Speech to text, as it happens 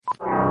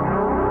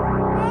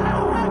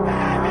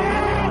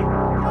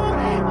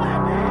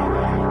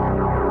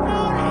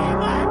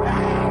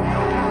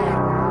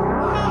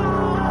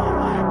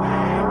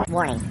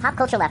Warning, Pop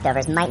Culture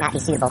Leftovers might not be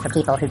suitable for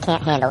people who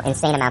can't handle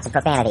insane amounts of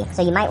profanity,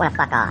 so you might want to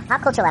fuck off.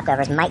 Pop Culture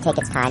Leftovers might take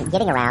its time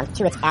getting around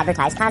to its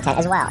advertised content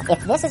as well.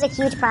 If this is a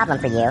huge problem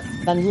for you,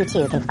 then you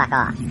too can fuck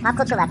off. Pop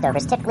Culture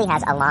Leftovers typically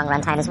has a long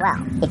runtime as well.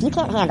 If you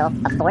can't handle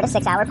a 4 to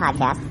 6 hour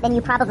podcast, then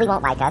you probably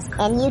won't like us,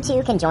 and you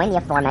too can join the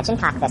aforementioned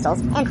cock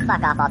thistles and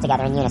fuck off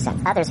altogether in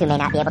unison. Others who may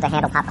not be able to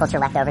handle Pop Culture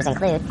Leftovers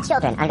include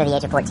children under the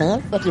age of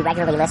 14, if you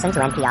regularly listen to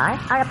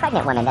NPR, are a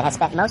pregnant woman that has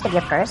spent most of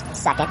your first,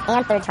 second,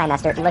 and third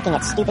trimester looking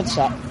at stupid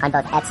shit on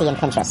both Etsy and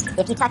Pinterest.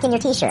 If you tuck in your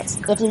t-shirts,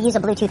 if you use a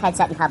Bluetooth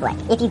headset in public,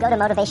 if you go to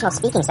motivational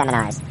speaking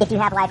seminars, if you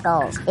have life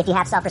goals, if you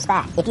have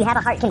self-respect, if you have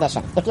a heart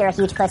condition, if you're a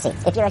huge pussy,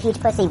 if you're a huge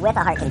pussy with a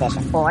heart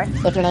condition, or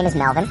if your name is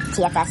Melvin,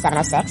 TFS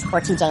 706,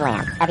 or TJ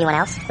Lamb. Everyone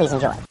else, please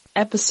enjoy.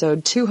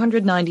 Episode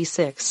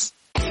 296.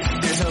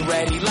 There's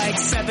already like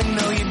 7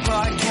 million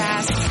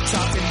podcasts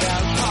talking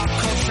about pop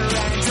culture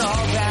and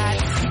all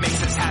that.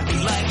 Makes us happy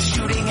like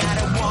shooting at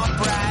a womp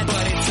rat,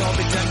 but it's all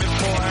been done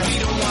before. We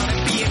don't want to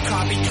be a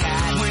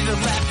copycat. We're the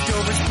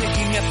leftovers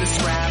picking up the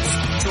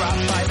scraps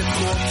dropped by the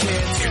cool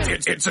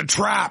kids. It's a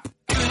trap.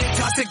 Good at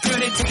toss it,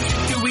 good at taste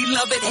it. Do we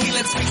love it? Hey,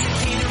 let's face it,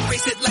 can't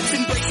erase it. Let's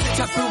embrace the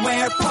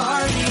Tupperware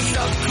party.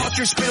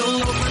 Subculture spill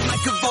over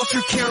like a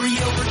vulture. Carry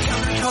over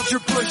counterculture,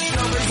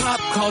 pushovers, pop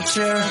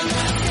culture.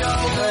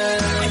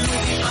 Leftovers. And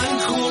you're the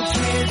uncool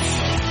kids.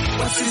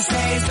 What's to say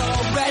has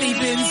already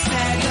been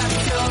said.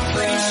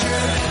 Leftovers.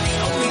 And the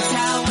only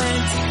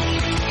talent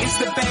is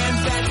the band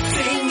that's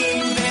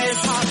singing this.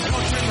 Pop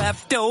culture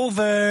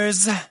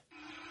leftovers.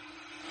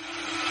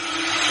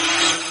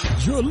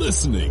 You're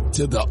listening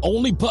to the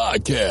only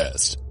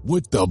podcast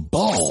with the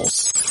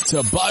balls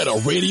to bite a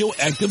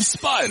radioactive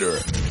spider.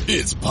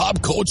 It's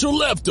Pop Culture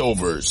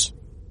Leftovers.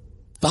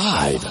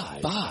 5,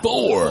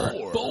 4,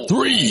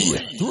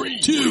 3,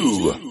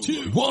 2,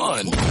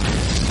 1.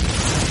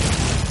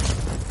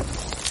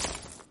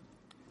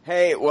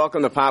 Hey,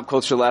 welcome to Pop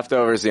Culture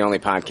Leftovers, the only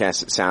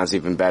podcast that sounds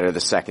even better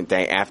the second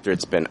day after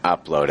it's been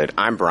uploaded.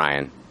 I'm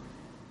Brian.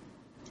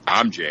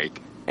 I'm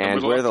Jake.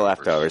 And we're the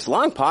leftovers.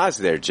 Long pause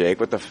there, Jake.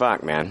 What the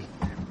fuck, man?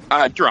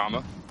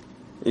 Drama.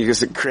 You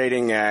just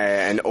creating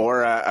an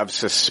aura of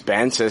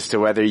suspense as to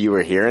whether you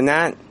were hearing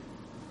that?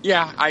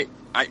 Yeah,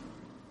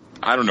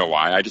 I don't know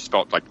why. I just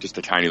felt like just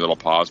a tiny little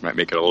pause might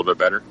make it a little bit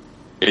better.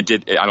 It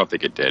did. I don't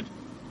think it did.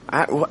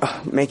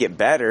 Make it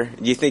better?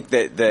 Do you think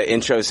that the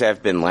intros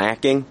have been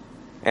lacking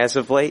as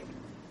of late?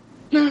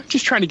 No,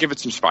 just trying to give it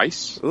some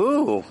spice.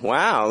 Ooh,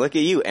 wow. Look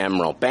at you,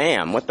 Emerald.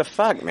 Bam. What the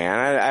fuck,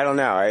 man? I don't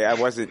know.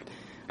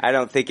 I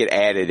don't think it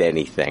added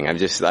anything.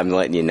 I'm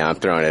letting you know. I'm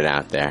throwing it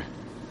out there.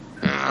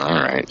 All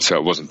right. So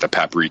it wasn't the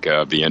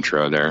paprika of the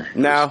intro there.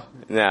 No.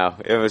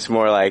 It was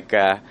more like,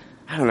 I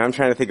don't know. I'm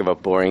trying to think of a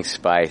boring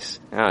spice.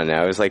 I don't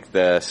know. It was like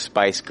the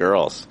Spice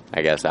Girls,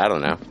 I guess. I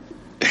don't know.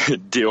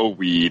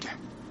 Dillweed.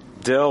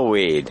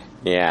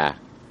 Yeah.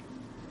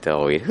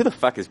 Dillweed. Who the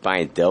fuck is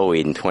buying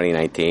dillweed in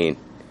 2019?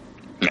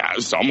 Nah,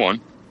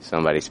 someone.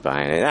 Somebody's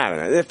buying it. I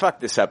don't know. Fuck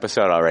this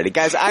episode already,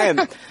 guys. I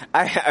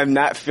am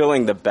not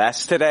feeling the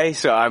best today,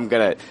 so I'm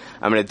gonna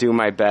do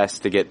my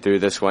best to get through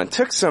this one.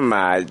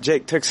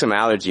 Jake took some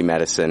allergy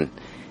medicine,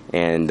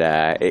 and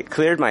it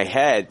cleared my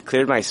head,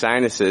 cleared my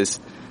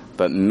sinuses.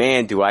 But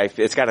man,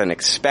 it's got an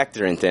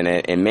expectorant in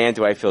it, and man,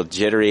 do I feel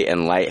jittery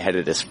and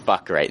lightheaded as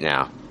fuck right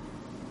now.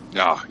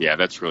 Oh yeah,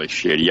 that's really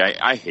shitty.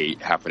 I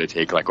hate having to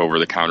take like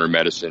over-the-counter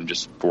medicine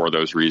just for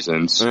those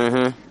reasons.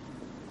 Mm-hmm.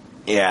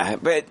 Yeah,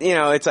 but,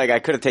 it's like I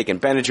could have taken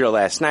Benadryl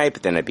last night,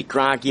 but then I'd be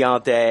groggy all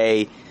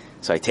day.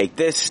 So I take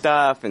this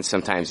stuff, and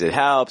sometimes it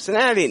helps. And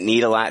I didn't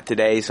need a lot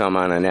today, so I'm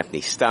on an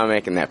empty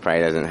stomach, and that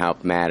probably doesn't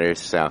help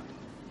matters. So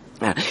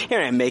here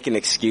I'm making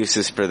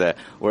excuses for the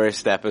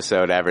worst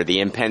episode ever, the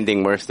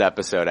impending worst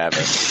episode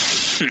ever.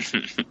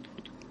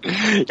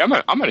 I'm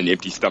on an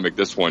empty stomach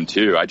this one,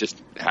 too. I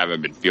just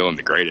haven't been feeling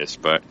the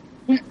greatest, but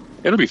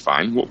it'll be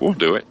fine. We'll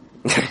do it.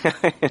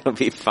 It'll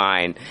be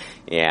fine.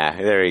 Yeah,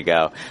 there we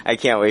go. I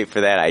can't wait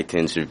for that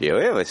iTunes review.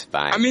 It was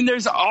fine. I mean,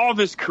 there's all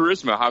this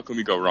charisma. How can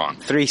we go wrong?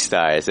 3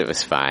 stars. It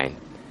was fine.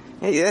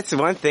 Hey, that's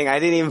one thing. I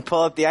didn't even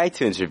pull up the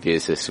iTunes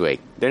reviews this week.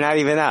 They're not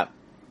even up.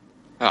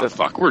 Oh,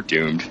 fuck. We're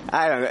doomed.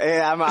 I don't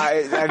know.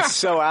 I'm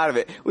so out of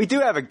it. We do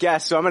have a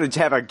guest, so I'm going to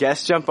have our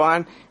guest jump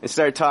on and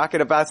start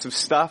talking about some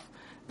stuff.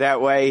 That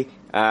way,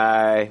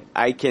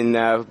 I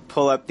can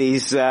pull up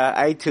these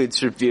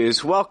iTunes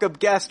reviews. Welcome,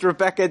 guest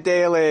Rebecca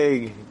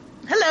Daly.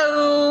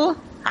 Hello.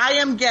 I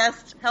am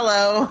guest.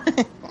 Hello.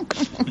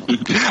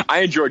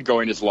 I enjoyed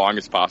going as long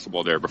as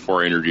possible there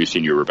before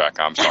introducing you,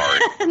 Rebecca. I'm sorry.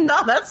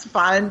 No, that's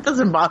fine. It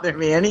doesn't bother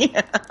me any.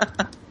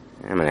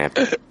 I'm going to have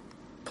to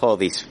pull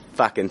these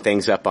fucking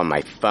things up on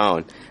my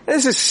phone.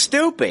 This is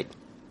stupid.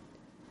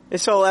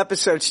 This whole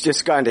episode's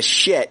just gone to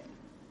shit.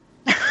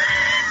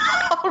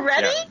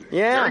 Already?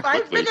 Yeah.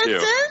 5 minutes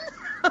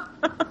in?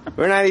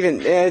 We're not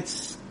even,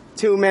 it's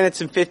 2 minutes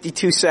and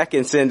 52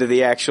 seconds into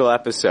the actual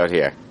episode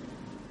here.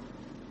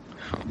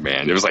 Oh,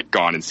 man. It was like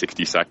gone in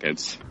 60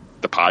 seconds.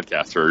 The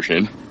podcast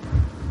version.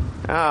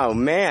 Oh,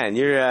 man.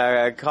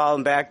 You're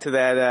calling back to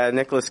that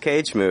Nicolas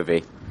Cage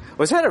movie.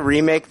 Was that a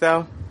remake,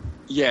 though?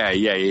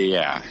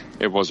 Yeah.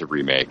 It was a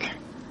remake.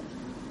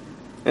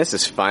 This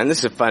is fun. This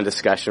is a fun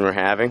discussion we're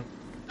having.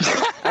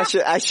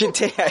 I should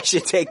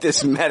take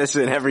this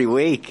medicine every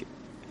week.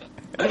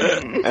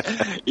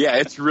 Yeah,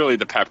 it's really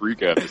the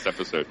paprika of this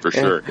episode for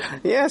sure.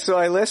 Yeah, so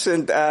I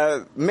listened.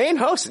 Main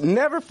host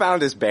never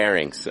found his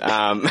bearings.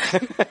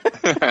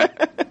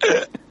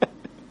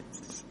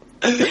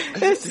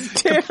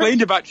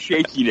 Complained about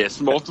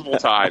shakiness multiple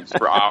times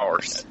for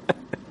hours.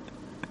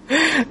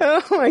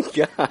 Oh my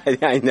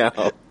god, I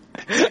know.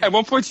 At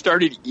one point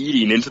started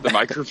eating into the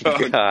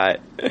microphone.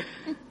 God.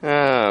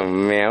 Oh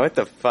man, what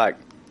the fuck?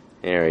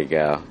 There we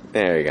go.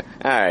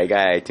 Alright,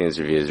 got iTunes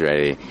reviews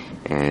ready.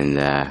 And,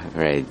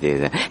 ready to do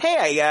that.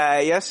 Hey,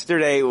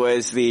 yesterday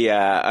was the,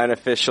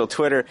 unofficial,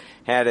 Twitter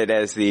had it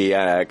as the,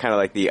 kind of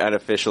like the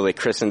unofficial, they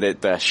christened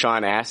it,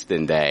 Sean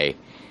Astin Day.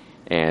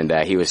 And,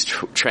 he was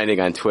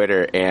trending on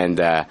Twitter, and,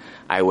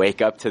 I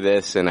wake up to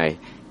this, and I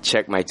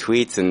check my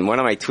tweets, and one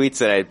of my tweets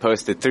that I had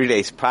posted 3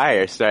 days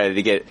prior started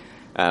to get,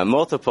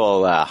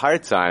 multiple,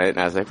 hearts on it, and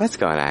I was like, what's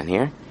going on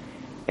here?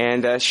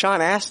 And,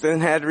 Sean Astin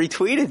had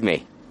retweeted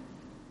me.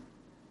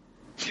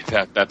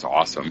 That's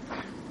awesome.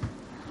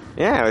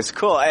 Yeah, it was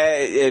cool.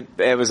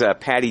 It was a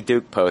Patty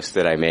Duke post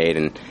that I made,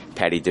 and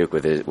Patty Duke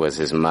was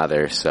his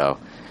mother, so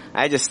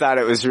I just thought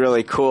it was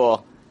really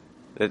cool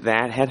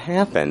that had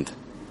happened.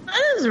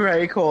 That is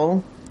very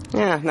cool.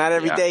 Yeah, not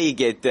every day you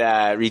get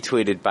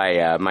retweeted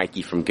by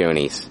Mikey from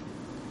Goonies.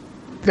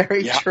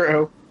 Very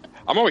true.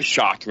 I'm always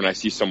shocked when I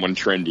see someone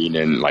trending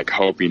and like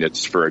hoping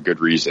it's for a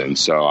good reason.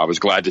 So I was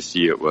glad to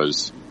see it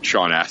was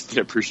Sean Astin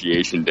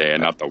Appreciation Day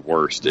and not the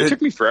worst. It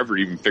took me forever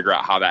to even figure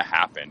out how that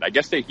happened. I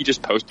guess he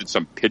just posted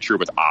some picture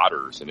with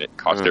otters and it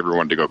caused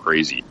everyone to go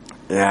crazy.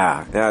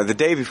 Yeah. The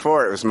day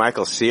before it was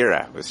Michael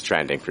Cera was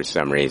trending for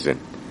some reason.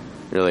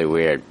 Really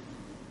weird.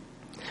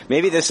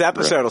 Maybe this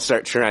episode will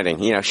start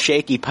trending. You know,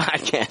 shaky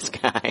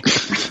podcast guy.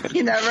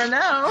 You never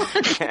know.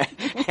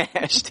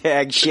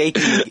 Hashtag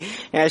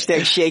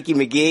Shaky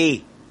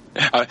McGee.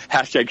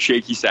 Hashtag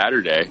Shaky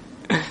Saturday.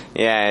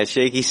 Yeah,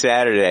 Shaky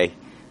Saturday.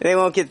 They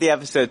won't get the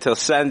episode till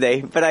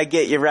Sunday, but I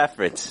get your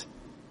reference.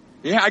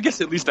 Yeah, I guess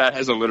at least that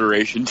has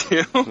alliteration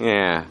too.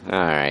 Yeah,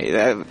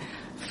 alright.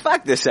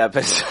 Fuck this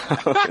episode.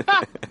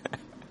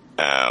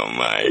 Oh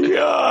my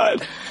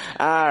god.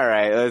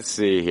 Alright, let's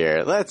see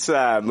here. Let's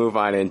move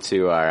on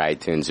into our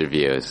iTunes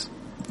reviews.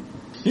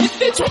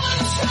 If it's 1 star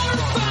or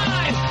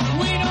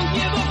 5, we don't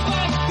give a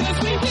fuck, 'cause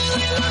we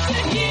really love to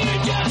hear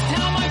just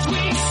how much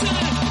we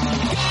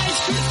suck. Guys,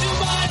 Chris too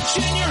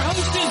much and your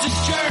host is a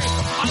jerk.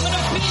 I'm an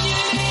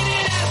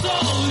opinionated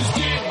asshole whose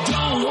dick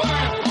don't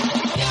work.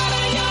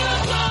 Yada yada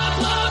blah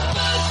blah,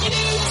 fuck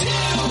you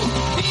too.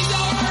 These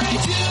are our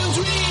iTunes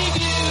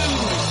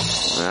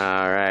reviews.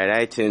 Alright,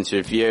 iTunes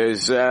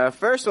reviews.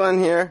 First one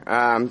here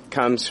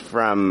comes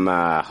from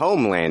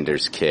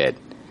Homelander's Kid.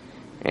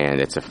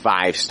 And it's a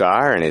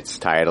 5-star, and it's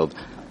titled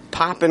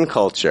Poppin'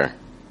 Culture.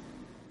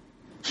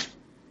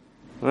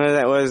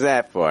 What is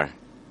that for?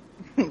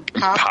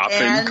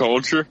 Poppin'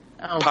 Culture?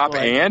 Oh, Pop boy.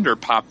 and or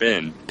pop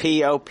in?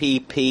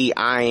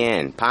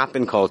 Poppin.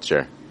 Poppin'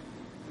 Culture.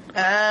 Oh,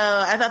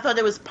 I thought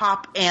it was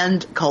pop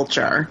and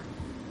culture.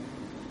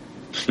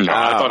 No,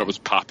 I thought it was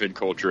pop-in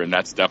culture, and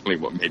that's definitely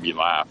what made me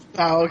laugh.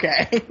 Oh,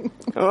 okay.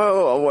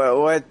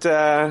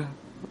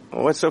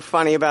 What's so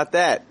funny about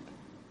that?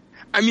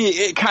 I mean,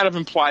 it kind of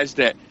implies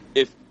that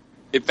if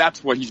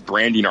that's what he's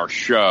branding our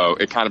show,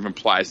 it kind of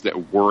implies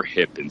that we're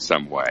hip in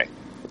some way.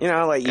 You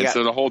know, like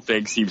so the whole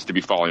thing seems to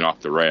be falling off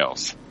the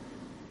rails.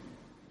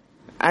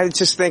 I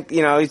just think,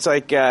 it's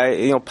like,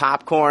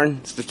 popcorn.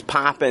 It's just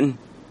popping.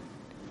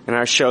 And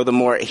our show, the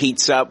more it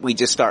heats up, we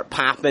just start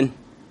popping.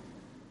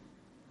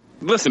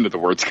 Listen to the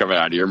words coming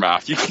out of your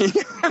mouth. You can't.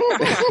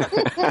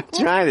 I'm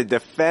trying to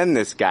defend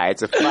this guy.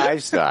 It's a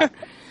 5-star.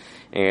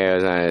 And I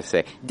was going to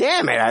say,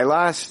 damn it, I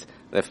lost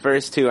the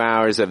first 2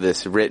 hours of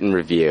this written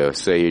review,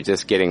 so you're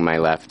just getting my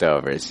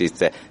leftovers.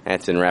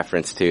 That's in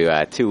reference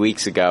to 2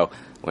 weeks ago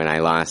when I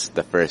lost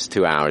the first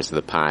 2 hours of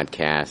the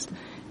podcast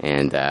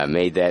and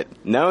made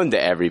that known to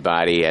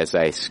everybody as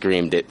I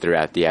screamed it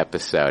throughout the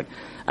episode.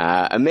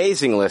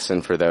 Amazing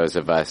listen for those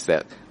of us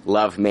that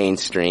love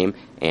mainstream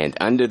and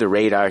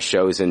under-the-radar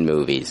shows and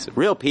movies.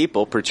 Real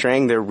people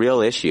portraying their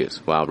real issues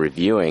while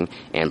reviewing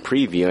and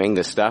previewing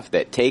the stuff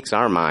that takes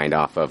our mind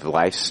off of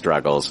life's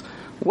struggles.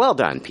 Well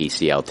done,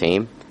 PCL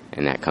team.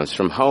 And that comes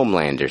from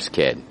Homelander's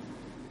Kid.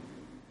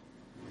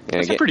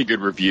 That's a pretty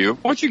good review.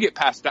 Once you get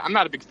past that, I'm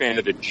not a big fan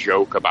of the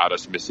joke about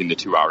us missing the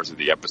 2 hours of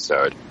the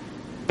episode.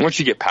 Once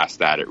you get past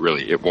that, it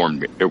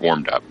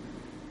warmed up.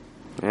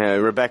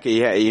 Rebecca,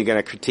 are you going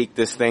to critique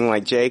this thing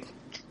like Jake?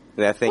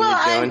 That thing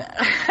you're doing?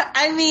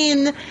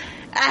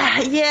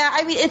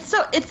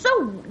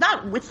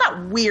 It's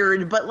not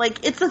weird, but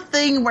like it's a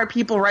thing where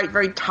people write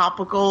very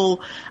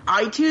topical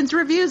iTunes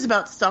reviews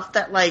about stuff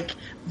that like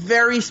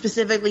very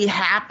specifically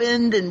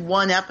happened in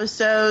one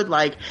episode.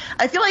 Like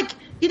I feel like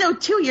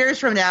 2 years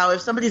from now,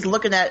 if somebody's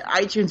looking at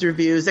iTunes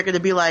reviews, they're going to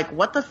be like,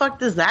 what the fuck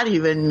does that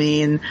even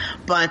mean?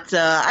 But,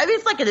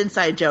 it's like an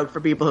inside joke for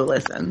people who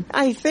listen.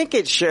 I think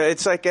it should.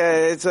 It's like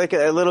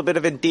a little bit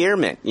of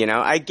endearment,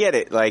 I get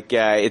it. Like,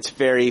 it's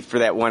very for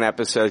that one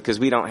episode because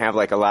we don't have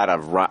like a lot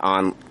of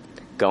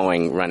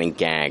ongoing running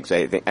gags.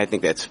 I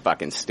think that's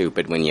fucking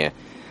stupid when you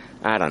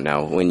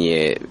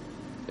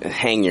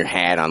hang your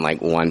hat on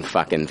like one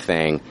fucking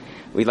thing.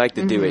 We like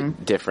to do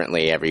it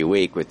differently every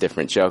week with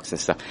different jokes and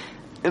stuff.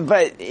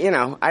 But,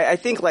 I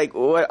think like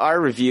what our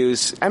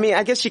reviews,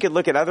 I guess you could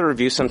look at other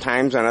reviews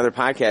sometimes on other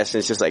podcasts and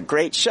it's just like,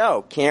 great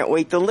show. Can't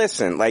wait to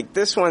listen. Like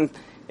this one,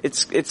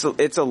 it's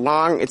a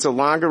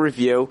longer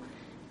review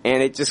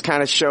and it just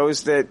kind of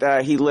shows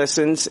that, he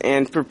listens.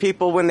 And for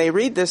people when they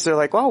read this, they're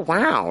like, oh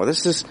wow,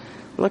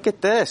 look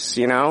at this,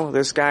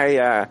 this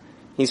guy,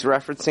 he's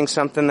referencing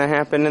something that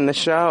happened in the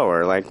show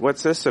or like,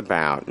 what's this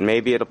about?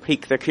 Maybe it'll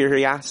pique their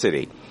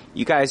curiosity.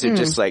 You guys are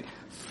just like,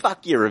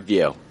 fuck your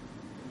review.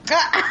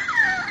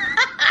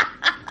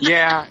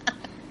 Yeah,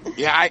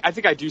 I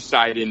think I do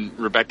side in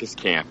Rebecca's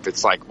camp.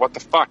 It's like, what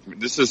the fuck?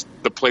 This is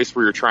the place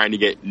where you're trying to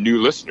get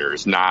new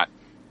listeners, not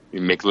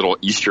make little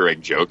Easter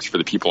egg jokes for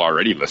the people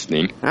already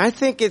listening. I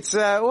think it's, they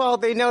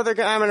know I'm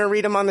going to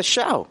read them on the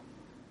show.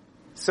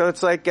 So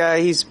it's like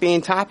he's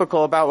being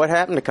topical about what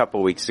happened a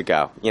couple weeks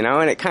ago,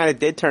 and it kind of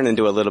did turn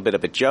into a little bit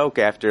of a joke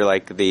after,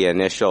 like, the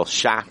initial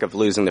shock of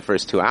losing the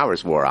first 2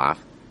 hours wore off.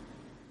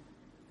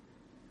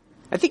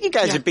 I think you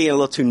guys are being a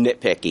little too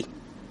nitpicky.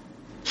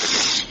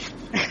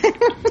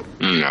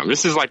 No,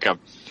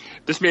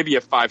 this may be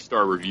a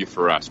 5-star review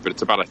for us, but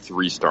it's about a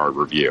 3-star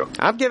review.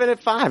 I'm giving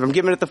it 5. I'm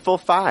giving it the full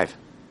 5.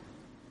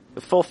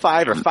 The full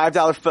 5 or $5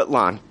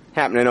 footlong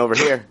happening over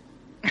here.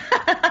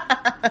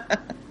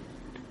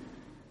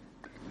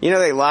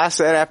 They lost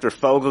that after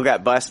Fogel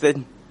got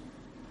busted?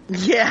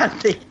 Yeah,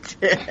 they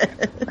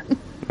did.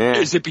 Yeah.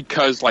 Is it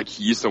because, like,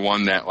 he's the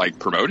one that, like,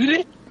 promoted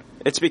it?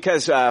 It's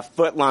because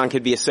footlong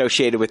could be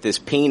associated with this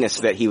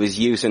penis that he was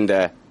using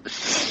to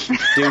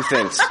do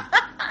things.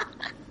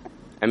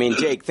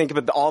 Jake, think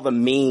about all the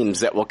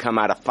memes that will come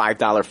out of $5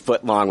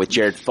 footlong with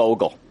Jared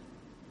Fogle.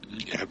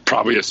 Yeah,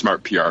 probably a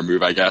smart PR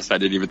move, I guess. I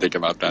didn't even think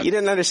about that. You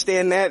didn't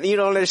understand that? You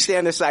don't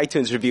understand this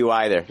iTunes review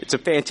either. It's a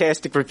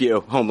fantastic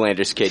review,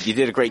 Homelander's kid. You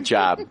did a great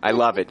job. I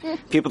love it.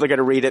 People are going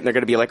to read it and they're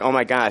going to be like, oh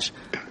my gosh,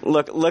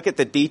 look at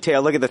the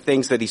detail, look at the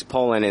things that he's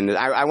pulling, and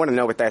I want to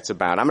know what that's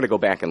about. I'm going to go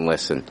back and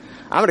listen.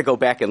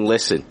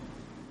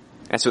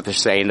 That's what they're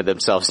saying to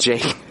themselves,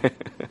 Jake.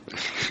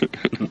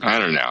 I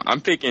don't know.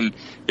 I'm thinking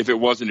if it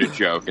wasn't a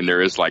joke and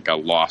there is like a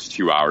lost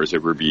 2 hours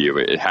of review,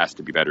 it has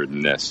to be better than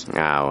this.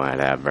 Oh,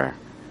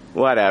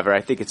 whatever.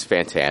 I think it's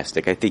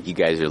fantastic. I think you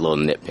guys are a little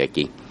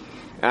nitpicky.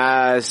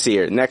 Let's see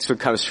here. Next one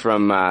comes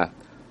from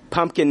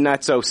Pumpkin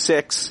Nuts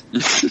 06.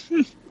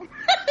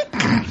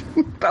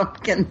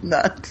 Pumpkin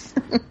Nuts.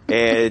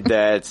 And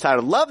it's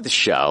titled Love the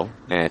Show,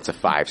 and it's a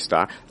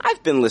 5-star.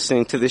 I've been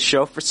listening to this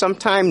show for some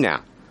time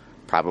now,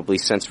 probably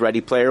since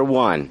Ready Player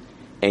One.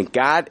 And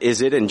God,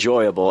 is it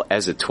enjoyable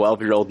as a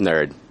 12-year-old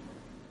nerd.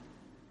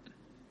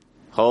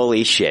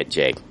 Holy shit,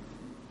 Jake.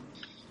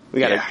 We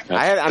gotta.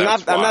 I'm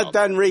not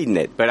done reading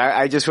it, but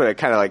I just want to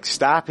kind of like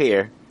stop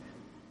here,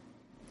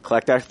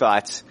 collect our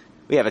thoughts.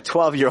 We have a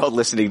 12-year-old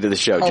listening to the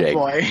show, Jake.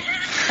 Boy.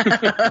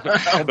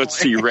 Let's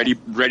see.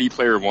 Ready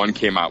Player One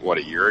came out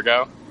a year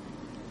ago?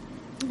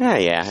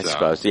 Yeah, I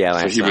suppose. Yeah,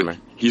 last summer.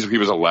 He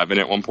was 11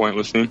 at one point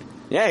listening.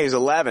 Yeah, he was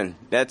 11.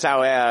 That's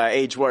how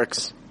age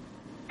works.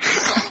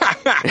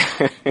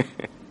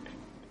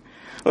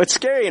 What's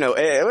scary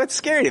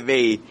to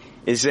me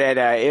is that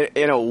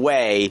in a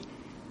way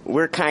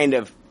we're kind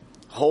of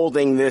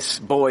holding this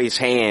boy's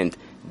hand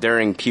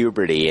during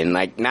puberty, and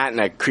like not in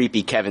a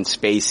creepy Kevin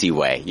Spacey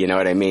way, you know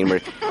what I mean? We're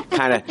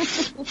kind of,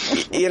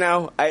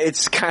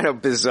 it's kind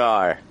of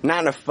bizarre,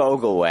 not in a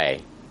Fogel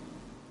way.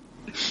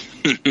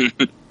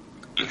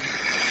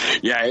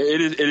 Yeah,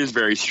 it is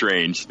very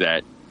strange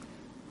that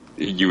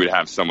you would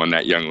have someone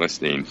that young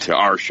listening to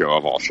our show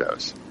of all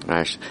shows.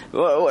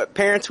 Well,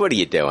 parents, what are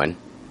you doing?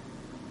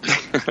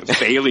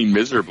 Failing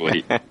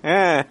miserably.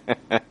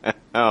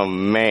 Oh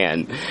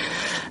man.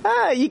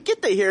 You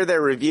get to hear their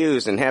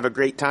reviews and have a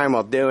great time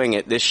while doing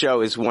it. This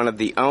show is one of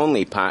the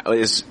only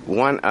podcasts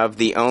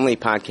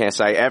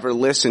I ever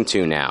listen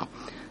to now.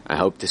 I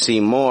hope to see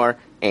more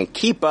and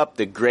keep up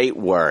the great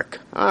work.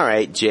 All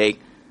right, Jake,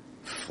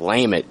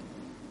 flame it.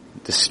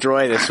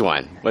 Destroy this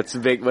one.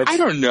 I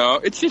don't know.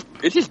 It's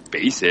just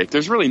basic.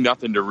 There's really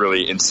nothing to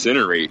really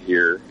incinerate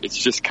here. It's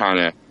just kind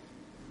of,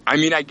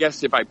 I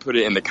guess if I put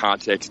it in the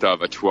context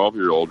of a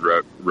 12-year-old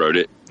wrote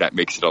it, that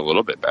makes it a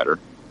little bit better.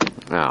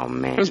 Oh,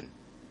 man.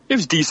 It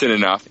was decent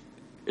enough.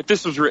 If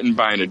this was written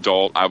by an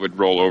adult, I would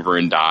roll over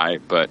and die,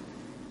 but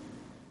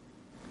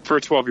for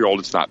a 12-year-old,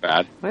 it's not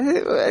bad.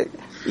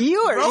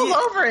 Roll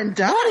over and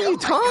die. What are you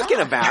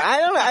talking about?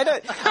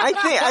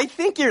 I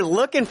think you're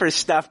looking for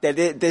stuff that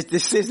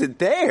this isn't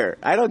there.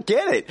 I don't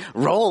get it.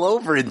 Roll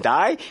over and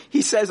die?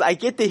 He says, I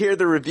get to hear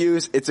the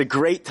reviews. It's a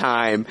great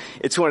time.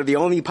 It's one of the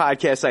only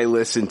podcasts I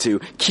listen to.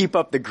 Keep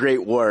up the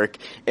great work.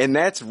 And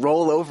that's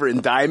roll over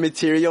and die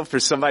material for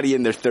somebody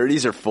in their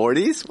 30s or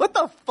 40s? What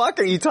the fuck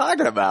are you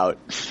talking about?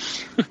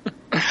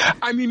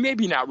 I mean,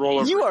 maybe not roll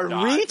over. You are and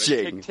die,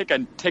 reaching.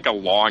 Take a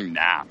long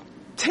nap.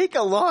 Take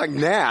a long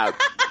nap.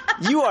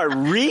 You are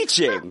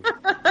reaching.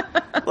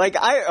 Like,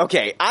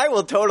 I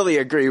will totally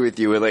agree with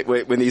you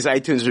when these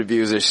iTunes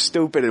reviews are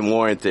stupid and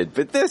warranted,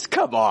 but this,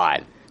 come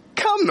on.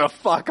 Come the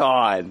fuck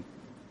on.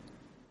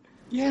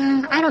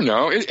 Yeah, I don't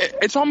know.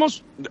 It's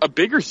almost a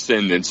bigger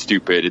sin than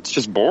stupid. It's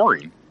just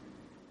boring.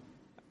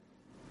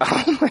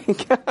 Oh my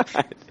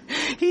God.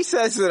 He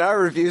says that our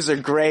reviews are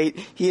great.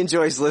 He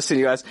enjoys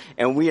listening to us,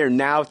 and we are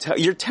now,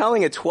 you're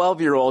telling a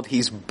 12-year-old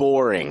he's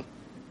boring.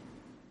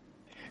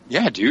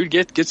 Yeah, dude,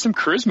 get some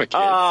charisma, kid.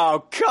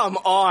 Oh, come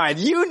on.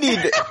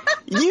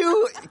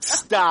 You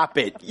stop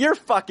it. You're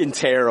fucking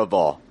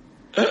terrible.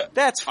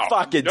 That's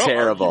fucking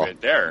terrible.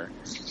 There.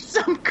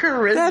 Some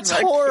charisma. That's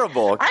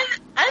horrible. I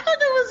thought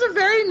it was a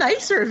very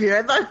nice review.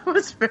 I thought it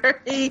was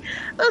very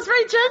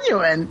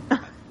genuine.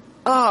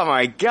 Oh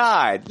my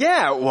God.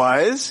 Yeah, it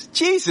was.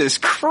 Jesus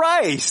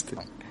Christ.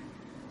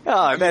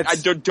 Oh,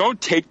 that's... Don't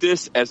take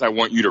this as I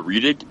want you to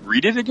read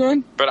it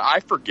again, but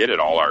I forget it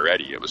all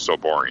already. It was so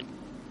boring.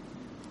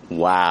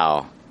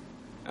 Wow.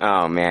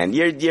 Oh man,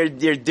 you're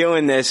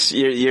doing this.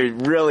 You're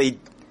really,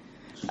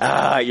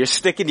 you're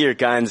sticking to your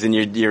guns, and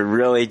you're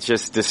really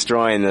just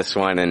destroying this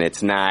one, and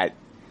it's not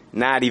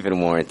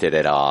even warranted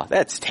at all.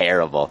 That's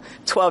terrible.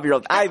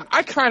 12-year-old.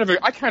 I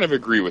kind of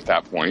agree with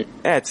that point.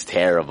 That's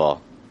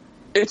terrible.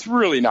 It's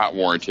really not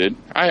warranted.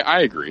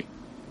 I agree.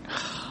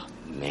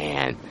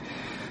 Man.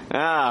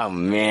 Oh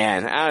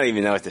man, I don't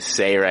even know what to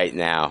say right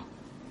now.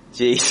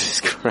 Jesus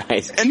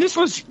Christ. And this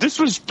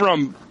was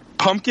from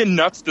Pumpkin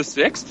Nuts the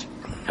Sixth?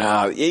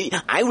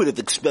 I would have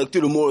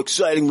expected a more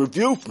exciting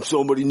review from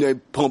somebody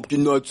named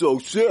Pumpkin Nuts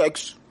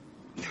 06.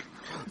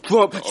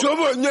 From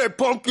somebody named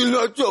Pumpkin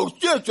Nuts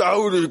 06, I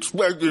would have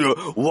expected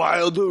a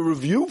wilder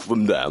review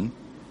from them.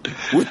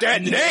 With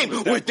that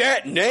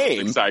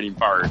name. Exciting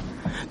part.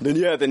 Then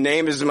yeah, the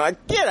name is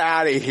get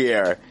out of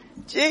here.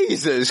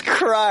 Jesus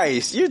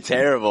Christ, you're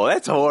terrible.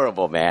 That's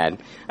horrible, man.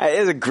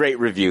 It's a great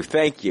review.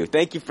 Thank you.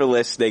 Thank you for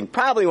listening.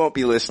 Probably won't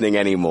be listening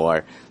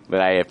anymore,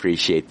 but I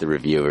appreciate the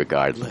review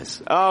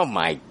regardless. Oh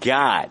my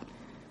God.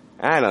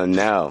 I don't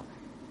know.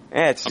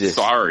 I'm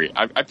sorry.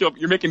 I feel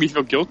you're making me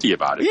feel guilty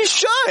about it. You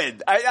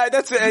should.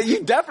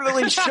 You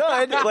definitely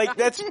should. Like,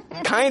 that's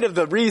kind of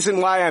the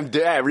reason why I'm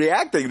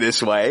reacting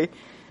this way.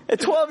 A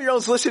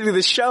 12-year-old's listening to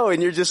the show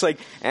and you're just like,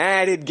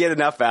 I didn't get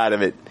enough out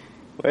of it.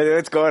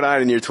 What's going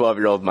on in your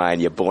 12-year-old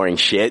mind, you boring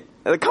shit?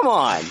 Come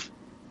on.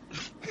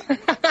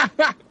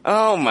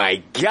 Oh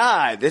my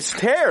God, that's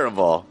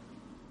terrible.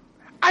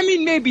 I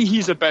mean, maybe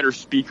he's a better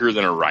speaker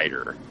than a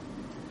writer.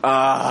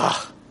 Yeah.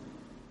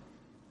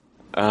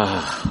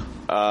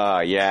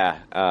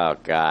 Oh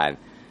God.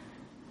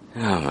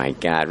 Oh my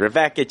God.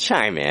 Rebecca,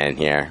 chime in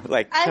here.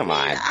 Like, come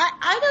on.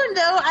 I don't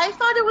know. I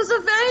thought it was a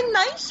very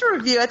nice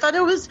review. I thought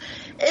it was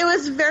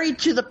very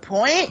to the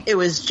point. It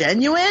was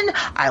genuine.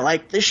 I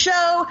liked the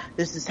show.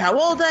 This is how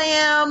old I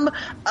am.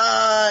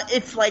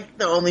 It's like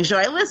the only show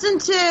I listen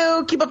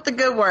to. Keep up the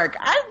good work.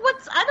 I don't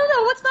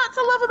know. What's not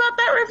to love about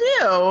that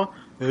review?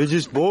 It was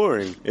just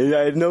boring.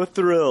 I had no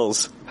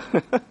thrills.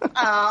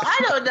 I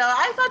don't know.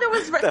 I thought it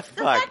was the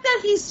fact that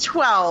he's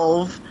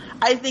 12.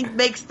 I think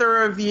makes the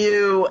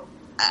review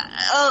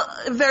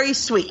very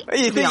sweet.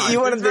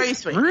 Very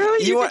sweet.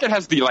 Really? You think it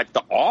has the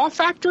awe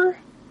factor?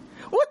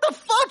 What the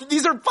fuck?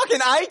 These are fucking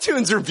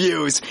iTunes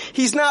reviews.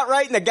 He's not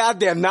writing a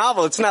goddamn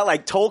novel. It's not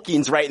like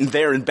Tolkien's writing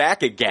There and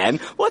Back Again.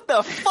 What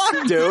the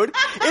fuck, dude?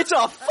 It's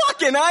a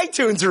fucking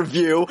iTunes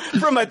review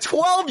from a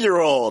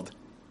 12-year-old.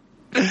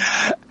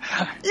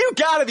 You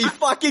gotta be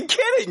fucking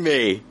kidding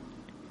me.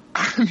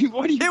 I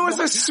mean, it was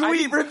a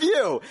sweet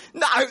review.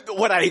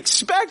 What I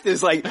expect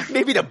is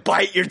maybe to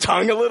bite your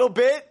tongue a little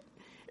bit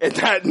and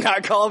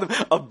not call him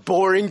a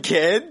boring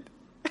kid.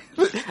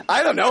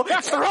 I don't know.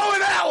 Throwing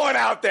that one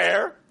out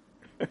there.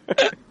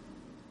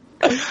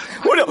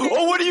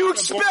 What do you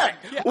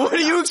expect? What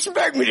do you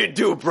expect me to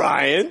do,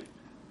 Brian?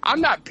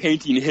 I'm not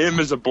painting him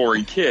as a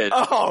boring kid.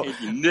 I'm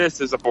painting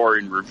this as a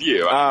boring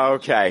review. Oh,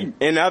 okay.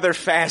 In other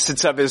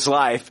facets of his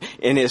life,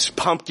 in his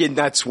pumpkin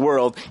nuts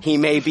world, he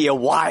may be a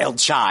wild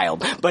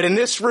child. But in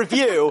this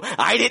review,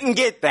 I didn't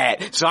get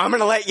that, so I'm going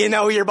to let you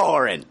know you're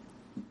boring.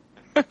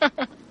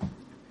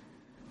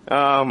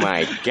 Oh,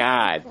 my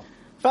God.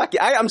 Fuck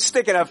it. I'm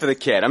sticking up for the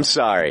kid. I'm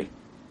sorry.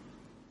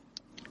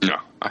 No,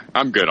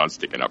 I'm good on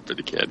sticking up for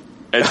the kid.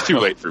 It's too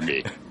late for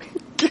me.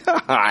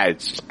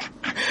 Gosh.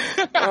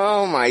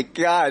 Oh my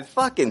God.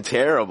 Fucking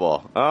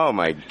terrible. Oh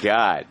my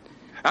God.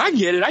 I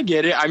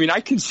get it. I mean, I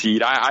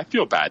concede. I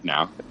feel bad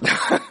now.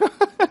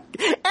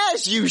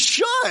 As you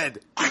should.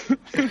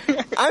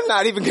 I'm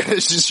not even going to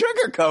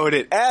sugarcoat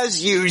it.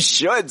 As you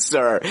should,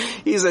 sir.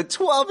 He's a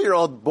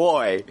 12-year-old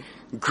boy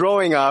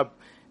growing up,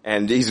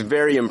 and he's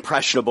very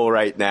impressionable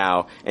right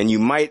now. And you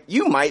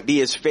might be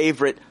his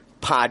favorite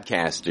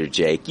podcaster,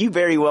 Jake. You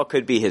very well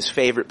could be his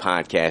favorite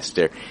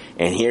podcaster.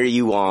 And here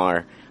you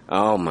are.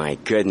 Oh, my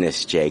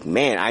goodness, Jake.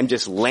 Man, I'm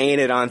just laying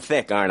it on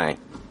thick, aren't I?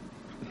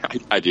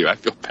 I do. I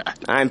feel bad.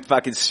 I'm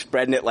fucking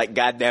spreading it like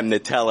goddamn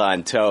Nutella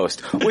on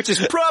toast, which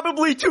is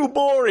probably too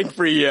boring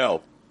for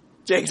you.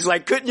 Jake's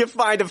like, couldn't you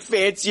find a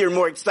fancier,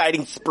 more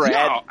exciting spread?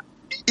 No,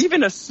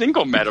 even a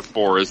single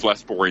metaphor is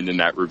less boring than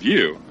that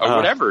review, or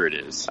whatever it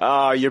is.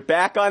 Oh, you're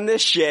back on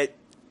this shit.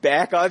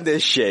 Back on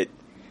this shit.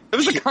 It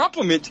was a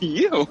compliment to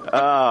you.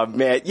 Oh,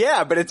 man.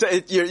 Yeah,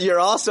 but you're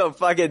also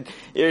fucking,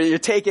 you're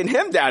taking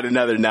him down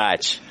another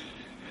notch.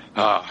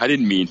 Oh, I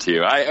didn't mean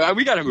to.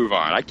 We gotta move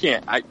on.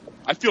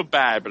 I feel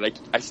bad, but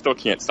I still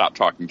can't stop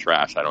talking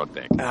trash, I don't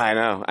think.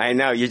 I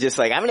know. You're just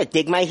like, I'm gonna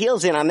dig my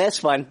heels in on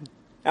this one.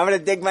 I'm gonna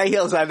dig my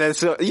heels on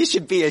this. You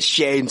should be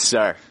ashamed,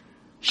 sir.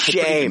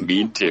 Shame.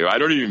 I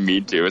don't even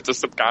mean to. It's a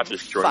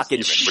subconscious choice, fucking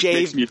which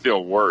makes me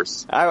feel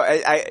worse.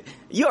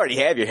 You already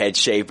have your head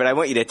shaved, but I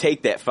want you to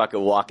take that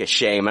fucking walk of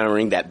shame. I don't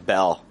ring that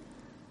bell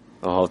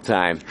the whole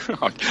time. Do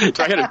I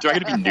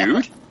gotta be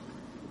nude?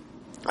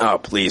 Oh,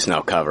 please,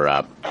 no, cover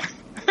up.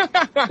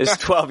 This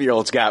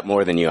 12-year-old's got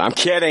more than you. I'm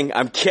kidding.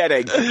 Man.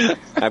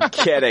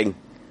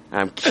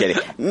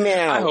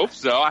 I hope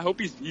so. I hope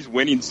he's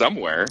winning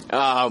somewhere.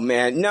 Oh,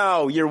 man.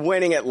 No, you're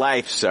winning at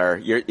life, sir.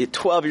 Your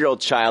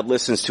 12-year-old child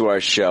listens to our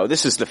show.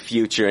 This is the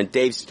future, and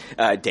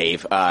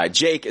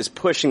Jake is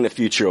pushing the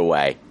future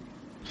away.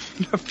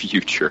 The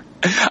future.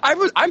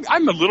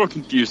 I'm a little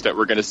confused that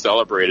we're going to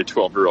celebrate a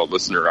 12-year-old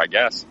listener, I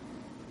guess.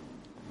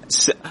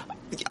 So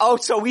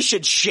we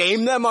should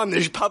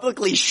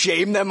publicly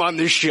shame them on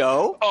the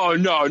show? Oh,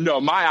 no.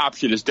 My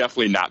option is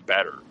definitely not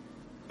better.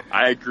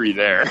 I agree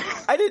there.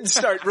 I didn't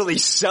start really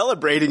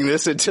celebrating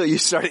this until you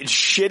started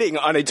shitting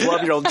on a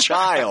 12-year-old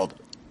child.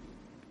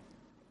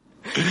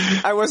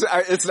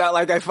 It's not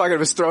like I fucking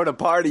was throwing a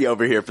party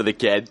over here for the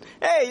kid.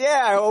 Hey,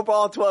 yeah, I hope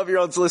all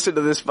 12-year-olds listen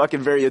to this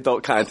fucking very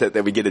adult content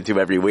that we get into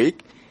every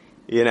week.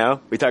 You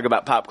know, we talk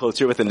about pop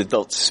culture with an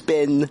adult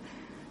spin.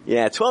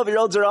 Yeah,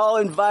 12-year-olds are all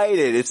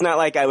invited. It's not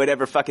like I would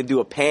ever fucking do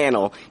a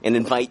panel and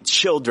invite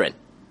children.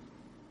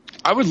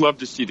 I would love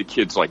to see the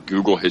kids, like,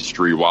 Google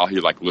history while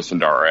he, like,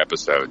 listened to our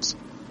episodes.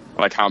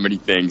 Like, how many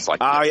things, like...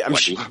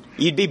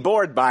 you'd be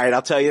bored by it,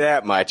 I'll tell you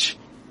that much.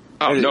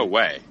 Oh, no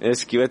way.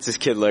 What's this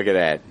kid looking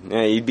at?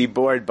 Yeah, you'd be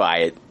bored by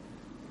it.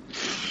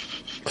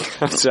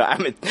 So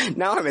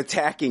now I'm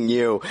attacking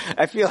you.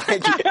 I feel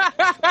like...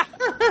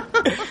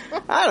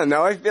 I don't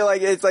know. I feel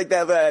like it's like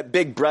that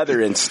big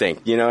brother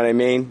instinct. You know what I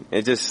mean?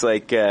 It's just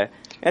like,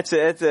 it's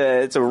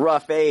a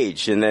rough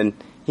age. And then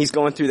he's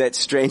going through that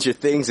Stranger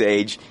Things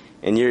age.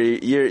 And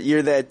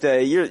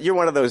you're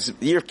one of those,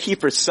 you're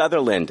Kiefer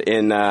Sutherland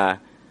in,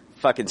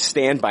 fucking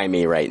Stand By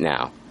Me right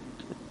now.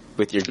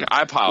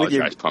 I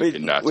apologize,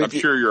 Pumpkin Nuts. I'm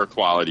sure you're a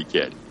quality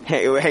kid.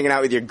 Hanging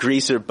out with your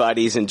greaser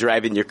buddies and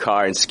driving your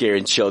car and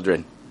scaring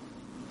children.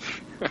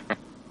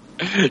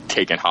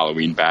 Taking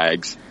Halloween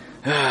bags.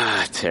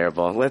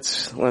 Terrible.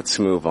 Let's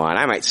move on.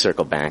 I might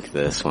circle back to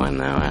this one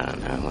though. I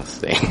don't know. Let's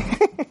see.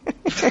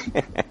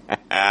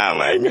 Oh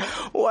my God.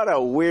 What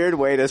a weird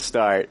way to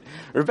start.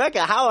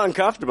 Rebecca, how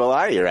uncomfortable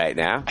are you right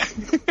now?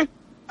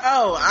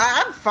 Oh,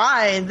 I'm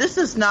fine. This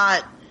is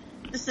not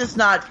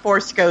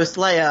Force Ghost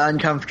Leia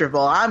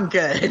uncomfortable. I'm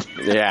good.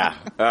 Yeah.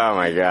 Oh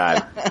my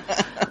God.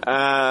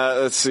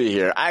 Let's see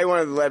here. I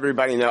wanted to let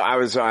everybody know I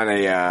was on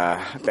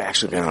I've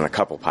actually been on a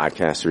couple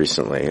podcasts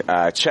recently.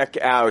 Check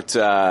out,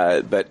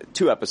 but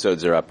 2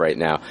 episodes are up right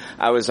now.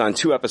 I was on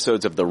 2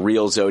 episodes of The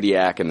Real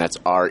Zodiac, and that's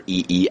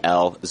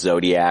REEL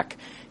Zodiac.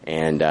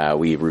 And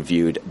we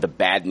reviewed The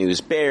Bad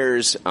News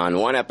Bears on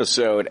one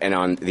episode, and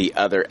on the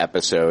other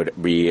episode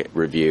we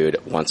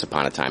reviewed Once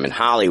Upon a Time in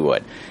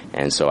Hollywood.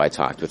 And so I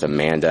talked with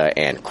Amanda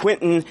and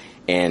Quentin,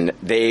 and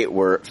they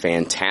were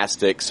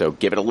fantastic. So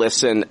give it a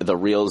listen. The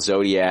Real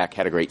Zodiac,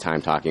 had a great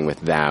time talking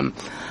with them.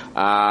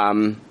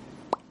 The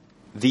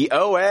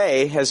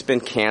OA has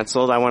been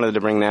canceled. I wanted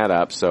to bring that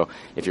up. So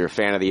if you're a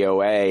fan of the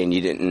OA and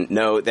you didn't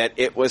know that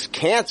it was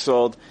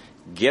canceled,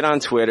 get on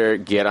Twitter,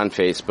 get on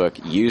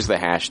Facebook, use the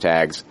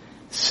hashtags,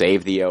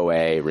 save the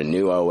OA,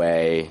 renew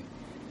OA,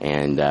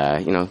 and,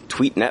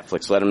 tweet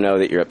Netflix. Let them know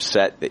that you're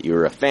upset that you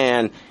were a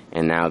fan,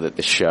 and now that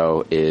the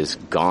show is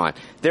gone.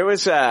 There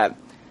was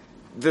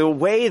the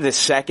way the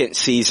second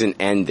season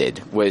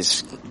ended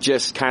was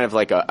just kind of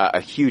like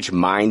a huge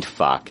mind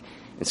fuck.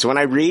 And so when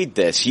I read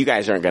this, you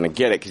guys aren't going to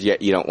get it because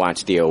you don't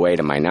watch the OA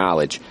to my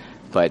knowledge,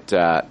 but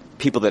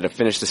people that have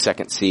finished the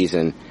second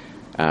season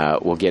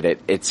will get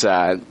it.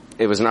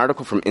 It was an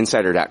article from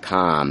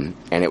Insider.com,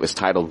 and it was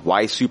titled,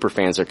 Why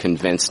Superfans Are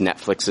Convinced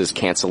Netflix's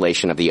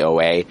Cancellation of the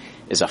OA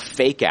is a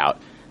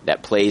Fake-Out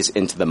That Plays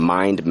into the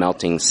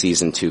Mind-Melting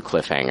Season 2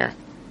 Cliffhanger.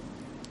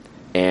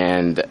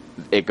 And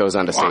it goes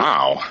on to say,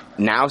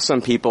 now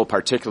some people,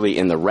 particularly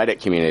in the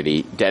Reddit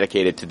community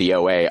dedicated to the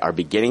OA, are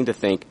beginning to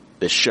think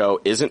the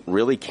show isn't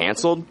really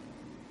canceled,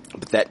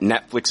 but that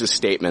Netflix's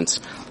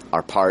statements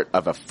are part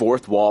of a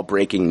fourth wall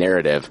breaking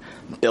narrative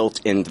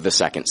built into the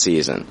second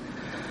season.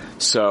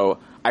 So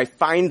I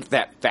find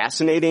that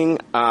fascinating.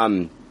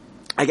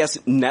 I guess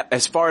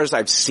as far as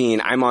I've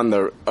seen, I'm on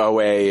the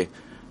OA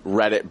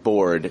Reddit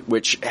board,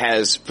 which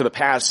has, for the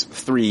past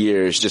 3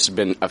 years, just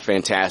been a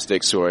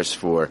fantastic source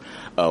for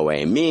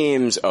OA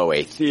memes,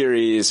 OA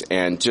theories,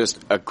 and just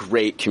a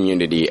great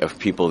community of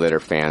people that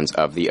are fans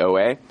of the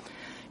OA.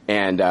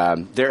 And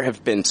there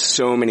have been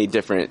so many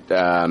different,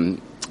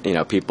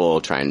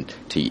 people trying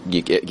to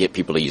get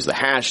people to use the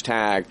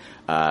hashtag.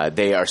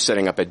 They are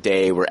setting up a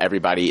day where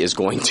everybody is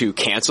going to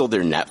cancel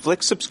their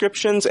Netflix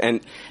subscriptions. And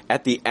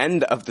at the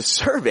end of the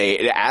survey,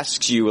 it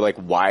asks you, like,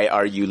 why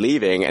are you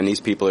leaving? And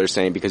these people are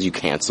saying because you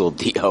canceled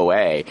the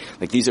OA.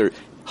 Like, these are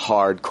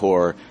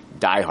hardcore,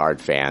 diehard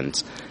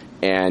fans.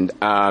 And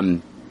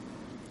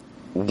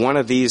one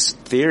of these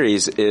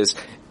theories is,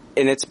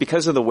 and it's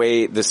because of the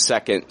way the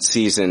second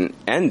season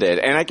ended.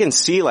 And I can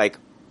see, like,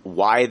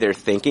 why they're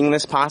thinking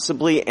this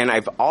possibly. And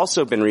I've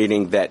also been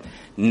reading that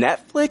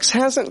Netflix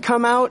hasn't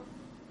come out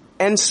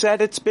and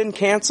said it's been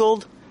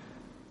canceled,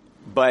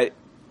 but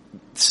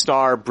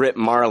star Britt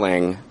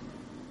Marling,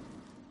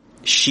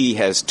 she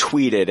has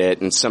tweeted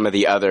it, and some of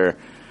the other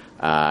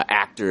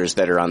actors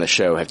that are on the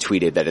show have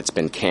tweeted that it's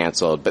been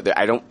canceled. But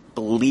I don't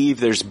believe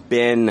there's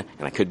been,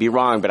 and I could be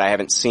wrong, but I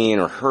haven't seen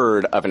or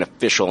heard of an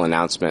official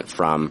announcement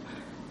from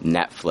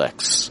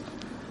Netflix.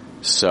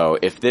 So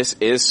if this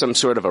is some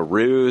sort of a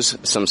ruse,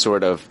 some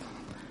sort of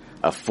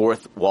a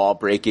fourth wall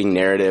breaking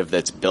narrative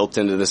that's built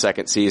into the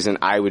second season,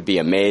 I would be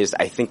amazed.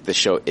 I think the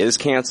show is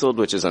canceled,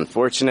 which is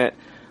unfortunate.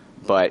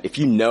 But if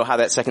you know how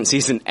that second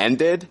season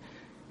ended,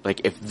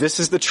 like, if this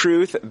is the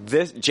truth,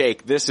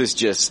 this is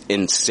just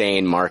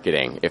insane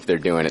marketing if they're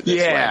doing it this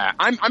way. Yeah,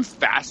 I'm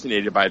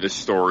fascinated by this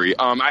story.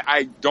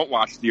 I don't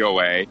watch the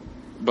OA,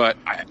 but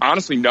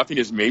honestly, nothing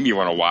has made me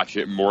want to watch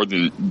it more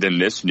than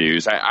this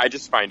news. I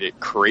just find it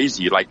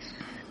crazy. Like,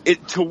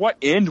 to what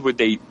end would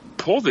they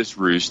pull this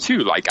ruse too?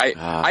 Like,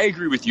 I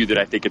agree with you that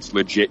I think it's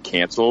legit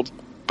canceled,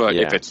 but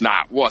if it's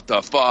not, what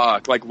the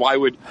fuck? Like, why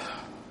would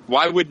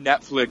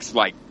Netflix,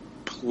 like,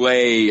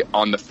 play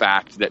on the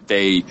fact that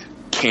they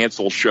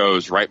cancel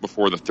shows right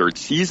before the third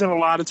season a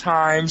lot of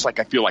times? Like,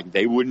 I feel like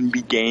they wouldn't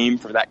be game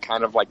for that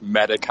kind of, like,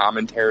 meta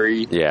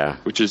commentary. Yeah.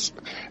 Which is,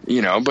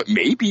 but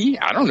maybe,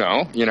 I don't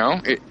know,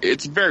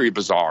 it's very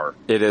bizarre.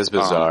 It is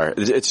bizarre.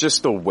 It's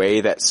just the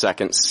way that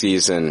second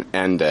season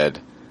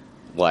ended.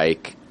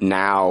 Like,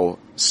 now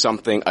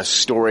a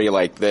story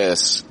like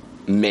this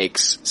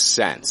makes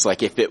sense.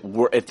 Like, if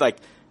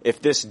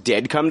this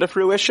did come to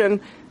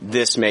fruition,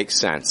 this makes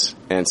sense.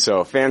 And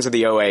so fans of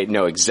the OA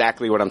know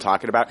exactly what I'm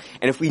talking about.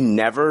 And if we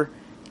never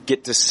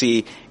get to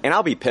see, and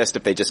I'll be pissed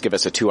if they just give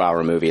us a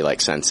 2-hour movie like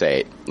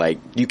Sense8. Like,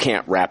 you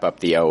can't wrap up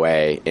the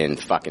OA in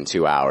fucking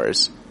 2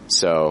 hours.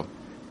 So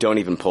don't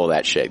even pull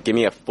that shit. Give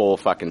me a full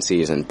fucking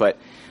season. But,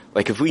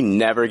 like, if we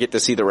never get to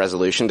see the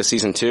resolution to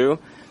season 2,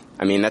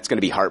 I mean, that's going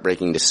to be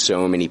heartbreaking to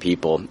so many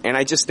people. And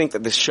I just think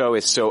that this show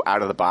is so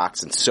out of the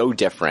box and so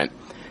different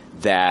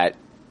that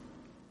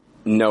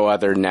no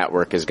other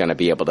network is going to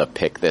be able to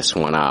pick this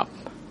one up.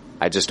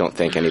 I just don't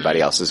think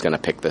anybody else is going to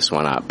pick this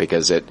one up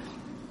because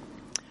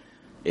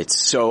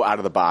it's so out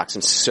of the box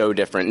and so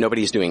different.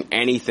 Nobody's doing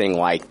anything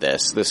like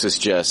this. This is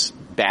just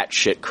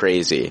batshit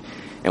crazy.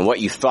 And what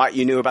you thought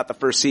you knew about the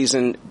first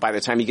season, by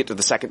the time you get to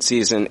the second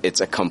season,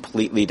 it's a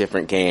completely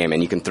different game.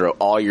 And you can throw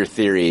all your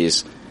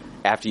theories.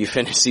 After you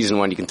finish season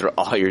 1, you can throw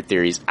all your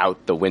theories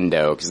out the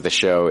window because the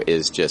show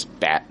is just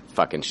bat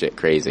fucking shit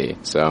crazy.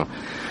 So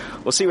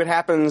we'll see what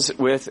happens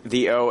with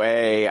the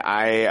OA.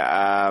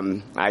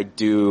 I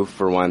do,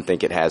 for one,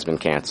 think it has been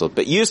canceled.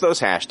 But use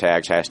those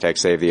hashtags,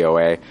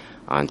 #SaveTheOA,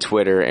 on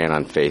Twitter and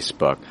on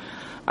Facebook.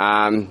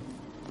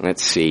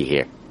 Let's see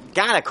here.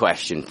 Got a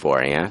question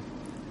for you.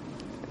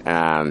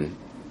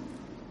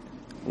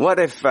 What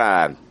if,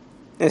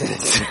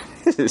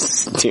 this is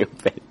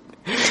stupid.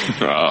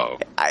 Oh.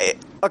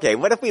 Okay,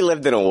 what if we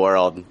lived in a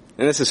world, and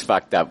this is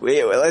fucked up.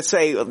 Let's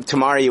say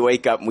tomorrow you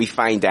wake up and we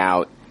find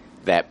out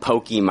that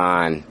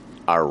Pokemon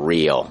are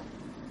real.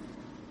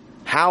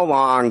 How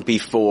long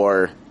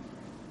before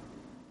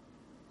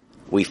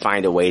we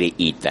find a way to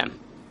eat them?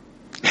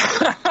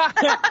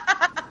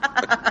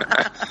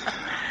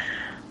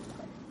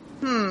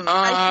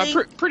 I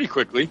think, pretty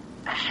quickly.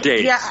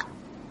 Days.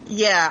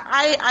 Yeah.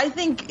 I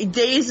think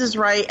days is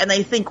right, and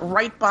I think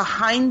right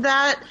behind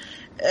that,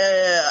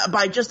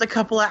 by just a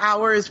couple of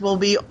hours, will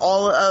be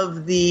all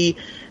of the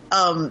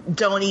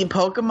don't eat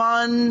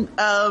Pokemon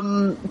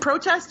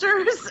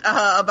protesters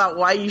about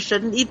why you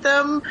shouldn't eat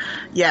them.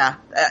 Yeah,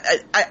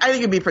 I think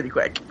it'd be pretty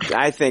quick.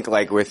 I think,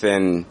 like,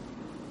 within,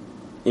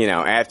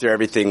 after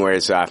everything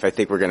wears off, I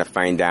think we're going to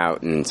find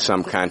out in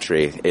some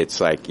country it's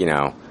like,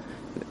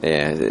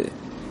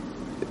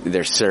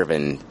 they're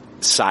serving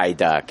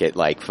Psyduck at,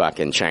 like,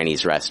 fucking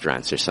Chinese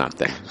restaurants or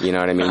something. You know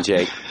what I mean,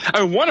 Jake?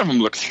 I mean, one of them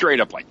looks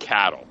straight up like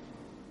cattle.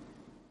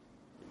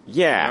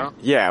 Yeah, You know?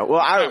 yeah.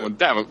 Well,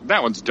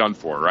 that one's done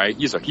for, right?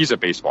 He's a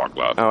baseball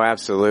glove. Oh,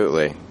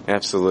 absolutely.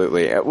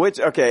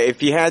 Okay,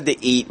 if you had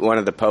to eat one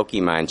of the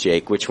Pokemon,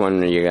 Jake, which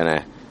one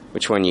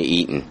you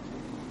eating?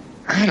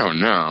 I don't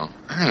know.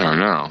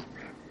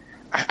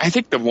 I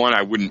think the one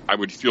I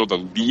would feel the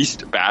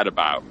least bad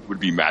about would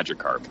be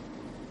Magikarp.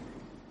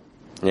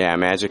 Yeah,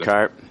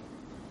 Magikarp.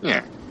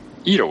 Yeah.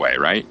 Eat away,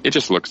 right? It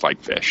just looks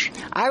like fish.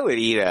 I would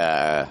eat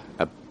a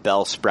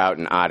Bellsprout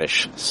and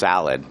Oddish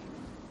salad.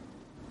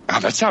 Oh,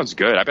 that sounds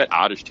good. I bet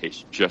Oddish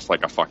tastes just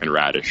like a fucking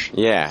radish.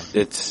 Yeah,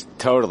 it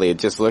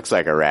just looks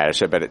like a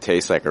radish. I bet it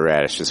tastes like a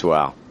radish as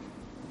well.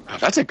 Oh,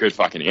 that's a good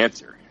fucking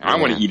answer. I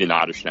want to eat an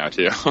Oddish now,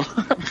 too.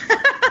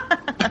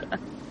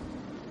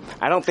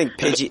 I don't think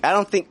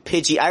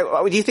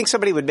Pidgey. Do you think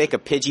somebody would make a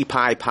Pidgey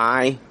pie?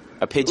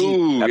 A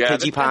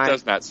Pidgey pie? That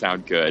does not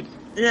sound good.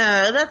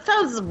 Yeah, that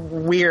sounds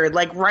weird.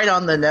 Like right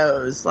on the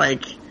nose.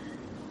 Like,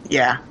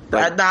 yeah,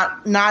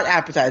 not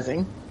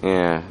appetizing.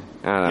 Yeah,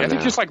 I don't know. I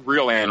think just like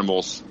real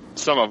animals,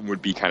 some of them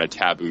would be kind of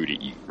taboo to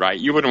eat, right?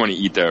 You wouldn't want to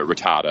eat the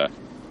Rattata.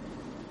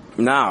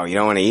 No, you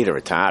don't want to eat a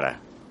Rattata.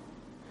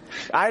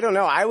 I don't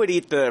know. I would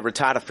eat the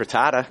Rattata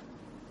frittata.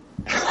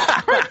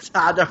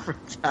 Rattata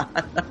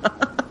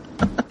frittata.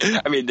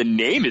 I mean, the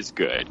name is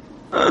good.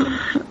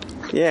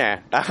 Yeah,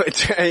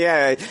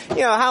 yeah.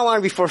 You know, how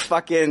long before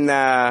fucking,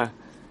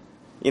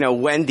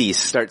 Wendy's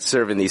starts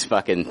serving these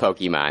fucking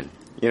Pokemon?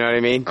 You know what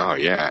I mean? Oh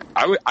yeah,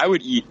 I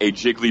would eat a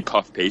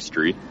Jigglypuff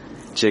pastry.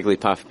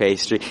 Jigglypuff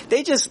pastry.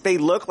 They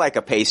look like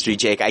a pastry,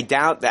 Jake. I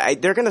doubt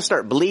that they're gonna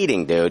start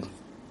bleeding, dude.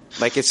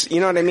 Like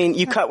you know what I mean?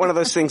 You cut one of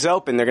those things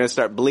open, they're gonna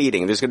start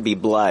bleeding. There's gonna be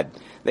blood.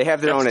 They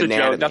have their own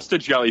anatomy. That's the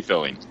jelly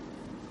filling.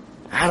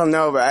 I don't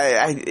know, but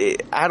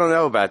I don't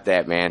know about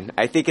that, man.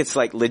 I think it's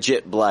like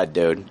legit blood,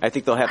 dude. I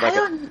think they'll have like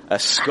a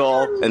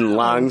skull and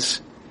lungs.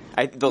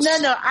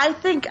 No. I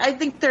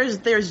think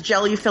there's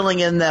jelly filling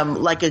in them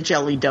like a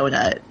jelly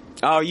donut.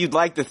 Oh, you'd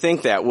like to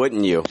think that,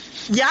 wouldn't you?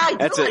 Yeah,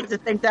 I do like to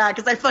think that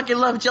because I fucking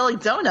love jelly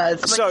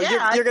donuts. So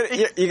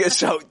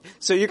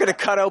you're gonna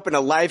cut open a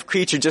live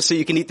creature just so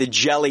you can eat the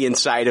jelly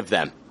inside of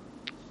them.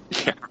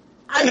 Yeah.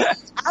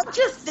 I'm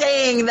just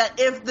saying that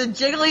if the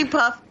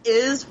Jigglypuff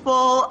is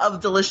full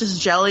of delicious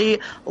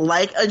jelly,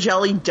 like a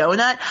jelly donut,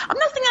 I'm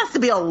not saying it has to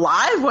be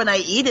alive when I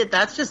eat it.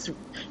 That's just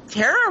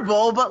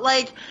terrible. But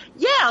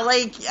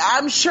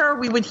I'm sure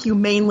we would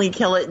humanely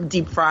kill it and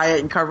deep fry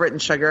it and cover it in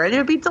sugar, and it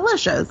would be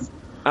delicious.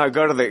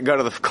 Go to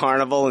the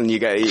carnival and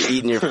you're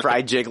eating your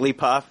fried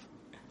Jigglypuff.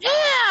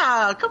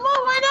 Yeah, come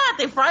on, why not?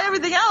 They fry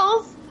everything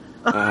else.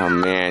 Oh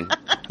man,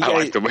 I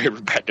like the way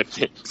Rebecca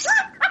thinks.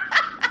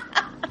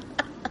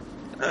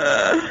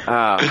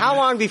 How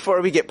long before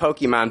we get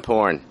Pokemon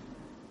porn?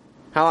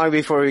 How long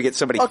before we get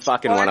somebody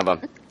fucking one of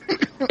them?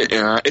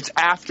 It's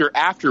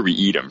after we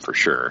eat them for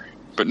sure,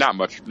 but not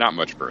much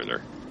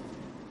further.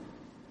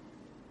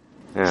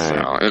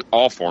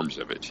 All forms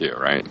of it too,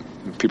 right?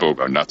 People will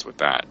go nuts with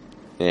that.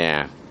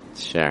 Yeah,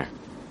 sure.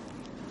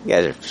 You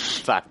guys are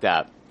fucked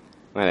up.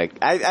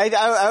 I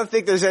don't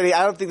think there's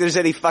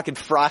any fucking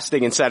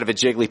frosting inside of a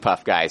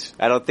Jigglypuff, guys.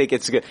 I don't think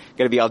it's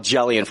gonna be all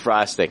jelly and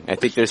frosting. I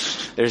think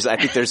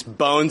there's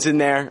bones in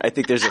there. I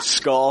think there's a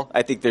skull.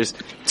 I think there's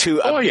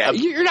two.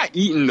 You're not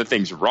eating the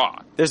things raw.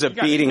 There's a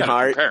beating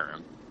heart.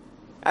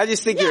 I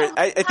just think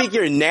I think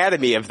your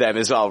anatomy of them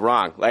is all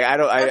wrong.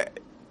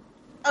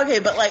 Okay,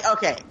 but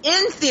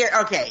in theory,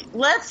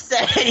 let's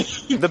say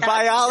the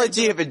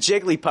biology of a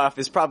Jigglypuff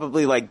is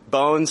probably like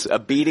bones, a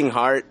beating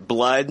heart,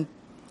 blood.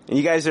 And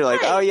you guys are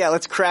like, right. Oh yeah,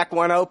 let's crack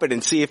one open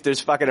and see if there's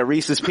fucking a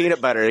Reese's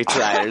peanut butter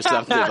inside or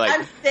something.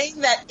 I'm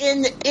saying that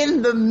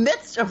in the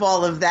midst of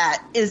all of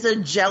that is a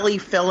jelly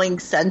filling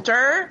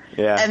center,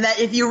 and that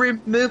if you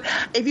remove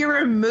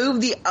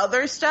the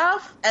other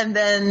stuff and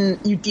then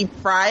you deep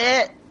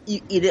fry it, you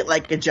eat it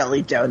like a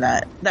jelly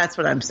donut. That's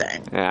what I'm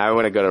saying. Yeah, I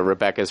want to go to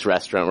Rebecca's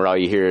restaurant where all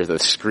you hear is the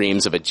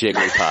screams of a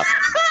Jigglypuff.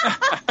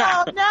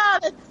 Oh no,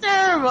 that's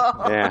terrible.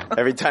 Yeah,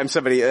 anytime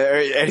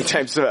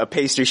a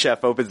pastry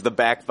chef opens the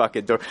back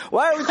fucking door,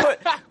 why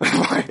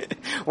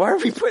are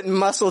we putting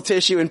muscle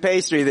tissue in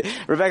pastry?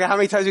 Rebecca, how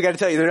many times we got to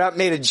tell you they're not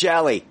made of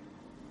jelly?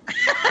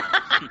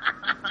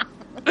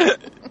 You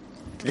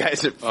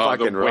guys are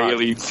fucking wrong. The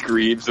wailing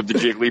screams of the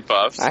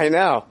Jigglypuffs. I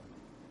know.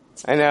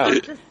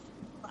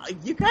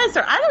 You guys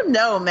are, I don't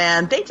know,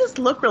 man. They just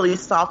look really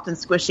soft and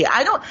squishy.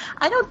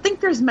 I don't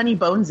think there's many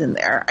bones in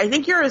there. I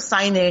think you're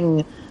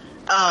assigning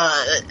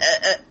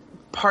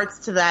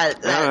parts to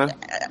that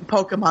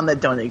Pokemon that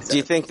don't exist. Do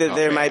you think that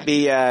there might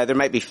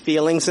be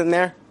feelings in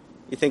there?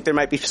 You think there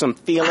might be some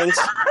feelings?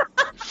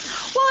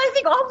 Well, I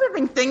think all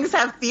living things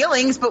have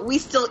feelings, but we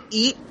still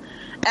eat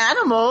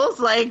animals.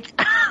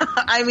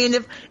 I mean,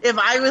 if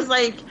I was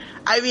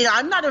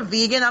I'm not a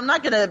vegan. I'm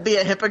not going to be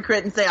a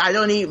hypocrite and say I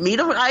don't eat meat.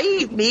 I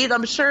eat meat.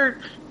 I'm sure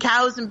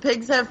cows and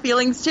pigs have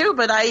feelings too,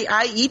 but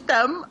I eat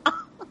them.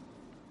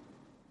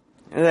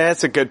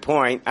 That's a good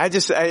point.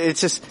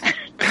 It's just,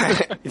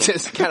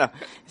 it's kind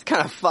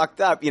of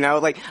fucked up, you know?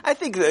 Like, I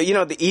think,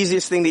 the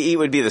easiest thing to eat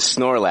would be the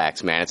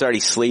Snorlax, man. It's already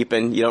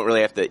sleeping. You don't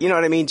really have to, you know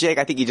what I mean, Jake?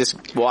 I think you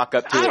just walk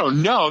up to it. I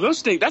don't know.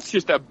 Those things, that's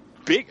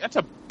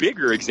a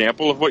bigger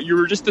example of what you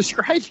were just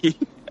describing.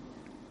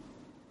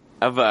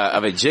 Of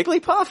a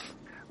Jigglypuff?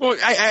 Well,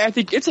 I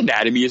think its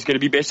anatomy is going to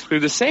be basically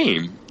the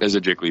same as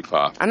a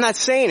Jigglypuff. I'm not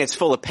saying it's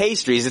full of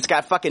pastries. It's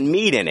got fucking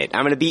meat in it.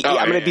 I'm gonna be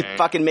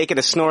fucking making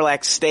a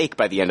Snorlax steak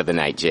by the end of the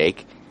night,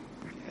 Jake.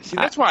 See,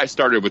 that's why I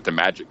started with the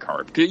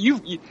Magikarp.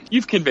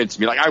 You've convinced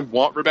me. Like, I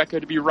want Rebecca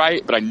to be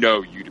right, but I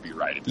know you to be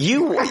right.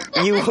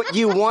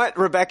 You want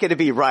Rebecca to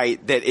be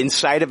right that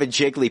inside of a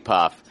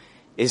Jigglypuff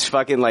is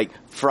fucking like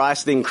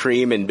frosting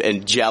cream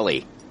and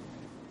jelly.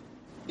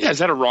 Yeah, is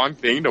that a wrong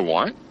thing to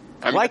want?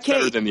 I mean, that's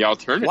better than the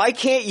alternative. Why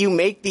can't you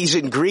make these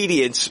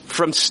ingredients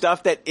from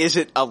stuff that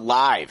isn't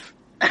alive?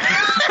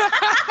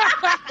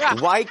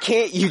 Why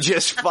can't you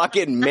just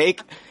fucking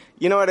make,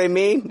 you know what I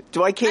mean?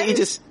 Why can't you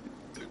just...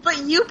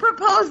 But you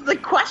proposed the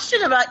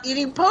question about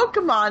eating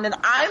Pokemon, and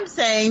I'm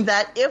saying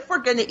that if we're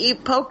going to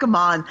eat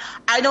Pokemon,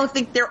 I don't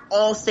think they're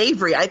all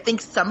savory. I think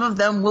some of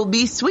them will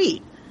be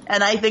sweet,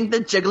 and I think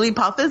the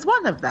Jigglypuff is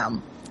one of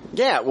them.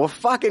 Yeah, well,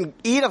 fucking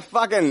eat a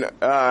fucking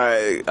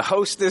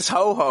Hostess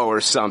Ho-Ho or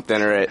something,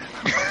 or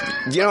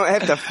you don't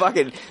have to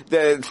fucking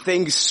the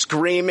thing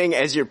screaming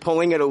as you're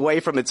pulling it away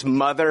from its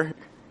mother.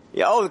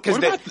 Yeah, oh,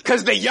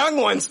 because the young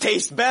ones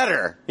taste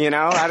better, you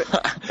know.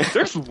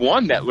 There's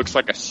one that looks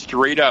like a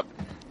straight up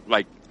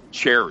like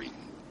cherry.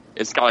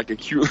 It's got like a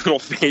cute little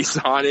face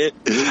on it.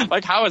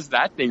 Like, how is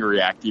that thing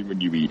reacting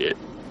when you eat it?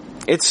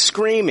 It's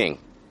screaming.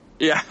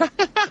 Yeah,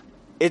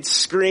 it's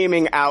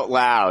screaming out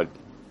loud.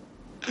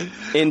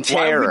 In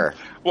terror.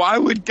 Why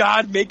would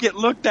God make it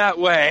look that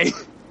way?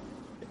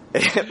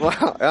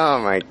 Well, oh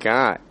my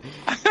God.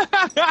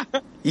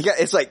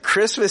 It's like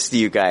Christmas to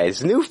you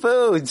guys. New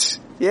foods.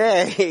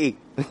 Yay.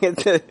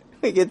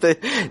 We get to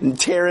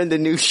tear into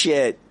new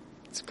shit.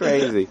 It's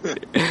crazy.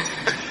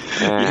 You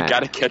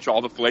gotta catch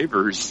all the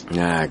flavors.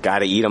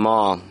 Gotta eat them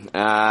all.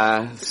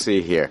 Let's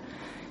see here.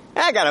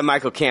 I got a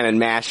Michael Cannon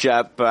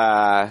mashup.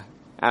 I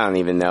don't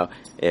even know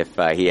if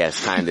he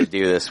has time to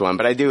do this one,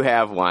 but I do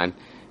have one.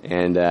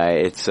 And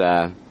it's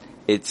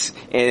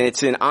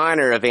in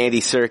honor of Andy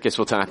Serkis.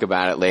 We'll talk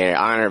about it later. In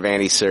honor of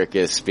Andy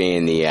Serkis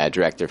being the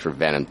director for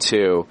Venom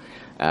 2.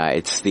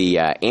 It's the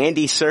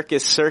Andy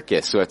Serkis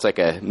Circus. So it's like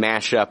a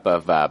mashup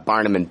of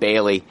Barnum and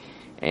Bailey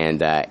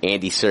and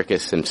Andy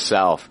Serkis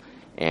himself.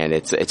 And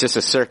it's just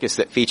a circus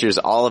that features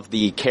all of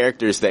the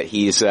characters that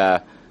he's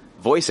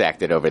voice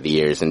acted over the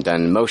years and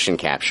done motion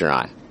capture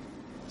on.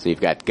 So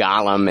you've got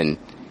Gollum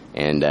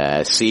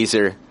and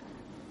Caesar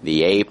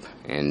the ape,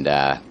 and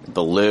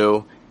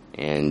Baloo,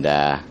 and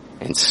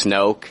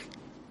Snoke,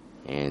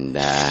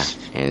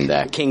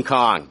 and King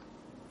Kong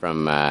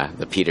from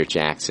the Peter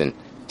Jackson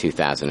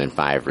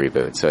 2005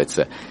 reboot. So it's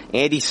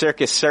Andy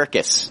Serkis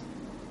Circus.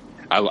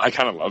 I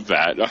kind of love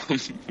that.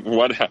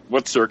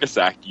 What circus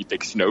act do you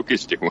think Snoke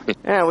is doing?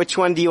 Yeah, which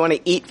one do you want to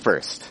eat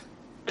first?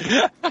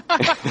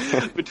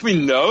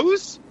 Between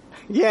those?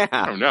 Yeah.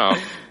 I don't know.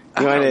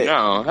 I don't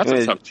know. That's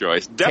a tough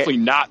choice. Definitely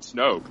not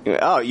Snoke.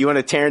 Oh, you want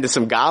to tear into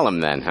some Gollum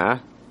then, huh?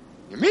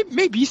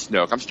 Maybe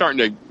Snoke. I'm starting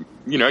to,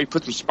 you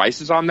put some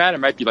spices on that.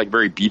 It might be like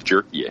very beef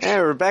jerky-ish. Hey,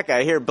 Rebecca,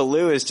 I hear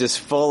Baloo is just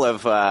full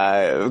of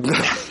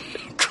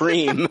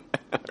cream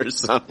or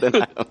something.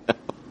 I don't know.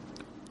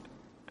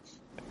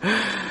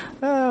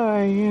 Oh,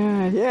 my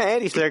God. Yeah,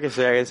 Andy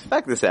Serkis.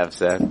 Fuck this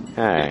episode.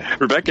 All right.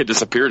 Rebecca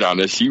disappeared on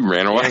us. She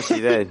ran away. Yeah,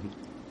 she did.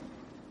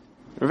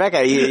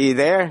 Rebecca, you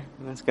there?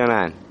 What's going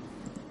on?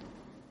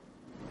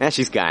 Now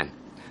she's gone.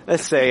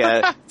 Let's say,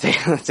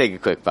 let's take a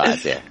quick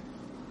pause here.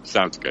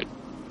 Sounds good.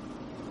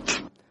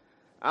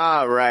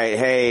 All right.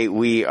 Hey,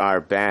 we are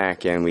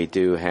back, and we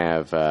do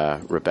have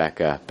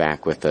Rebecca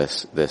back with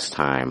us this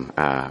time.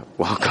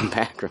 Welcome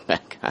back,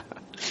 Rebecca.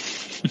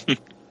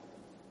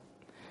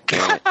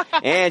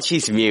 and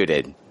she's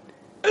muted.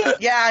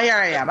 Yeah, here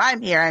I am.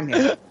 I'm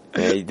here.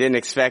 You didn't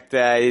expect me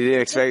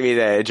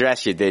to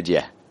address you, did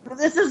you?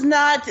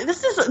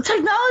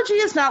 Technology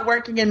is not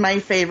working in my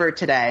favor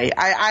today.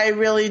 I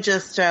really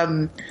just,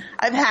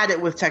 I've had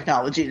it with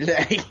technology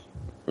today.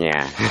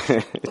 Yeah.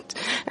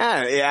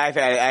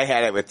 I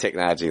had it with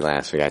technology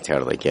last week. I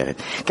totally get it.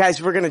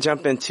 Guys, we're going to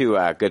jump into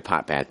Good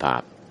Pop, Bad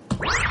Pop.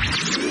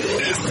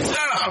 It's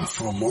time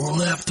for more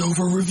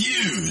leftover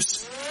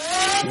reviews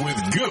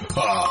with Good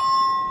Pop,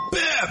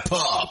 Bad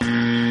Pop.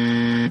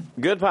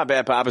 Good Pop,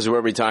 Bad Pop is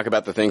where we talk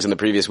about the things in the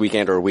previous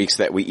weekend or weeks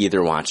that we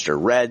either watched or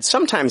read.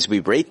 Sometimes we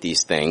rate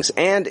these things,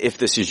 and if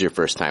this is your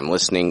first time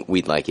listening,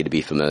 we'd like you to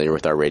be familiar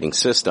with our rating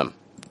system.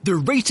 The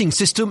rating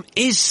system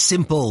is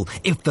simple.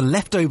 If the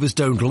leftovers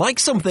don't like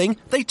something,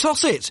 they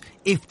toss it.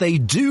 If they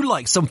do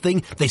like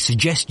something, they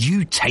suggest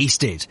you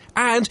taste it.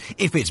 And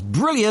if it's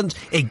brilliant,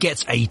 it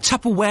gets a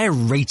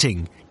Tupperware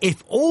rating.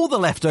 If all the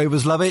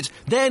leftovers love it,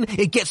 then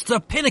it gets the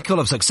pinnacle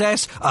of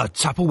success, a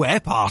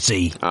Tupperware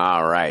party.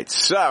 All right.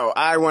 So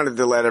I wanted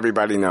to let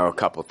everybody know a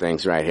couple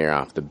things right here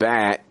off the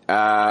bat.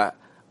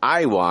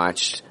 I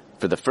watched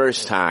for the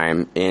first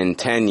time in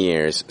 10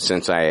 years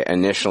since I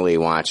initially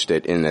watched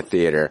it in the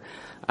theater,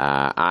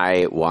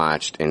 I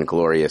watched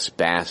Inglourious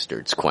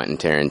Bastards, Quentin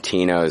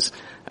Tarantino's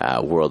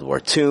World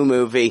War II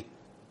movie.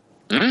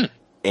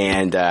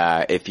 And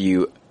if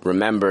you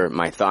remember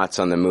my thoughts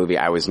on the movie,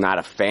 I was not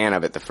a fan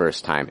of it the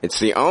first time. It's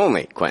the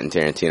only Quentin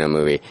Tarantino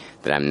movie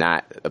that I'm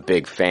not a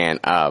big fan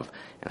of,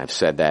 and I've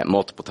said that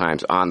multiple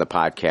times on the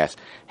podcast.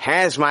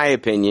 Has my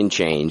opinion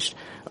changed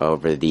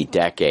over the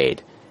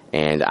decade?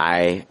 And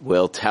I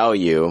will tell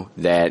you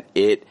that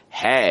it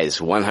has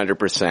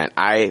 100%.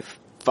 I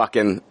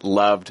fucking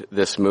loved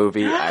this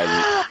movie.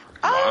 Man,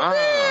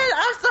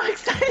 I'm so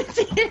excited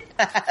to hear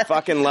that.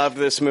 Fucking loved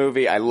this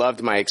movie. I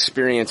loved my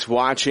experience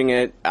watching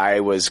it.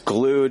 I was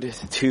glued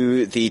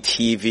to the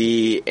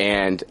TV,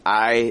 and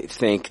I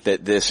think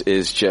that this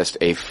is just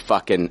a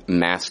fucking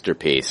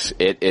masterpiece.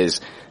 It is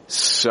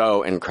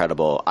so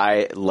incredible.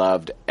 I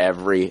loved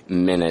every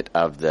minute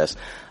of this.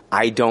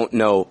 I don't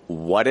know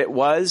what it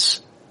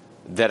was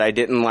that I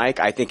didn't like.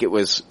 I think it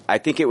was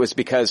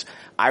because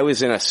I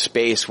was in a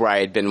space where I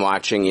had been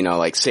watching, you know,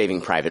 like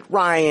Saving Private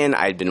Ryan.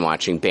 I'd been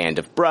watching Band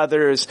of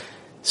Brothers,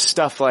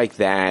 stuff like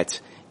that.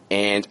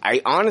 And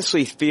I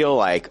honestly feel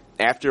like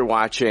after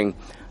watching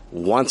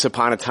Once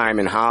Upon a Time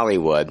in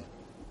Hollywood,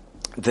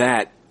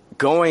 that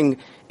going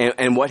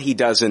and what he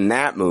does in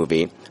that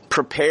movie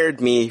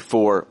prepared me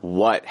for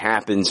what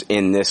happens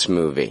in this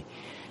movie.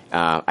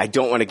 I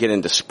don't want to get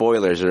into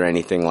spoilers or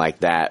anything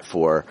like that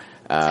for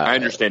I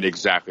understand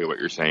exactly what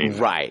you're saying.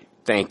 Right.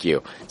 Thank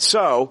you.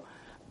 So,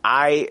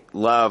 I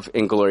love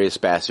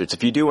Inglourious Bastards.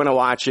 If you do want to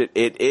watch it,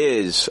 it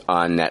is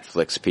on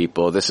Netflix,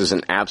 people. This is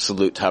an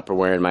absolute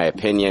Tupperware in my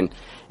opinion.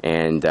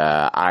 And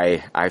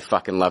I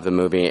fucking love the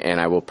movie, and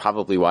I will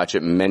probably watch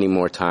it many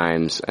more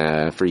times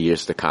for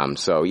years to come.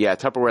 So, yeah,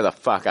 Tupperware the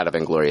fuck out of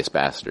Inglourious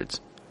Bastards.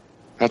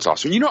 That's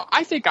awesome. You know,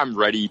 I think I'm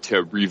ready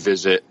to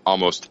revisit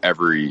almost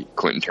every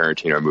Quentin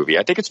Tarantino movie.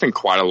 I think it's been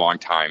quite a long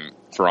time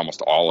for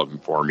almost all of them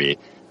for me.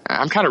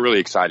 I'm kind of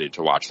really excited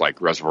to watch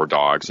like Reservoir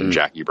Dogs and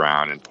Jackie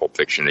Brown and Pulp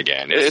Fiction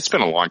again. It's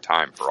been a long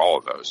time for all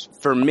of those.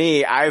 For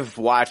me, I've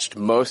watched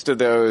most of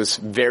those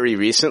very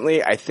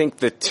recently. I think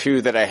the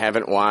two that I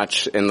haven't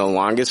watched in the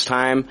longest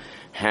time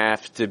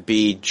have to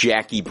be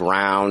Jackie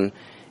Brown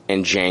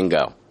and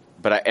Django.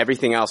 But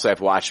everything else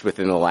I've watched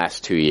within the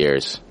last 2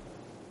 years.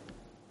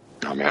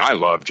 Oh man, I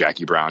love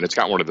Jackie Brown. It's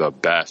got one of the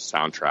best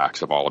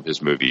soundtracks of all of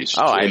his movies,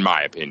 in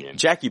my opinion.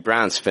 Jackie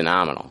Brown's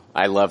phenomenal.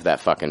 I love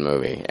that fucking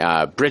movie.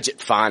 Bridget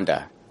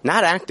Fonda,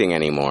 not acting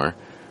anymore,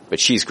 but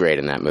she's great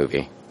in that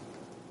movie.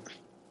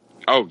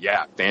 Oh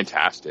yeah,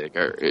 fantastic.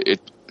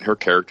 Her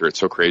character, it's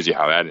so crazy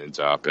how that ends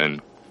up.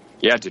 And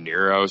yeah, De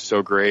Niro is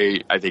so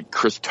great. I think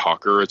Chris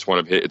Tucker, it's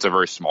a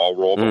very small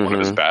role, but one of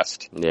his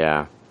best.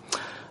 Yeah.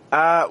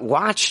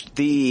 Watched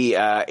the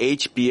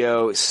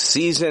HBO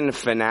season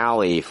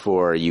finale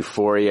for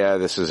Euphoria.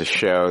 This is a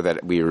show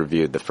that we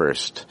reviewed the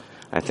first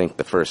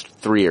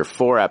 3 or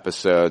 4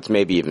 episodes,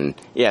 maybe even,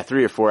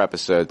 3 or 4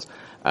 episodes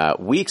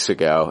weeks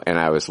ago, and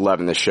I was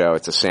loving the show.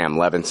 It's a Sam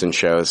Levinson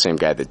show, the same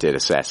guy that did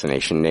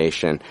Assassination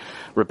Nation.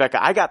 Rebecca,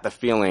 I got the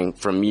feeling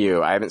from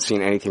you, I haven't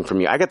seen anything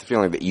from you, I got the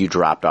feeling that you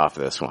dropped off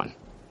of this one.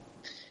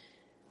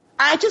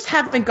 I just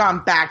haven't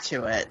gone back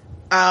to it.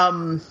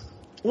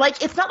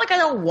 Like, it's not like I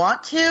don't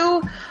want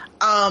to.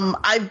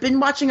 I've been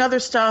watching other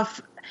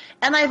stuff,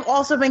 and I've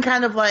also been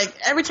kind of like,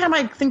 every time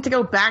I think to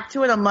go back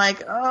to it, I'm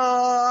like,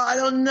 oh, I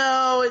don't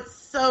know.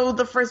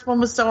 The first one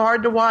was so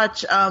hard to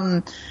watch.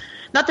 Not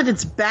that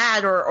it's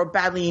bad or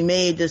badly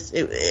made, just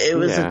it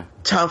was a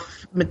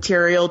tough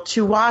material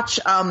to watch.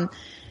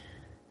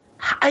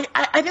 I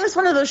think it's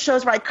one of those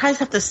shows where I kind of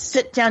have to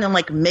sit down and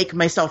like make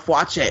myself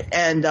watch it.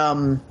 And,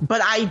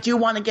 but I do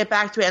want to get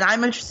back to it, and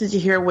I'm interested to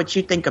hear what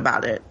you think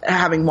about it,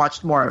 having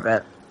watched more of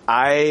it.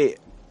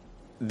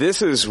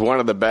 This is one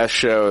of the best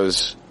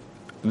shows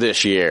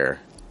this year.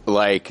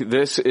 Like,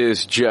 this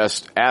is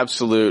just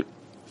absolute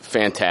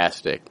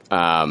fantastic.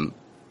 I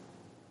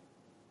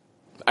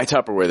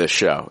Tupperware this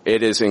show.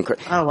 It is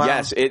incredible. Oh, wow.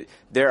 Yes,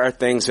 there are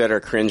things that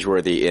are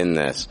cringeworthy in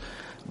this.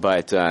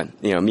 But,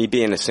 me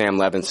being a Sam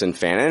Levinson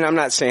fan, and I'm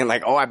not saying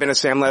like, oh, I've been a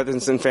Sam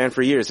Levinson fan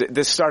for years.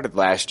 This started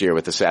last year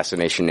with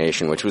Assassination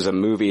Nation, which was a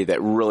movie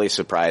that really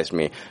surprised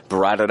me.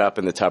 Brought it up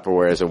in the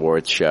Tupperware's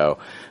awards show,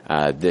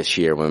 this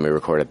year when we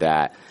recorded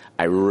that.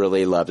 I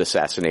really loved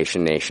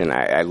Assassination Nation.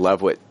 I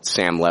love what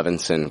Sam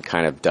Levinson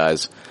kind of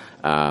does,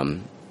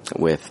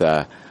 with,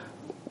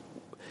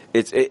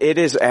 it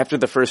is after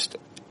the first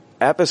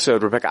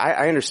episode, Rebecca,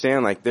 I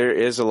understand, like, there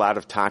is a lot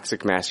of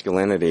toxic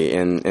masculinity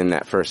in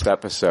that first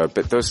episode,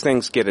 but those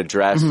things get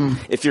addressed.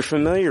 If you're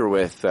familiar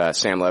with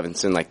Sam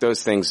Levinson, like,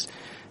 those things,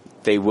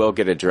 they will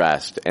get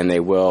addressed, and they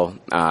will,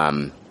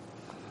 oh,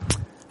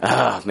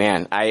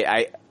 man,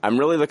 I'm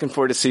really looking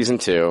forward to season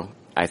 2.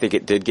 I'm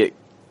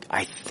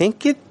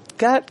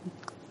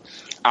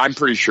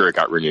pretty sure it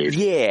got renewed.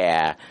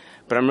 Yeah.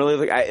 But I'm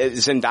really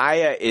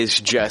Zendaya is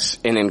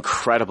just an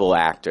incredible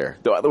actor.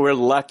 We're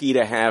lucky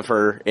to have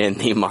her in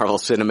the Marvel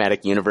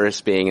Cinematic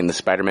Universe, being in the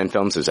Spider-Man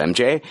films as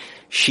MJ.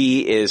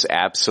 She is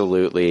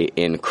absolutely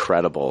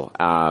incredible.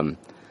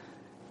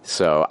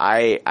 So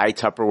I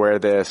Tupperware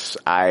this.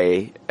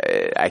 I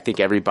think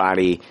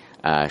everybody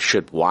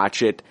should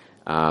watch it.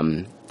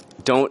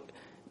 Don't,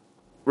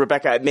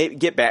 Rebecca, maybe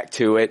get back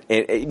to it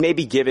and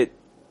maybe give it.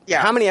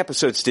 Yeah. How many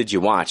episodes did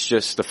you watch?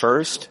 Just the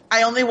first?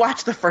 I only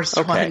watched the first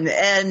one,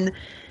 and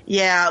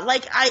yeah,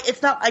 like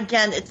it's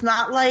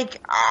not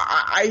like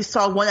I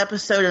saw one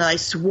episode and I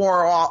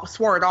swore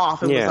it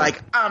off. It was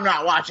like, I'm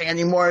not watching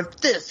any more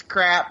of this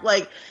crap.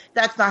 Like,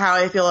 that's not how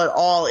I feel at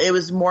all. It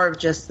was more of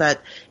just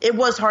that it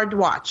was hard to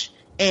watch,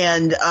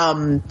 and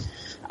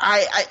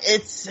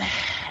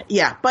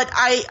but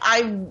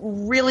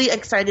I'm really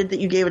excited that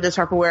you gave it a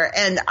Tupperware,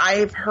 and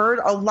I've heard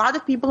a lot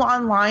of people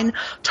online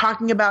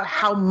talking about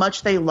how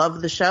much they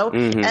love the show,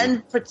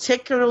 and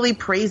particularly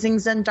praising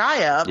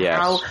Zendaya,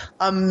 how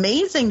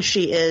amazing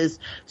she is.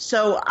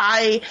 So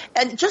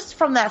and just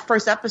from that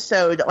first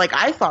episode, like,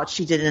 I thought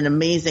she did an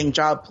amazing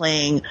job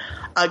playing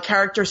a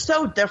character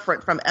so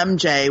different from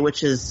MJ,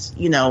 which is,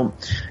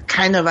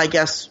 kind of, I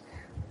guess,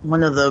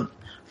 one of the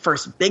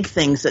first big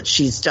things that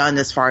she's done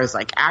as far as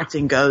like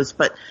acting goes.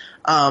 But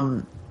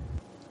I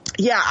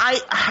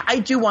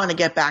do want to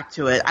get back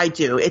to it. I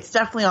do. It's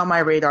definitely on my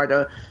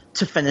radar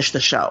to finish the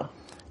show.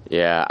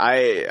 Yeah,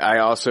 I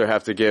also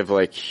have to give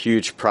like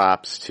huge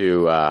props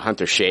to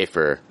Hunter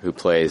Schafer, who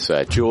plays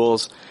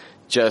Jules.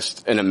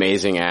 Just an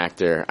amazing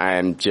actor.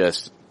 I'm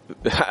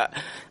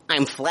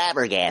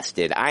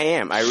flabbergasted.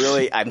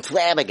 I'm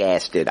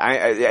flabbergasted.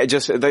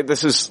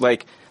 This is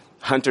like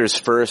Hunter's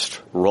first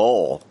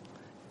role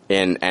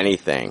in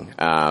anything.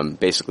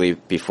 Basically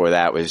before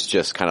that was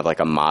just kind of like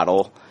a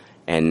model,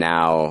 and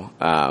now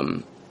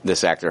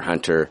this actor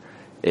Hunter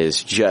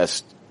is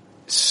just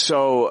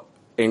so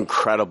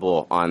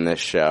incredible on this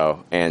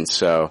show, and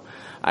so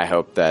I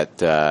hope that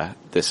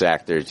this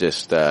actor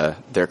just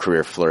their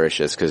career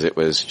flourishes, because it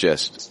was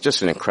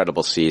just an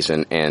incredible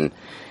season, and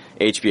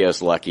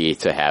HBO's lucky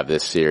to have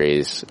this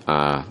series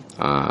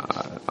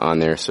on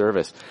their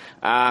service.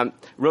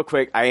 Real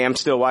quick, I am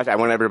still watching. I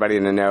want everybody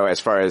to know, as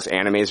far as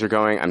animes are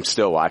going, I'm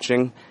still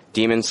watching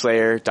Demon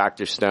Slayer,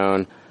 Dr.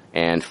 Stone,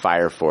 and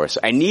Fire Force.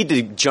 I need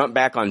to jump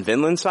back on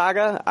Vinland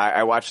Saga.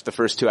 I watched the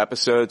first 2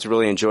 episodes,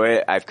 really enjoy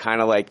it. I've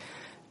kind of like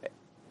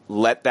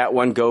let that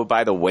one go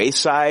by the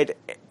wayside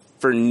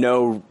for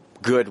no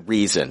good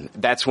reason.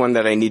 That's one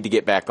that I need to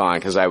get back on,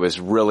 because I was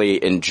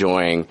really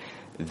enjoying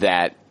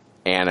that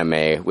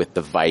anime with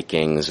the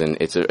Vikings, and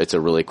it's a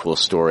really cool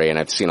story, and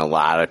I've seen a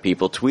lot of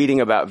people tweeting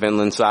about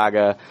Vinland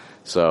Saga,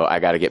 so I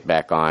got to get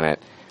back on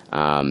it.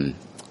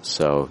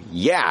 So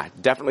yeah,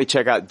 definitely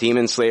check out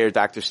Demon Slayer,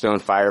 Dr. Stone,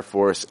 Fire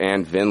Force,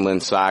 and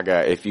Vinland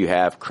Saga if you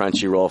have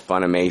Crunchyroll,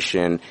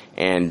 Funimation,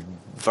 and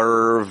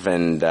Verve,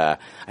 and I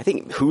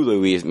think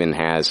Hulu even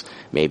has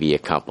maybe a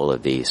couple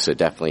of these, so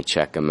definitely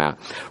check them out.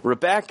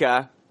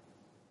 Rebecca.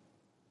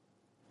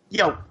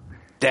 Yo.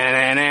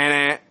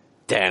 Da-na-na-na,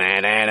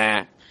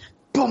 da-na-na-na.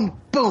 Boom,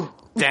 boom.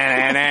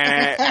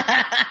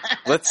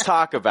 Let's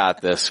talk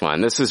about this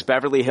one. This is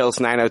Beverly Hills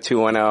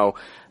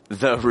 90210,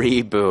 the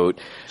reboot.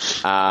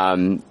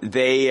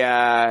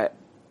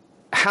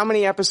 How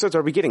many episodes?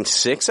 Are we getting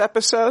 6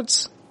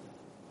 episodes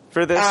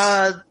for this?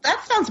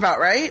 That sounds about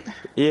right.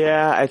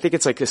 Yeah, I think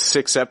it's like a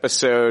 6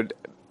 episode.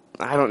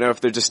 I don't know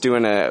if they're just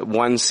doing a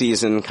 1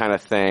 season kind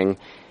of thing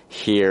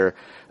here.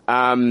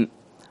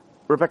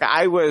 Rebecca,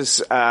 I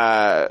was,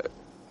 I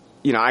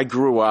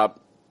grew up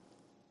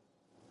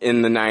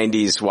in the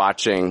 90s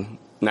watching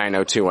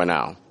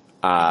 90210.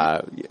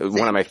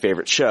 One of my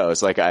favorite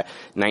shows. Like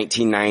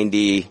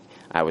 1990,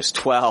 I was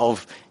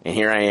 12, and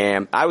here I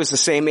am. I was the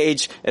same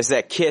age as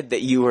that kid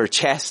that you were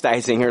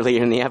chastising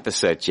earlier in the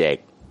episode,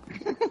 Jake.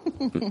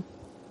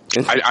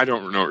 I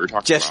don't know what you're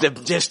talking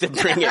about. Just to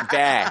bring it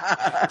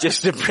back.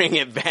 Just to bring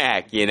it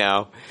back,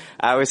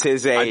 I was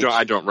his age.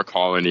 I don't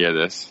recall any of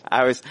this.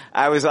 I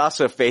was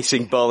also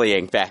facing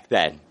bullying back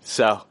then.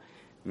 So,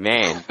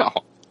 man.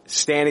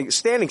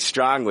 Standing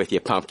strong with you,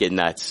 pumpkin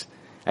nuts.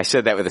 I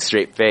said that with a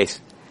straight face.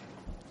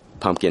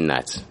 Pumpkin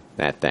nuts,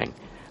 that thing.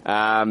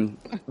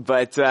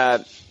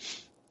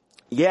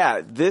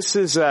 This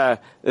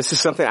is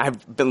something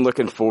I've been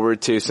looking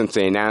forward to since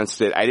they announced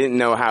it. I didn't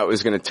know how it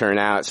was going to turn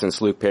out, since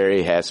Luke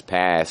Perry has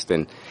passed,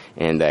 and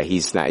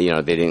he's not,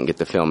 they didn't get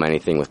to film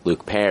anything with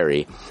Luke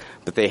Perry,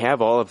 but they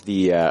have all of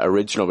the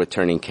original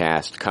returning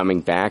cast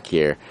coming back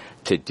here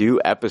to do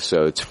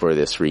episodes for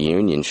this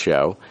reunion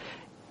show.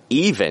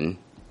 Even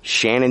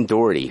Shannon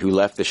Doherty, who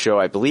left the show,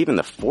 I believe, in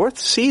the 4th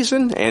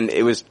season, and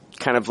it was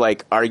kind of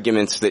like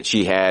arguments that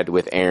she had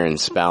with Aaron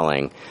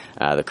Spelling,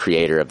 the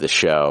creator of the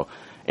show.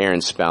 Aaron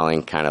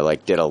Spelling kind of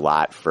like did a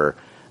lot for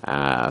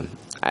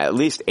at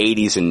least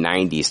 80s and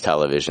 90s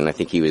television. I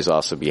think he was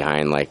also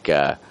behind like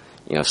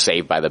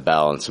Saved by the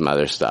Bell and some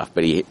other stuff.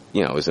 But he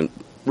was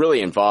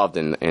really involved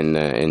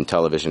in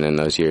television in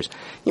those years.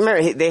 You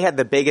remember they had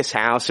The Biggest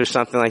House or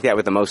something like that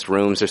with the most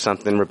rooms or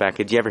something, Rebecca?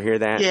 Did you ever hear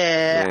that?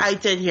 Yeah. I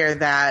did hear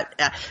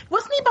that.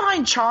 Wasn't he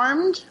behind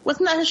Charmed?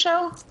 Wasn't that his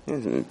show?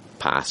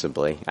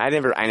 Possibly. I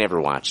never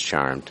watched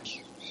Charmed.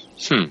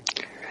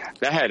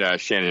 That had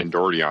Shannon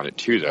Doherty on it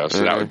too, though,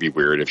 so that would be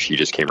weird if she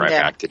just came right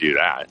back to do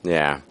that.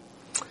 Yeah.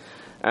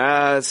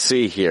 Let's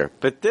see here.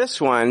 But this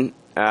one,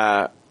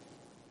 the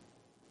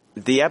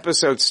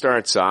episode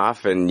starts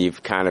off and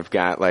you've kind of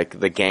got like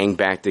the gang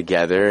back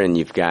together and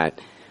you've got,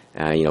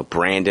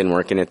 Brandon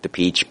working at the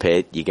Peach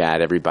Pit. You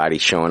got everybody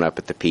showing up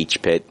at the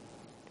Peach Pit.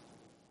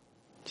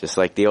 Just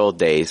like the old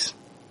days.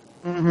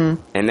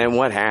 Mm-hmm. And then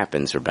what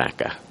happens,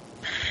 Rebecca?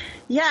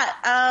 Yeah,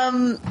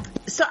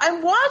 so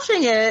I'm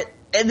watching it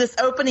in this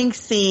opening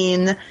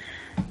scene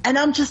and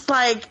I'm just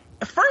like,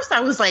 at first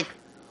I was like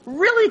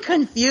really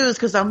confused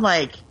because I'm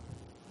like,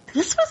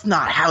 this was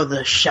not how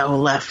the show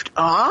left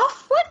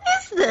off. What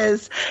is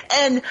this?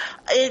 And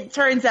it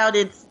turns out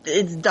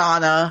it's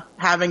Donna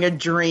having a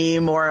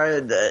dream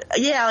or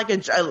like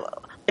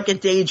a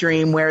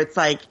daydream where it's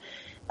like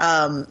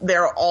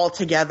they're all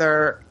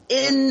together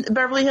in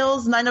Beverly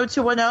Hills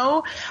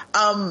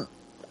 90210.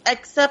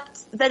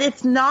 Except that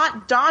it's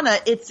not Donna,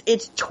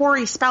 it's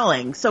Tori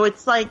Spelling. So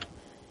it's like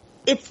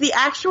it's the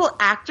actual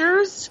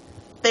actors.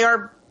 They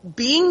are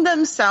being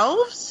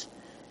themselves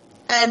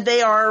and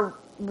they are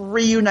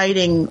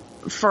reuniting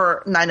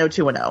for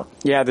 90210.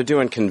 Yeah, they're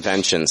doing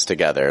conventions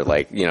together,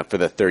 like, for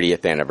the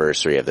 30th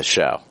anniversary of the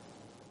show.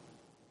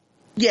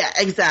 Yeah,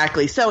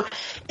 exactly. So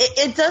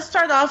it does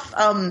start off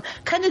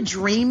kind of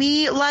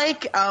dreamy,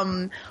 like,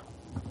 and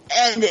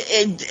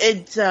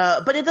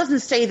but it doesn't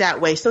stay that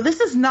way. So this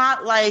is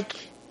not like,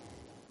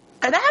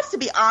 and I have to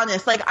be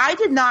honest, like I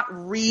did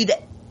not read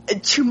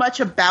too much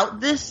about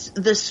this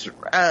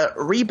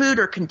reboot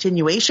or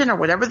continuation or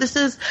whatever this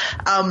is.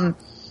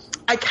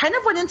 I kind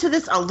of went into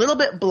this a little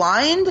bit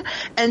blind,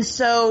 and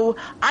so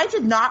I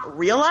did not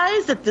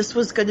realize that this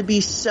was going to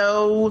be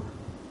so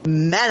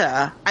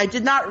meta. I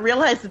did not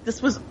realize that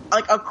this was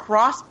like a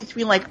cross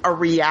between like a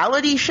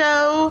reality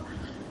show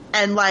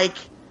and like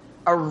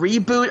a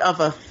reboot of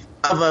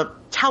a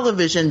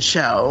television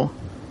show.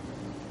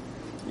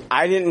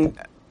 I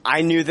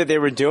knew that they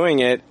were doing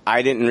it.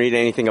 I didn't read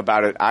anything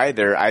about it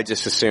either. I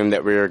just assumed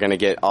that we were going to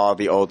get all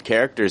the old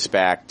characters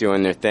back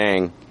doing their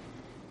thing.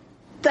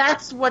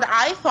 That's what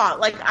I thought.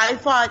 Like, I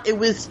thought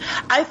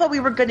we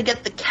were going to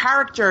get the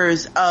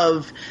characters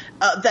of,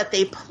 that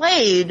they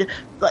played,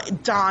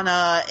 like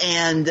Donna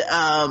and,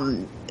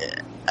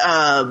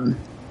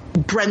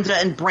 Brenda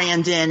and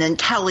Brandon and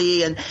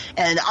Kelly and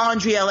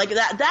Andrea, like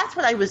that's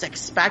what I was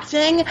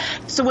expecting.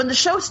 So when the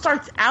show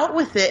starts out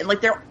with it, and like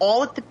they're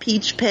all at the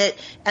Peach Pit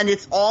and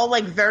it's all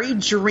like very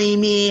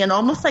dreamy and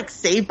almost like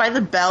Saved by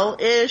the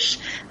Bell-ish,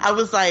 I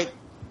was like,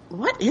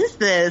 what is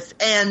this?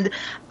 And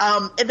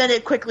then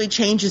it quickly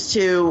changes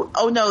to,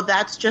 oh no,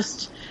 that's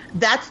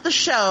the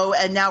show,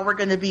 and now we're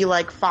going to be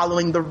like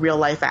following the real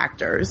life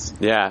actors.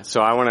 Yeah,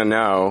 so I want to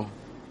know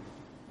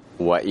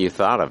what you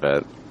thought of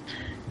it.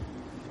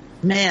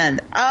 Man,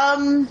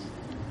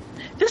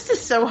 this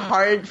is so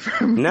hard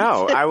for me.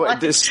 No, I would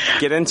just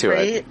get into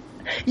it.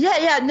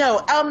 Yeah,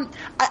 no.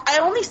 I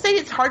only say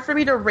it's hard for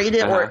me to rate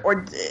it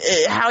or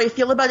how I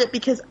feel about it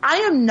because I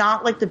am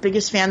not like the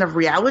biggest fan of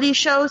reality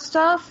show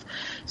stuff.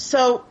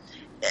 So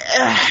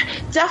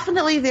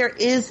definitely there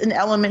is an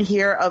element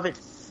here of it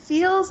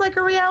feels like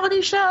a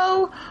reality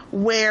show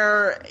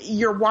where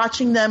you're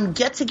watching them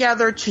get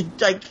together to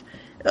like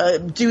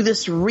do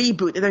this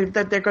reboot.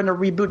 They're going to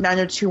reboot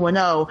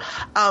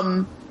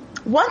 90210.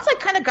 Once I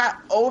kind of got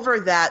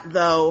over that,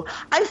 though,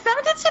 I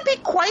found it to be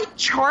quite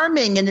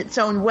charming in its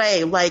own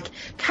way. Like,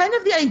 kind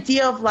of the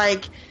idea of,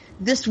 like,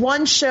 this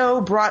one show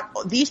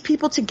brought these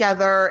people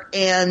together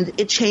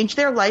and it changed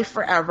their life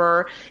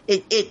forever.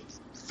 It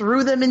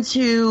threw them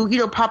into,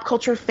 pop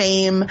culture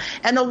fame.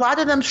 And a lot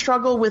of them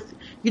struggle with,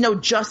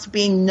 just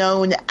being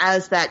known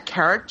as that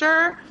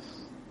character.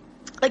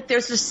 Like,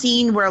 there's a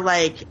scene where,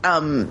 like,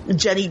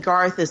 Jenny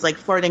Garth is, like,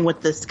 flirting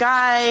with this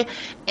guy,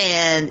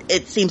 and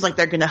it seems like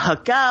they're gonna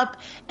hook up,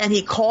 and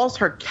he calls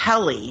her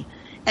Kelly,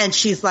 and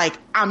she's like,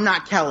 I'm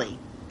not Kelly.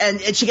 And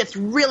she gets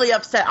really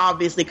upset,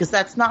 obviously, because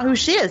that's not who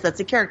she is. That's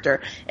a character.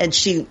 And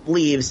she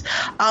leaves.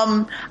 I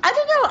don't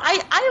know.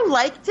 I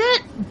liked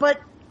it, but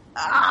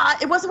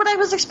it wasn't what I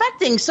was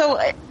expecting. So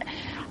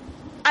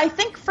I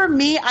think for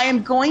me, I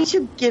am going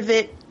to give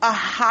it a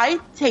high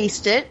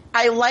taste it.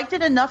 I liked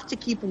it enough to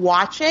keep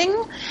watching.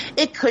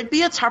 It could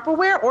be a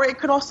Tupperware or it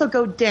could also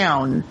go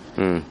down.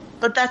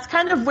 But that's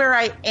kind of where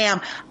I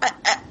am.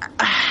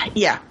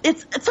 Yeah,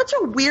 it's such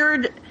a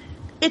weird,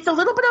 it's a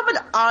little bit of an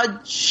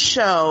odd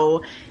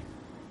show.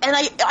 And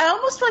I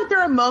almost feel like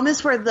there are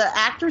moments where the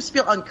actors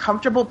feel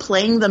uncomfortable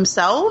playing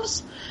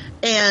themselves.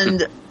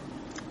 And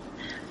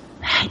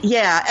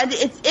yeah, and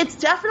it's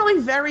definitely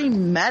very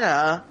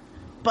meta.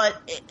 But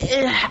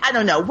I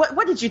don't know.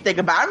 What did you think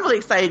about it? I'm really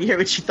excited to hear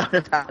what you thought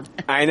about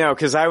it. I know,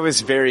 because I was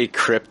very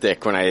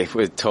cryptic when I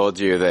told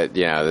you that,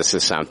 this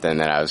is something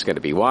that I was going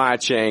to be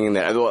watching,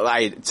 that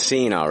I had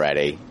seen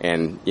already.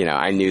 And,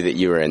 I knew that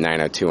you were a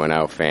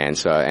 90210 fan,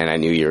 and I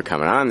knew you were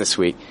coming on this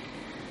week.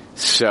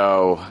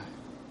 So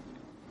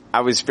I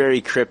was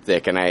very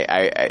cryptic, and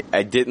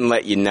I didn't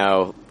let you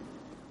know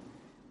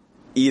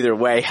either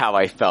way how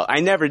I felt.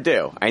 I never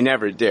do.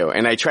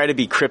 And I try to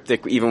be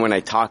cryptic even when I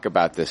talk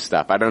about this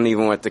stuff. I don't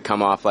even want to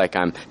come off like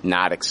I'm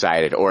not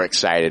excited or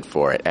excited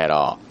for it at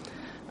all.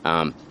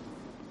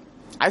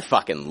 I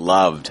fucking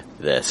loved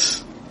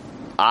this.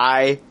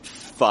 I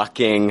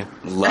fucking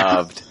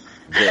loved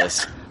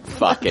this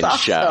fucking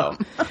show.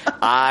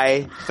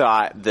 I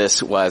thought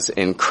this was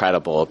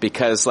incredible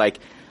because, like,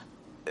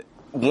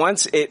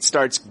 once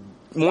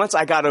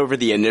I got over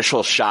the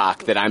initial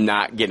shock that I'm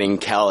not getting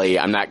Kelly,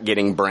 I'm not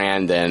getting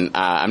Brandon,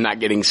 I'm not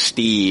getting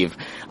Steve,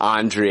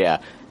 Andrea,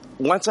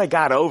 once I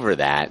got over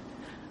that,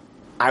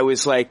 I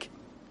was like,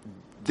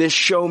 this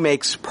show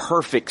makes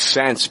perfect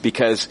sense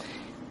because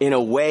in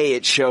a way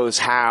it shows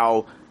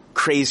how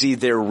crazy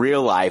their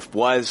real life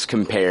was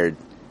compared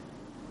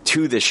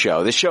to the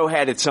show. The show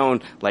had its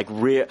own, like,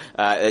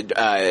 had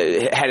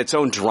its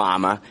own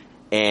drama,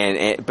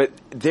 but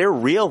their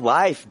real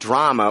life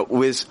drama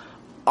was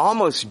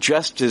almost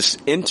just as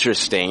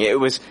interesting. It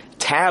was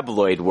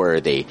tabloid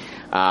worthy.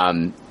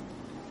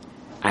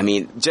 I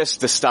mean,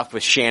 just the stuff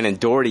with Shannon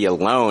Doherty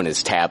alone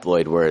is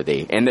tabloid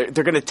worthy. And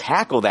they're going to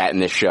tackle that in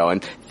this show.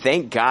 And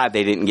thank God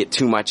they didn't get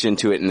too much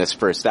into it in this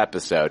first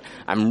episode.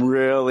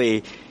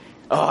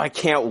 I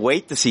can't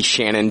wait to see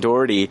Shannon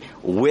Doherty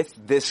with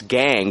this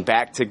gang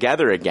back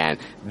together again.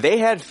 They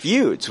had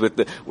feuds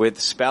with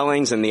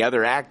Spellings and the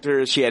other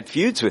actors. She had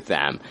feuds with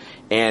them.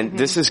 And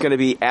this is going to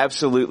be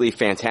absolutely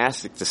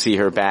fantastic to see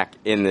her back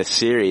in this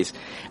series.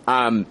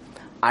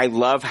 I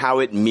love how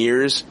it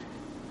mirrors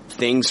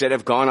things that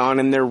have gone on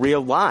in their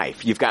real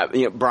life. You've got,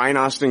 Brian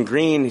Austin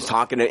Green. He's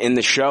talking in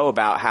the show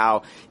about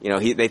how,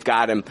 they've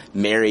got him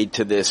married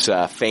to this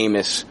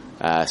famous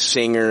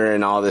singer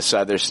and all this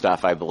other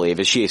stuff, I believe.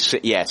 Is she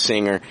a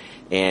singer?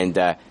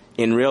 And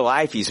in real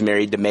life, he's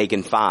married to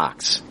Megan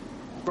Fox.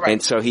 Right.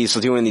 And so he's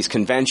doing these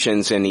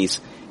conventions, and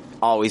he's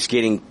always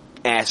getting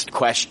asked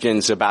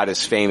questions about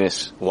his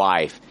famous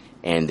wife.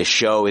 And the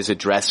show is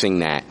addressing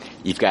that.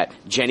 You've got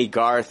Jenny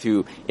Garth,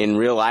 who in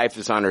real life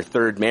is on her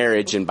third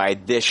marriage, and by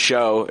this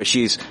show,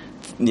 she's,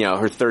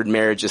 her third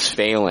marriage is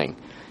failing.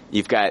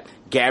 You've got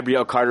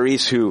Gabrielle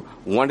Carteris, who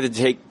wanted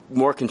to take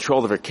more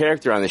control of her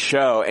character on the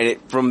show, and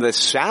from the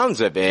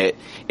sounds of it,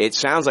 it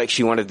sounds like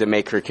she wanted to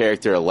make her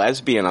character a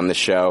lesbian on the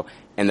show,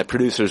 and the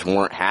producers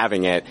weren't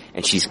having it,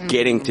 and she's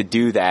getting to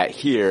do that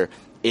here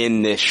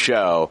in this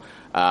show,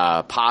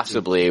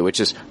 possibly, which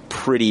is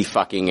pretty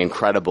fucking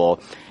incredible.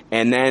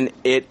 And then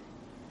it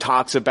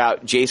talks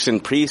about Jason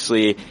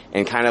Priestley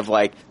and kind of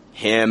like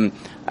him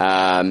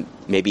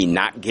maybe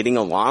not getting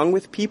along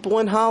with people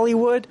in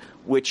Hollywood,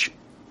 which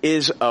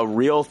is a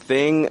real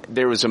thing.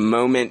 There was a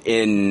moment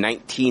in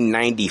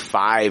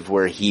 1995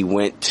 where he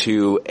went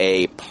to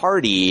a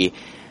party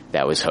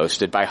that was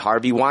hosted by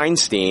Harvey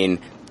Weinstein,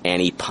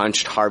 and he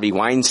punched Harvey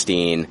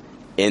Weinstein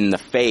in the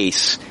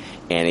face.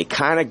 And it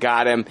kind of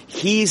got him.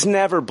 He's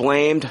never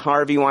blamed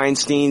Harvey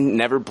Weinstein,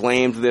 never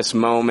blamed this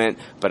moment,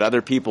 but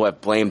other people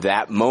have blamed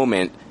that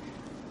moment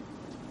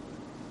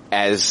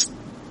as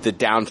the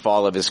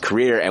downfall of his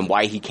career and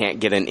why he can't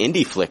get an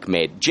indie flick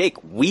made. Jake,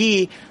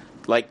 we,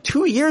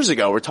 2 years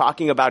ago, were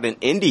talking about an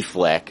indie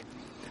flick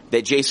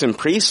that Jason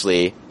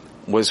Priestley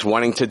was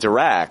wanting to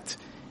direct,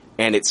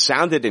 and it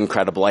sounded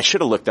incredible. I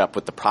should have looked up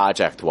what the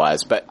project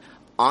was, but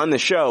on the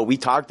show, we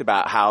talked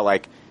about how,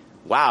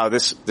 wow,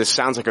 this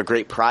sounds like a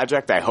great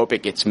project. I hope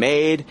it gets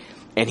made.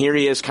 And here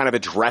he is kind of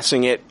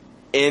addressing it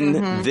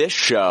in this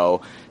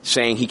show,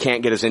 saying he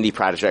can't get his indie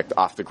project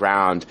off the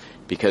ground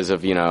because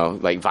of,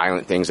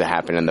 violent things that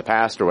happened in the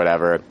past or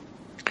whatever.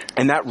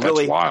 And that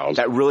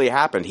really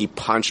happened. He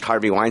punched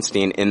Harvey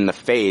Weinstein in the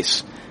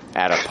face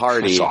at a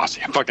party. That's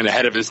awesome. Fucking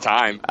ahead of his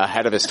time. Way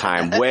ahead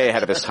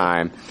of his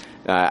time.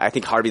 I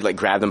think Harvey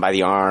grabbed him by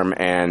the arm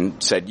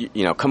and said,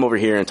 come over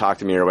here and talk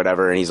to me or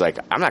whatever. And he's like,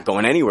 I'm not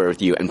going anywhere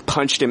with you, and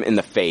punched him in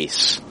the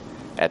face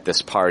at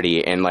this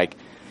party. And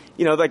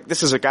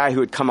this is a guy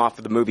who had come off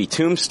of the movie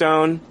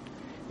Tombstone,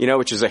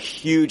 which is a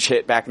huge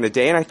hit back in the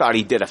day. And I thought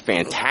he did a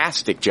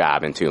fantastic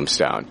job in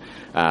Tombstone.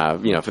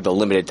 For the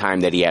limited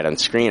time that he had on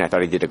screen, I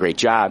thought he did a great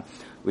job.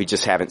 We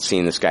just haven't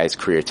seen this guy's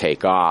career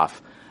take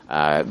off,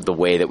 the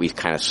way that we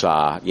kind of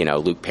saw,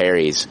 Luke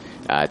Perry's,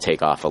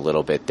 take off a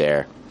little bit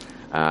there.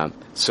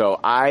 So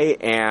I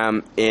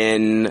am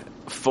in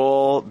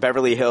full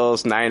Beverly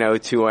Hills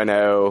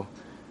 90210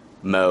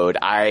 mode.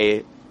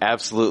 I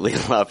absolutely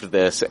loved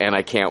this, and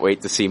I can't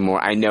wait to see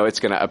more. I know it's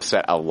going to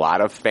upset a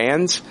lot of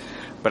fans,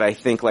 but I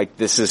think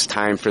this is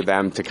time for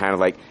them to kind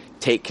of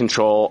take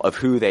control of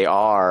who they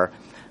are.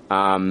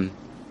 The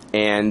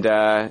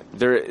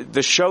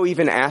show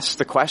even asked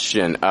the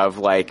question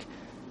of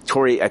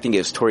Tori, I think it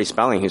was Tori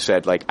Spelling who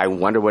said I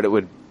wonder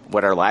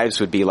what our lives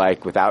would be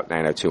like without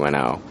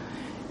 90210.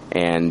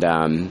 And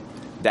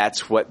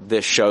that's what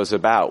this show's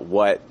about,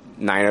 what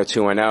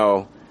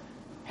 90210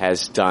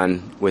 has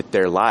done with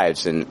their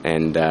lives.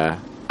 And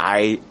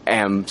I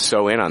am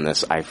so in on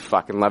this. I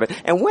fucking love it.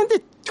 And when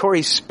did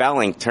Tori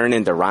Spelling turn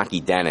into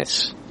Rocky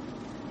Dennis?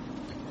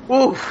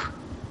 Oof.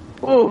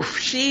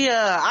 She,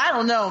 I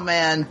don't know,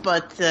 man,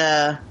 but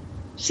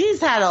she's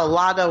had a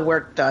lot of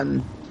work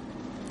done.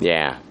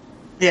 Yeah.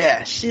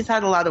 Yeah, she's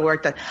had a lot of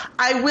work done.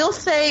 I will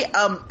say,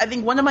 I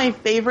think one of my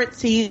favorite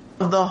scenes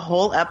of the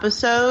whole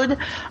episode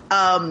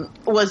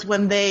was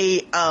when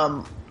they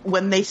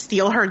when they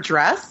steal her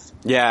dress.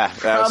 Yeah,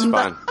 that was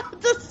fun.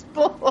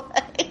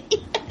 Display.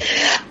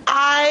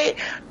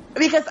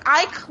 Because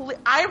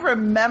I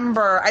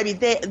remember, I mean,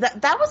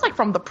 that was like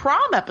from the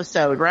prom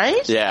episode,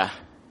 right? Yeah.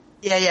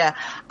 Yeah.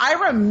 I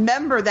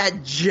remember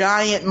that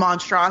giant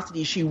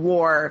monstrosity she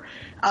wore.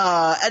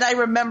 And I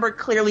remember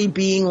clearly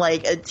being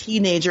like a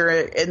teenager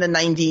in the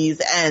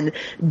 90s and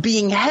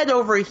being head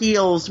over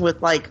heels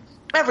with like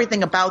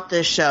everything about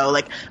this show.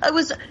 Like, it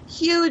was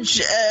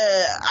huge.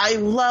 I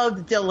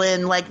loved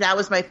Dylan. Like, that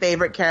was my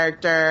favorite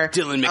character.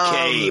 Dylan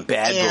McKay,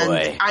 bad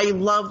boy. I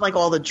loved like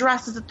all the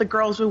dresses that the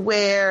girls would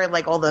wear,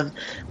 like all the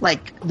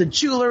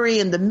jewelry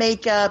and the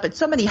makeup and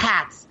so many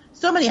hats.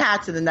 So many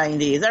hats in the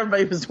 90s.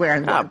 Everybody was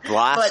wearing one.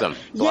 Blossom.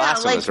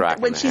 Blossom was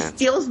rocking when she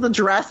steals the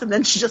dress and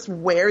then she just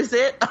wears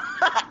it.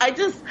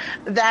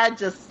 That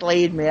just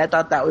slayed me. I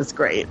thought that was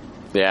great.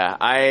 Yeah,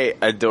 I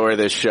adore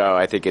this show.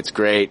 I think it's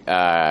great.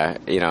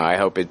 I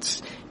hope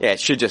it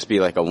should just be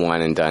like a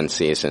one and done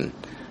season.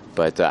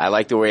 But I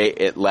like the way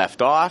it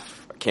left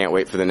off. I can't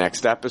wait for the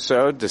next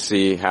episode to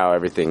see how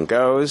everything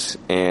goes.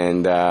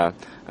 And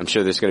I'm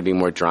sure there's going to be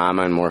more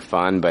drama and more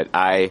fun, but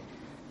I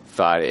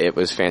thought it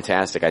was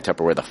fantastic. I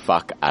Tupperware the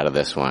fuck out of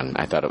this one.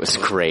 I thought it was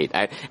great.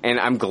 And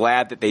I'm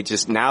glad that they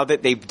just, now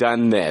that they've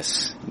done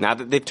this, now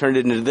that they've turned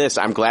it into this,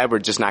 I'm glad we're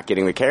just not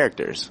getting the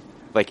characters.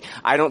 Like,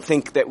 I don't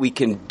think that we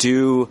can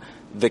do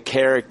the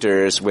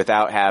characters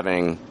without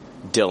having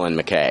Dylan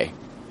McKay.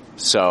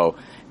 So,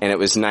 and it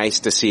was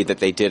nice to see that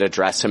they did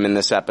address him in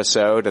this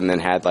episode and then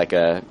had like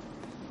they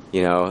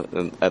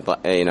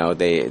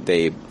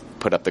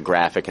put up the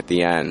graphic at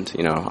the end,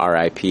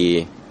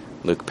 R.I.P.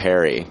 Luke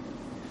Perry.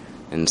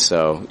 And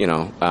so,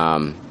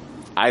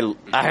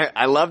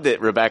 I loved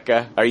it,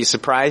 Rebecca. Are you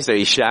surprised? Are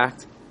you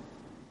shocked?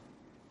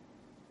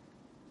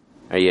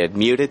 Are you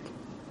muted?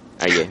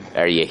 Are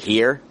you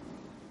here?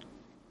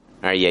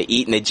 Are you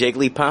eating a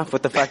Jigglypuff?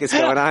 What the fuck is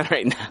going on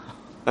right now?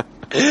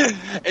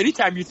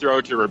 Anytime you throw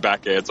it to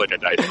Rebecca, it's like a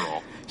dice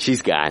roll.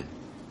 She's gone.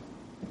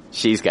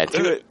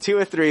 Two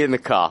or three in the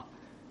call.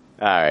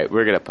 All right,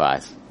 we're going to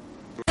pause.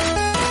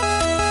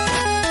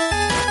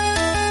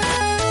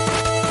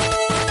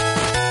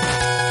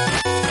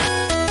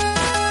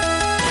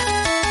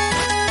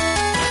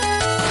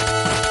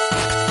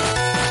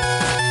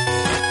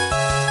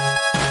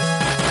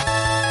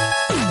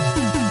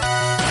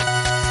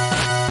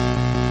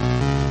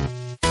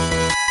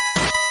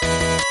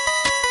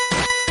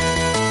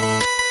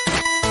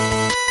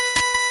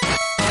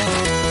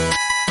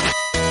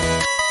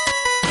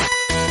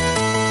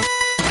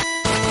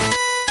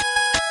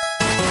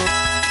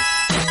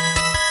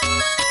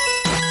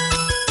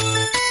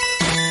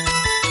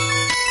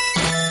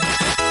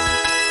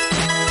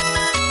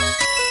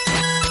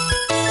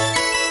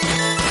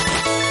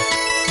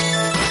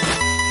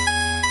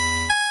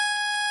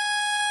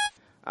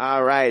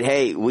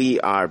 Hey, we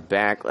are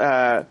back.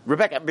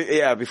 Rebecca,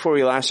 before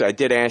we lost you, I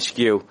did ask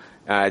you,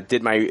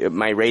 did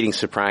my rating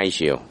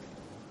surprise you?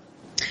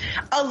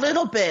 A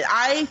little bit.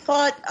 I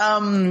thought,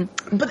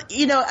 but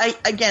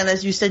again,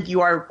 as you said,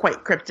 you are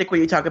quite cryptic when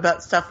you talk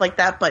about stuff like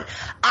that, but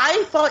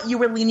I thought you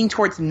were leaning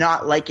towards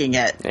not liking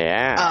it.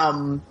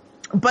 Yeah.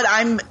 But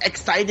I'm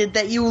excited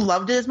that you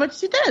loved it as much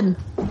as you did.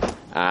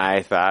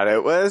 I thought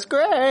it was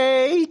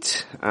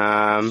great.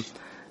 I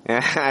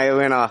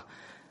went all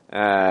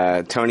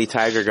Tony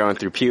Tiger going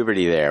through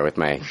puberty there with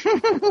my...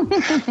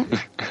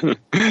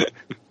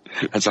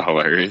 That's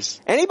hilarious.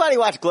 Anybody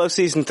watch Glow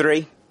Season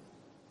 3?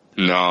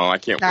 No, I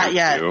can't Not wait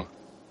yet. to.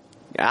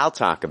 I'll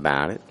talk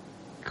about it.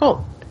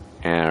 Cool.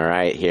 All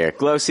right, here.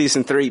 Glow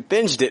Season 3,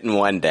 binged it in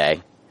one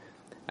day.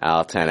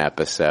 All 10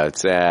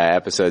 episodes.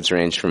 Episodes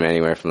range from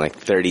anywhere from like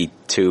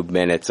 32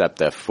 minutes up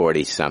to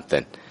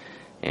 40-something.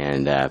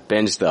 And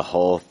binged the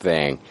whole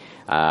thing.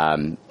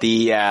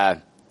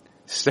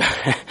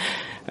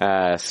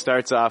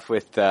 Starts off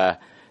with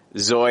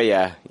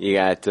Zoya. You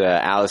got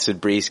Alison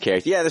Brie's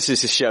character. Yeah, this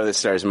is a show that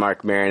stars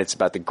Mark Maron. It's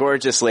about the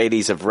gorgeous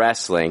ladies of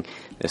wrestling.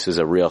 This was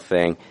a real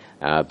thing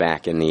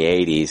back in the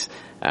 80s.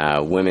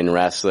 Women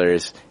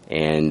wrestlers,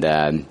 and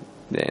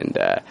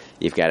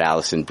you've got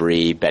Alison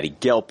Brie, Betty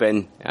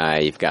Gilpin.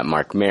 You've got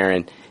Mark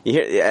Maron. You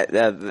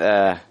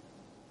hear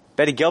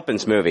Betty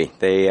Gilpin's movie?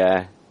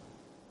 They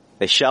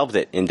shelved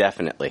it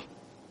indefinitely.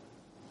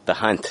 The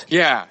Hunt.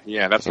 Yeah,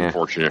 that's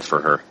unfortunate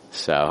for her.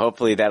 So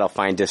hopefully that'll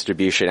find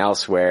distribution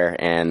elsewhere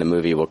and the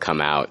movie will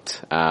come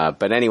out.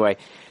 But anyway,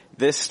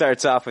 this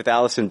starts off with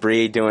Alison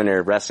Brie doing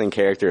her wrestling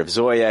character of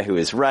Zoya, who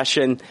is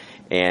Russian,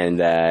 and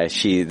they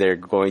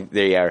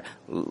are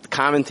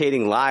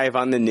commentating live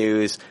on the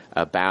news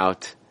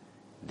about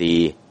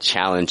the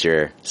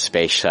Challenger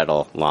space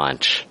shuttle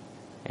launch.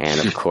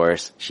 And of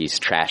course, she's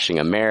trashing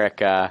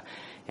America.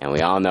 And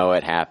we all know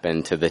what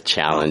happened to the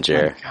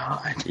Challenger.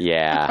 Oh, my God.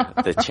 Yeah,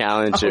 the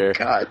Challenger. Oh,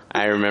 God.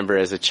 I remember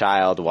as a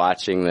child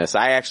watching this.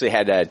 I actually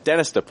had a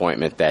dentist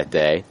appointment that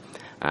day.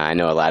 I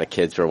know a lot of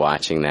kids were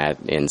watching that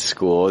in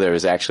school. There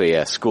was actually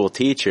a school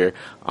teacher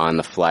on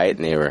the flight,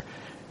 and they were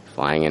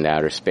flying into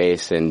outer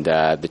space, and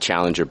the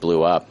Challenger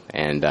blew up.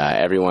 And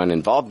everyone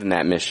involved in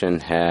that mission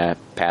had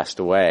passed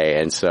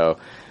away. And so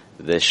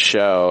this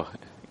show,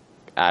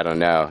 I don't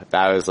know.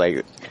 I was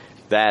like,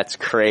 that's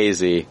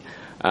crazy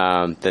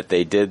that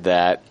they did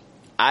that.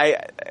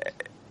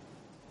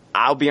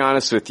 I'll be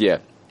honest with you.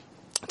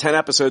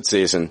 10-episode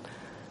season.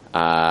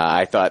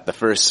 I thought the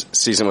first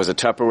season was a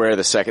Tupperware.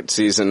 The second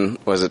season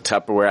was a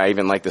Tupperware. I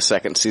even liked the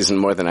second season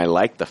more than I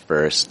liked the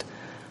first.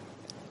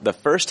 The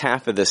first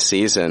half of this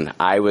season,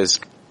 I was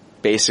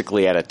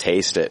basically at a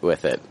taste it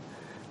with it.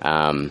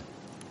 I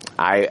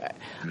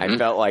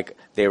felt like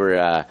they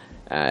were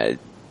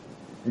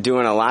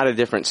doing a lot of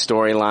different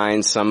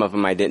storylines. Some of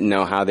them I didn't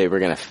know how they were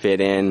going to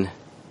fit in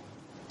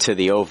to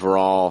the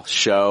overall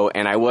show,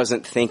 and I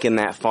wasn't thinking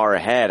that far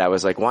ahead. I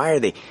was like, why are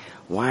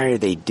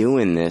they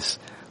doing this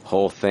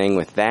whole thing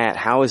with that?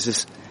 How is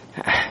this?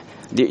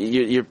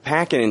 You're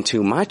packing in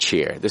too much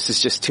here. This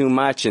is just too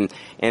much, and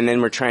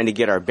then we're trying to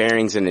get our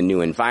bearings in a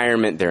new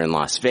environment. They're in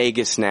Las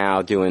Vegas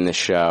now doing the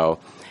show,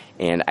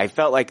 and I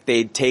felt like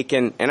they'd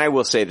taken, and I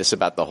will say this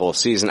about the whole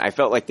season, I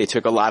felt like they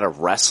took a lot of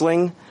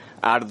wrestling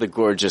out of the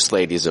Gorgeous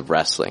Ladies of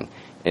Wrestling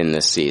in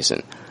this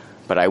season.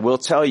 But I will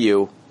tell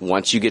you,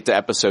 once you get to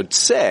episode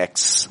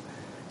 6,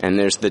 and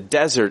there's the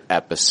desert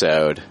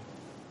episode,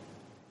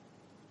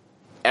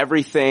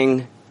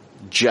 everything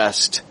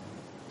just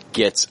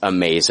gets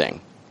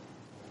amazing.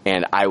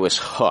 And I was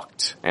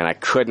hooked, and I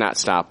could not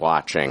stop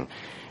watching.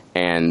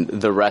 And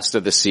the rest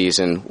of the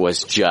season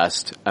was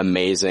just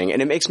amazing.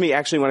 And it makes me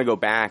actually want to go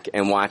back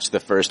and watch the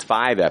first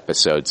 5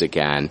 episodes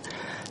again,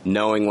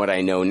 knowing what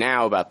I know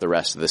now about the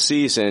rest of the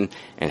season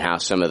and how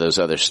some of those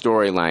other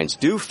storylines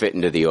do fit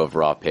into the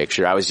overall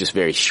picture. I was just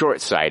very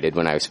short-sighted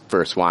when I was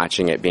first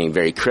watching it, being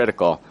very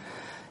critical.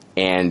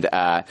 And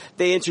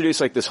they introduced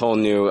like this whole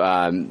new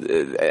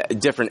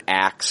different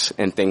acts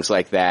and things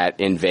like that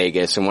in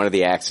Vegas, and one of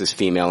the acts is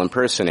female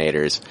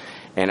impersonators.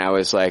 And I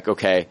was like,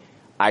 okay,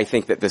 I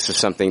think that this is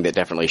something that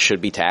definitely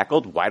should be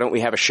tackled. Why don't we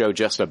have a show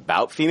just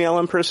about female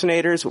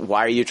impersonators?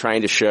 Why are you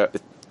trying to show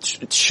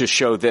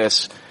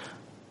this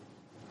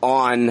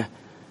on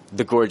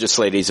the Gorgeous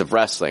Ladies of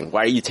Wrestling?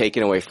 Why are you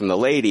taking away from the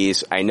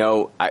ladies? I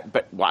know,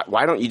 but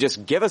why don't you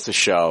just give us a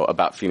show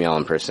about female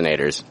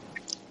impersonators?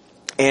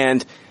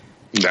 And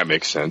that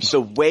makes sense.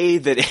 The way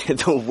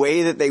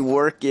that they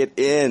work it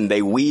in,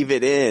 they weave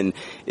it in,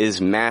 is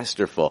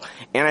masterful.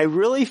 And I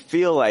really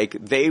feel like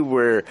they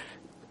were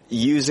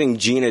using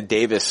Gina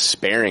Davis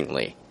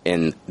sparingly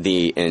in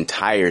the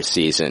entire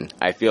season.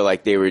 I feel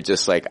like they were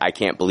just like, I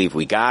can't believe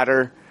we got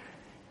her.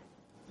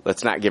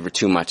 Let's not give her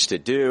too much to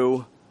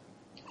do.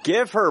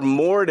 Give her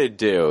more to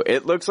do.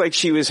 It looks like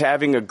she was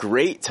having a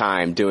great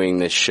time doing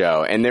this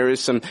show. And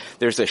there's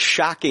a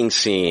shocking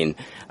scene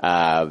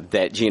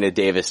that Gina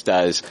Davis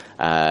does,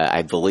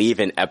 I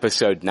believe in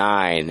episode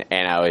 9,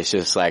 and I was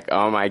just like,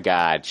 oh my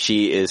god,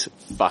 she is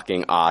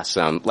fucking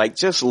awesome. Like,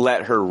 just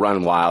let her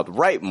run wild.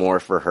 Write more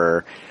for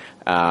her.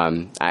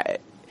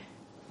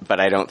 But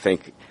I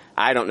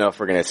don't know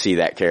if we're gonna see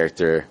that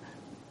character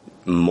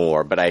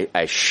more, but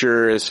I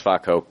sure as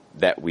fuck hope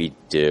that we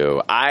do.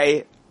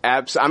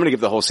 I'm going to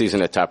give the whole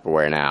season a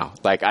Tupperware now.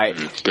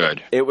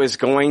 Good. It was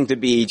going to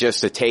be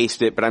just to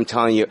taste it, but I'm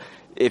telling you,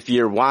 if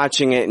you're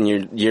watching it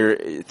and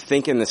you're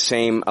thinking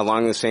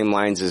along the same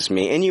lines as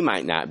me, and you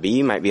might not be,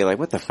 you might be like,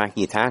 what the fuck are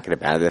you talking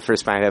about? The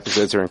first 5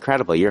 episodes are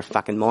incredible. You're a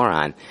fucking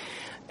moron.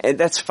 And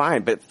that's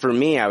fine, but for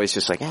me, I was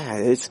just like,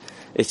 this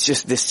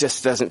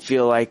just doesn't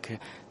feel like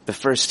the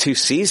first 2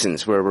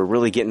 seasons where we're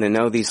really getting to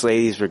know these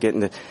ladies. We're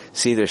getting to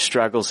see their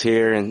struggles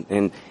here,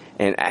 and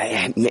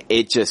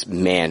it just,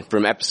 man,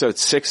 from episodes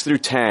 6 through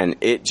 10,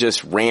 it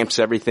just ramps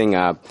everything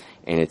up,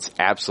 and it's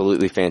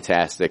absolutely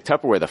fantastic.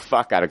 Tupperware the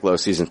fuck out of Glow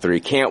Season 3.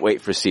 Can't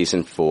wait for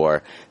Season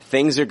 4.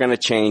 Things are going to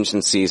change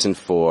in Season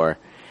 4,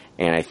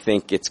 and I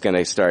think it's going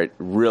to start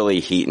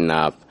really heating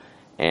up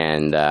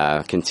and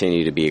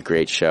continue to be a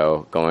great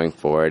show going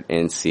forward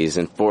in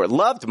Season 4.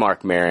 Loved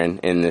Mark Maron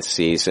in this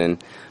season.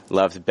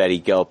 Loved Betty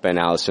Gilpin,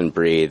 Allison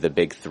Brie, the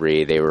big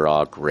 3. They were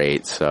all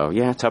great. So,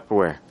 yeah,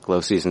 Tupperware, Glow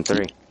Season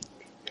 3.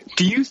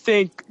 Do you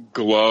think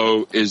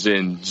Glow is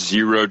in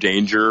zero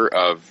danger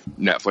of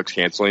Netflix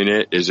canceling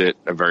it? Is it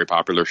a very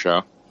popular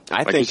show?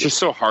 I think it's just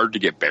so hard to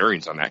get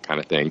bearings on that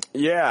kind of thing.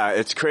 Yeah,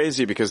 it's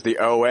crazy because the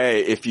OA,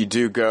 if you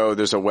do go,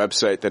 there's a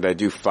website that I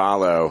do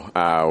follow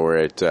where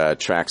it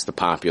tracks the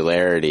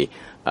popularity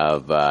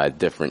of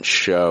different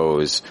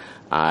shows.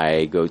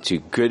 I go to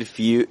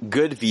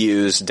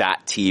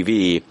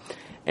goodviews.tv,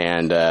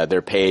 and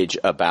their page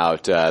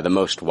about the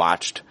most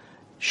watched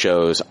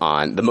shows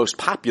on the most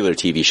popular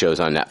TV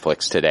shows on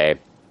Netflix today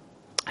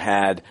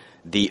had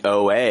the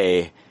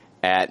OA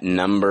at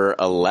number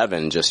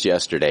 11 just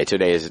yesterday.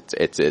 Today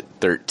it's at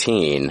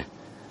 13.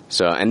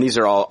 So, and these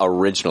are all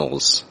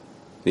originals.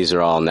 These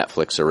are all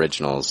Netflix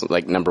originals.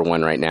 Like number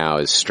 1 right now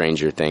is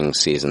Stranger Things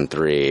season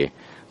 3.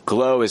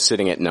 Glow is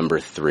sitting at number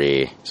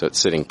 3, so it's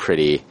sitting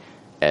pretty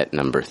at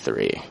number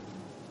 3.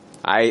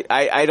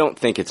 I don't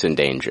think it's in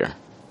danger.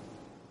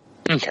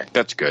 Okay,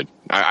 that's good.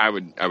 I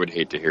would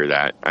hate to hear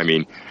that. I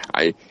mean,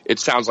 it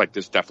sounds like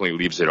this definitely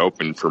leaves it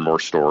open for more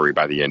story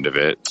by the end of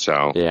it.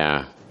 So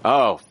yeah.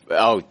 Oh,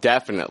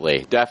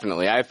 definitely.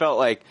 I felt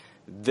like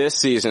this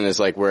season is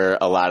like where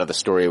a lot of the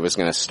story was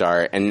going to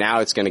start, and now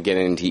it's going to get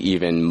into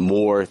even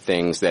more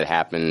things that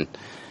happen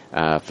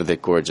for the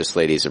gorgeous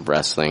ladies of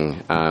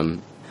wrestling.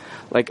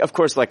 Like, of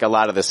course, like a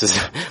lot of this is,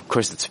 of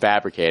course, it's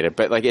fabricated,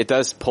 but like it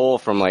does pull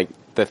from like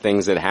the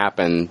things that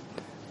happen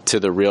to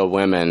the real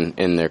women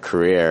in their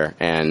career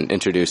and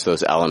introduce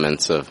those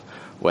elements of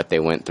what they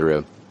went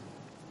through.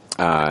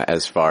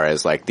 As far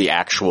as like the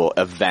actual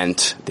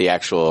event, the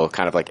actual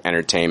kind of like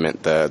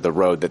entertainment, the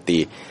road that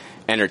the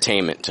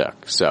entertainment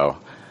took. So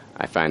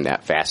I find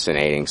that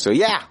fascinating. So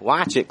yeah,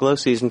 watch it. Glow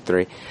season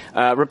 3.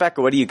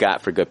 Rebecca, what do you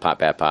got for Good Pop,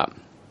 Bad Pop?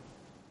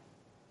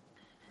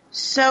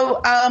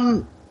 So,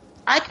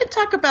 I could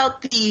talk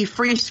about the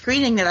free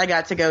screening that I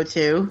got to go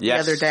to the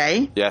other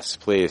day. Yes,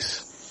 please.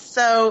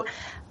 So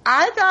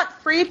I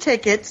got free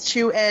tickets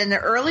to an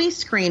early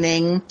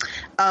screening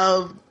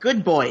of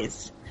Good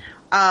Boys.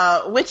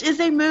 Which is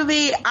a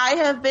movie I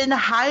have been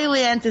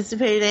highly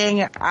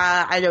anticipating.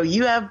 I know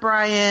you have,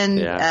 Brian.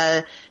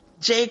 Yeah.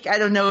 Jake, I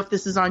don't know if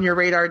this is on your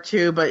radar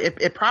too, but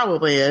it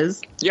probably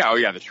is. Yeah, oh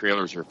yeah, the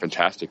trailers are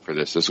fantastic for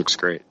this. This looks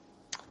great.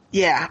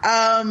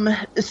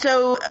 Yeah.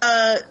 So,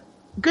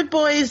 Good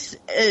Boys,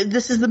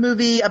 this is the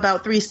movie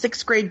about 3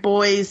 6th grade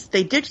boys.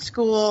 They ditch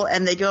school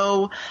and they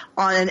go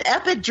on an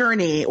epic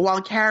journey while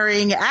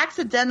carrying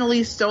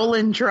accidentally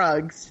stolen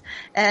drugs.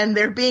 And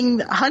they're being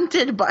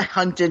hunted,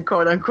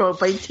 quote unquote,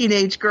 by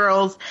teenage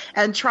girls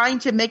and trying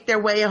to make their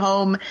way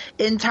home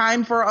in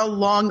time for a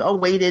long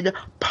awaited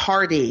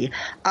party.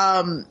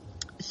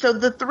 So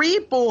the 3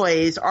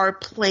 boys are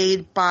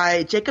played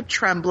by Jacob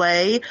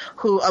Tremblay,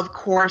 who, of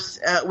course,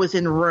 was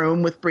in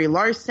Room with Brie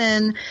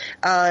Larson.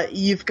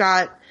 You've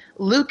got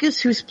Lucas,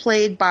 who's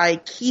played by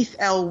Keith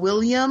L.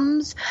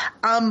 Williams.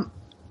 I'm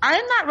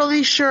not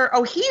really sure.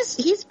 Oh,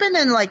 he's been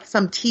in like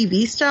some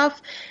TV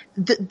stuff.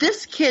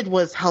 This kid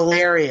was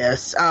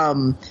hilarious.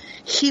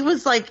 He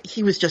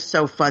was just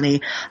so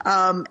funny.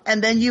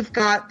 And then you've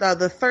got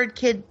the third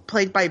kid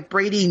played by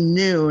Brady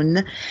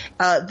Noon.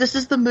 This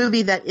is the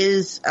movie that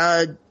is,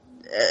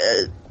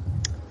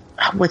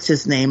 what's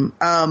his name?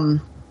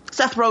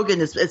 Seth Rogen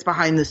is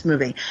behind this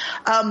movie.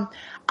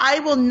 I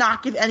will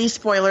not give any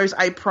spoilers,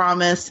 I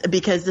promise,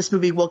 because this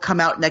movie will come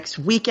out next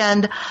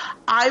weekend.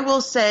 I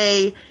will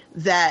say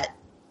that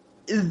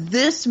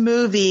this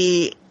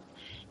movie,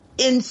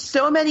 in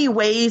so many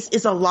ways,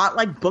 is a lot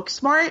like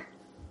Booksmart.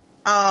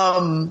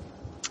 And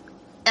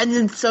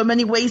in so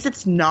many ways,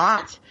 it's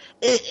not.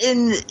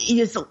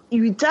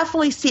 You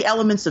definitely see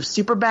elements of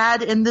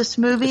Superbad in this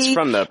movie. It's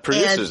from the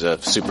producers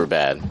of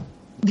Superbad.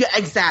 Yeah,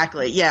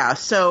 exactly. Yeah.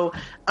 So,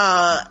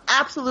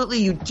 absolutely,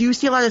 you do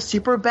see a lot of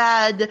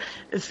Superbad,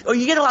 or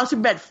you get a lot of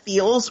Superbad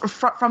feels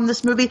from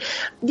this movie.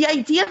 The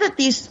idea that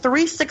these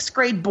 3 6th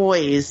grade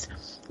boys,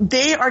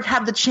 they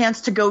have the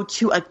chance to go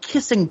to a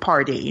kissing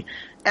party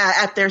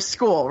at their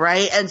school,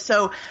 right? And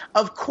so,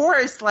 of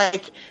course,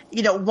 like,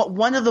 you know,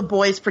 one of the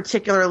boys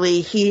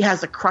particularly, he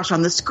has a crush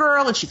on this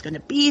girl and she's going to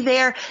be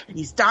there and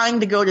he's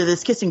dying to go to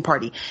this kissing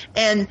party.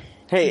 And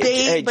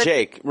Hey,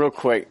 Jake, real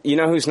quick. You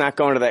know who's not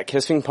going to that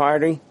kissing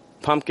party?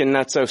 Pumpkin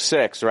Nutso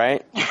 6,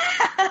 right?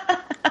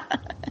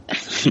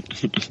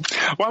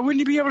 Why wouldn't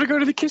he be able to go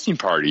to the kissing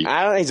party?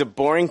 I don't know. He's a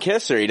boring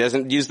kisser. He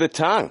doesn't use the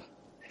tongue.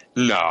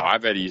 No, I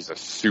bet he's a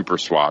super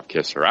suave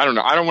kisser. I don't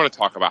know. I don't want to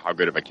talk about how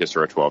good of a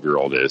kisser a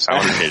 12-year-old is. I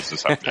want to change the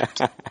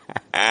subject.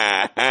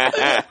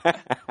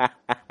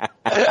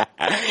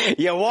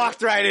 You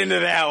walked right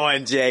into that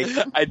one, Jake.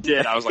 I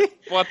did. I was like,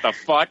 what the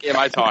fuck am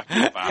I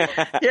talking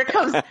about? Here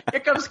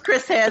comes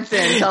Chris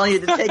Hansen telling you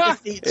to take a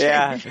seat.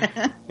 Yeah,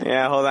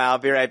 hold on. I'll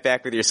be right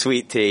back with your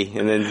sweet tea.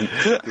 And then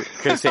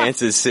Chris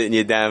Hansen's sitting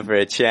you down for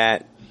a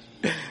chat.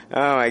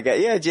 Oh my god.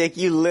 Yeah, Jake,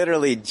 you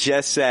literally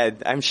just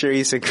said, I'm sure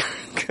he's a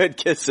good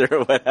kisser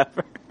or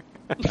whatever.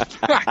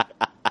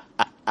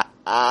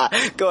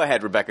 Go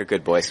ahead, Rebecca,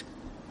 Good Boys.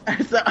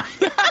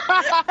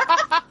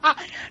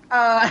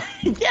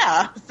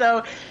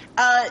 So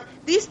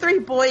these 3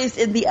 boys,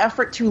 in the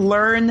effort to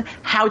learn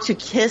how to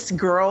kiss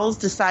girls,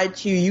 decide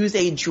to use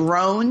a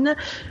drone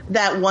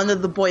that one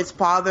of the boys'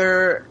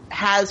 father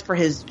has for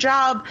his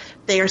job.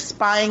 They are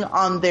spying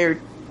on their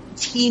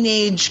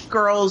teenage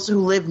girls who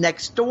live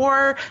next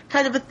door,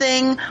 kind of a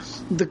thing.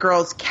 The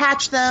girls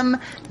catch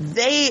them.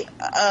 They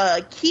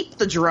keep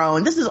the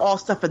drone. This is all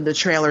stuff in the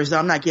trailers, so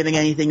I'm not giving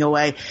anything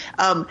away.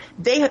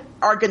 They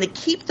are going to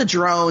keep the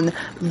drone.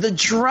 The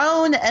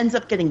drone ends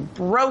up getting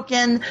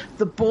broken.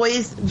 The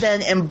boys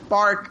then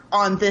embark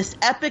on this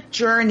epic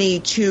journey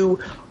to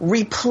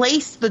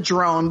replace the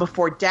drone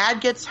before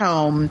Dad gets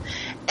home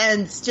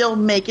and still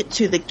make it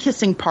to the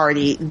kissing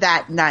party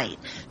that night.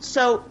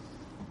 So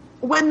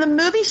when the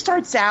movie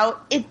starts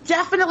out, it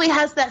definitely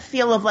has that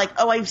feel of like,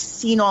 oh, I've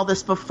seen all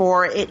this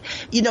before.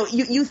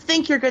 You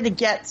think you're going to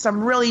get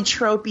some really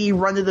tropey,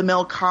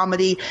 run-of-the-mill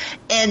comedy,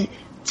 and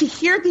to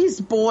hear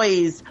these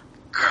boys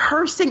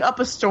cursing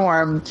up a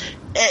storm,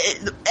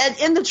 and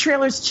in the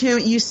trailers too,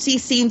 you see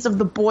scenes of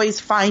the boys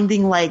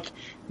finding like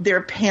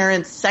their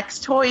parents' sex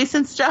toys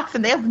and stuff,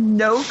 and they have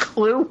no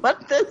clue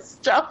what this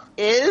stuff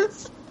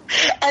is.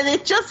 And they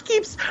just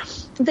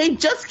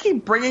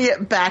keep bringing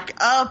it back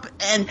up,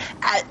 and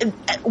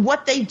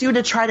what they do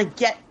to try to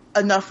get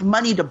enough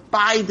money to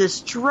buy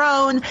this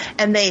drone,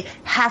 and they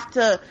have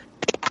to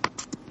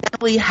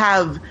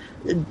have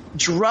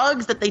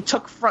drugs that they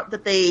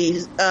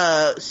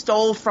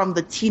stole from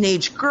the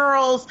teenage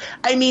girls.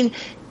 I mean,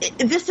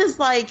 this is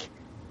like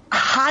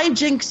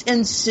hijinks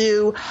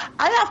ensue.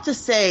 I have to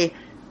say,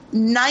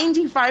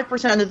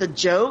 95% of the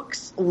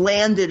jokes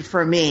landed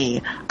for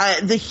me.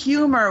 The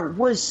humor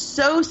was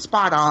so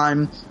spot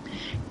on,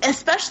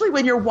 especially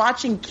when you're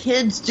watching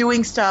kids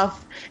doing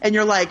stuff and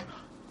you're like,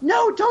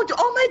 no, don't,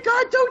 oh my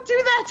God, don't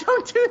do that,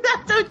 don't do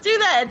that, don't do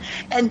that.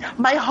 And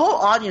my whole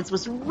audience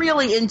was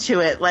really into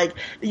it. Like,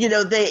 you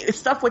know,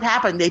 stuff would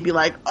happen, they'd be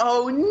like,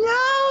 oh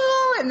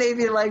no, and they'd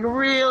be like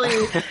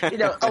really, you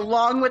know,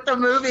 along with the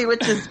movie,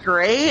 which is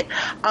great.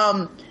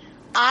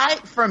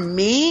 For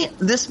me,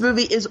 this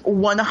movie is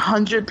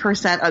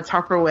 100% a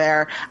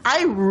Tupperware.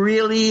 I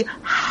really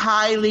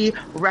highly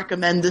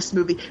recommend this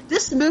movie.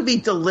 This movie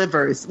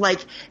delivers.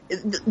 Like,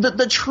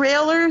 the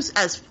trailers,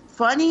 as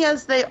funny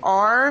as they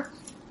are,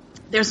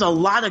 there's a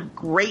lot of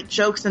great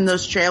jokes in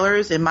those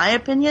trailers, in my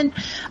opinion.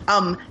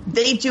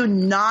 They do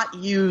not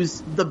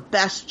use the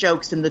best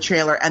jokes in the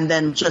trailer and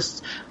then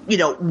just, you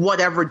know,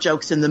 whatever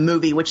jokes in the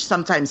movie, which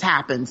sometimes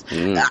happens.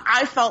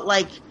 I felt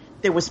like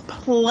there was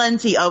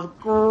plenty of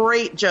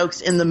great jokes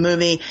in the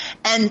movie,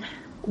 and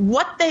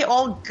what they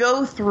all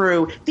go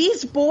through.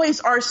 These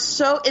boys are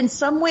so, in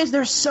some ways,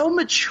 they're so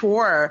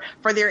mature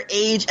for their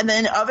age, and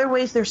then in other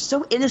ways, they're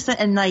so innocent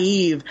and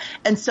naive.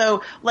 And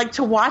so, like,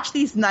 to watch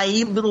these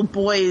naive little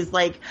boys,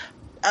 like,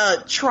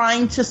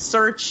 trying to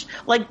search,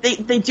 like,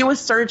 they do a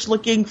search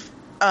looking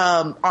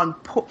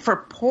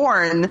for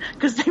porn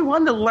because they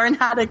want to learn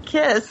how to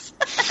kiss.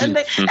 And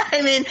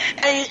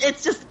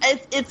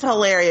it's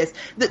hilarious.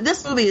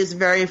 This movie is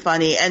very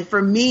funny, and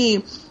for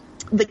me,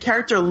 the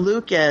character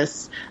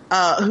Lucas,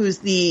 who's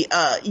the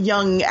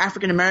young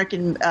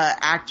African-American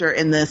actor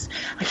in this,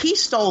 he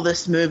stole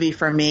this movie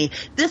for me.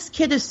 This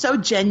kid is so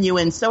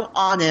genuine, so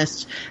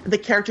honest, the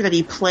character that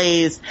he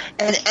plays,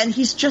 and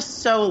he's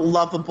just so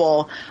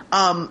lovable.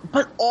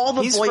 But all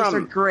the boys are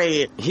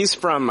great. He's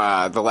from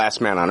The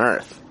Last Man on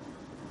Earth.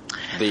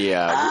 The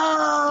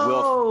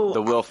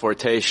Will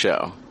Forte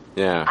show.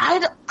 Yeah.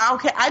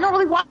 I don't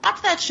really watch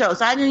that show,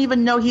 so I didn't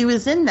even know he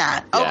was in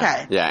that. Yeah,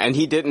 okay. Yeah, and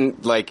he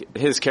didn't, like,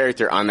 his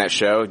character on that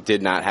show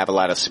did not have a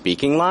lot of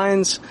speaking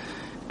lines,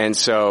 and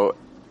so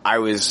I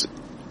was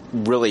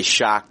really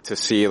shocked to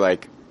see,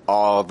 like,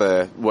 all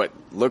what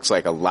looks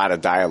like a lot of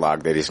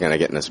dialogue that he's going to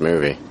get in this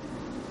movie.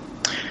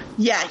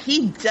 Yeah,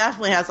 he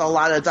definitely has a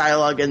lot of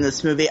dialogue in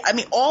this movie. I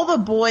mean, all the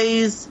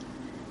boys,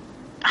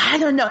 I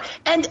don't know.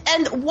 And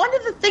one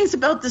of the things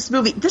about this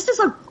movie, this is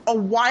a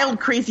wild,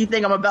 crazy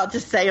thing I'm about to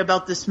say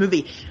about this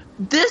movie.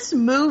 This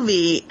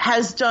movie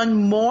has done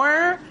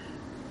more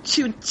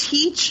to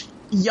teach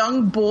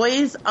young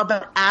boys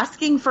about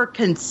asking for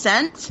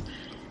consent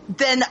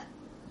than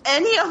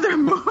any other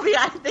movie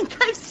I think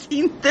I've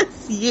seen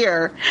this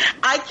year.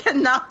 I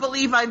cannot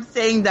believe I'm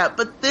saying that,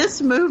 but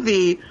this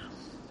movie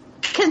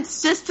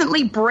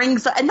consistently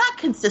brings, and not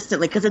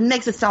consistently because it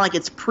makes it sound like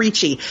it's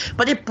preachy,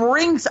 but it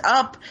brings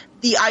up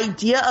the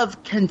idea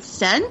of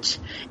consent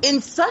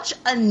in such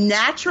a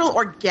natural,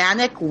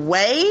 organic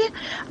way.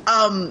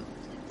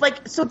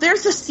 So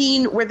there's a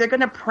scene where they're going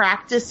to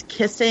practice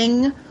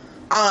kissing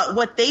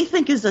what they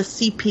think is a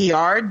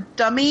CPR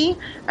dummy,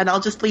 and I'll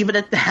just leave it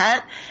at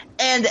that.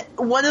 And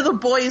one of the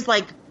boys,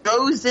 like,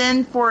 goes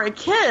in for a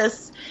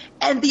kiss,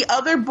 and the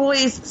other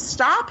boys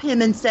stop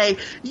him and say,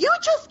 "You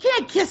just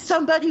can't kiss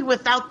somebody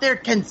without their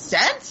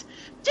consent.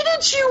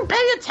 Didn't you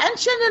pay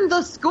attention in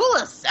the school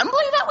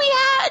assembly that we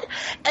had?"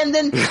 And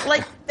then,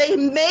 like, they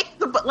make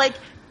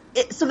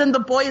so then the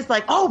boy is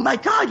like, "Oh my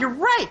God, you're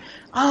right."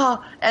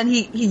 And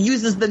he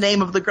uses the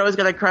name of the girl he's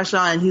got a crush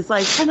on, and he's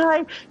like,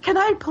 can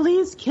I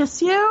please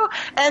kiss you?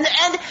 And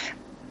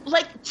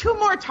like 2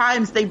 more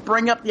times they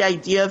bring up the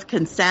idea of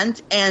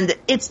consent, and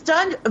it's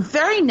done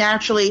very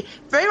naturally,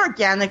 very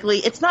organically.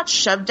 It's not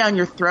shoved down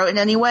your throat in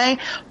any way,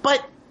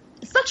 but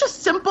it's such a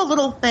simple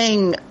little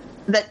thing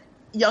that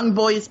young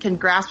boys can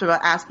grasp about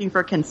asking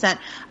for consent.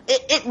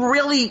 It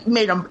really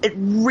made them, it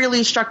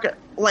really struck,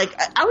 like,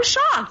 I was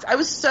shocked. I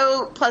was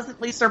so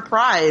pleasantly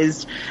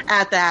surprised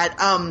at that.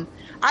 I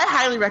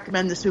highly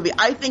recommend this movie.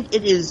 I think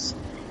it's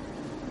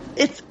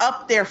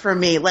up there for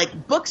me.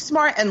 Like,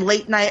 Booksmart and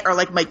Late Night are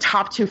like my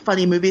top 2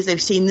 funny movies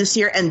I've seen this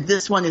year, and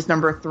this one is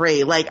number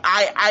 3. Like,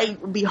 I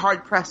would be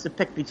hard pressed to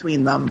pick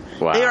between them.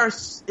 Wow.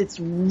 It's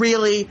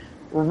really,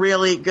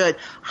 really good.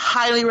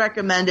 Highly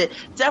recommend it.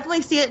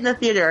 Definitely see it in the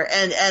theater,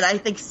 and I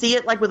think see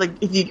it like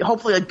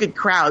hopefully a good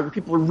crowd where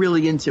people are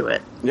really into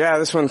it. Yeah,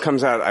 this one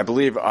comes out, I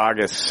believe,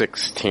 August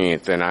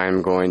 16th, and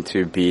I'm going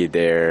to be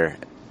there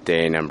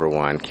day number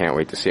 1. Can't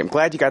wait to see it. I'm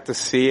glad you got to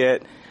see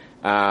it.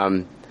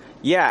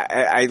 Yeah,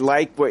 I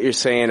like what you're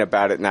saying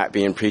about it not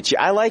being preachy.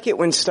 I like it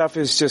when stuff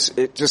is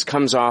just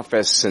comes off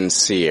as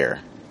sincere.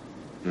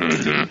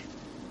 Mm-hmm.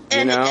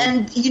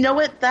 And you know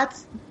what?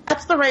 That's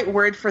that's the right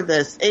word for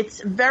this.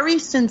 It's very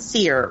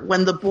sincere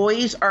when the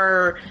boys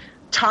are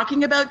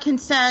talking about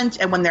consent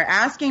and when they're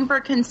asking for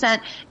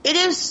consent. It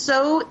is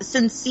so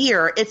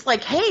sincere. It's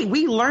like, hey,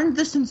 we learned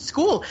this in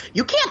school.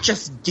 You can't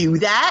just do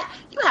that.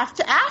 You have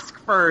to ask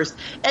first.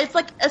 And it's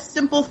like a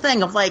simple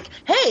thing of like,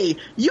 hey,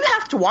 you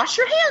have to wash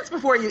your hands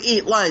before you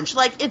eat lunch.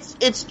 Like,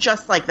 it's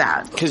just like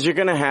that. Because you're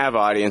going to have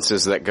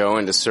audiences that go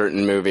into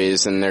certain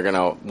movies and they're going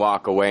to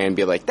walk away and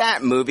be like,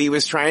 that movie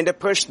was trying to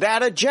push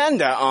that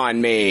agenda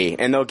on me.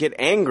 And they'll get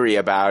angry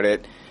about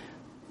it.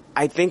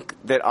 I think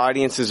that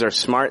audiences are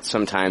smart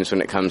sometimes when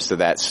it comes to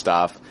that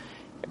stuff.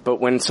 But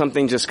when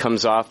something just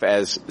comes off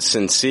as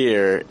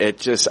sincere,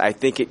 I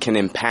think it can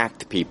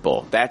impact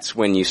people. That's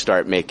when you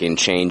start making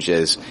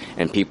changes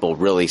and people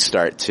really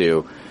start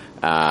to,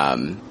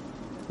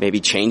 maybe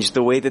change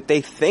the way that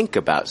they think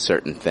about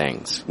certain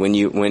things. When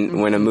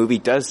a movie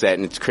does that,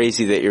 and it's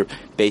crazy that you're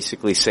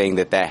basically saying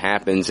that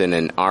happens in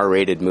an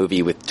R-rated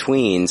movie with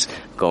tweens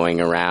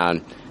going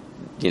around,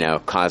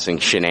 causing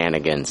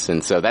shenanigans.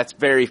 And so that's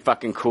very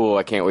fucking cool.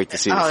 I can't wait to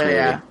see this movie.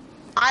 Yeah.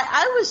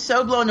 I was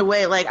so blown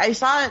away. Like, I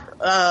saw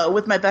it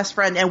with my best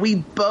friend, and we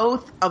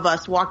both of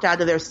us walked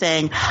out of there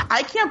saying,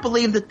 I can't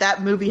believe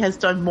that movie has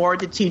done more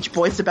to teach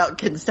boys about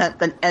consent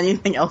than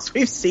anything else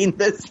we've seen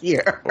this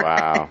year.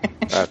 Wow.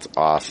 That's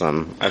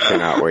awesome. I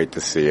cannot wait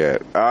to see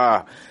it.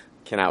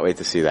 Cannot wait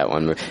to see that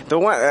one movie.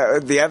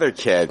 The other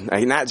kid,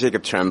 not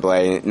Jacob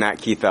Tremblay, not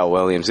Keith L.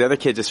 Williams. The other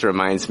kid just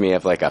reminds me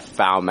of like a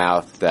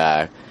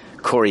foul-mouthed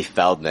Corey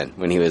Feldman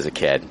when he was a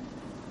kid.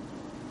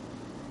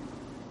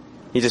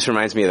 He just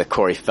reminds me of the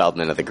Corey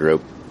Feldman of the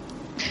group.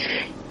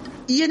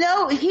 He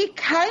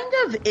kind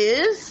of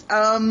is.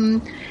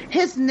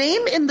 His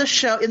name in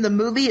the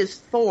movie is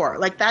Thor.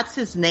 Like, that's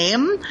his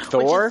name.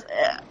 Thor?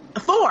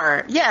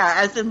 Thor, yeah,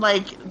 as in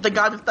like the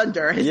God of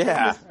Thunder. His name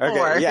is Thor.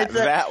 Okay, yeah,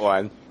 that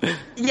one.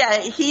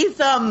 Yeah,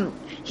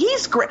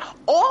 he's great.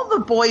 All the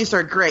boys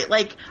are great.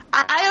 Like,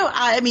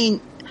 I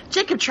mean,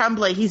 Jacob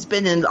Tremblay, he's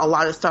been in a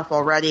lot of stuff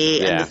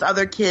already, and this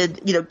other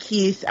kid,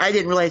 Keith, I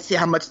didn't realize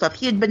how much stuff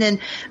he had been in,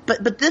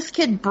 but this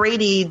kid,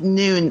 Brady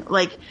Noon,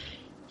 like,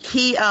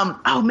 he,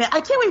 oh man,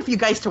 I can't wait for you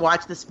guys to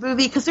watch this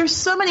movie because there's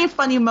so many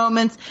funny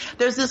moments.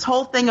 There's this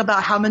whole thing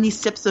about how many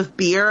sips of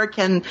beer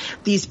can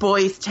these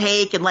boys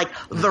take, and like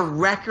the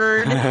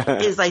record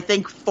is, I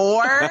think,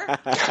 4.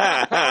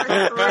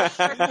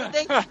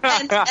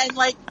 and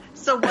like,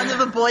 so one of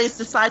the boys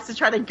decides to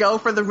try to go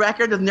for the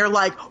record, and they're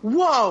like,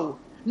 whoa,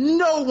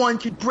 no one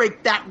could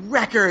break that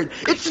record.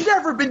 It's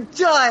never been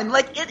done.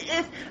 Like,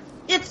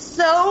 it's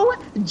so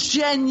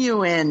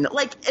genuine.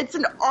 Like, it's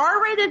an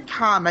R-rated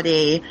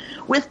comedy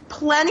with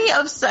plenty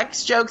of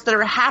sex jokes that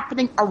are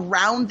happening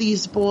around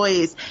these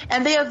boys,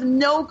 and they have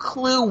no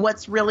clue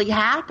what's really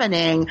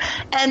happening.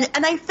 And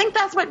I think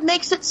that's what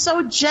makes it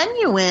so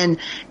genuine,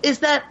 is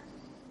that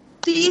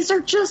these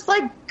are just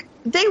like,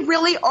 they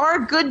really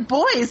are good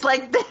boys.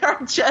 Like, they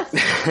are just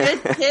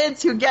good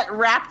kids who get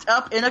wrapped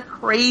up in a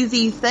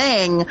crazy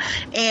thing.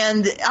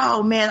 And,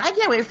 oh man, I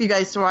can't wait for you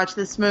guys to watch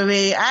this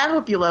movie. I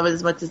hope you love it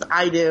as much as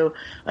I do.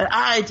 But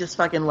I just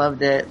fucking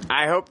loved it.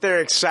 I hope they're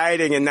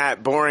exciting and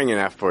not boring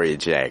enough for you,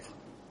 Jake.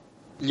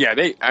 Yeah,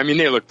 they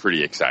look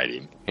pretty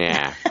exciting.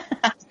 Yeah.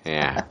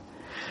 Yeah.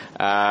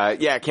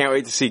 Can't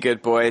wait to see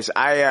Good Boys.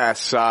 I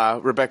saw,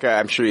 Rebecca,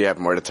 I'm sure you have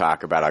more to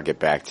talk about. I'll get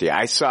back to you.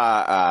 I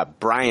saw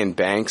Brian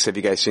Banks. Have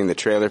you guys seen the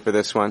trailer for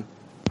this one?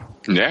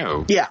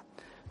 No. Yeah,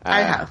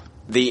 I have.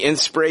 The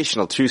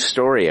inspirational true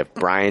story of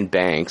Brian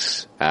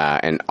Banks,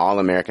 an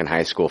All-American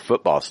high school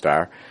football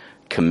star,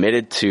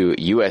 committed to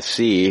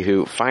USC,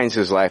 who finds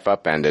his life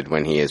upended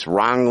when he is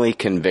wrongly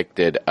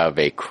convicted of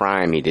a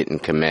crime he didn't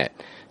commit.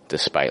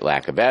 Despite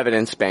lack of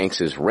evidence, Banks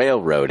is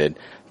railroaded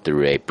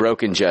through a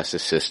broken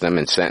justice system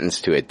and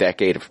sentenced to a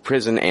decade of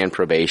prison and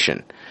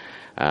probation.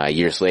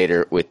 Years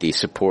later, with the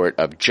support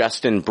of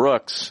Justin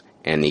Brooks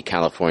and the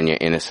California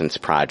Innocence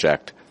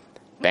Project,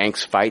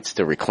 Banks fights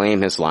to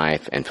reclaim his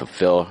life and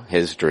fulfill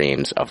his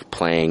dreams of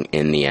playing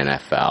in the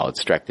NFL.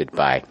 It's directed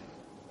by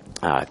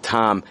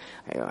Tom,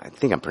 I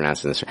think I'm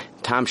pronouncing this right,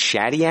 Tom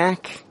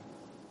Shadyac?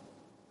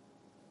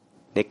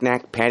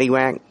 Knick-knack,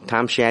 paddywhack,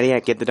 Tom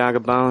Shadyac, get the dog a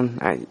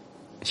bone?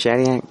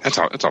 Shadyac?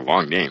 That's a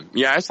long name.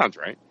 Yeah, that sounds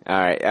right. All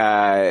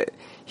right.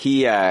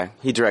 He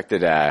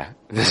directed,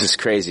 this is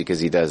crazy because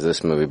he does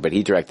this movie, but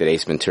he directed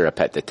Ace Ventura,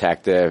 Pet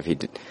Detective.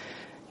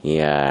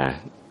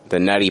 The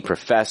Nutty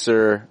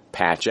Professor,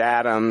 Patch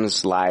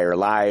Adams, Liar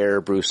Liar,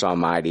 Bruce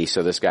Almighty.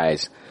 So this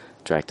guy's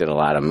directed a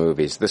lot of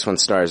movies. This one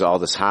stars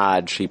Aldous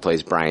Hodge. He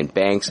plays Brian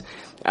Banks.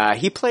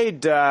 He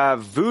played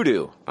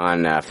Voodoo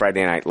on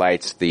Friday Night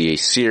Lights, the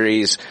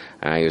series.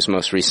 He was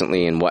most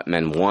recently in What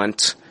Men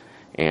Want.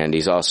 And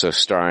he's also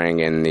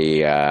starring in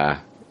the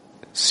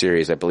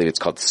series, I believe it's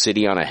called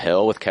City on a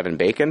Hill with Kevin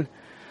Bacon.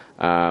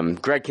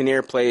 Greg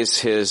Kinnear plays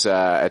his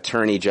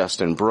attorney,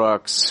 Justin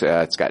Brooks.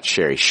 It's got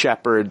Sherry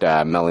Shepard,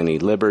 Melanie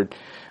Libbard.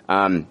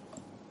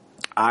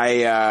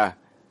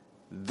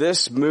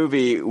 This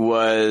movie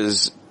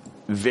was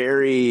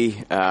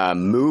very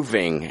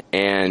moving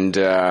and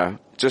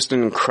just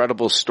an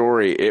incredible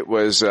story. It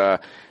was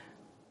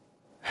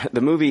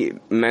the movie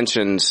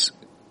mentions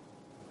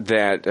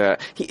that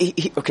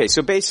okay,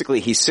 so basically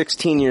he's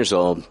 16 years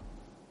old,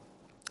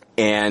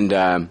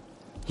 and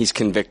he's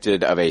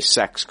convicted of a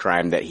sex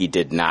crime that he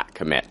did not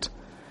commit.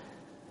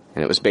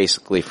 And it was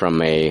basically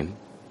from a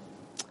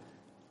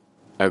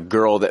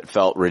girl that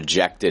felt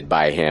rejected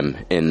by him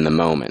in the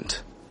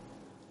moment.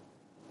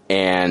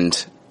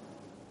 And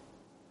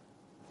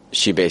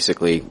she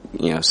basically,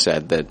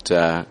 said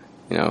that,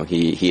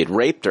 he had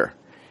raped her.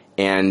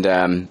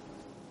 And,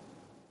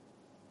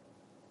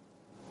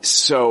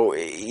 so,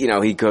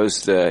 he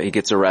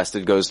gets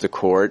arrested, goes to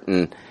court,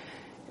 and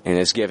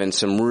is given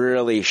some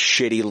really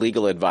shitty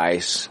legal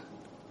advice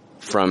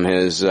from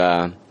his,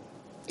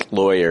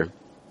 lawyer.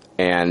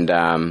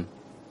 And,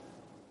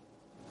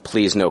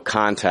 pleads no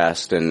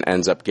contest and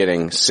ends up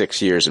getting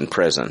 6 years in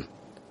prison.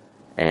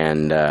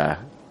 And,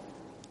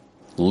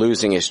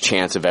 losing his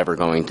chance of ever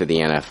going to the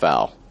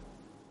NFL.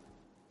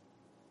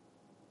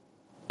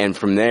 And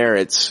from there,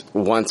 it's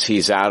once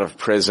he's out of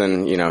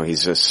prison,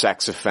 he's a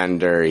sex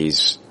offender.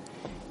 He's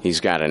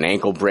got an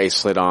ankle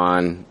bracelet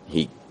on.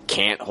 He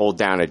can't hold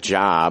down a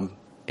job.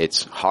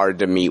 It's hard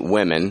to meet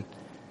women.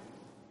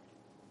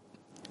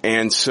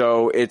 And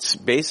so it's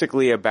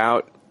basically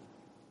about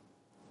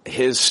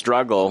his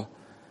struggle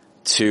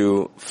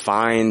to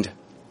find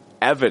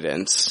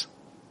evidence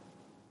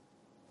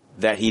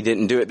that he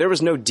didn't do it. There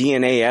was no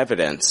DNA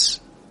evidence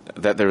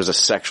that there was a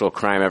sexual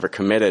crime ever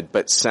committed,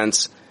 but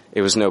since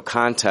it was no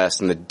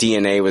contest and the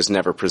DNA was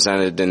never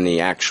presented in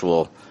the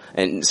actual,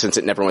 and since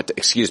it never went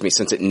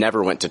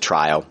to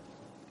trial,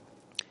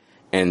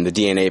 and the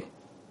DNA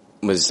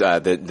was,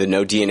 the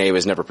no DNA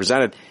was never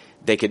presented,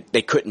 they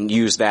couldn't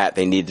use that.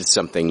 They needed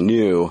something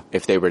new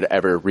if they were to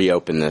ever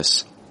reopen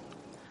this.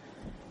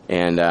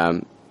 And,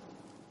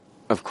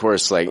 of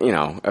course,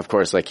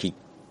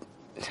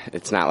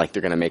 it's not like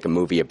they're going to make a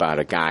movie about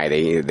a guy.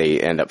 They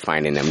end up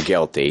finding him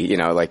guilty,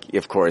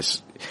 of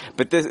course.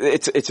 But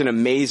it's an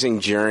amazing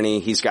journey.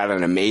 He's got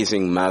an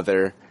amazing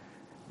mother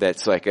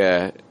that's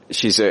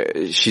she's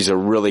a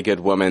really good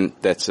woman.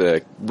 That's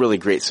a really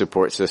great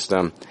support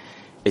system.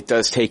 It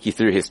does take you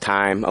through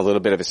a little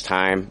bit of his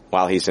time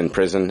while he's in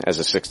prison as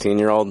a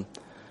 16-year-old.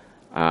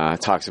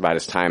 Talks about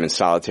his time in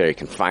solitary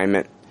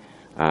confinement.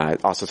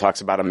 It also talks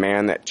about a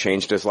man that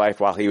changed his life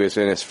while he was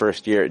in his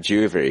first year at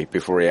juvie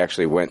before he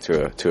actually went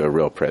to a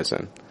real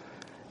prison.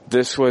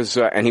 This was,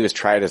 and he was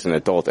tried as an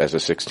adult as a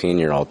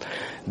 16-year-old.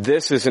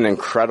 This is an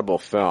incredible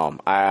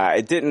film.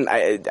 I didn't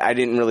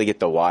really get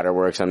the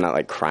waterworks. I'm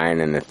not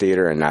crying in the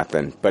theater or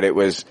nothing, but it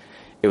was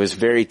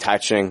very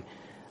touching.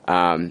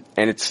 And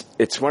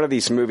it's one of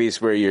these movies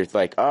where you're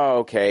like, oh,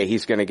 okay,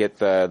 he's gonna get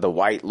the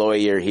white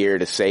lawyer here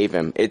to save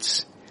him.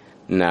 It's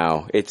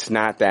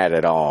not that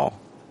at all.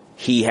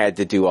 He had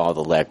to do all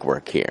the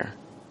legwork here.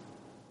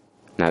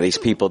 Now, these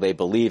people, they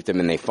believed him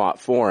and they fought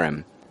for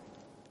him.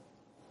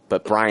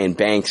 But Brian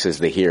Banks is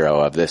the hero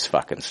of this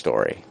fucking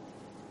story.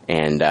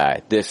 And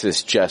this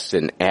is just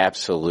an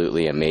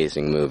absolutely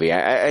amazing movie.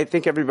 I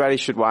think everybody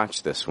should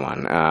watch this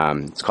one.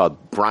 It's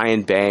called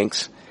Brian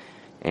Banks,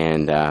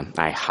 and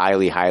I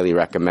highly, highly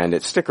recommend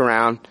it. Stick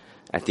around.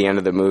 At the end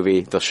of the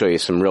movie, they'll show you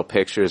some real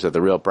pictures of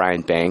the real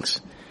Brian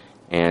Banks.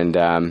 And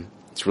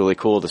it's really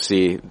cool to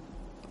see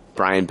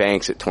Brian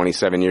Banks at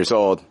 27 years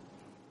old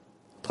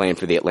playing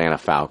for the Atlanta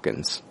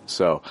Falcons.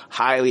 So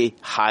highly,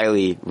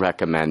 highly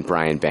recommend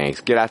Brian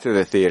Banks. Get out to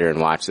the theater and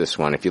watch this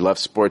one. If you love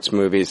sports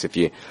movies, if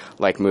you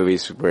like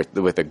movies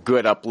with a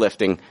good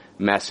uplifting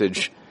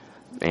message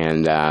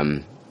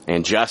and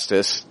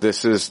justice,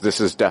 this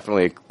is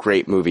definitely a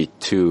great movie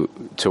to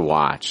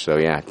watch. So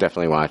yeah,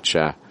 definitely watch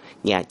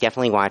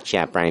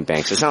Brian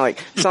Banks. It's not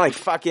like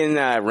fucking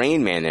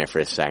Rain Man there for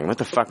a second. What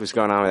the fuck was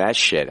going on with that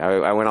shit?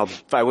 I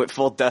went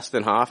full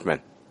Dustin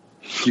Hoffman.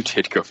 You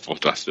did go full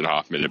Dustin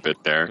Hoffman a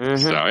bit there. Mm-hmm.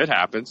 So it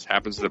happens.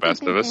 Happens to the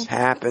best of us.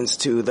 Happens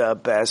to the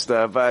best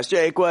of us.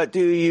 Jake, what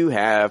do you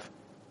have?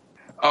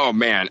 Oh,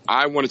 man.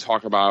 I want to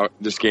talk about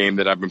this game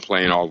that I've been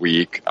playing all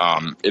week.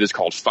 It is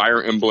called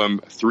Fire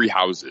Emblem Three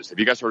Houses. Have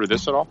you guys heard of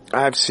this at all?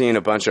 I've seen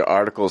a bunch of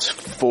articles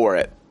for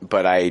it,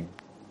 but I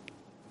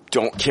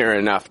don't care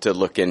enough to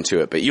look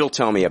into it. But you'll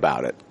tell me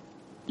about it.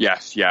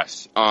 Yes.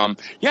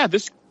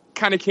 This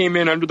kind of came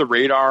in under the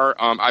radar.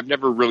 I've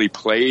never really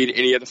played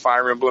any of the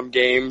Fire Emblem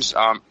games.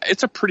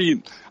 It's a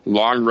pretty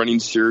long-running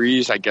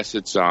series. I guess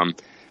it's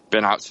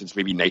been out since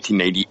maybe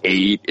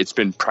 1998. It's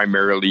been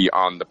primarily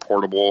on the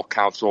portable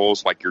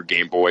consoles like your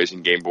Game Boys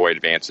and Game Boy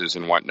Advances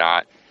and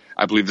whatnot.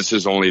 I believe this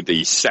is only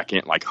the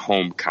second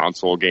home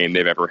console game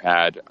they've ever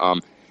had.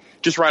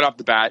 Just right off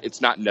the bat, it's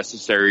not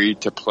necessary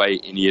to play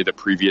any of the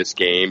previous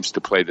games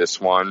to play this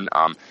one.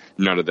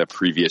 None of the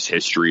previous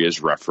history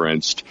is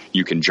referenced.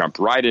 You can jump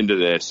right into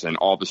this, and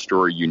all the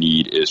story you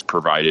need is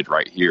provided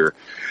right here.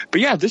 But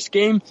yeah, this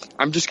game,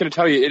 I'm just going to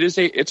tell you, it's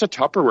a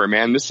Tupperware,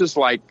 man. This is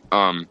like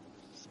an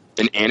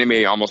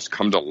anime almost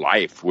come to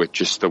life with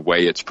just the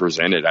way it's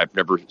presented. I've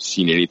never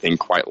seen anything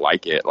quite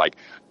like it.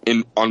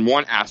 On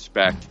one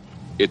aspect,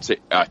 it's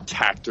a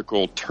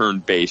tactical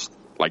turn-based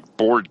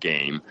board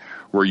game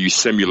where you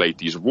simulate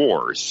these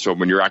wars. So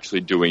when you're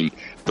actually doing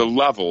the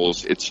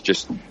levels, it's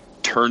just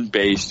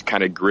turn-based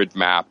kind of grid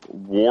map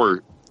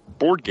war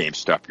board game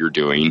stuff you're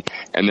doing,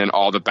 and then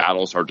all the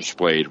battles are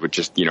displayed with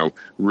just,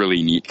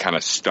 really neat kind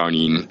of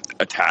stunning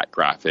attack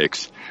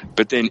graphics.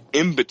 But then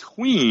in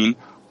between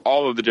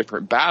all of the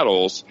different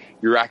battles,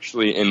 you're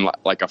actually in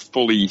like a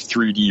fully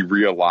 3D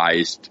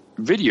realized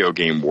video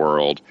game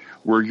world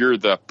where you're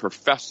the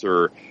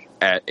professor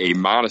at a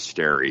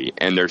monastery,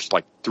 and there's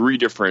like 3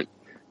 different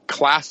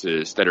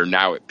classes that are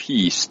now at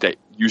peace that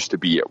used to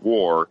be at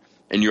war,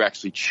 and you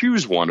actually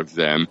choose one of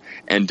them,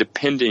 and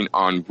depending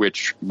on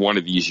which one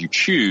of these you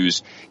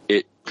choose,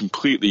 it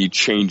completely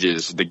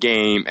changes the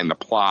game and the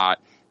plot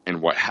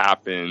and what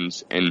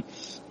happens. And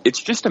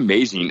it's just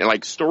amazing. And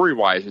like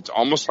story-wise, it's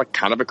almost like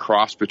kind of a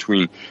cross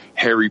between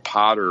Harry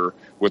Potter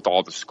with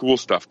all the school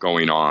stuff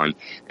going on,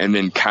 and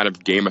then kind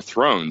of Game of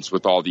Thrones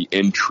with all the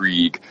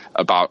intrigue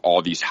about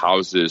all these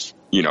houses,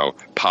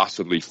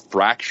 possibly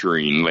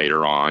fracturing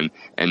later on,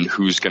 and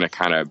who's going to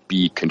kind of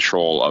be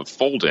control of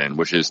Folden,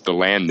 which is the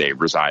land they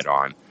reside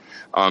on.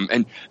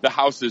 And the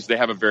houses, they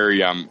have a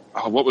very,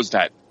 what was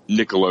that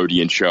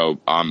Nickelodeon show?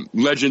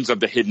 Legends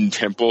of the Hidden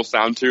Temple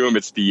sound to them.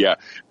 It's the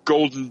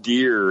golden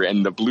deer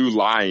and the blue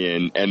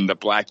lion and the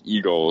black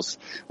eagles,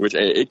 which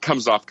it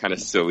comes off kind of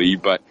silly,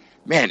 but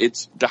man,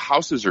 the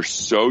houses are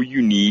so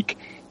unique,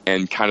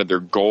 and kind of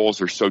their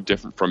goals are so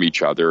different from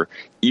each other.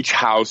 Each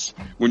house,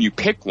 when you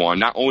pick one,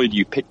 not only do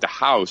you pick the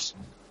house,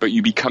 but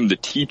you become the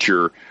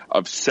teacher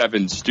of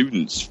 7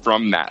 students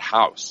from that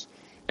house.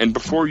 And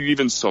before you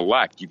even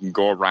select, you can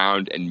go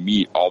around and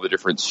meet all the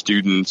different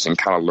students and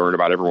kind of learn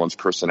about everyone's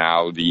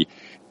personality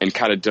and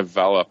kind of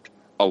develop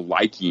a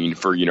liking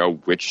for,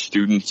 which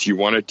students you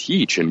want to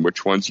teach and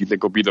which ones you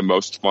think will be the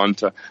most fun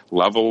to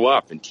level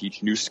up and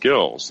teach new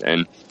skills.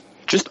 And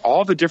just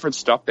all the different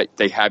stuff that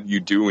they have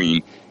you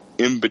doing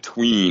in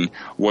between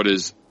what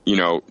is,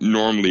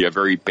 normally a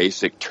very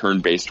basic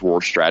turn-based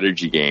war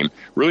strategy game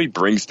really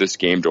brings this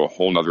game to a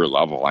whole nother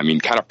level. I mean,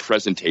 kind of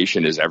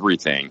presentation is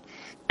everything,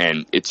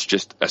 and it's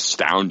just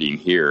astounding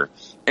here.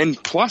 And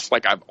plus,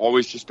 like, I've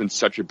always just been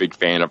such a big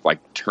fan of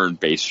like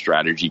turn-based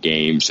strategy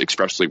games,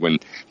 especially when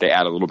they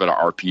add a little bit of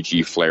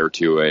RPG flair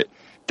to it.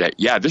 That,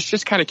 yeah, this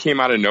just kind of came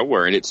out of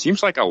nowhere, and it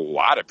seems like a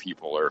lot of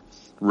people are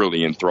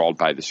really enthralled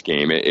by this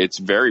game. It's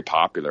very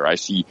popular. I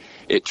see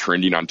it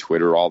trending on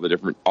Twitter all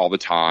the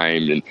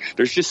time, and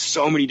there's just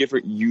so many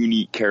different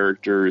unique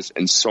characters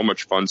and so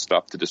much fun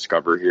stuff to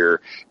discover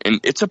here. And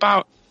it's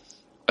about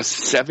a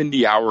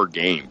 70-hour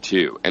game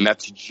too, and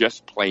that's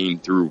just playing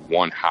through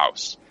one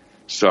house.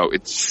 So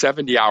it's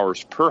 70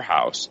 hours per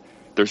house.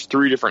 There's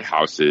 3 different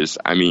houses.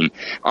 I mean,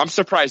 I'm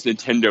surprised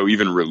Nintendo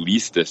even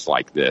released this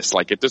like this.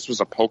 Like, if this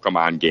was a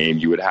Pokemon game,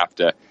 you would have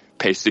to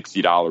pay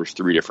 $60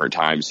 3 different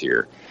times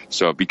here.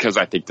 So because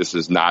I think this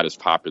is not as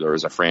popular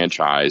as a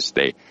franchise,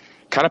 they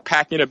kind of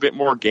pack in a bit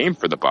more game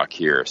for the buck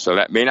here. So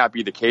that may not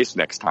be the case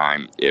next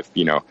time if,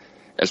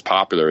 as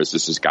popular as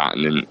this has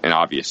gotten, and an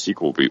obvious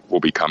sequel will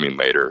be coming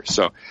later.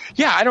 So,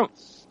 yeah, I don't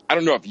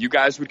know if you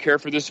guys would care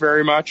for this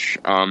very much.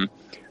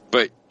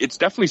 But it's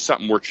definitely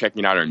something worth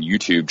checking out on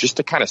YouTube just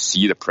to kind of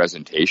see the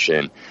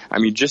presentation. I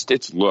mean, just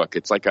its look.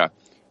 It's like a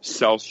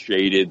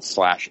cel-shaded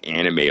 /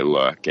 anime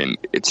look, and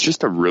it's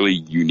just a really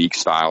unique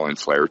style and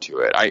flair to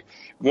it.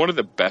 One of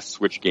the best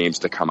Switch games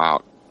to come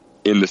out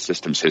in the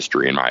system's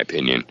history, in my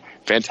opinion.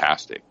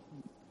 Fantastic.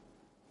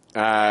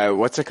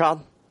 What's it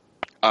called?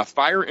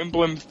 Fire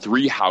Emblem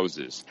 3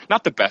 Houses.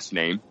 Not the best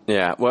name.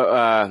 Yeah.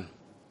 Well,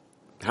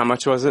 how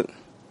much was it?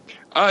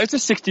 It's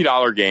a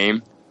 $60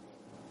 game.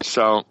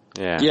 So,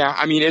 yeah,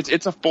 I mean,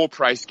 it's a full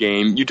price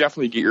game. You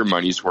definitely get your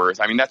money's worth.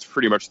 I mean, that's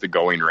pretty much the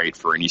going rate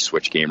for any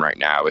Switch game right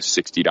now is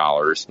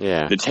 $60.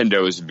 Yeah.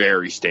 Nintendo is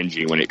very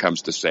stingy when it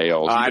comes to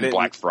sales, even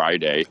Black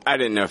Friday. I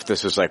didn't know if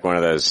this was like one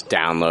of those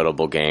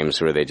downloadable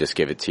games where they just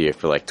give it to you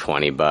for like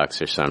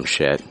 $20 or some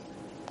shit.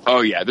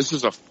 Oh, yeah, this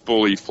is a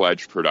fully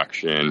fledged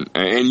production,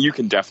 and you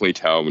can definitely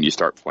tell when you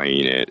start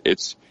playing it.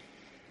 It's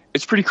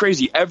pretty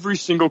crazy. Every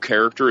single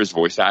character is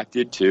voice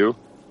acted, too.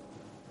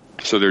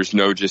 So there's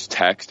no just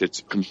text.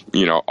 It's,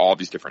 all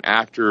these different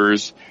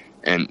actors,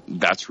 and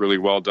that's really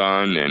well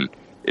done, and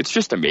it's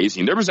just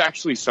amazing. There was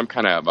actually some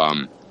kind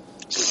of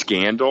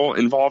scandal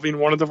involving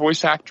one of the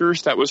voice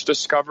actors that was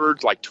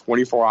discovered like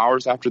 24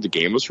 hours after the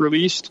game was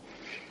released.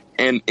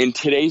 And in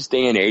today's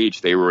day and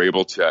age, they were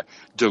able to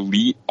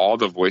delete all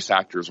the voice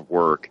actors'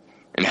 work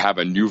and have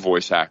a new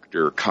voice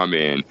actor come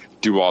in,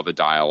 do all the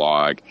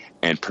dialogue,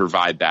 and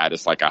provide that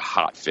as like a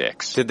hot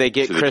fix. Did they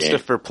get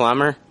Christopher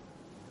Plummer?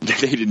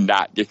 They did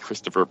not get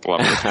Christopher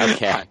Plummer.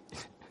 Okay.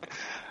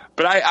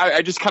 But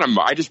I just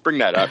bring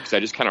that up because I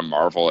just kind of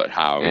marvel at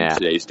how in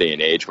today's day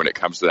and age when it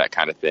comes to that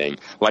kind of thing.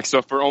 Like,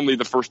 so for only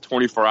the first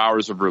 24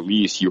 hours of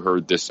release, you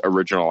heard this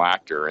original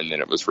actor and then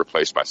it was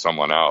replaced by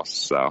someone else.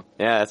 So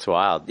yeah, that's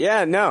wild.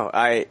 Yeah, no,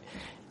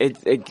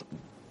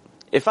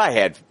 if I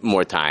had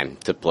more time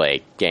to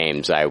play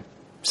games,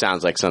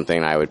 sounds like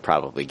something I would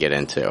probably get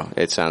into.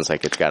 It sounds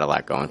like it's got a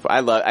lot going for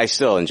it. I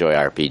still enjoy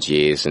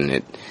RPGs and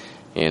it,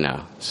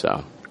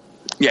 so.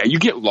 Yeah, you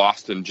get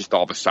lost in just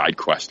all the side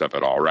quest of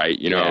it all, right?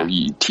 You know,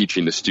 you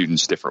teaching the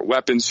students different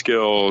weapon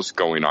skills,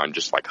 going on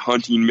just like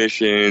hunting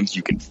missions.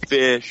 You can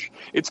fish.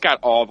 It's got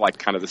all like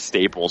kind of the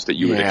staples that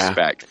you would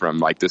expect from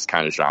like this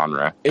kind of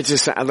genre. It's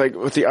just like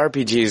with the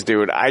RPGs,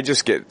 dude, I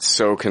just get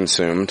so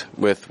consumed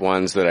with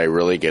ones that I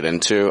really get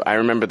into. I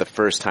remember the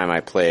first time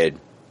I played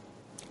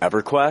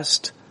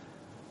EverQuest.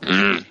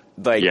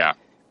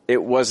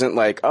 It wasn't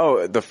like,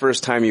 oh, the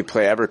first time you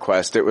play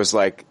EverQuest, it was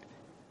like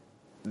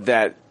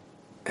that.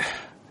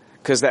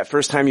 Because that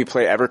first time you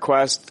play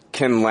EverQuest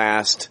can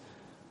last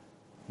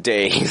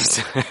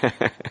days.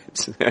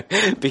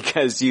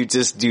 Because you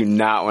just do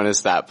not want to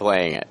stop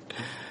playing it.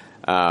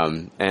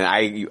 And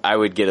I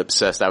would get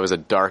obsessed. I was a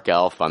dark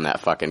elf on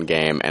that fucking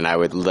game, and I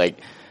would like,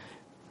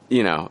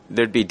 you know,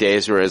 there'd be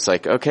days where it's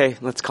like, okay,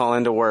 let's call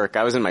into work.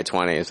 I was in my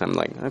 20s. I'm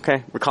like,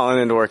 okay, we're calling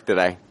into work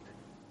today.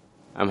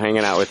 I'm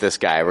hanging out with this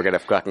guy. We're gonna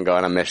fucking go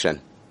on a mission.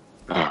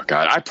 Oh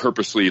God, I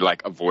purposely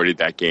like avoided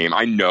that game.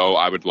 I know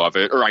I would love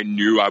it, or I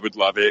knew I would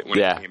love it when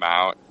it came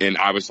out, and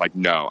I was like,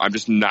 no, I'm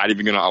just not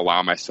even going to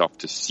allow myself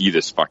to see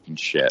this fucking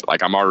shit.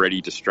 Like, I'm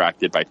already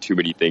distracted by too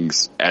many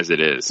things as it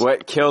is.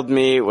 What killed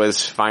me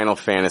was Final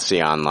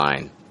Fantasy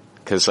Online,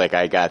 because like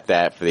I got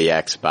that for the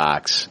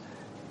Xbox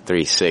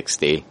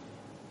 360,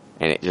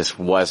 and it just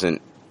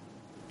wasn't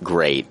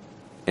great.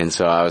 And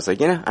so I was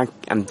like, you know,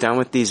 I'm done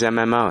with these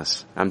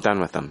MMOs. I'm done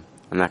with them.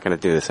 I'm not going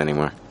to do this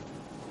anymore.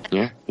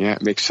 Yeah,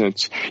 it makes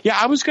sense. Yeah,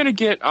 I was going to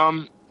get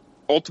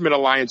Ultimate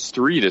Alliance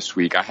 3 this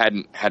week. I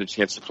hadn't had a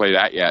chance to play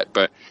that yet,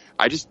 but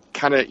I just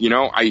kind of, you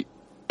know,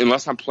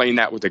 unless I'm playing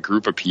that with a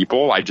group of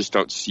people, I just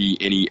don't see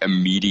any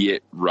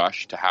immediate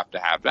rush to have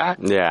that.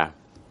 Yeah.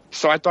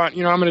 So I thought,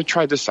 you know, I'm going to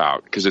try this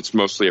out because it's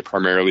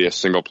primarily a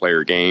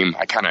single-player game.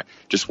 I kind of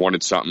just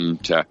wanted something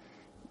to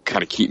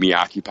kind of keep me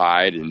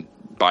occupied and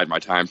bide my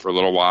time for a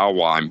little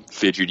while I'm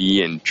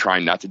fidgety and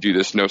trying not to do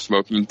this no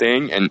smoking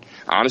thing. And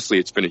honestly,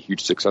 it's been a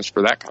huge success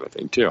for that kind of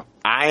thing too.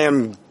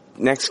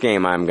 Next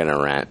game I'm going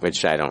to rent,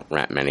 which I don't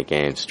rent many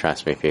games,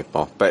 trust me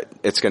people, but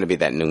it's going to be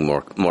that new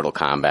Mortal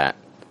Kombat.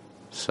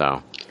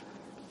 So.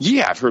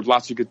 Yeah, I've heard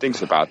lots of good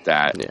things about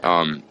that.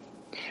 Yeah.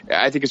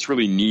 I think it's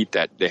really neat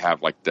that they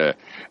have like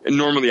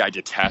normally I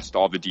detest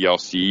all the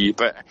DLC,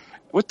 but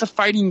with the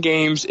fighting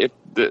games, if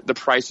the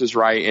price is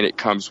right and it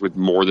comes with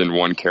more than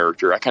one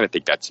character, I kind of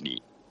think that's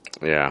neat.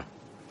 Yeah.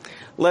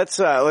 Let's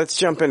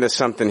jump into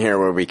something here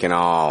where we can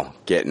all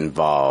get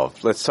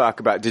involved. Let's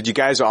talk about, did you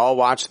guys all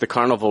watch the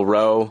Carnival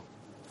Row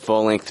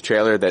full-length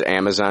trailer that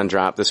Amazon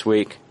dropped this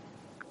week?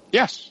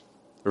 Yes.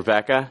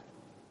 Rebecca?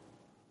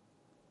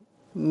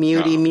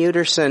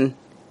 Muterson.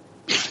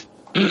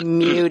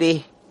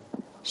 Muty.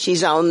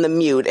 She's on the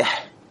mute.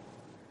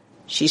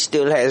 She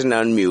still hasn't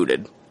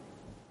unmuted.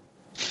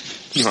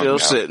 Still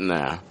sitting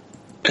there.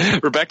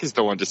 Rebecca's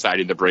the one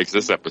deciding to break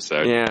this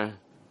episode. Yeah.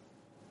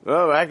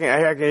 Oh, I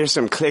can hear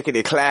some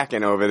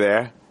clickety-clacking over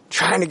there.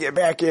 Trying to get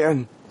back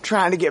in,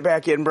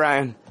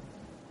 Brian.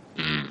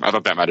 I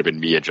thought that might have been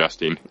me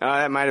adjusting. Oh,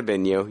 that might have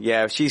been you.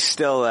 Yeah, she's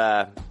still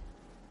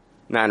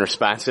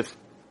non-responsive.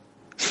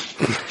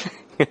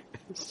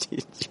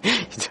 She's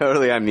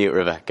totally on mute,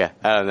 Rebecca.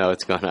 I don't know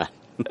what's going on.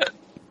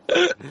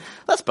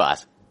 Let's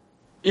pause.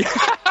 Yeah.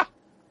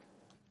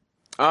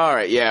 All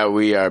right, yeah,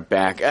 we are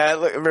back.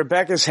 Look,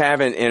 Rebecca's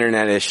having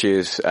internet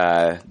issues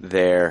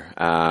there,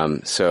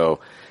 so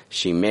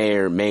she may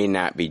or may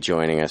not be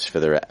joining us for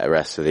the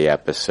rest of the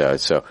episode.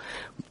 So,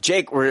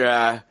 Jake,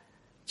 we're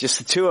just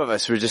the two of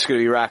us. We're just going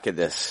to be rocking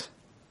this.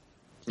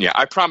 Yeah,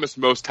 I promise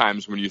most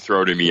times when you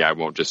throw to me, I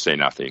won't just say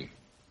nothing.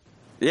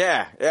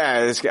 Yeah,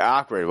 it's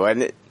awkward,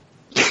 wasn't it?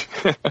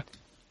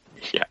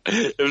 Yeah,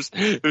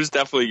 it was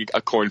definitely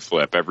a coin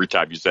flip every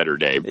time you said her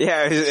name.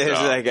 Yeah, it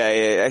was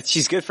like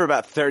she's good for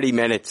about 30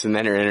 minutes, and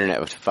then her internet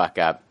would fuck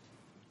up.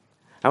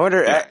 I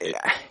wonder.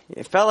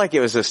 It felt like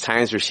it was those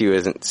times where she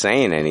wasn't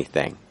saying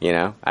anything. You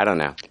know, I don't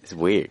know. It's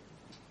weird.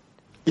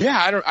 Yeah,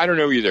 I don't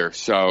know either.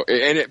 So,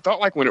 and it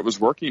felt like when it was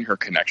working, her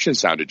connection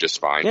sounded just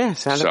fine. Yeah,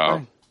 sounded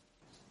fine.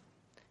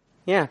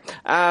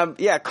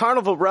 Yeah.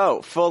 Carnival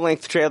Row,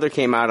 full-length trailer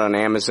came out on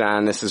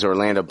Amazon. This is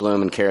Orlando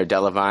Bloom and Cara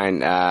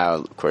Delevingne.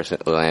 Of course,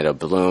 Orlando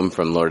Bloom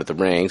from Lord of the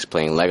Rings,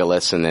 playing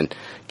Legolas, and then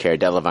Cara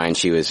Delevingne,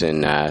 she was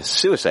in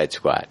Suicide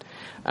Squad.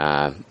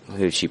 Who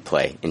did she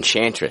play?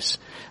 Enchantress.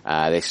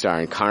 They star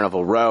in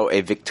Carnival Row,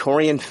 a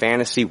Victorian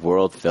fantasy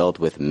world filled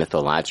with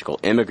mythological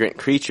immigrant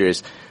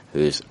creatures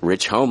whose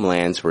rich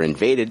homelands were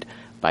invaded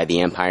by the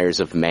empires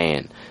of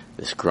man.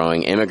 This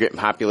growing immigrant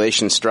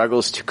population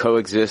struggles to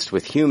coexist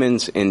with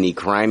humans in the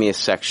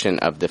grimiest section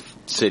of the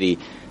city,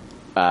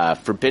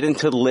 forbidden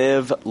to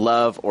live,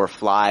 love, or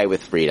fly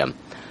with freedom.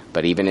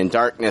 But even in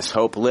darkness,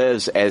 hope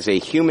lives as a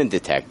human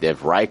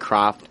detective,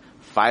 Rycroft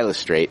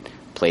Philostrate,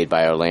 played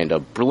by Orlando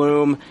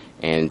Bloom,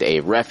 and a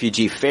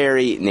refugee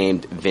fairy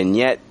named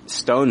Vignette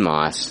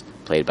Stonemoss,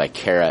 played by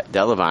Cara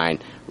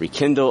Delevingne,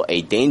 rekindle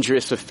a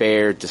dangerous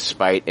affair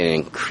despite an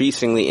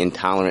increasingly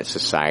intolerant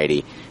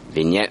society.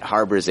 Vignette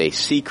harbors a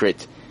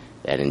secret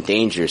that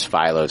endangers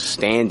Philo's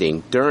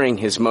standing during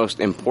his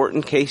most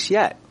important case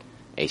yet,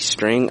 a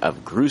string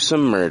of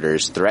gruesome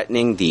murders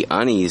threatening the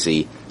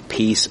uneasy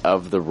peace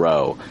of the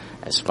row.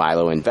 As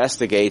Philo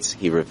investigates,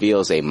 he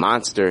reveals a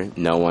monster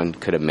no one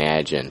could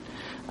imagine.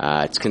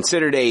 It's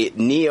considered a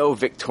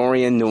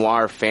neo-Victorian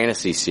noir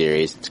fantasy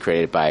series. It's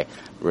created by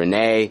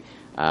Rene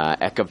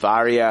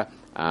Echevarria,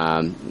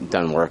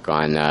 done work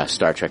on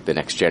Star Trek The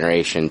Next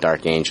Generation,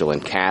 Dark Angel,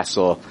 and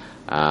Castle.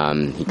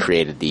 He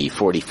created the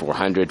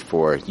 4400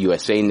 for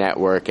USA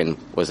Network and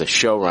was the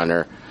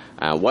showrunner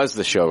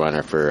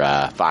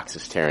for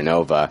Fox's Terra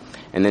Nova.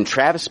 And then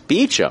Travis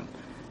Beacham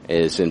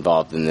is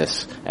involved in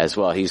this as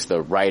well. He's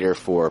the writer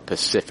for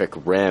Pacific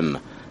Rim,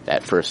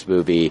 that first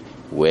movie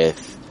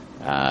with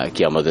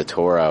Guillermo del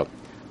Toro.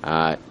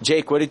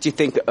 Jake, what did you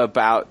think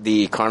about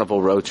the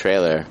Carnival Row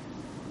trailer?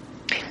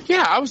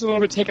 Yeah, I was a little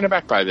bit taken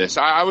aback by this.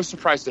 I was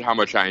surprised at how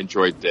much I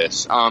enjoyed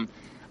this.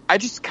 I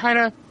just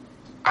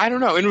I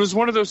don't know. And it was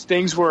one of those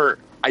things where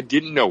I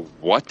didn't know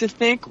what to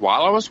think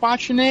while I was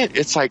watching it.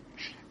 It's like,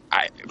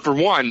 for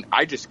one,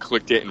 I just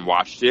clicked it and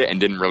watched it and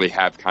didn't really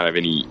have kind of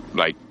any,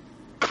 like,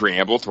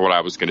 preamble to what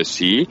I was going to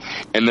see.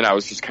 And then I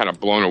was just kind of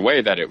blown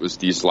away that it was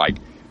these, like,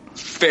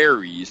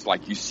 fairies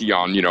like you see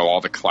on, you know,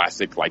 all the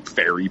classic, like,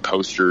 fairy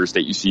posters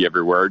that you see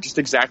everywhere. Just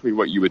exactly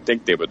what you would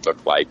think they would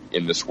look like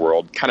in this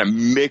world, kind of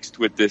mixed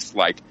with this,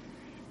 like,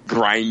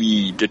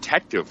 grimy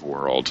detective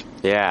world.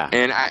 Yeah.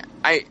 And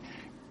I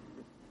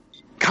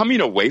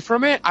coming away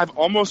from it, I've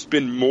almost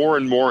been more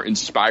and more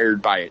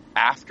inspired by it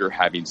after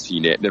having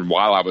seen it than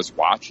while I was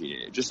watching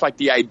it. Just like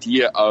the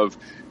idea of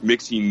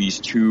mixing these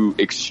two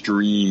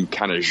extreme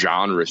kind of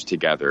genres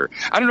together.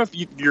 I don't know if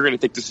you're going to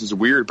think this is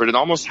weird, but it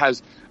almost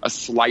has a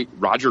slight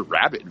Roger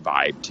Rabbit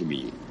vibe to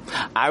me.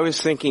 I was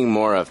thinking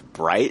more of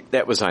Bright,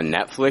 that was on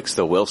Netflix,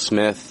 the Will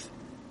Smith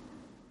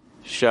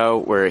show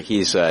where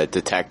he's a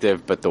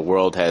detective, but the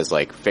world has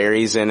like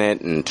fairies in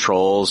it and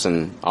trolls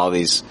and all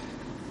these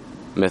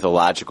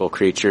mythological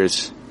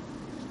creatures.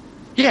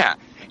 Yeah.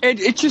 And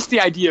it's just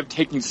the idea of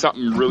taking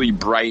something really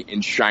bright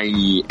and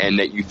shiny and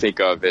that you think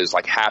of as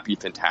like happy,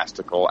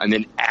 fantastical, and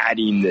then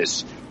adding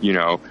this, you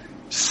know,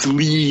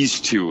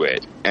 sleaze to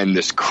it and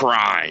this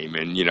crime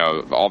and, you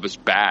know, all this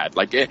bad.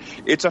 Like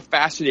it's a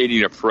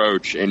fascinating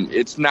approach, and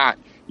it's not,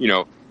 you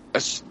know,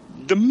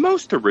 the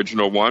most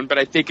original one, but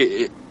I think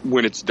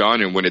when it's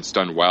done and when it's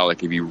done well, it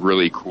can be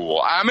really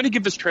cool. I'm going to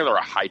give this trailer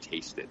a high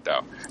taste it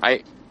though.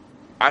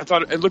 I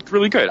thought it looked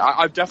really good.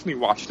 I've definitely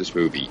watched this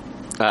movie.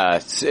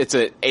 It's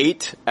an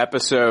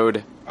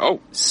 8-episode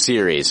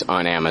series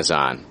on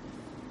Amazon.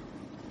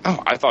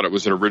 Oh, I thought it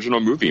was an original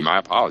movie. My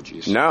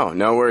apologies. No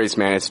worries,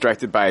 man. It's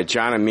directed by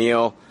John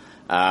Emile.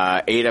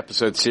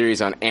 8-episode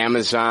series on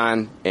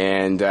Amazon.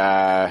 And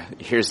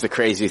here's the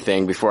crazy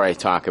thing before I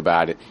talk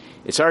about it.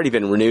 It's already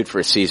been renewed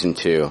for season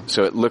 2,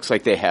 so it looks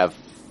like they have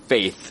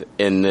faith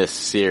in this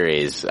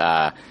series.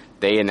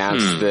 They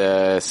announced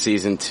the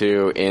season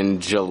 2 in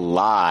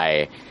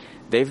July.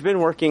 They've been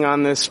working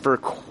on this for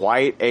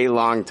quite a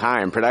long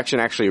time.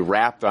 Production actually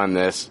wrapped on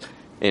this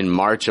in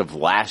March of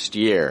last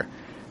year.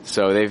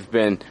 So they've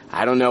been,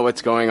 I don't know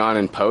what's going on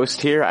in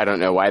post here. I don't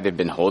know why they've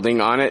been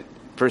holding on to it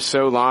for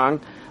so long,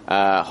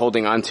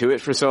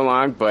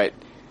 but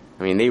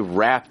I mean, they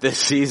wrapped this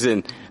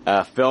season,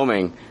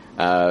 filming,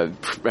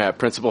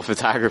 principal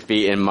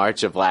photography in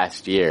March of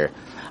last year.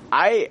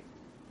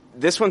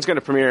 This one's going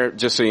to premiere,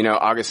 just so you know,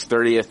 August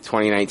 30th,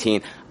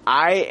 2019.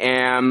 I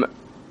am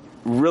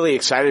really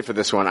excited for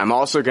this one. I'm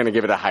also going to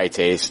give it a high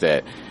taste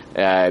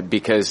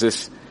because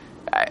this,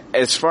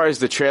 as far as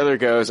the trailer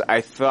goes, I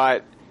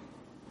thought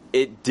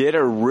it did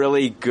a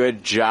really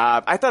good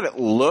job. I thought it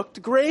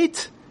looked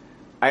great.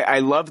 I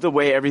love the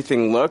way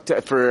everything looked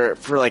for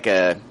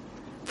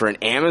an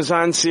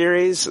Amazon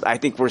series. I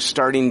think we're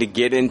starting to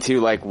get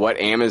into like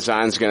what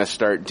Amazon's going to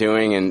start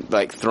doing and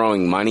like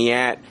throwing money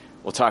at.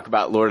 We'll talk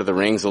about Lord of the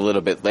Rings a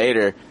little bit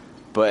later,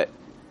 but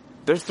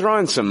they're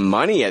throwing some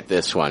money at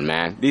this one,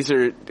 man. These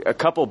are a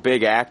couple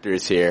big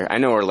actors here. I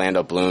know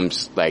Orlando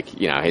Bloom's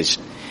like, you know, his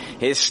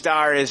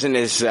star isn't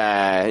as,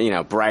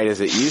 bright as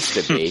it used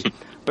to be,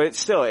 but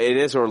still, it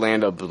is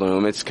Orlando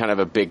Bloom. It's kind of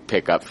a big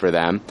pickup for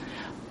them.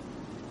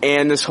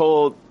 And this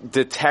whole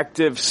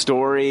detective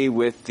story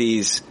with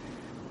the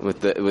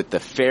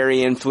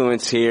fairy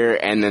influence here,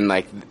 and then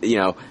like, you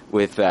know,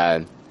 with,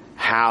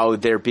 how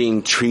they're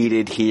being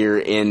treated here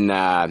in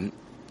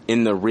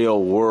the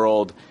real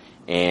world,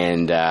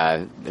 and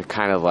they're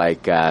kind of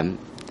like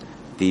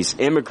these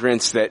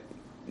immigrants that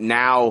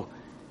now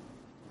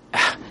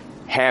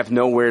have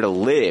nowhere to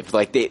live.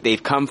 Like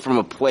they've come from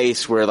a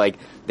place where like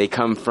they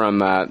come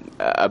from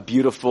a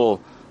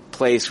beautiful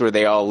place where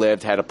they all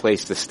lived, had a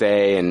place to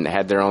stay, and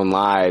had their own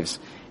lives,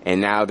 and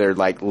now they're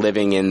like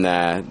living in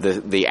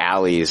the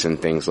alleys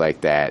and things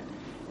like that,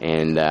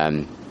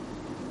 and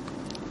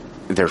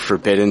they're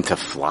forbidden to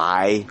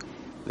fly.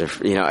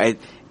 It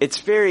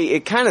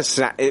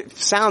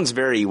sounds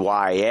very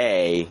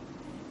YA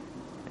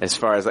as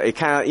far as it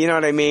kind of, you know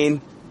what I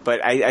mean?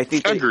 But I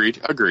think agreed.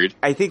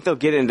 I think they'll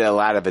get into a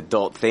lot of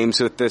adult themes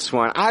with this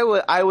one.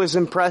 I was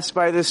impressed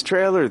by this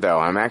trailer though.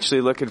 I'm actually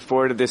looking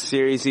forward to this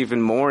series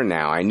even more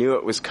now. I knew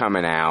it was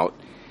coming out.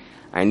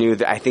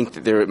 I think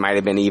that there might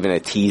have been even a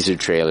teaser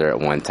trailer at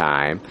one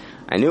time.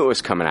 I knew it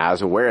was coming out. I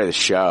was aware of the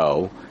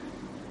show.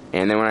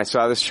 And then when I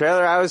saw this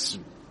trailer, I was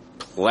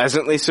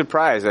pleasantly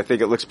surprised. I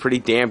think it looks pretty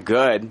damn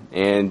good.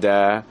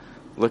 And,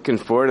 looking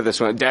forward to this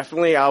one.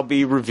 Definitely I'll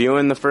be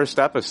reviewing the first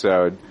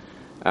episode,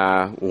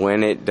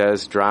 when it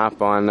does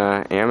drop on,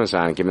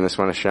 Amazon, giving this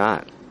one a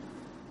shot.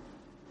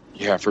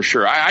 Yeah, for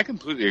sure. I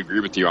completely agree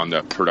with you on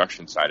the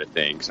production side of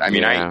things. I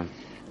mean,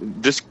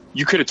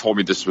 you could have told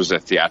me this was a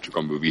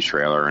theatrical movie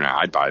trailer, and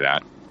I'd buy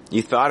that.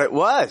 You thought it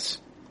was?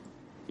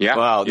 Yeah.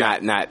 Well, yeah.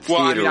 not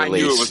theater release. I knew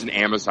it release. was an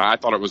Amazon. I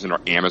thought it was an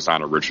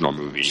Amazon original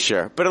movie.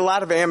 Sure. But a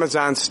lot of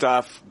Amazon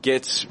stuff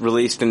gets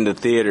released into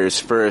theaters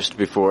first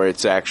before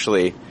it's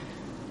actually...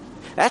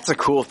 That's a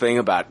cool thing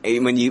about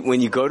when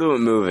you go to a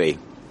movie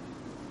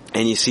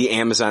and you see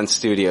Amazon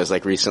Studios.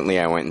 Like recently,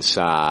 I went and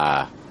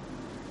saw.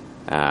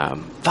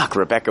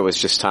 Rebecca was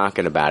just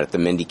talking about it. The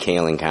Mindy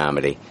Kaling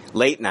comedy,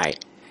 Late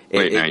Night.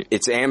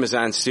 It's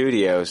Amazon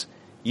Studios.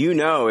 You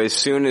know, as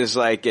soon as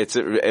like it's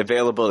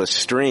available to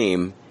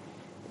stream,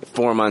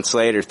 4 months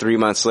later, 3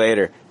 months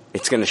later,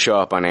 it's going to show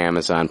up on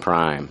Amazon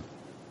Prime,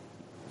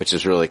 which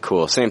is really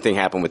cool. Same thing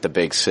happened with The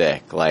Big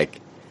Sick. Like,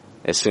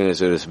 as soon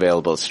as it was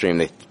available to stream,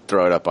 they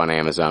throw it up on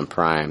Amazon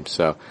Prime.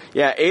 So,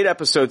 yeah,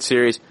 8-episode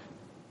series.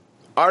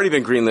 Already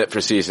been greenlit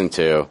for season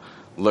 2.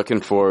 Looking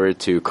forward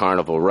to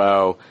Carnival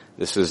Row.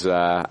 This is,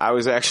 I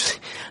was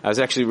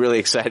actually really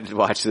excited to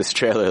watch this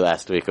trailer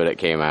last week when it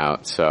came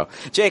out. So,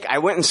 Jake, I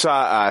went and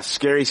saw,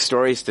 Scary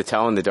Stories to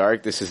Tell in the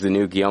Dark. This is the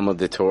new Guillermo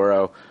del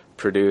Toro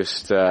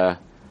produced,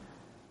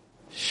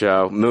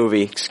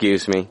 movie,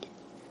 excuse me.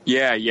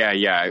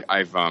 Yeah.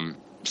 I've,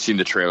 seen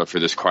the trailer for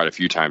this quite a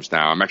few times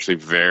now. I'm actually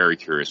very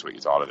curious what you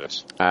thought of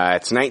this.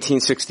 It's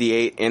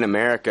 1968 in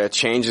America.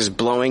 Change is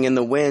blowing in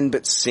the wind,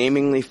 but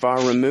seemingly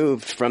far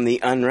removed from the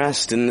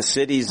unrest in the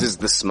cities is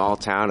the small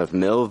town of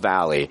Mill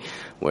Valley,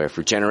 where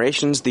for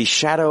generations the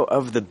shadow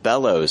of the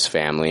Bellows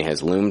family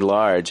has loomed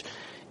large.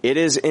 It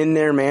is in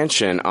their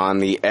mansion on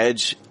the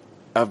edge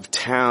of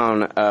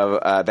town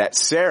of that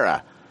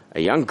Sarah, a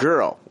young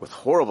girl with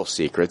horrible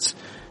secrets,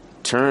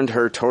 turned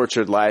her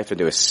tortured life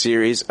into a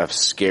series of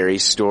scary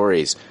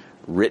stories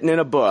written in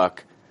a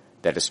book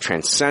that has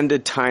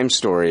transcended time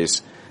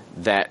stories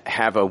that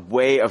have a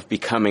way of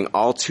becoming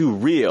all too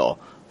real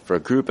for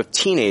a group of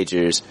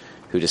teenagers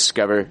who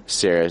discover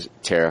Sarah's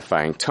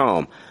terrifying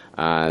tome.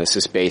 This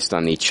is based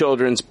on the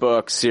children's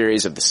book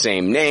series of the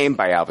same name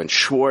by Alvin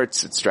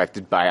Schwartz. It's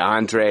directed by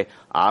Andre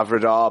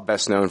Avradal,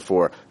 best known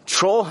for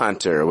Troll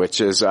Hunter, which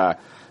is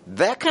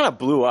that kind of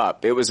blew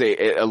up. It was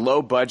a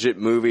low budget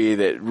movie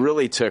that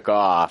really took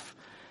off,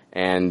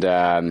 and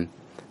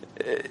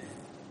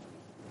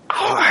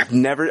I've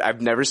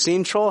never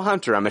seen Troll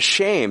Hunter. I'm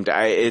ashamed.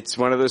 It's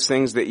one of those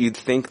things that you'd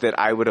think that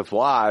I would have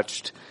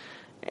watched,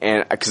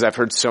 and because I've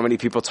heard so many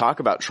people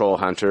talk about Troll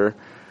Hunter,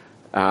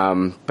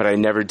 but I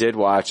never did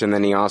watch. And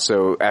then he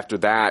also, after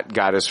that,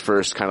 got his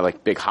first kind of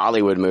like big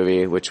Hollywood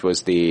movie, which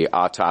was The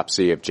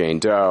Autopsy of Jane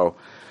Doe.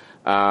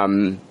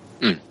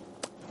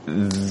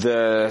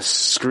 The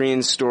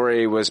screen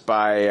story was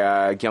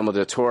by Guillermo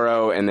del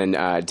Toro, and then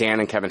Dan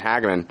and Kevin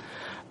Hageman.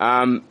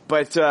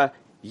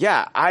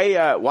 Yeah,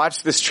 I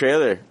watched this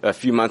trailer a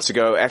few months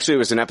ago. Actually, it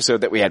was an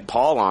episode that we had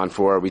Paul on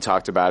for. We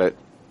talked about it,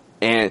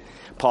 and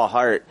Paul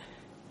Hart,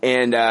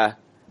 and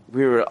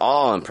we were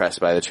all impressed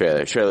by the trailer.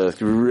 The trailer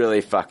looked really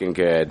fucking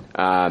good.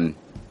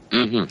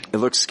 It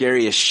looked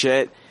scary as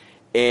shit,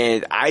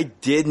 and I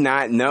did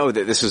not know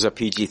that this was a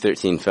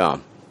PG-13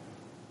 film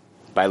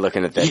by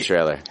looking at that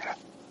trailer.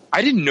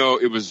 I didn't know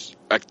it was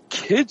a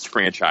kids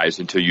franchise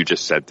until you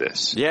just said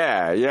this.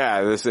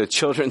 Yeah. This is a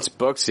children's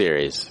book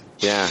series.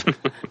 Yeah.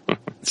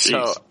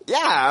 So, yeah,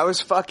 I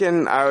was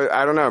fucking,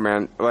 I don't know,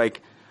 man.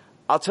 Like,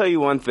 I'll tell you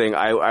one thing.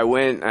 I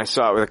went and I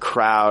saw it with a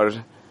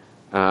crowd,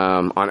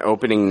 on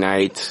opening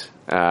night,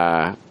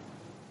 and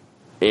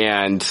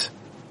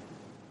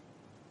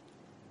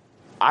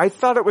I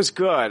thought it was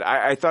good.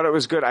 I thought it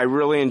was good. I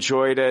really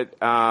enjoyed it.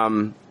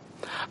 I'm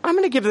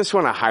gonna give this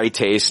one a high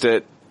taste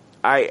it.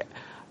 I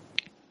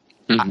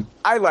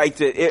liked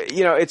it.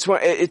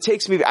 It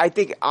takes me, I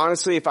think,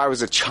 honestly, if I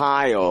was a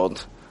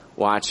child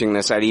watching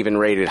this, I'd even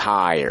rate it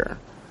higher.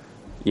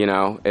 You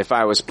know, if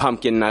I was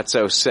Pumpkin Nuts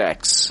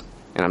 06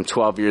 and I'm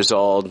 12 years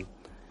old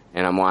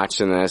and I'm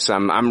watching this,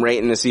 I'm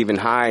rating this even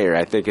higher.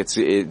 I think it's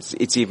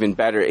even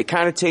better. It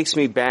kind of takes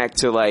me back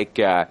to like,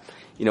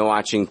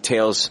 watching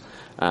Tales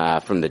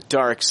from the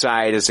Dark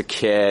Side as a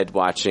kid,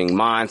 watching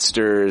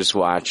Monsters,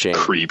 watching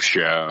Creep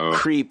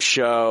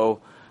Show.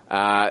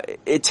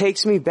 It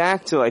takes me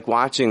back to like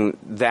watching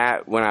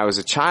that when I was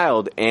a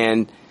child,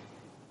 and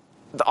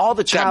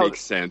that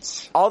makes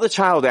sense. All the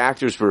child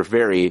actors were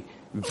very,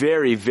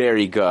 very,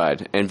 very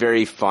good and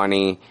very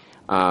funny.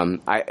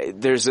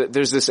 There's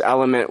this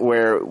element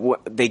where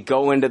they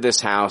go into this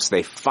house,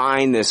 they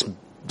find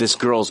this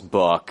girl's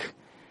book,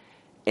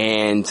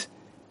 and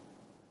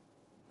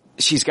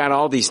she's got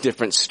all these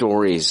different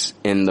stories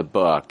in the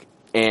book,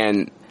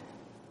 and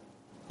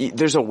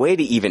there's a way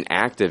to even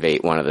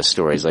activate one of the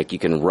stories. Like you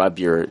can rub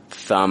your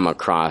thumb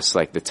across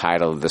like the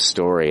title of the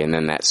story, and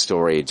then that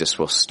story just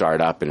will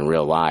start up in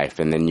real life,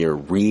 and then you're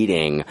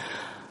reading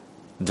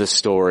the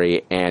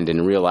story, and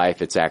in real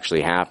life it's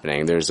actually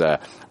happening. There's a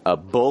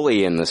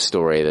bully in the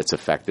story that's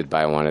affected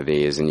by one of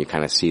these, and you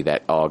kind of see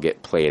that all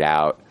get played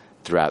out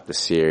throughout the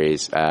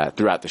series,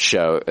 throughout the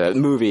show,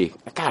 movie.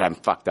 God, I'm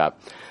fucked up.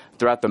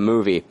 Throughout the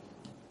movie.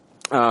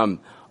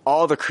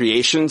 All the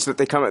creations that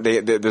they come up,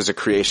 there's a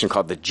creation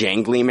called the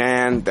Jangly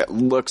Man that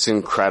looks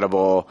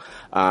incredible.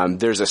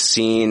 There's a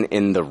scene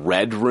in the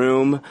Red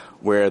Room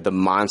where the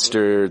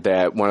monster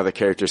that one of the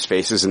characters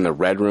faces in the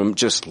Red Room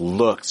just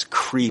looks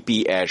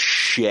creepy as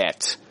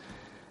shit.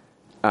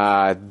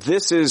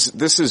 This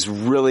is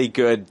really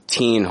good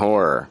teen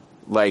horror.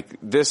 Like,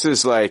 this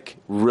is like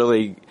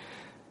really,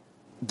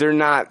 they're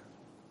not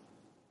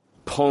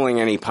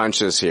pulling any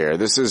punches here.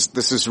 This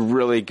is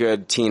really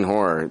good teen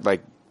horror.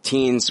 Like,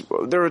 teens,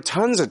 there were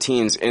tons of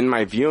teens in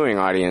my viewing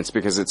audience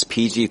because it's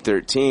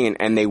PG-13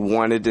 and they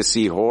wanted to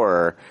see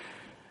horror,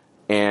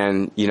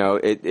 and you know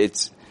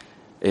it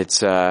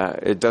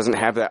doesn't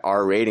have that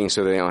R rating,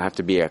 so they don't have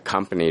to be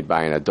accompanied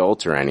by an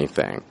adult or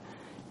anything,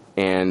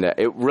 and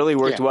it really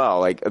worked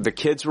well. Like, the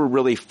kids were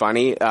really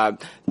funny.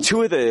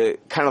 Two of the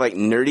kind of like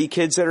nerdy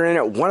kids that are in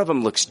it, one of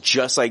them looks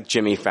just like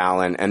Jimmy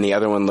Fallon and the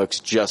other one looks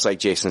just like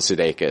Jason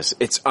Sudeikis.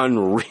 It's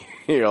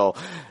unreal.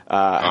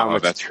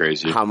 That's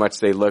crazy. How much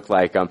they look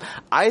like them.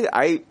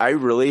 I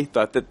really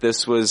thought that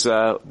this was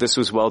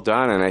well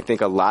done, and I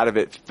think a lot of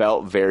it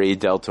felt very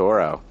Del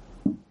Toro.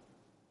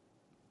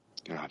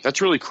 Yeah,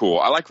 that's really cool.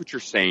 I like what you're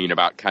saying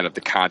about kind of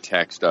the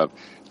context of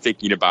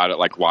thinking about it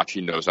like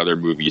watching those other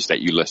movies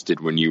that you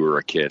listed when you were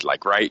a kid,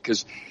 like, right?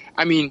 Because,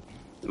 I mean,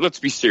 let's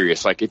be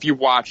serious. Like, if you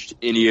watched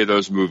any of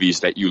those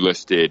movies that you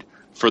listed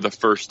for the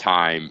first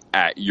time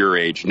at your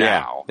age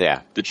now,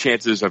 the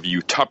chances of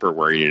you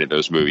Tupperwaring into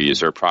those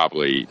movies are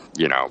probably,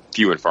 you know,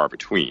 few and far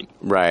between.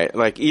 Right.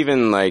 Like,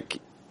 even like,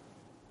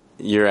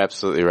 you're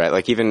absolutely right.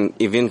 Like,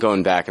 even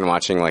going back and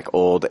watching like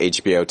old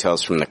HBO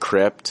Tales from the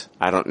Crypt,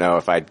 I don't know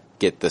if I'd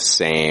get the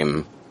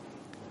same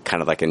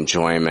kind of like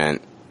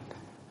enjoyment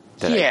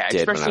that I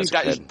did when I was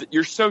a kid.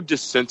 You're so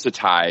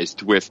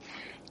desensitized with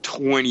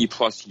 20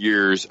 plus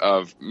years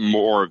of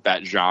more of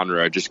that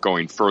genre just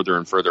going further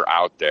and further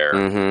out there.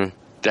 Mm-hmm.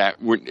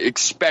 That would,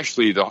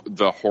 especially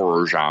the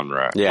horror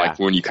genre. Yeah. Like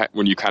when you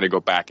kind of go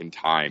back in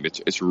time,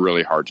 it's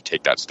really hard to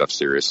take that stuff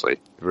seriously. It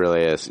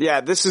really is.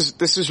 Yeah, this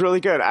is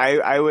really good.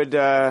 I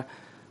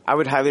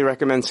would highly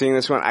recommend seeing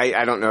this one.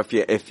 I don't know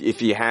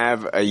if you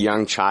have a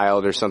young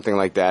child or something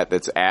like that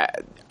that's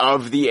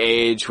of the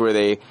age where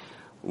they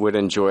would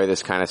enjoy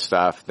this kind of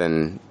stuff,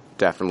 then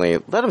definitely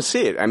let them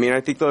see it. I mean,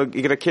 I think they'll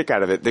get a kick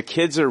out of it. The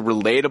kids are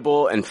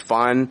relatable and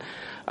fun.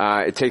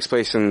 It takes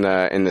place in the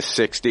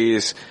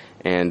 60s,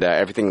 and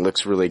everything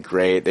looks really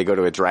great. They go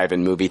to a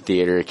drive-in movie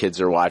theater. Kids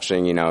are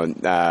watching, you know,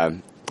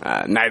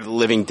 Night of the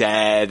Living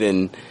Dead,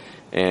 and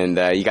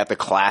you got the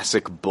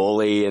classic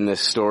bully in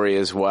this story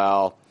as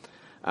well.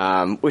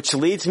 Which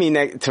leads me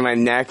to my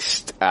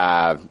next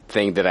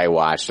thing that I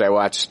watched. I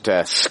watched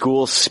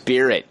School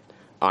Spirit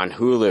on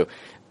Hulu.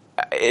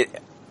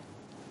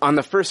 On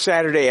the first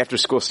Saturday after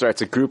school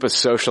starts, a group of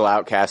social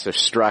outcasts are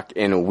struck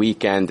in a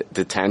weekend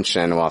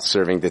detention. While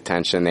serving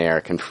detention, they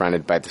are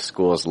confronted by the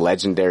school's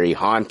legendary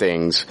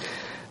hauntings.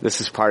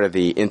 This is part of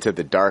the Into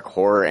the Dark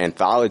horror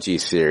anthology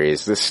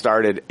series. This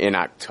started in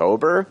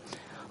October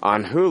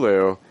on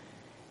Hulu,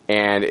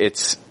 and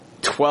it's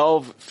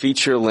 12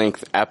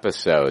 feature-length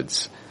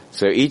episodes.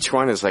 So each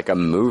one is like a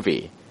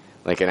movie,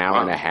 like an hour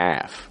and a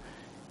half.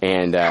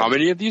 And how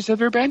many of these have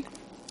there been?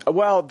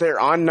 Well, they're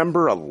on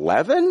number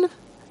 11.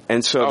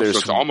 And so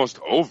it's almost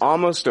over.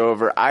 Almost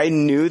over. I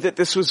knew that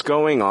this was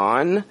going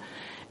on,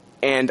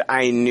 and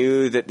I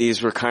knew that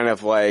these were kind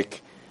of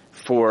like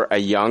for a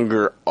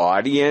younger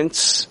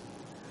audience.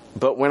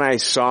 But when I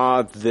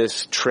saw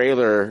this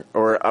trailer,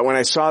 or when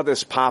I saw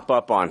this pop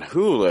up on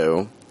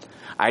Hulu,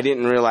 I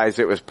didn't realize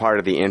it was part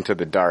of the Into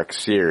the Dark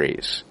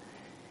series.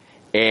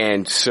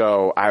 And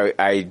so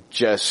I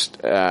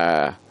just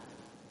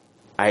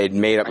I had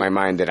made up my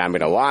mind that I'm going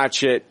to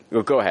watch it.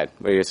 Well, go ahead.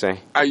 What are you going to say?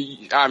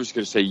 I was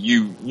going to say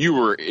you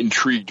were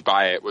intrigued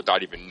by it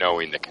without even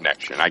knowing the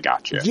connection. I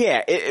got you.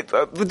 Yeah,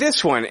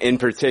 this one in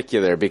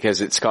particular, because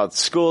it's called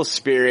School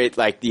Spirit.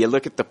 Like, you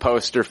look at the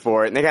poster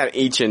for it, and they got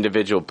each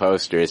individual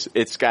poster.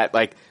 It's got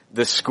like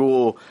the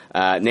school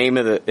name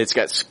of the. It's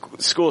got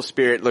School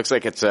Spirit. Looks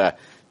like it's a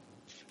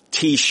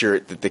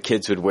T-shirt that the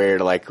kids would wear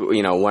to, like,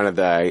 you know, one of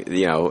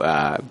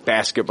the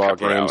basketball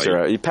games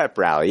or a pep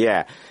rally.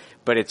 Yeah.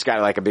 But it's got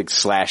like a big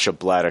slash of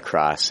blood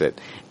across it.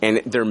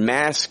 And their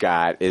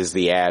mascot is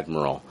the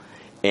Admiral.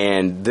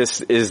 And this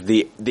is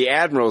the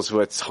Admiral's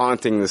what's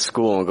haunting the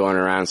school and going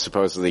around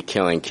supposedly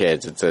killing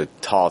kids. It's a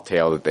tall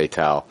tale that they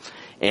tell.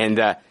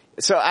 And,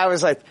 so I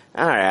was like,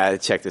 all right, I'll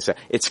check this out.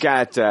 It's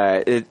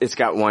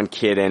got one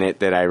kid in it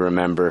that I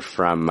remember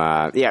from,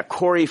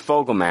 Corey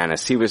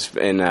Fogelmanis. He was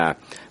in,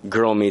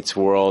 Girl Meets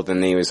World,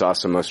 and he was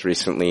also most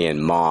recently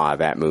in Ma,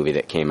 that movie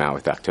that came out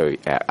with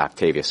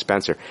Octavia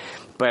Spencer.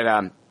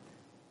 But,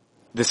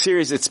 the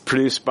series, it's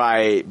produced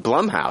by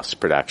Blumhouse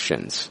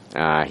Productions.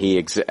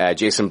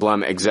 Jason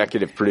Blum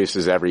executive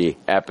produces every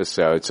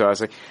episode. So I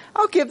was like,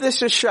 I'll give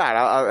this a shot.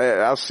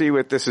 I'll see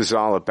what this is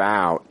all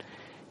about.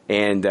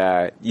 And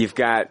you've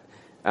got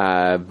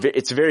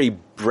it's a very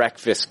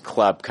Breakfast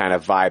Club kind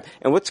of vibe.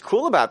 And what's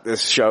cool about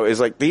this show is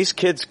like these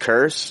kids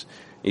curse.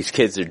 These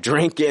kids are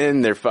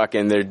drinking. They're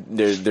fucking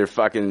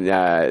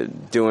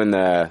doing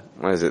the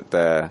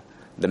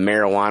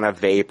marijuana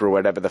vape or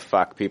whatever the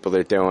fuck people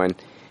are doing.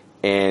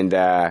 And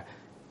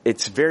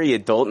it's very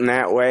adult in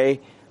that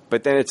way,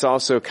 but then it's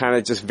also kind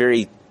of just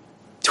very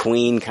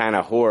tween kind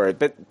of horror.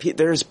 But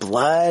there's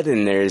blood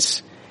and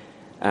there's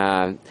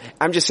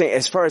I'm just saying,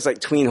 as far as like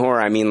tween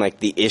horror, I mean like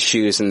the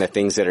issues and the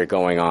things that are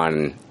going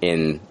on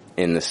in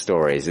the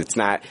stories. It's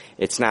not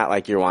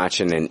like you're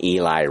watching an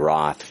Eli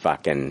Roth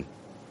fucking,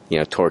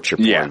 torture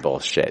porn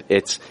bullshit.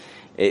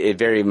 It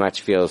very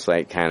much feels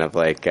like kind of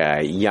like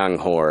young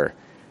horror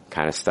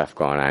kind of stuff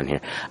going on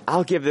here.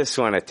 I'll give this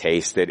one a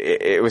taste.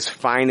 It was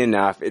fine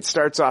enough. It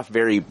starts off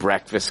very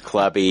Breakfast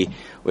Clubby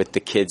with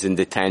the kids in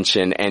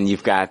detention, and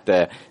you've got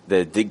the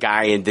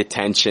guy in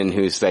detention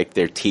who's like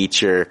their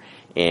teacher,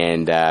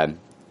 and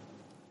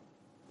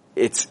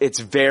it's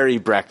very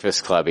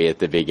Breakfast Clubby at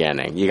the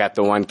beginning. You got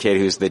the one kid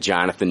who's the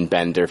Jonathan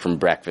Bender from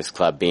Breakfast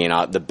Club being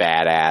the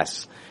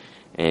badass,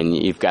 and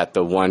you've got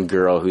the one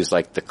girl who's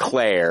like the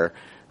Claire,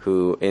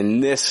 who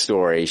in this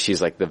story,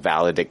 she's like the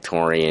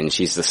valedictorian.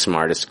 She's the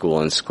smartest school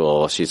in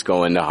school. She's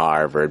going to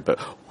Harvard, but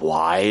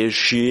why is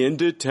she in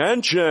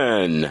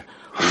detention?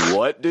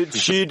 What did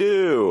she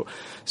do?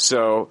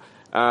 So,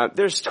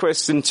 there's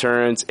twists and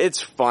turns.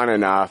 It's fun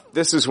enough.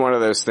 This is one of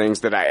those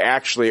things that I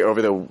actually,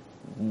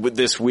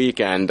 this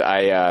weekend,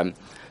 I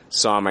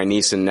saw my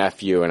niece and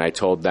nephew, and I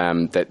told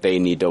them that they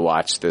need to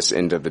watch this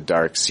Into the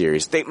Dark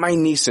series. My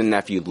niece and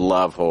nephew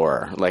love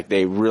horror. Like,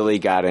 they really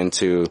got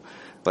into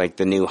like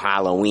the new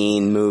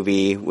Halloween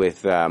movie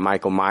with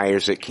Michael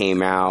Myers that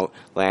came out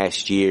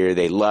last year.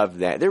 They love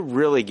that. They're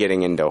really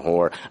getting into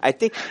horror. I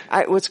think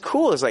what's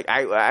cool is like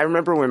I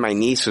remember when my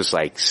niece was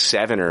like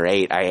 7 or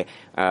 8.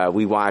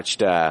 We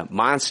watched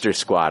Monster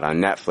Squad on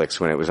Netflix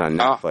when it was on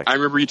Netflix. I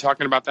remember you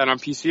talking about that on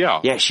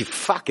PCL. Yeah, she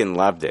fucking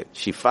loved it.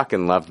 She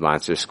fucking loved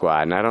Monster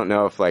Squad, and I don't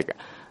know if like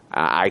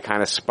I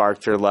kind of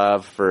sparked her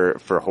love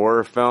for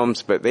horror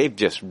films, but they've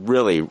just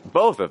really,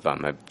 both of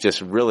them have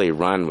just really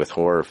run with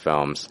horror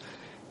films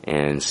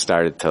and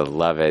started to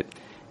love it.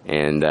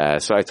 And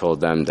so I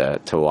told them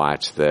to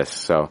watch this.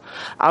 So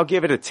I'll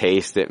give it a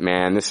taste.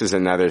 Man, this is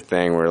another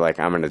thing where like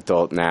I'm an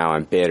adult now,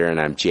 I'm bitter and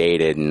I'm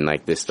jaded, and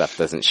like this stuff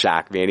doesn't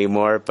shock me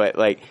anymore. But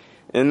like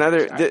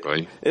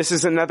this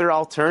is another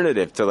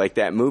alternative to like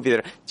that movie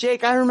that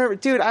Jake, I remember,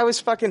 dude, I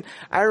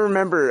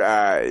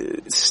remember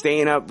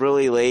staying up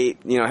really late,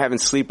 having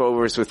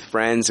sleepovers with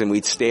friends, and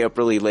we'd stay up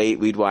really late.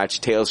 We'd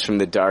watch Tales from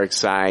the Dark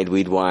Side.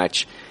 We'd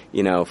watch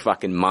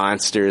fucking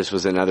Monsters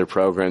was another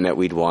program that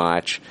we'd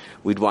watch.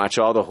 We'd watch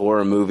all the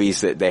horror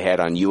movies that they had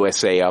on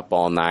USA Up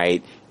All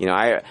Night.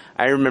 I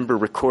remember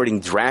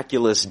recording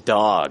Dracula's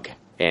Dog,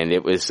 and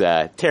it was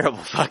a terrible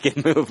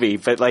fucking movie.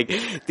 But like,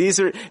 these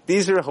are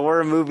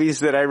horror movies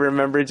that I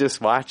remember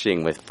just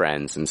watching with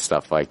friends and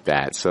stuff like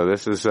that. So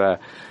this is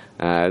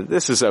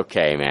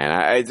okay,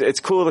 man. It's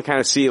cool to kind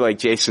of see like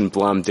Jason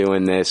Blum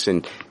doing this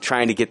and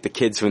trying to get the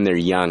kids when they're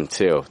young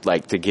too,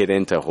 like to get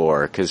into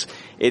horror, because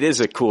it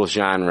is a cool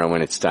genre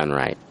when it's done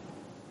right.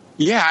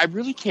 Yeah, I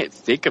really can't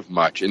think of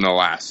much in the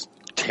last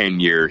 10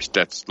 years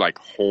that's like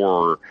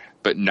horror,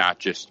 but not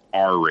just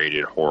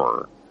R-rated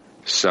horror.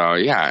 So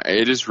yeah,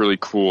 it is really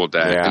cool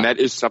and that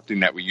is something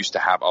that we used to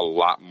have a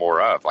lot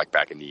more of, like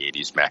back in the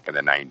 80s, back in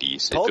the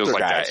 90s. It feels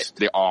like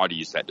the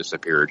oddies that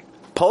disappeared.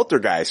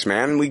 Poltergeist,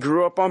 man. We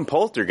grew up on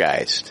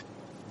Poltergeist.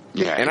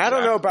 Yeah, and I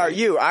don't know about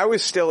you. I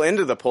was still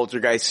into the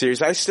Poltergeist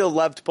series. I still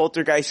loved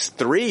Poltergeist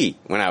 3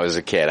 when I was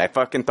a kid. I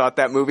fucking thought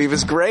that movie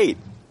was great.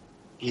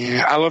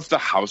 Yeah, I love the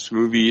house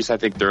movies. I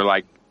think they're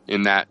like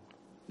in that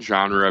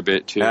genre a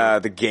bit too.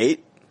 The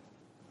Gate?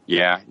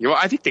 Yeah.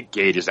 I think The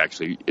Gate is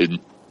actually Is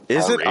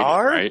R-rated, it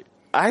R? Right?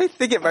 I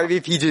think it might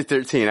be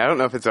PG-13. I don't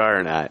know if it's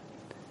R or not.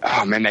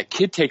 Oh man, that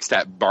kid takes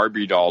that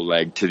Barbie doll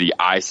leg to the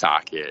eye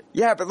socket.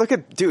 Yeah, but look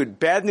at, dude,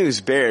 Bad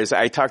News Bears.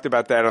 I talked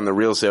about that on The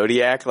Real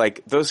Zodiac.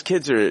 Like, those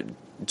kids are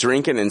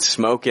drinking and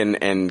smoking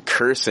and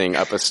cursing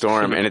up a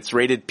storm, and it's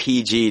rated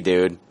PG,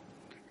 dude.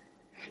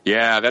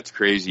 Yeah, that's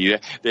crazy.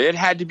 It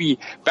had to be,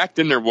 back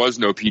then there was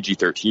no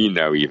PG-13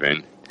 though,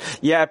 even.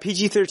 Yeah,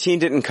 PG-13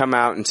 didn't come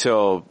out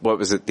until, what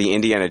was it, the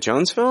Indiana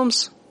Jones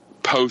films?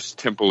 Post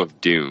Temple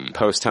of Doom.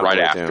 Post Temple of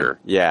Doom. Right after.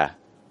 Yeah.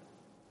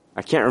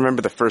 I can't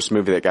remember the first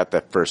movie that got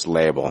that first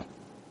label.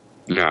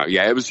 No,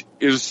 yeah, it was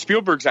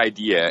Spielberg's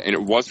idea, and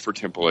it was for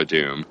Temple of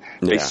Doom.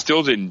 They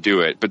still didn't do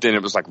it, but then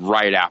it was like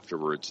right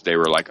afterwards they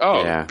were like,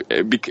 and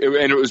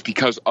it was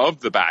because of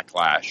the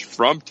backlash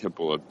from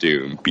Temple of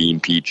Doom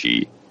being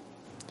PG.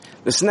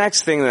 This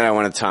next thing that I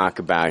want to talk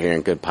about here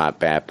in Good Pop,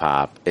 Bad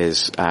Pop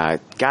is,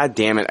 God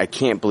damn it, I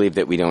can't believe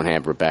that we don't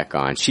have Rebecca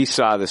on. She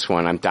saw this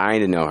one. I'm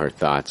dying to know her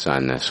thoughts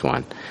on this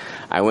one.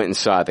 I went and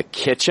saw The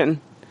Kitchen.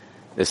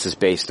 This is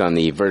based on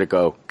the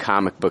Vertigo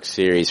comic book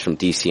series from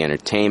DC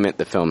Entertainment.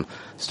 The film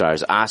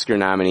stars Oscar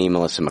nominee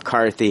Melissa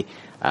McCarthy,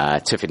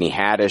 Tiffany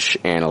Haddish,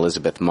 and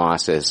Elizabeth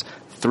Moss as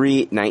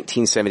three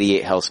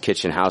 1978 Hell's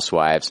Kitchen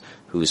housewives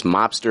whose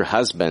mobster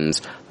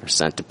husbands are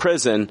sent to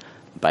prison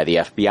by the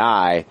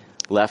FBI.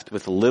 Left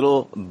with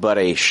little but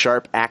a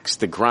sharp axe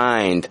to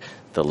grind,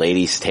 the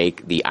ladies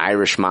take the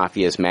Irish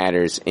Mafia's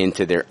matters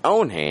into their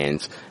own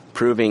hands,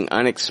 proving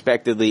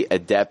unexpectedly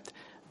adept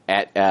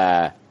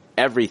at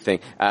everything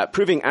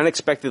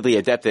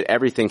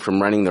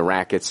from running the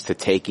rackets to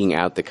taking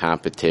out the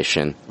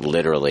competition,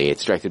 literally.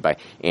 It's directed by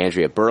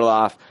Andrea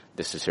Berloff.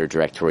 This is her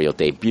directorial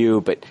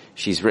debut, but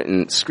she's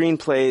written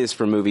screenplays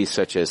for movies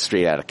such as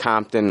Straight Outta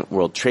Compton,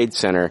 World Trade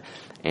Center,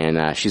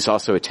 and she's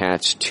also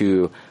attached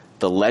to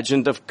The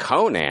Legend of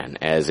Conan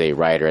as a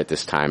writer at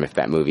this time, if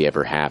that movie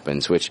ever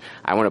happens, which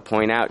I want to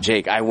point out,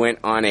 Jake, I went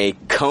on a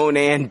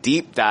Conan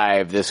deep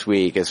dive this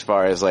week as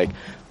far as like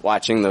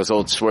watching those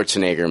old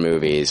Schwarzenegger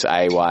movies.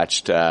 I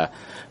watched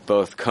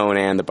both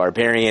Conan the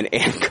Barbarian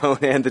and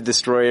Conan the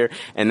Destroyer,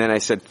 and then I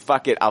said,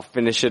 fuck it, I'll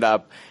finish it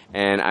up.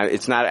 And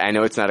I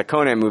know it's not a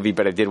Conan movie,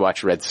 but I did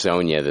watch Red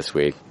Sonja this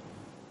week.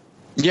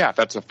 Yeah,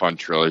 that's a fun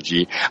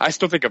trilogy. I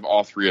still think of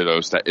all three of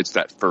those that it's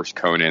that first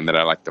Conan that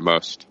I like the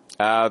most.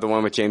 The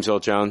one with James Earl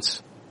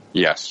Jones?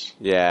 Yes.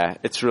 Yeah,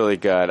 it's really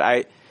good.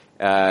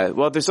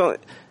 It's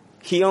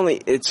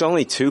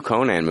only two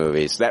Conan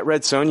movies. That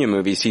Red Sonja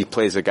movie, he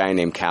plays a guy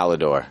named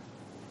Calidor.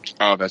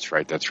 Oh, that's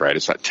right.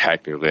 It's not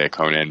technically a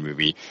Conan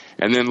movie.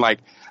 And then, like,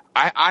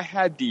 I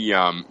had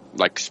the,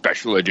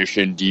 special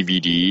edition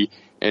DVD,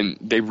 and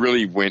they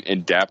really went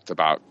in depth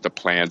about the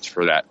plans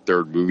for that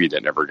third movie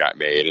that never got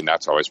made, and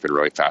that's always been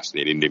really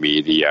fascinating to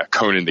me, the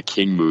Conan the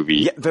King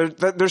movie. Yeah,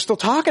 they're still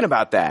talking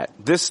about that.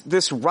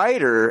 This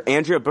writer,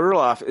 Andrea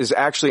Berloff, is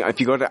actually, if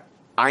you go to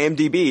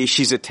IMDb,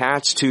 she's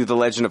attached to The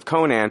Legend of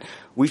Conan.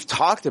 We've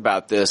talked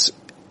about this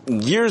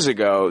years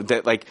ago,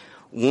 that, like,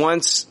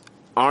 once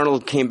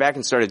Arnold came back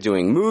and started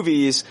doing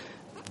movies,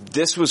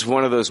 this was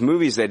one of those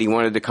movies that he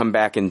wanted to come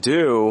back and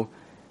do,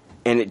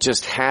 and it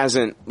just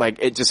hasn't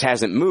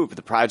moved.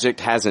 The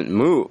project hasn't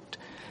moved.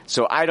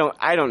 So I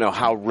don't know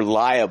how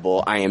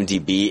reliable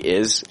IMDb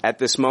is at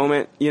this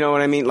moment. You know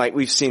what I mean? Like,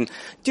 we've seen,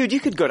 dude, you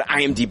could go to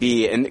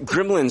IMDb and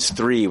Gremlins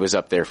 3 was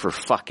up there for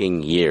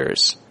fucking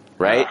years.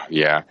 Right?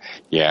 Yeah.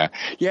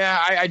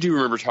 I do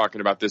remember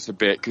talking about this a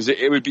bit, because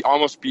it would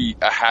almost be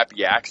a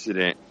happy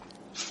accident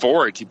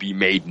for it to be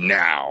made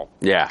now.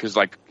 Yeah. Because,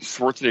 like,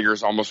 Schwarzenegger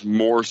is almost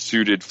more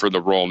suited for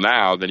the role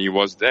now than he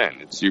was then.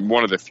 It's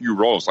one of the few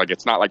roles. Like,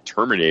 it's not like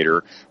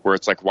Terminator, where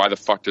it's like, why the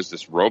fuck does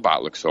this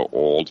robot look so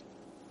old?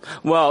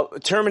 Well,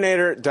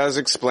 Terminator does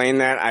explain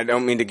that. I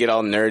don't mean to get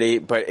all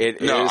nerdy, but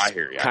it is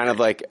kind of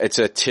like, it's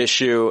a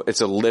tissue, it's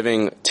a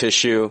living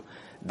tissue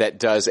that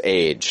does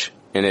age.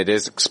 And it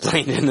is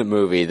explained in the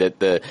movie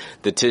that the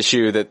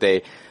tissue that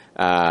they,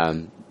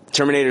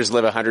 Terminators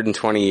live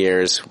 120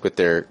 years with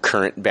their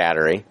current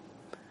battery,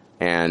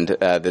 and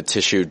the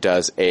tissue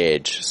does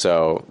age,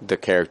 so the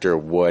character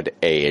would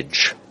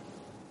age.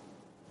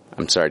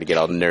 I'm sorry to get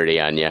all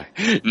nerdy on you.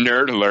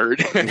 Nerd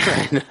alert.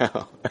 I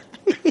know.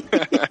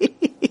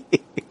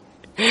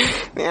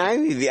 Man, I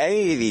need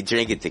to be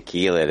drinking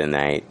tequila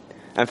tonight.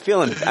 I'm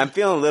feeling a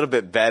little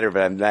bit better,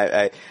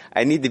 but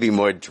I need to be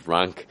more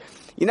drunk.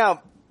 You know,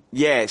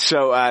 yeah,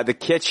 so The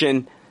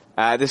Kitchen,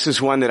 this is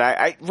one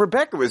that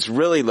Rebecca was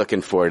really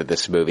looking forward to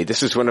this movie.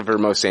 This is one of her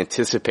most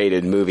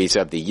anticipated movies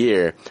of the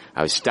year.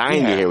 I was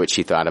dying to hear what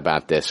she thought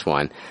about this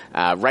one.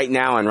 Right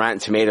now on Rotten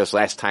Tomatoes,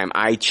 last time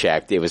I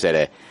checked, it was at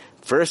a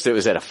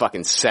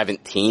fucking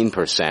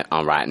 17%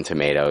 on Rotten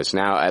Tomatoes.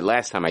 Now,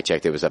 last time I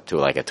checked, it was up to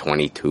like a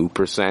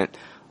 22%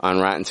 on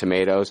Rotten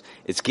Tomatoes.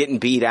 It's getting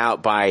beat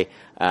out by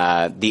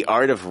The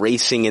Art of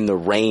Racing in the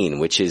Rain,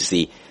 which is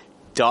the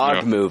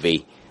dog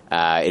movie.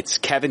 It's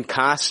Kevin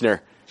Costner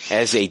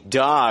as a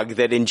dog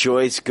that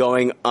enjoys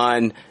going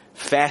on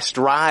fast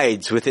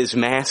rides with his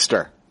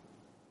master.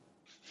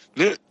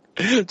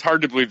 It's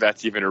hard to believe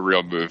that's even a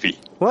real movie.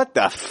 What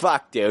the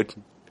fuck, dude?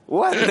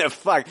 What the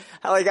fuck?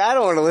 I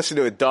don't want to listen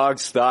to a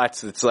dog's thoughts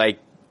that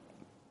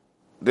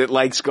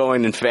likes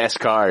going in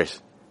fast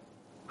cars.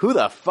 Who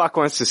the fuck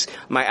wants to...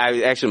 My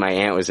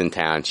aunt was in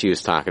town. She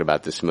was talking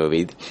about this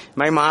movie.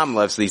 My mom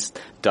loves these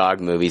dog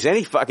movies.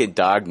 Any fucking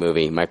dog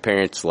movie my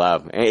parents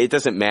love. It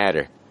doesn't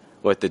matter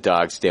what the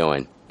dog's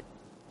doing.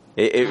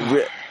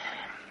 It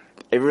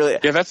really...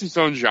 Yeah, that's its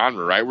own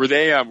genre, right? Were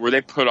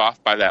they put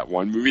off by that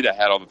one movie that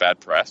had all the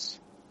bad press?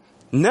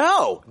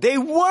 No, they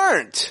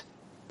weren't.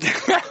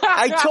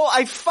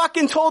 I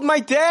fucking told my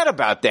dad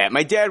about that.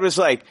 My dad was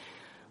like,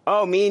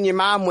 oh, me and your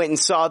mom went and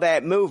saw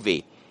that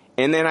movie.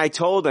 And then I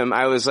told him,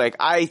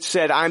 I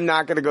said I'm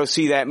not going to go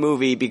see that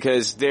movie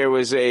because there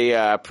was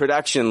a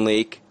production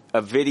leak,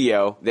 a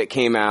video that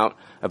came out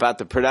about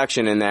the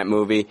production in that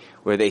movie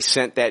where they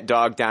sent that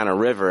dog down a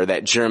river,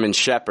 that German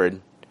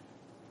Shepherd,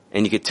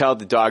 and you could tell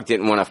the dog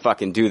didn't want to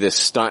fucking do this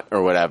stunt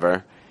or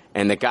whatever.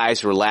 And the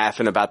guys were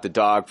laughing about the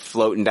dog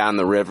floating down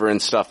the river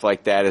and stuff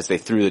like that as they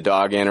threw the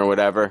dog in or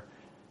whatever.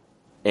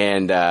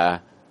 And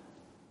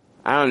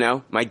I don't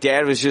know. My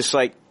dad was just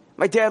like,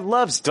 my dad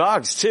loves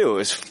dogs too. It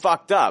was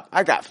fucked up.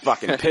 I got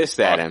fucking pissed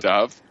at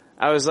him.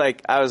 I was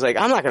like,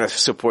 I'm not going to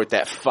support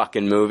that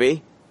fucking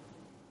movie.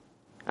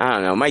 I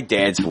don't know. My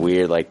dad's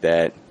weird like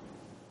that.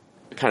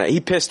 He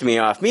pissed me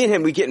off. Me and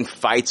him, we get in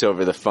fights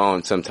over the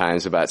phone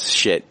sometimes about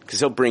shit, because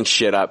he'll bring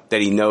shit up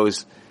that he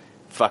knows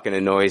fucking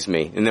annoys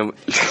me. And then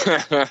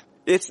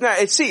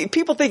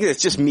people think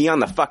it's just me on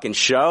the fucking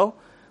show.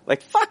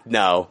 Like, fuck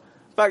no.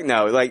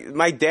 Like,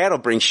 my dad will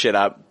bring shit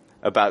up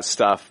about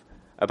stuff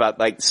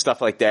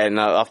like that, and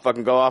I'll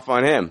fucking go off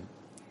on him.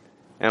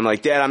 And I'm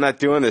like, Dad, I'm not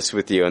doing this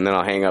with you. And then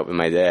I'll hang up with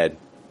my dad.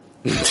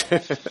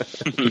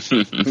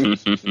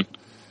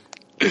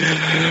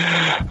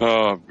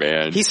 Oh,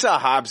 man. He saw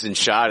Hobbs and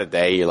Shaw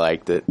today. He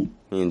liked it.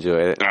 He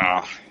enjoyed it.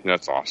 Oh,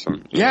 that's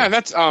awesome. Yeah,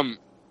 that's,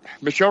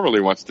 Michelle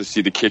really wants to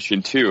see The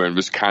Kitchen too, and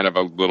was kind of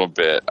a little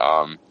bit,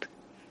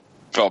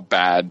 felt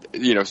bad,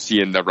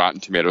 seeing the Rotten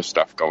Tomatoes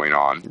stuff going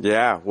on.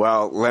 Yeah,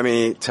 well, let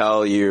me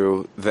tell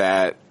you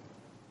that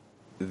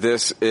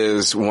this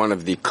is one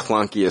of the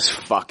clunkiest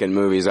fucking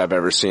movies I've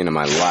ever seen in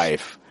my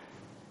life.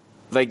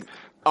 Like,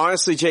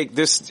 honestly, Jake,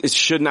 it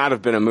should not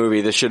have been a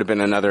movie. This should have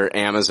been another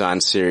Amazon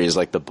series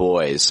like The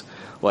Boys.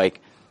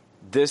 Like,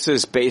 this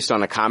is based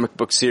on a comic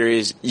book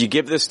series. You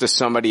give this to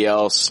somebody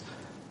else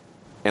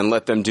and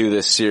let them do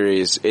this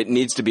series, it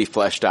needs to be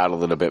fleshed out a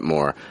little bit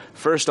more.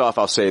 First off,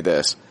 I'll say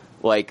this.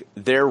 Like,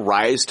 their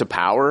rise to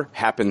power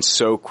happens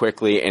so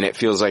quickly, and it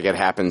feels like it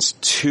happens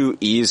too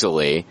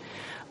easily.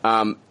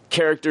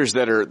 Characters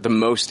that are the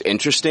most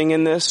interesting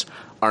in this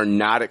are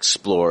not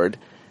explored.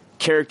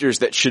 Characters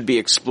that should be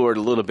explored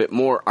a little bit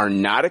more are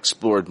not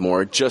explored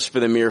more, just for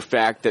the mere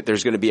fact that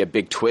there's going to be a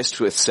big twist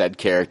with said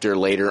character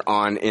later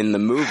on in the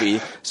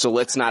movie. So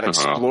let's not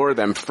explore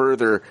them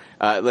further.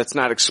 Let's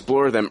not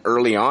explore them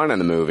early on in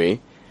the movie.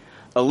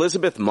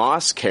 Elizabeth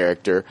Moss'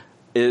 character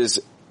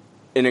is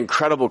an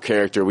incredible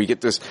character. We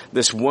get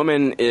this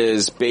woman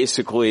is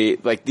basically,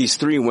 like, these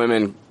three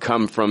women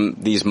come from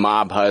these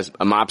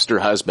mobster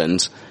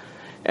husbands,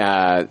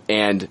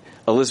 and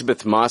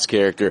Elizabeth Moss'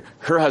 character,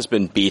 her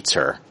husband beats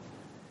her.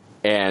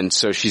 And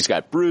so she's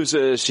got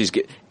bruises,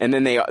 and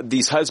then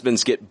these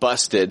husbands get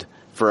busted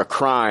for a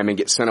crime and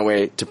get sent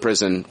away to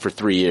prison for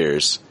 3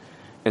 years.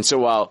 And so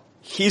while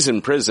he's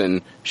in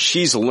prison,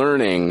 she's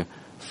learning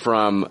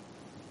from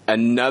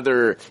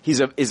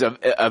he's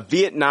a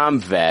Vietnam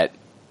vet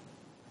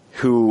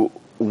who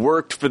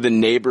worked for the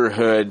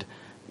neighborhood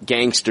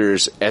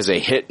gangsters as a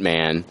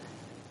hitman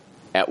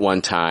at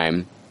one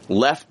time,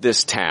 left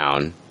this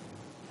town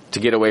to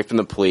get away from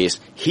the police.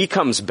 He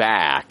comes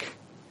back,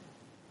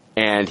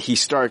 and he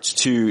starts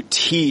to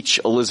teach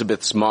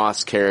Elizabeth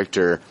Moss'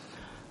 character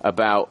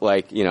about,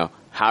 like,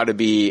 how to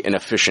be an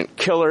efficient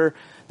killer.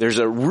 There's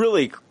a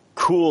really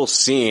cool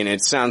scene.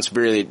 It sounds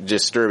really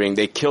disturbing.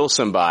 They kill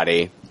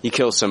somebody. He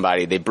kills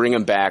somebody. They bring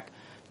him back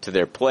to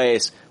their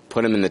place,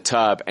 put him in the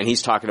tub, and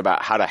he's talking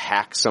about how to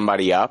hack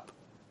somebody up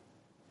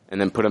and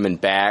then put them in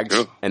bags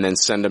and then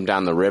send them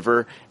down the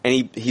river.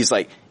 And he's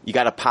like, you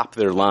got to pop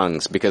their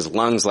lungs, because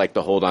lungs like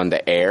to hold on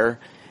to air,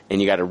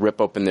 and you got to rip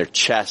open their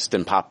chest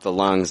and pop the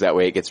lungs. That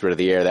way it gets rid of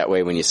the air. That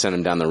way when you send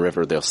them down the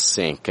river, they'll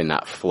sink and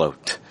not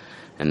float,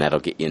 and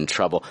that'll get you in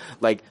trouble.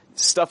 Like,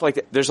 stuff like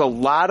that. There's a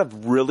lot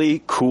of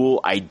really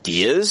cool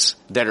ideas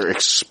that are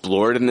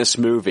explored in this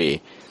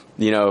movie.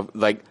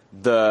 Like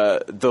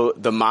the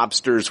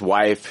mobster's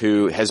wife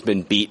who has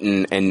been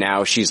beaten, and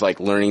now she's like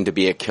learning to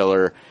be a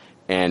killer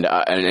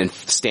and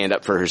stand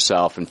up for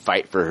herself and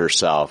fight for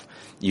herself.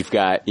 You've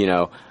got,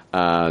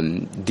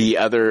 the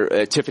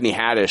other, Tiffany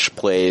Haddish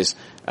plays,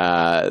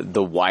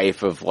 the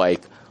wife of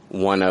like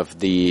one of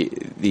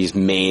these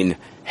main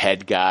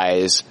head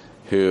guys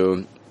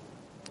who,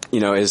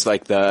 is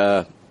like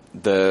the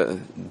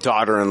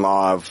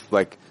daughter-in-law of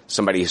like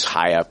somebody who's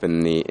high up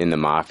in the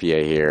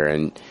mafia here.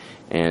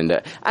 And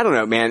I don't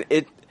know, man,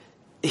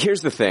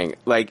 here's the thing.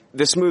 Like,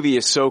 this movie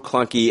is so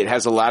clunky. It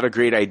has a lot of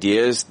great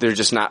ideas. They're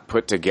just not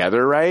put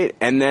together right.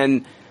 And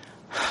then,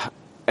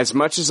 as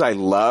much as I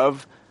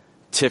love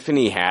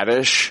Tiffany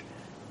Haddish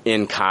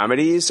in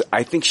comedies,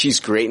 I think she's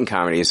great in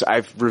comedies.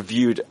 I've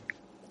reviewed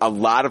a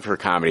lot of her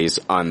comedies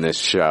on this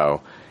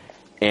show,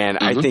 and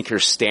I think her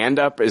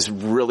stand-up is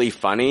really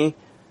funny.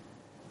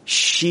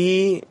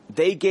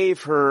 They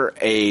gave her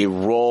a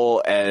role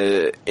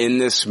in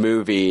this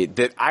movie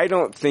that I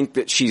don't think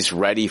that she's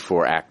ready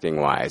for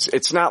acting-wise.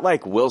 It's not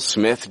like Will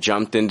Smith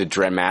jumped into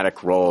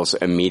dramatic roles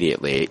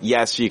immediately.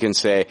 Yes, you can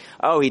say,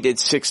 oh, he did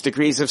 6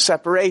 Degrees of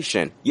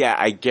Separation. Yeah,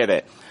 I get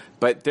it.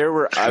 But there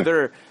were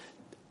other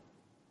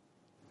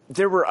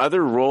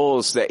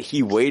roles that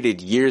he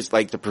waited years,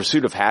 like The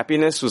Pursuit of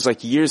Happiness was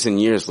like years and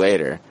years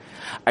later.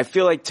 I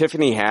feel like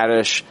Tiffany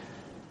Haddish,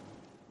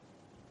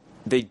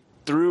 they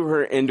threw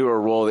her into a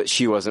role that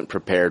she wasn't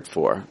prepared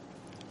for,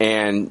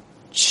 and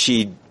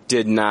she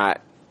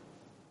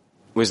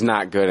was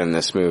not good in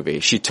this movie.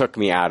 She took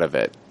me out of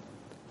it,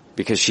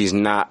 because she's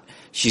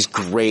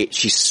great.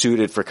 She's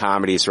suited for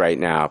comedies right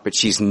now, but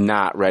she's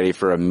not ready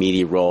for a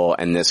meaty role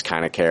in this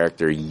kind of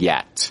character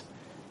yet.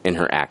 in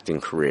her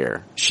acting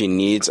career. She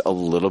needs a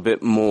little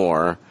bit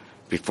more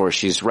before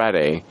she's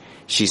ready.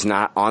 She's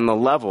not on the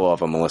level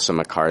of a Melissa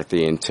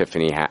McCarthy and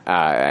Tiffany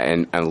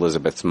and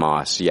Elizabeth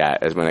Moss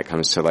yet, as when it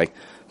comes to like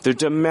the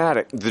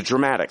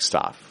dramatic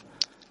stuff.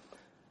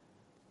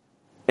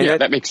 And yeah,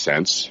 that makes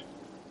sense.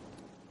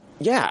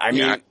 Yeah, I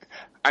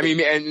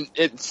mean, and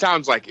it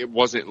sounds like it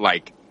wasn't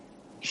like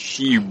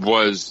she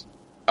was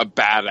a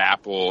bad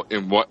apple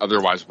in what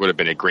otherwise would have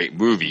been a great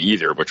movie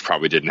either, which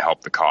probably didn't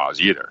help the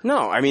cause either.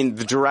 No, I mean,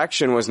 the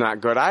direction was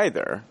not good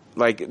either.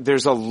 Like,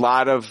 there's a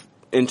lot of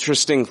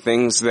interesting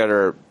things that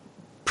are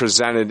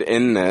presented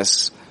in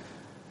this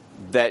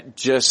that it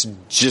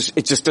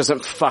just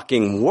doesn't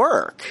fucking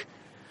work.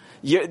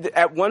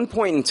 At one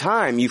point in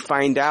time, you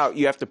find out,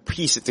 you have to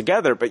piece it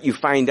together, but you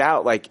find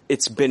out, like,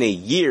 it's been a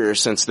year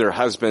since their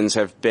husbands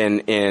have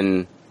been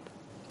in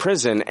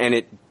prison,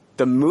 and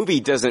the movie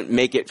doesn't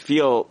make it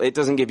feel, it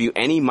doesn't give you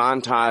any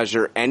montage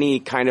or any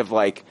kind of,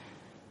 like,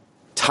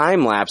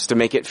 time lapse to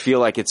make it feel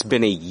like it's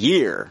been a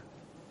year.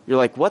 You're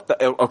like, what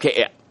the,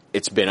 okay,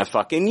 it's been a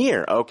fucking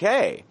year,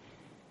 okay.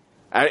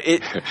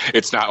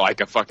 It's not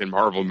like a fucking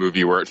Marvel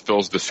movie where it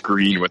fills the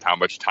screen with how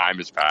much time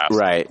has passed.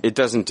 Right. It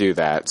doesn't do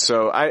that.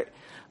 So I'm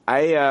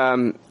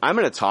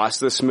going to toss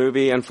this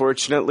movie,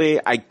 unfortunately.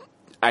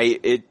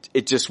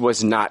 It just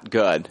was not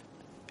good.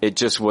 It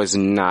just was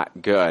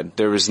not good.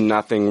 There was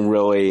nothing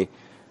really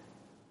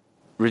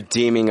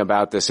redeeming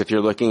about this. If you're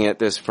looking at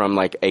this from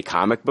like a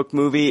comic book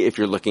movie, if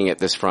you're looking at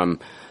this from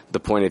the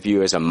point of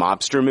view as a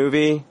mobster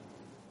movie,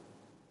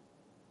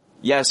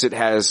 yes, it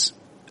has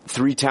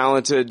 3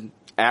 talented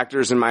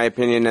actors, in my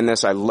opinion, in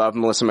this. I love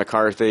Melissa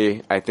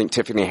McCarthy. I think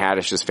Tiffany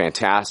Haddish is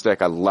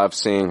fantastic. I love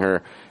seeing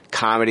her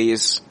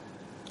comedies.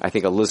 I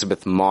think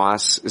Elizabeth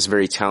Moss is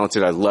very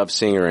talented. I love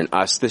seeing her in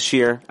Us this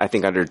year. I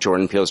think under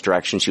Jordan Peele's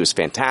direction, she was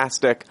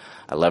fantastic.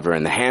 I love her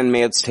in The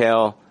Handmaid's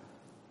Tale.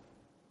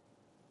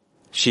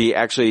 She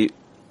actually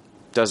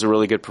does a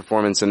really good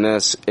performance in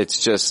this.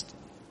 It's just,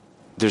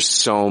 there's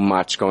so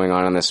much going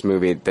on in this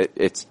movie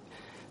that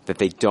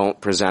they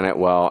don't present it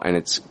well, and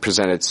it's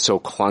presented so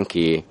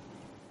clunky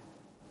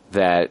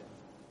that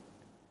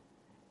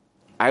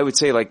I would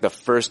say like the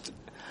first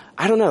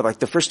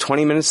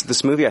 20 minutes of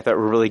this movie I thought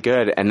were really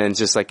good, and then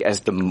just like as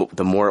the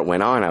more it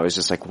went on, I was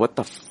just like, what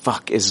the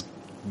fuck is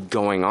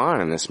going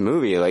on in this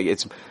movie? Like,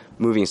 it's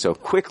moving so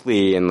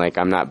quickly, and like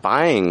I'm not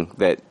buying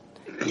that.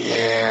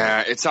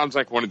 Yeah, it sounds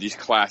like one of these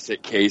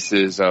classic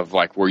cases of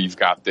like where you've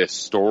got this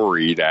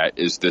story that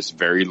is this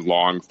very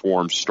long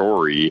form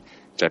story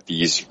that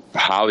these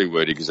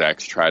Hollywood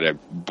execs try to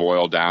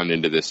boil down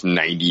into this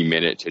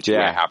 90-minute to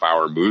 2.5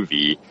 hour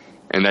movie,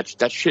 and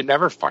that shit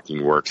never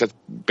fucking works. That's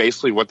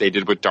basically what they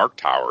did with Dark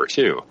Tower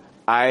too,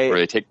 where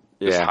they take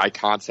this high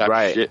concept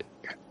shit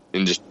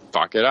and just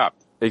fuck it up.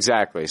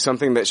 Exactly,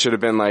 something that should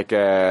have been like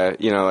a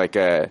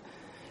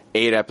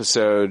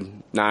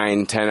 8-episode,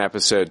 9-10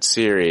 episode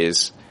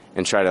series,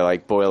 and try to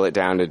like boil it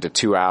down into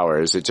 2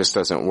 hours. It just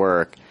doesn't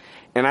work.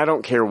 And I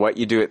don't care what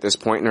you do at this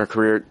point in her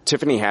career.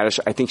 Tiffany Haddish,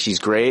 I think she's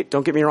great.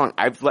 Don't get me wrong.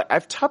 I've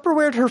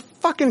Tupperwared her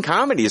fucking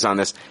comedies on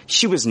this.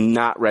 She was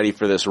not ready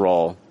for this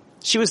role.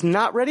 She was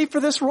not ready for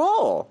this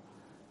role.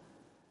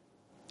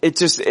 I'm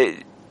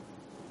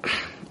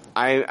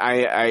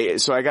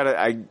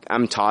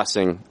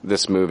tossing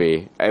this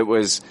movie. It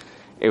was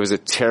a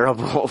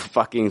terrible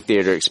fucking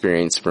theater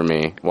experience for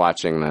me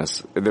watching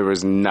this. There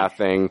was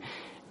nothing.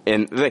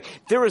 And like,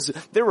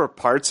 there were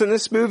parts in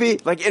this movie,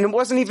 like, and it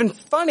wasn't even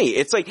funny.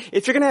 It's like,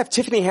 if you're gonna have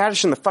Tiffany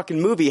Haddish in the fucking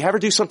movie, have her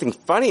do something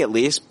funny at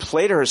least,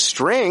 play to her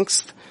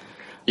strengths.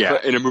 Yeah,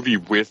 in a movie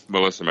with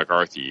Melissa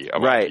McCarthy,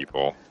 of all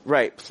people.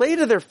 Right. Play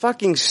to their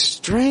fucking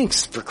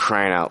strengths, for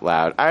crying out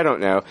loud. I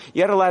don't know.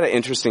 You had a lot of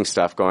interesting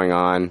stuff going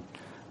on,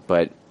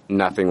 but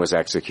nothing was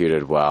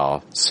executed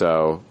well.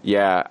 So,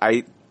 yeah,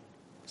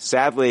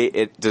 sadly,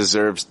 it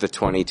deserves the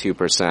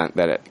 22%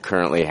 that it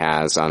currently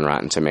has on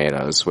Rotten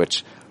Tomatoes,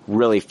 which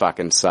really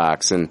fucking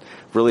sucks, and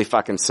really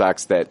fucking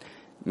sucks that,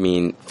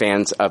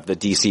 fans of the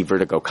DC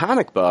Vertigo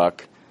comic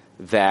book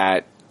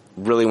that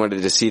really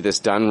wanted to see this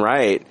done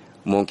right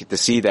won't get to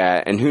see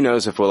that, and who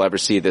knows if we'll ever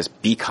see this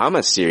become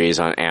a series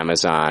on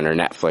Amazon or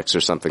Netflix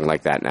or something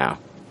like that now.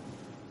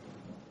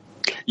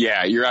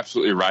 Yeah, you're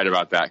absolutely right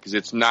about that, because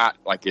it's not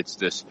like it's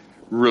this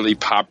really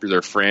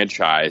popular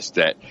franchise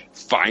that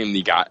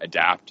finally got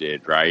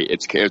adapted, right?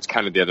 It's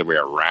kind of the other way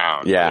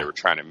around. Yeah. They were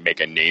trying to make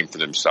a name for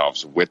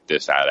themselves with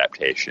this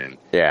adaptation.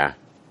 Yeah.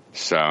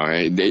 So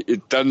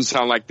it doesn't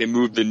sound like they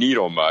moved the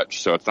needle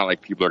much, so it's not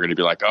like people are going to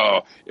be like,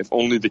 oh, if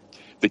only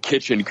the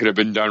kitchen could have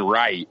been done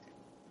right.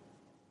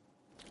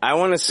 I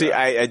want to see,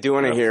 I do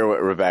want to hear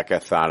what Rebecca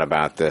thought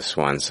about this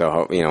one,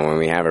 so, when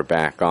we have her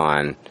back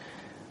on,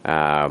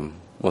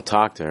 we'll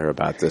talk to her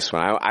about this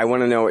one. I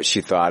want to know what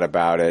she thought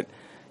about it.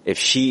 If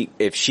she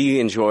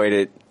enjoyed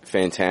it,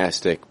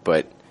 fantastic,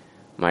 but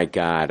my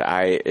God,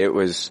 it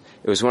was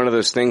one of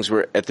those things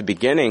where at the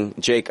beginning,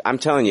 Jake, I'm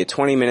telling you,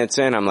 20 minutes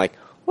in, I'm like,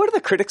 what are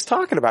the critics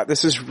talking about?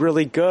 This is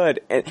really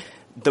good. And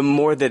the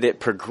more that it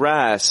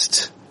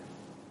progressed,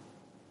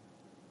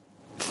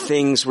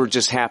 things were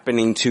just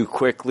happening too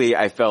quickly.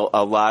 I felt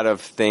a lot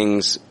of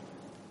things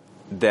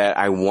that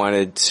I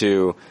wanted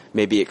to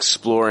maybe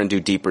explore and do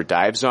deeper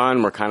dives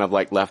on were kind of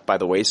like left by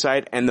the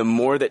wayside. And the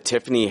more that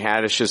Tiffany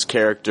Haddish's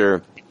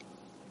character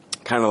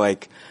kind of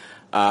like,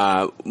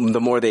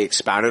 the more they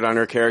expounded on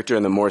her character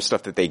and the more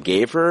stuff that they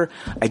gave her,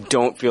 I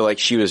don't feel like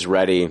she was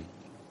ready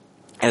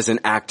as an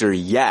actor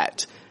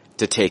yet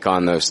to take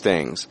on those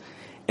things.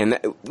 And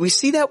we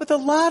see that with a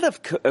lot of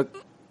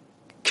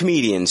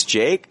comedians,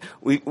 Jake.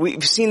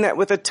 We've seen that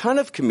with a ton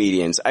of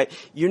comedians.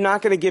 You're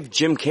not going to give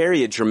Jim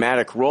Carrey a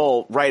dramatic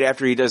role right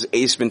after he does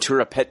Ace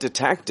Ventura: Pet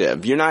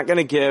Detective. You're not going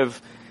to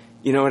give,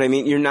 you know what I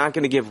mean? You're not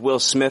going to give Will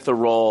Smith a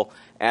role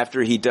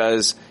after he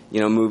does,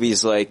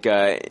 movies like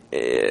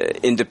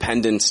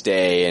Independence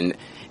Day. And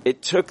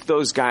it took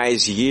those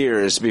guys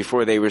years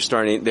before they were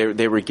starting,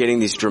 they were getting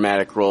these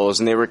dramatic roles,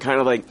 and they were kind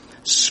of like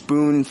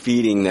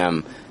spoon-feeding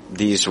them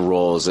these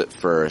roles at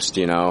first,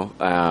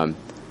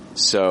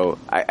 So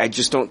I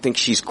just don't think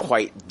she's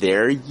quite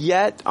there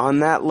yet on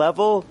that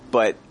level,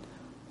 but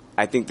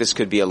I think this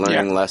could be a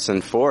learning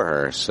lesson for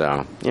her.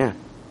 So, yeah.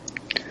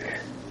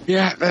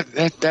 Yeah,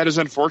 that is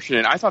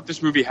unfortunate. I thought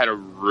this movie had a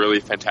really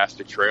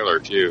fantastic trailer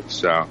too.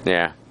 So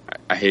yeah,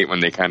 I hate when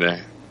they kind of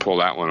pull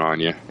that one on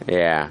you.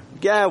 Yeah,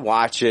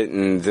 watch it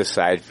and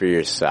decide for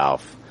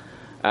yourself.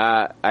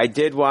 I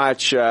did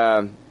watch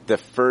the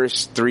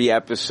first 3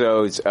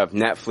 episodes of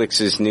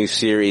Netflix's new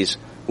series,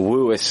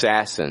 Wu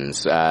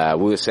Assassins.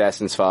 Wu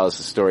Assassins follows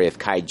the story of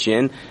Kai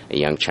Jin, a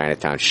young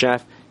Chinatown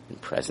chef in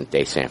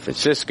present-day San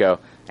Francisco,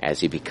 as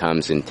he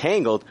becomes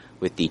entangled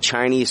with the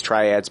Chinese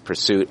triad's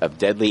pursuit of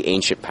deadly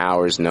ancient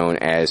powers known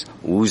as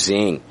Wu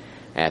Xing.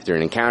 After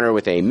an encounter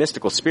with a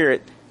mystical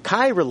spirit,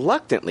 Kai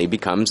reluctantly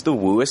becomes the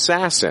Wu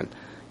Assassin,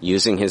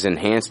 using his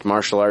enhanced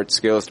martial arts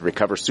skills to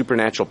recover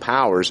supernatural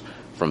powers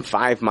from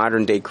 5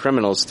 modern-day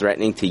criminals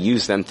threatening to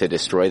use them to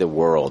destroy the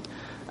world.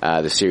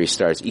 The series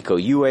stars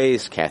Iko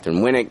Uwais,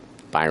 Catherine Winnick,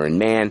 Byron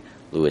Mann,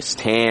 Louis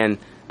Tan,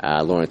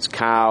 Lawrence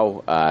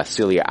Kao,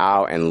 Celia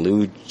Au, and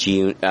Lee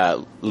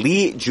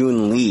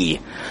Jun Lee.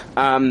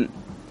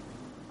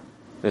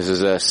 This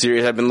is a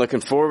series I've been looking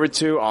forward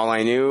to. All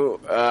I knew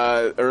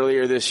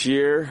earlier this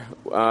year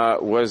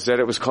was that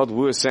it was called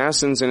Wu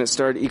Assassins, and it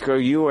starred Iko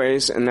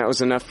Uwais, and that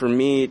was enough for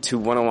me to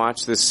want to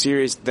watch this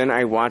series. Then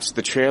I watched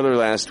the trailer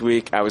last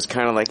week. I was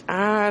kind of like,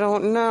 I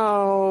don't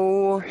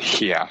know.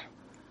 Yeah.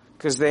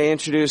 Because they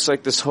introduced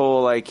like this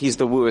whole, like, he's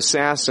the Wu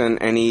Assassin,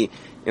 and he,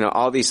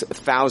 all these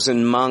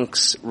 1,000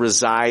 monks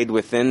reside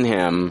within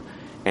him,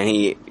 and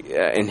he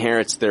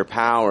inherits their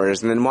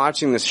powers. And then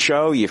watching this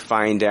show, you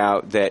find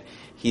out that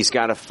he's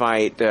got to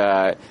fight,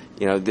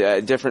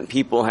 different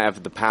people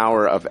have the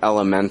power of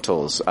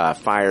elementals,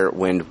 fire,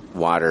 wind,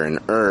 water, and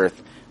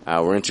earth.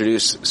 We're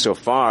introduced so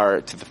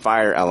far to the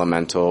fire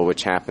elemental,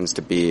 which happens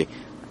to be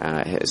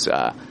his,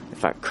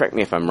 correct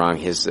me if I'm wrong,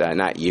 his,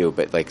 not you,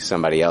 but like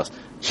somebody else,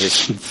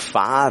 his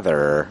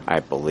father,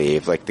 I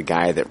believe, like the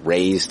guy that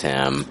raised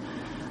him.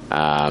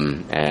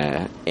 I'm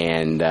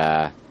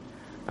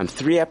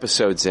 3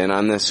 episodes in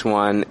on this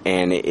one,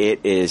 and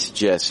it is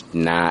just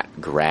not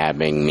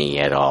grabbing me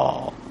at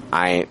all.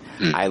 I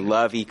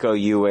love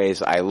Iko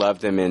Uwais. I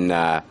loved him in,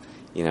 the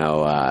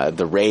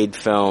Raid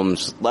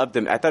films. Loved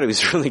him. I thought he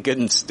was really good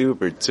in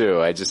Stupid, too.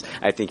 I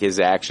think his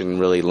action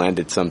really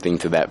lended something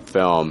to that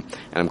film,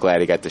 and I'm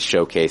glad he got to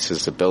showcase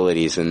his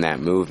abilities in that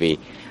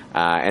movie.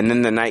 And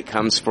then The Night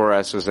Comes For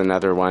Us was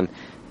another one.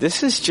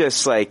 This is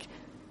just like,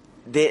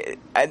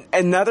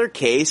 another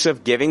case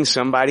of giving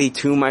somebody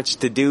too much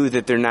to do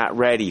that they're not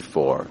ready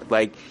for.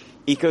 Like,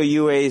 Iko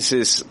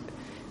Uwais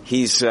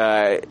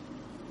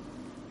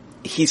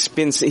he's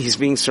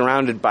being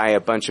surrounded by a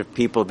bunch of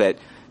people that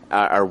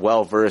are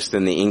well versed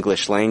in the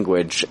English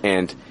language,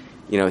 and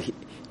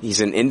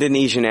he's an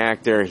Indonesian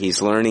actor.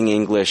 He's learning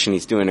English and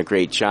he's doing a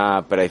great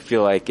job, but I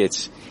feel like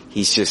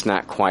he's just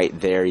not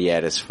quite there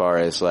yet as far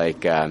as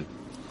like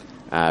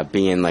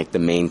being like the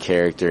main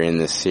character in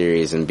this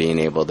series and being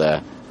able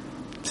to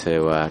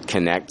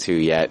connect to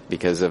yet,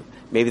 because of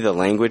maybe the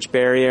language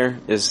barrier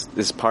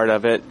is part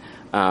of it.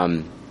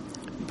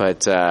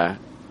 But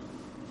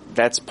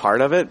that's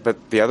part of it,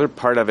 but the other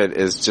part of it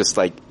is just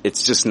like,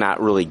 it's just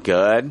not really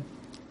good.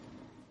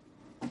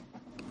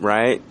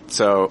 Right?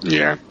 So,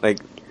 yeah. Like,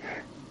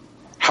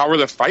 how were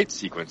the fight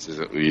sequences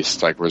at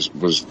least? Like, was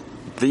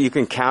that you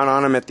can count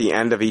on them at the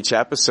end of each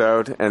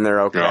episode and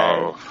they're okay.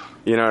 Oh.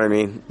 You know what I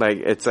mean? Like,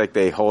 it's like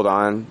they hold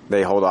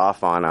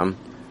off on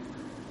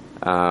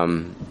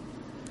them.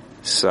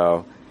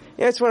 So,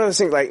 yeah, it's one of those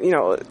things, like,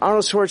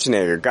 Arnold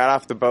Schwarzenegger got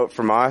off the boat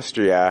from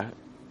Austria,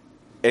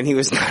 and he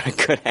was not a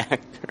good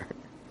actor.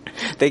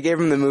 They gave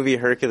him the movie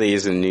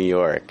Hercules in New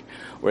York,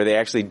 where they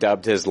actually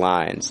dubbed his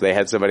lines. They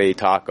had somebody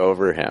talk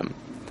over him,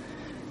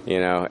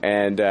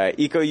 and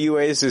Iko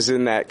Uwais is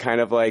in that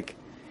kind of like,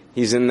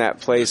 he's in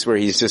that place where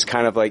he's just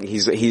kind of like,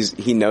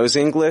 he knows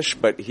English,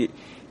 but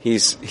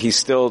he's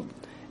still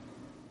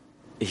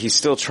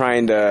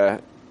trying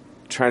to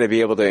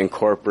be able to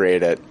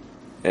incorporate it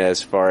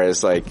as far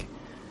as like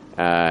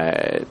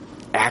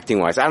acting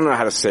wise. I don't know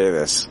how to say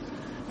this.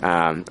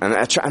 I'm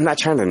not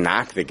trying to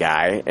knock the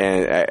guy,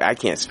 and I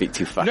can't speak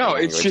too fucking No,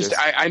 it's languages.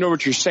 just, I know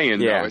what you're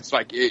saying, Yeah. though. It's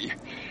like,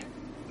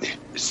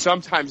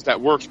 sometimes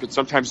that works, but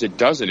sometimes it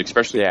doesn't,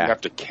 especially if Yeah. you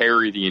have to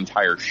carry the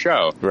entire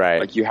show. Right.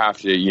 Like, you have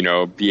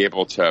to, be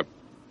able to,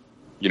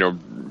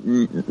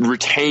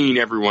 retain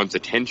everyone's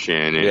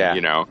attention and,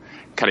 Yeah.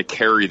 kind of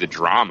carry the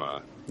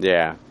drama.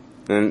 Yeah,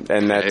 and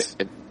that's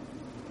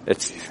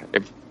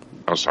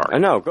Oh, sorry.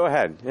 No, go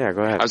ahead. Yeah,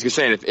 go ahead. I was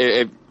going to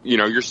say, if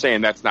you're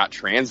saying that's not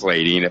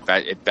translating,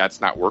 if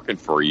that's not working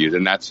for you,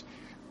 then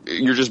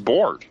you're just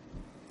bored.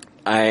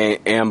 I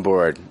am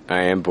bored,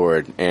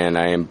 and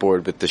I am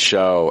bored with the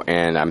show,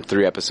 and I'm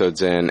 3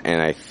 episodes in,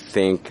 and I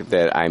think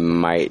that I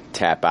might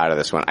tap out of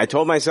this one. I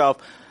told myself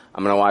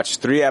I'm going to watch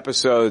 3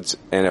 episodes,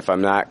 and if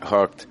I'm not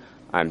hooked,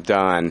 I'm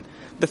done.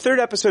 The 3rd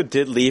episode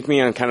did leave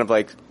me on kind of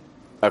like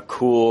a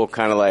cool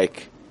kind of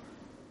like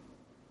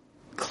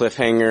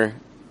cliffhanger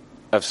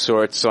of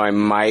sorts, so I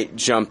might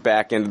jump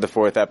back into the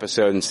 4th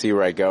episode and see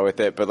where I go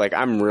with it, but like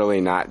I'm really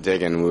not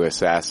digging Wu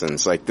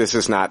Assassins. Like this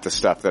is not the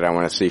stuff that I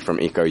want to see from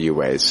Iko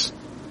Uwais.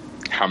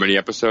 How many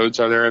episodes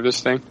are there of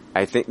this thing?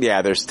 I think,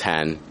 there's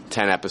 10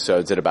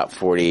 episodes at about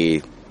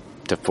 40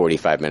 to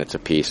 45 minutes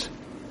apiece.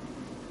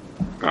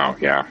 Oh,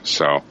 yeah.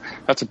 So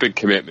that's a big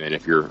commitment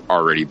if you're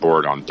already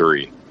bored on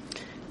 3.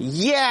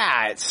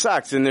 Yeah, it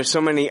sucks. And there's so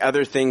many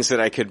other things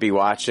that I could be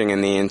watching in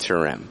the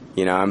interim.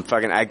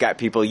 I got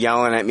people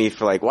yelling at me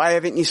for like, why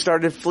haven't you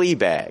started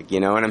Fleabag?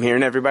 And I'm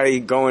hearing everybody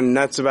going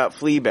nuts about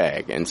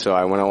Fleabag. And so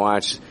I want to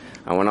watch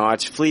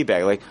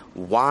Fleabag. Like,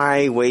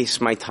 why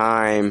waste my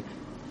time?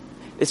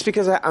 It's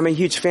because I'm a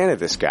huge fan of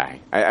this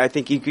guy. I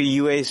think Iko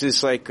Uwais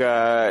is like,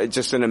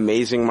 just an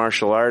amazing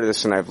martial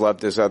artist, and I've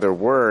loved his other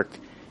work.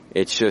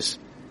 It's just,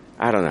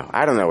 I don't know.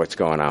 I don't know what's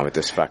going on with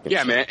this fucking Yeah,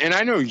 shit. man. And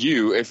I know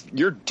if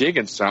you're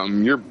digging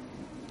something,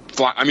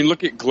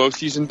 look at Glow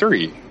Season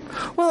 3.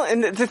 Well,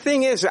 and the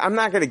thing is, I'm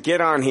not going to get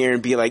on here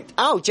and be like,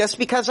 oh, just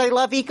because I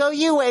love Iko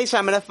Uwais,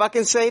 I'm going to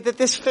fucking say that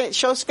this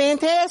show's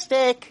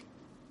fantastic.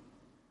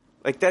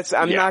 Like,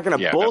 I'm not going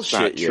to bullshit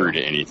that's not you. true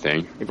to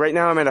anything. Like, right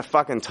now, I'm at a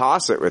fucking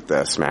toss it with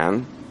this,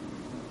 man.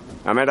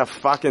 I'm at a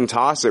fucking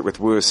toss it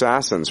with Wu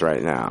Assassins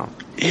right now.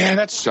 Yeah,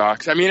 that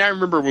sucks. I mean, I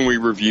remember when we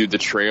reviewed the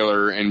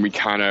trailer and we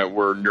kind of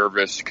were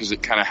nervous because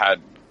it kind of had,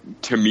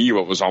 to me,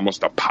 what was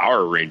almost a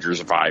Power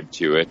Rangers vibe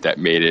to it that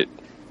made it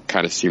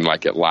kind of seem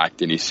like it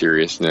lacked any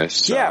seriousness.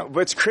 So. Yeah,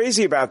 what's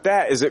crazy about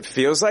that is it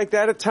feels like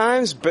that at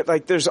times, but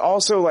like there's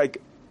also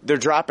like they're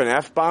dropping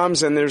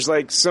F-bombs and there's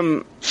like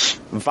some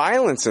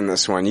violence in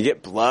this one. You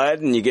get blood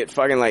and you get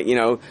fucking like,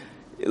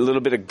 a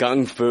little bit of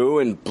gung fu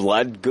and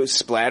blood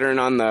splattering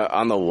on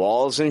the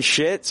walls and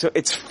shit. So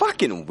it's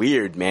fucking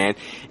weird, man.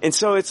 And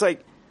so it's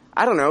like,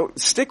 I don't know,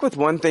 stick with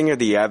one thing or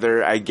the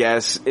other, I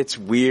guess. It's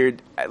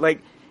weird.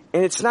 Like,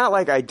 and it's not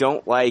like I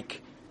don't like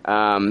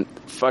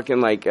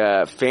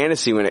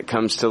fantasy when it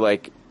comes to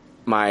like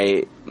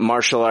my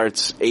martial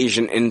arts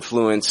Asian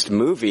influenced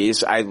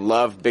movies. I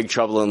love Big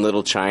Trouble in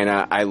Little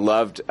China. I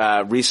loved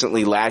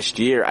recently last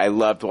year I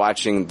loved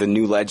watching The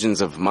New Legends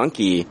of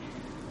Monkey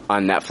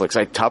on Netflix.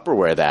 I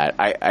Tupperware that.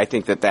 I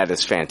think that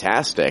is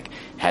fantastic.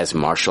 Has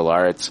martial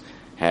arts,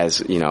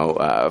 has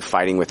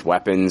fighting with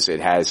weapons, it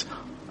has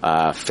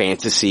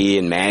fantasy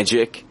and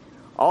magic.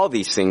 All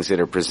these things that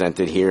are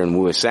presented here in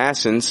Wu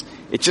Assassins,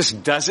 it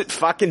just does it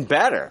fucking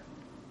better.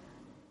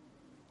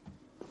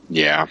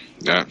 Yeah.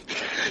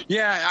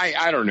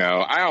 I don't know.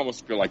 I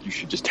almost feel like you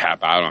should just tap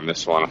out on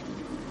this one.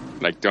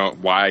 Like,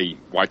 why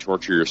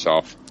torture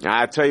yourself?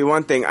 I'll tell you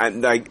one thing.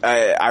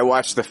 I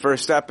watched the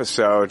first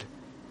episode,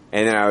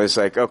 and then I was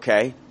like,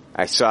 okay,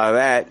 I saw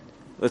that.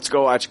 Let's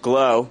go watch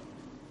Glow.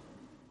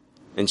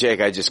 And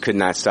Jake, I just could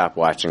not stop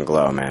watching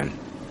Glow, man.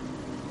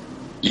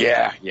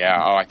 Yeah.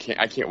 Oh, I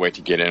can't wait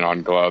to get in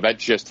on Glow. That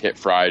just hit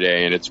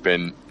Friday, and it's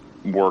been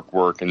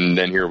work, and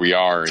then here we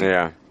are.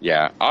 And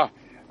yeah.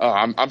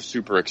 I'm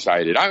super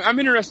excited. I'm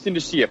interested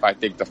to see if I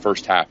think the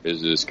first half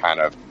is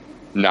kind of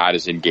not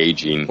as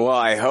engaging. Well,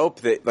 I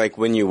hope that like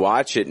when you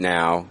watch it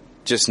now,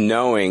 just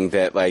knowing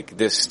that like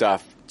this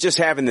stuff, just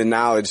having the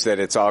knowledge that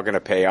it's all going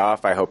to pay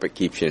off, I hope it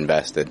keeps you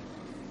invested.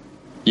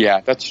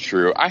 Yeah, that's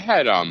true. I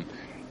had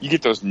you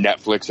get those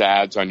Netflix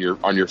ads on your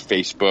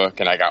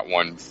Facebook, and I got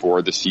one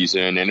for the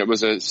season, and it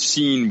was a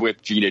scene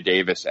with Gina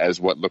Davis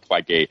as what looked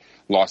like a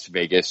Las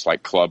Vegas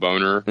like club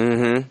owner.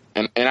 Mm-hmm.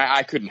 And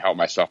I couldn't help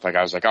myself. Like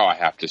I was like, oh, I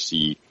have to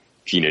see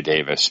Gina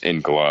Davis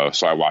in Glow.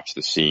 So I watched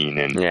the scene,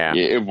 and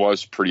it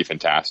was pretty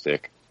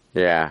fantastic.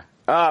 Yeah.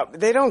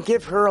 They don't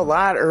give her a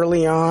lot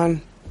early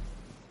on.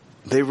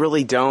 They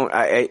really don't.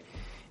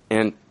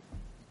 And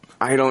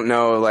I don't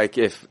know, like,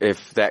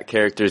 if that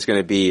character is going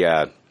to be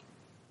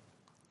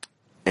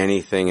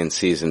anything in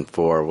season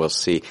 4. We'll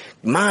see.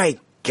 My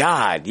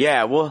God,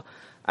 yeah. Well,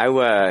 I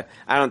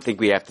don't think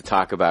we have to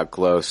talk about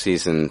Glow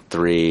season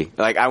 3.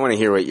 Like, I want to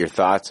hear what your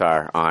thoughts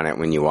are on it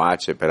when you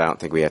watch it, but I don't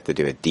think we have to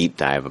do a deep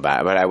dive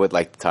about it. But I would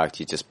like to talk to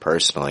you just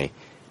personally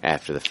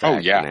after the fact. Oh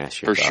yeah, and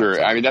ask your for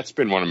sure. I mean, that's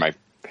been one of my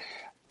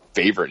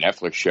favorite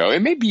Netflix show.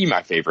 It may be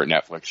my favorite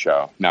Netflix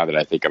show now that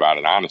I think about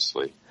it,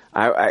 honestly.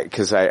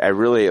 Because I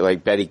really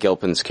like Betty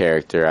Gilpin's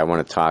character. I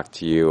want to talk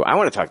to you. I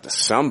want to talk to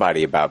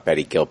somebody about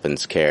Betty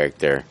Gilpin's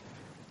character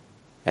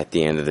at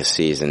the end of the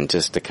season,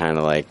 just to kind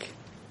of like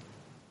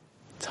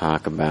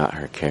talk about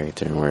her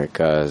character and where it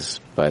goes.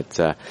 But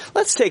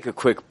let's take a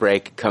quick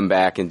break, come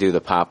back, and do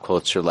the pop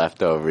culture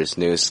leftovers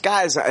news.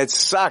 Guys, it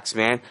sucks,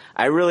 man.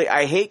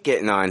 I hate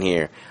getting on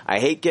here. I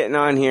hate getting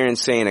on here and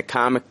saying a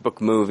comic book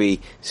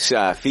movie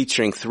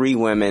featuring 3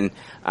 women.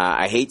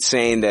 I hate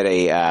saying that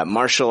a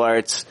martial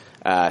arts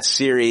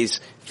series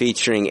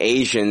featuring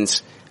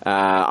Asians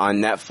on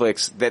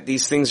Netflix, that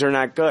these things are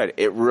not good.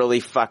 It really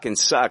fucking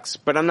sucks.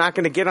 But I'm not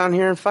going to get on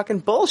here and fucking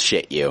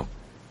bullshit you.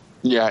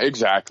 Yeah,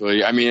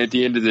 exactly. I mean, at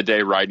the end of the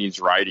day, writing's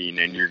writing,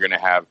 and you're going to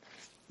have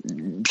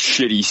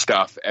shitty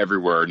stuff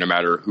everywhere, no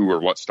matter who or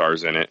what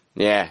stars in it.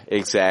 Yeah,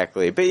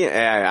 exactly. But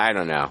yeah, I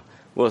don't know.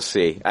 We'll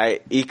see.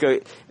 I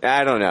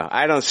don't know.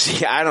 I don't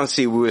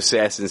see Wu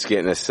Assassins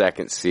getting a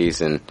second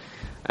season.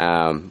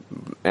 And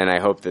I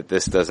hope that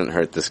this doesn't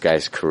hurt this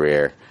guy's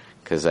career,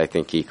 because I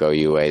think Iko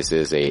Uwais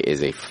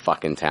is a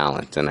fucking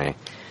talent, and I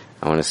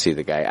want to see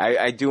the guy.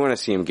 I do want to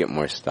see him get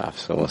more stuff,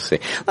 so we'll see.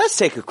 Let's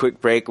take a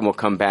quick break, and we'll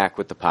come back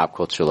with the pop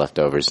culture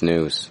leftovers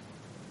news.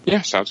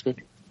 Yeah, sounds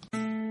good.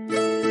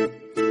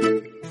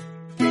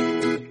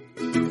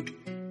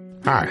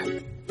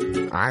 Hi,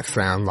 I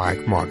sound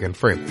like Morgan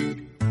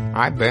Freeman.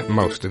 I bet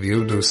most of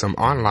you do some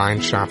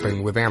online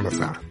shopping with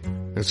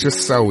Amazon. It's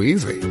just so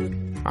easy.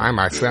 I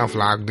myself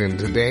logged in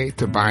today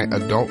to buy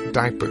adult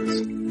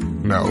diapers.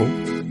 No,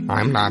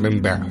 I'm not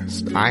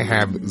embarrassed. I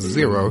have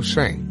zero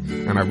shame,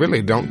 and I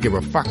really don't give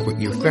a fuck what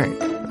you think.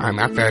 I'm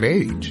at that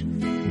age.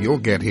 You'll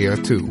get here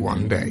too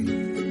one day.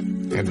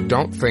 And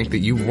don't think that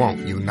you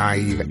won't, you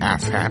naive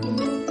asshat.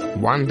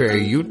 One day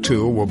you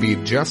too will be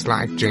just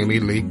like Jamie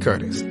Lee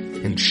Curtis,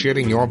 and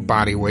shitting your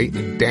body weight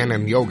in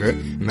Dannon yogurt,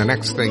 and the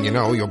next thing you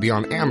know, you'll be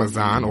on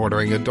Amazon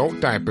ordering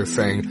adult diapers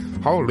saying,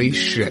 holy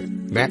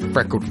shit, that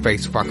freckled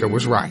face fucker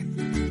was right.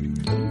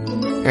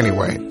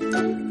 Anyway,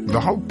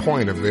 the whole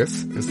point of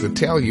this is to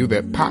tell you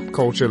that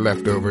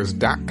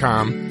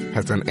PopCultureLeftovers.com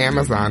has an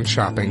Amazon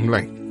shopping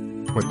link.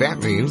 What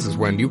that means is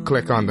when you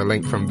click on the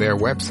link from their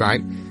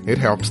website, it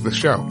helps the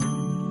show.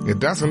 It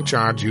doesn't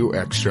charge you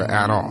extra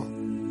at all.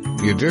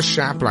 You just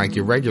shop like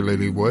you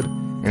regularly would,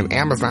 and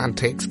Amazon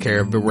takes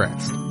care of the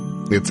rest.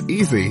 It's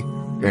easy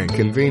and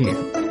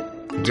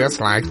convenient.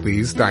 Just like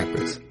these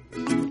diapers.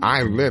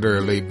 I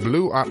literally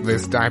blew up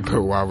this diaper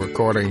while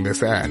recording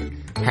this ad.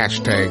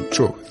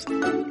 #truth.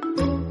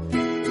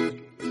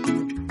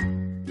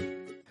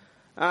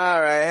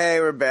 Alright, hey,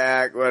 we're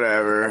back,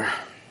 whatever.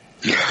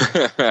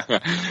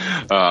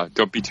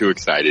 Don't be too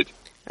excited.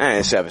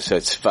 This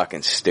episode's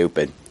fucking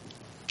stupid.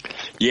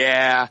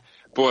 Yeah,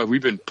 boy,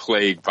 we've been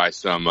plagued by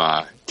some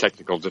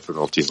technical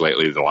difficulties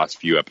lately the last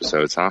few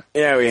episodes, huh?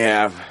 Yeah, we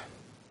have.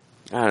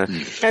 I don't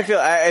know.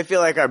 I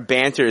feel like our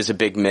banter is a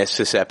big miss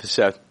this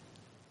episode.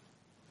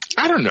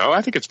 I don't know.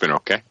 I think it's been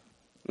okay.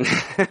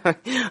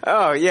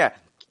 Oh, yeah.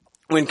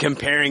 When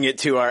comparing it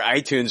to our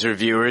iTunes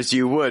reviewers,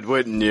 you would,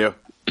 wouldn't you?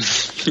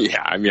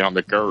 Yeah, I mean, on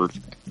the curve.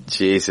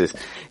 Jesus.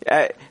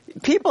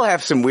 People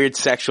have some weird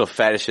sexual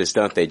fetishes,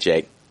 don't they,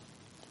 Jake?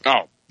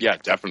 Oh, yeah,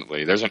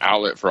 definitely. There's an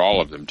outlet for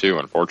all of them, too,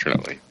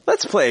 unfortunately.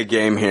 Let's play a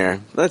game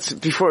here.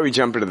 Before we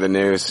jump into the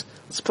news,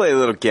 let's play a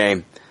little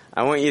game.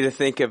 I want you to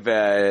think of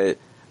a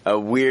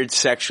weird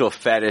sexual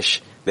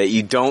fetish that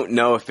you don't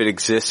know if it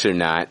exists or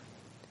not.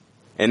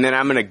 And then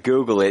I'm going to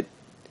Google it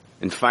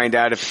and find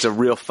out if it's a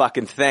real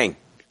fucking thing.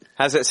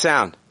 How's that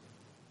sound?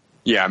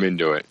 Yeah, I'm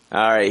into it.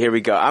 All right, here we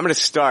go. I'm going to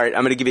start.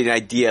 I'm going to give you an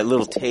idea, a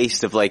little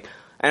taste of and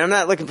I'm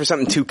not looking for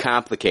something too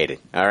complicated.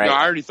 All right. No,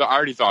 I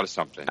already thought of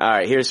something. All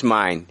right, here's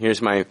mine.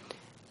 Here's my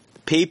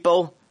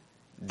people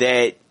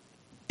that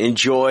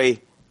enjoy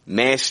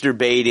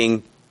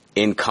masturbating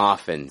in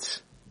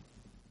coffins.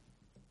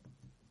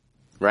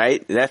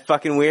 Right? Is that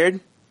fucking weird?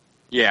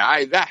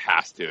 Yeah, that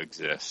has to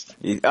exist.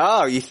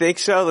 You think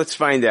so? Let's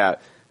find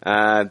out.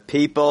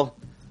 People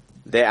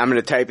that I'm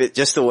going to type it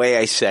just the way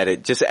I said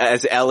it, just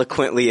as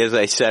eloquently as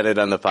I said it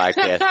on the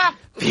podcast.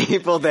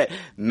 People that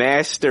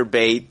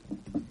masturbate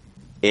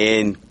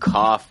in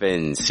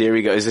coffins. Here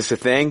we go. Is this a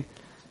thing?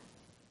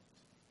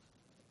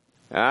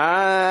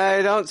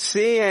 I don't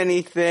see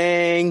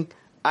anything.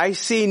 I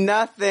see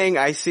nothing.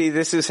 I see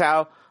this is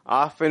how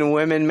often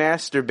women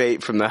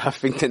masturbate from the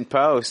Huffington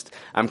Post.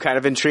 I'm kind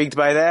of intrigued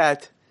by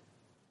that.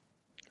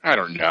 I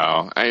don't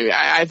know.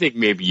 I think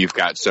maybe you've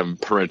got some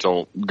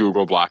parental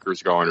Google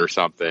blockers going or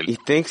something. You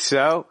think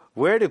so?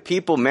 Where do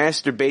people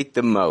masturbate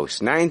the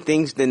most? 9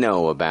 things to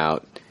know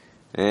about.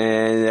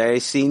 And I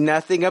see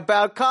nothing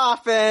about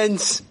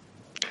coffins.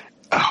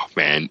 Oh,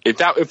 man. If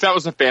that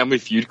was a Family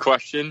Feud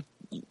question,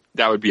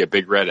 that would be a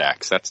big red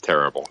X. That's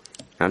terrible.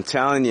 I'm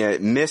telling you,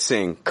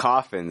 missing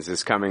coffins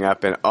is coming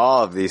up in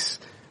all of these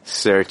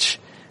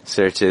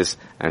searches.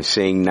 I'm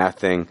seeing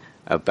nothing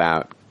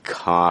about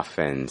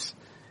coffins.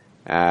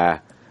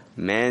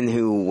 Men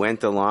who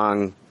went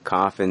along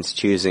coffins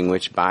choosing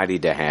which body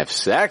to have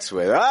sex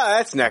with. Oh,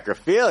 that's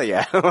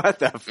necrophilia. What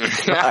the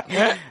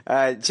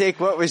fuck? Jake,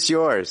 what was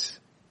yours?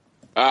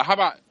 How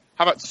about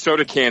How about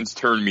soda cans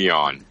turn me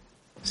on?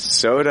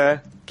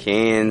 Soda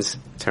cans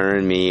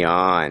turn me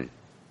on.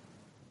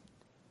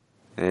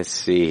 Let's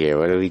see here.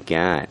 What do we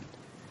got?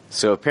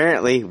 So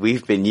apparently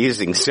we've been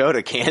using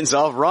soda cans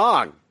all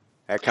wrong.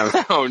 That comes.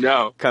 Oh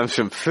no! Comes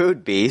from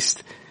Food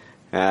Beast.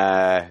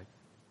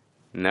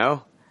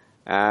 No.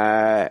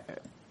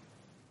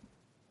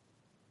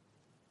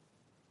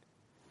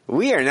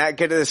 We are not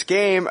good at this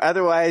game.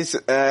 Otherwise,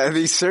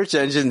 these search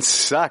engines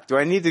suck. Do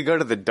I need to go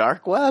to the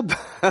dark web?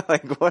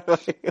 Like, what do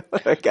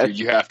I got? Dude,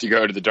 you have to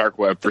go to the dark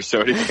web for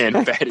soda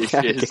can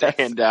fetishes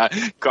and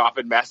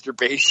coffin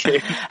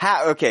masturbation.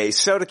 Okay,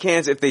 soda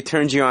cans. If they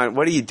turned you on,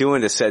 what are you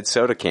doing to said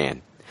soda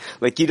can?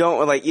 Like, you don't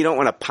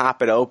want to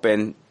pop it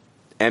open,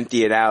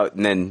 empty it out,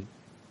 and then.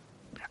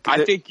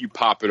 I think you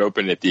pop it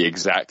open at the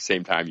exact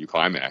same time you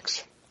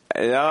climax.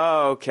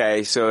 Oh,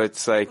 okay. So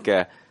it's like,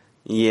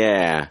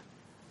 yeah.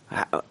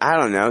 I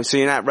don't know. So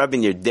you're not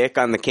rubbing your dick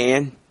on the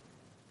can?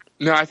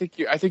 No, I think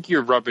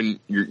you're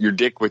rubbing your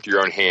dick with your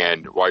own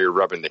hand while you're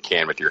rubbing the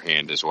can with your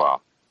hand as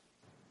well.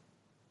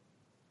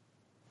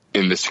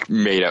 In this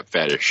made up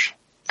fetish,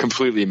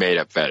 completely made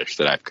up fetish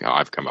that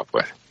I've come up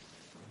with.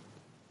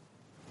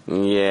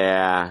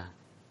 Yeah.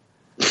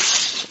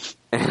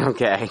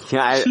 Okay.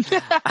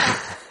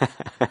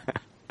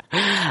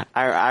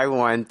 I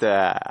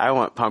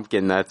want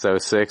Pumpkin Nuts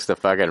 06 to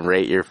fucking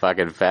rate your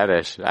fucking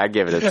fetish. I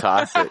give it a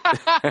toss it.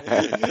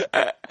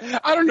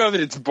 I don't know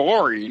that it's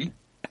boring.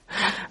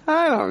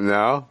 I don't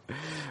know.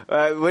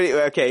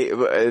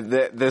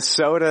 The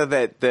soda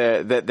that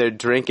they're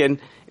drinking,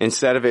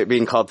 instead of it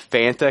being called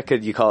Fanta,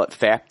 could you call it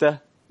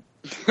Fapta?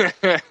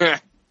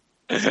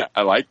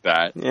 I like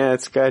that. Yeah,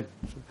 it's good.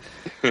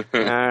 All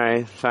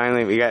right,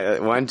 finally we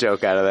got one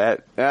joke out of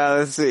that.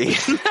 Let's see.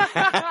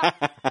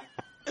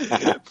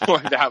 Boy,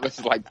 that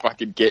was like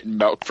fucking getting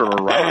milk from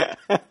a rock.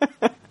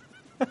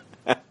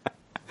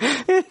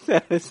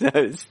 That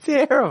was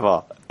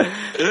terrible.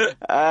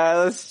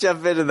 Let's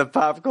jump into the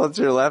pop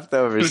culture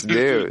leftovers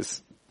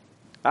news.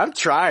 I'm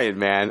trying,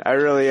 man. I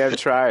really am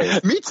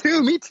trying. Me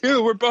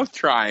too. We're both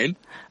trying.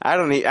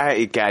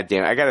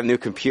 Goddamn, I got a new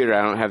computer.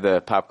 I don't have the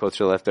pop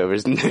culture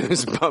leftovers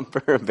news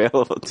bumper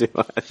available to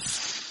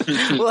us.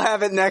 We'll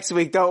have it next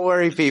week. Don't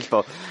worry,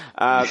 people.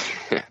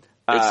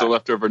 It's the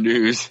leftover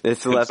news.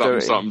 It's the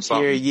leftover.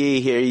 Something. Hear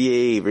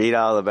ye. Read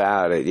all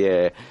about it.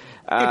 Yeah.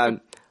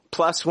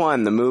 Plus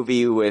One, the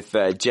movie with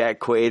Jack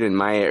Quaid and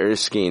Maya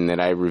Erskine that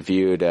I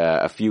reviewed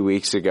a few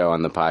weeks ago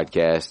on the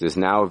podcast, is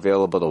now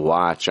available to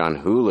watch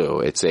on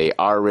Hulu. It's a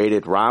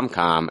R-rated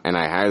rom-com, and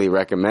I highly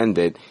recommend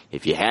it.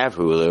 If you have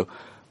Hulu,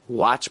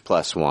 watch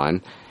Plus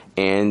One,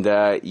 and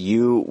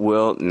you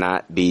will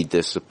not be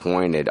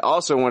disappointed.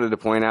 Also wanted to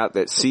point out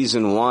that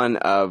Season 1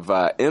 of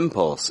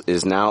Impulse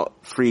is now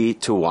free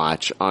to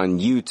watch on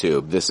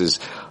YouTube. This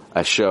is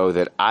a show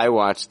that I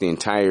watched the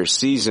entire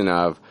season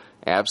of.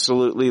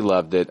 Absolutely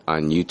loved it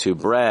on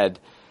YouTube Red,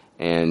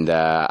 and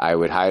I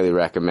would highly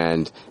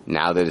recommend,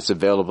 now that it's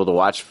available to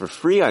watch for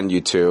free on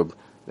YouTube,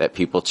 that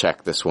people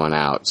check this one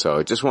out.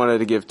 So just wanted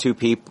to give two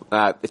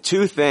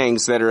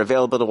things that are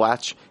available to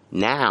watch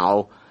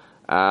now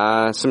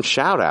some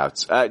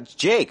shout-outs.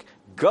 Jake,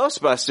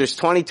 Ghostbusters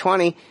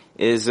 2020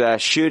 is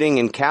shooting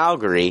in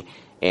Calgary,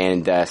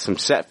 and some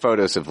set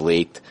photos have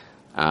leaked.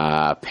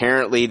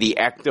 Apparently the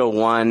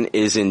Ecto-1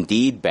 is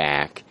indeed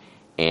back,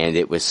 and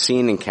it was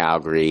seen in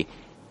Calgary.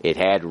 It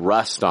had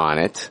rust on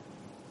it.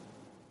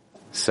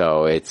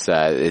 So it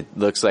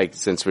looks like,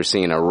 since we're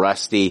seeing a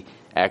rusty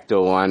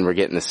Ecto-1, we're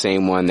getting the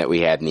same one that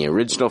we had in the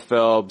original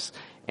films.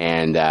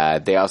 And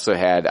they also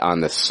had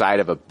on the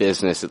side of a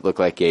business, it looked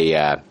like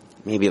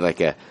maybe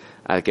like an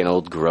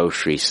old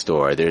grocery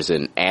store. There's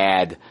an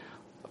ad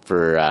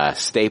for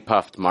Stay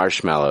Puft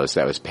Marshmallows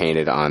that was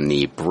painted on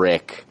the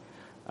brick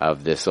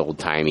of this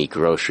old-timey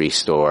grocery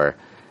store.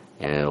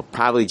 And it'll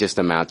probably just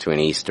amount to an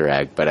Easter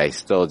egg, but I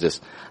still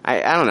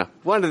I don't know.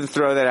 Wanted to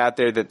throw that out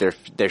there, that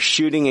they're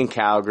shooting in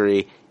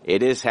Calgary.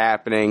 It is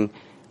happening.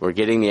 We're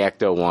getting the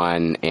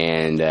Ecto-1,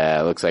 and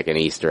it looks like an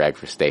Easter egg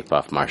for Stay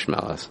Puft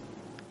Marshmallows.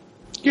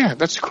 Yeah,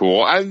 that's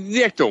cool.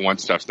 The Ecto-1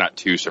 stuff's not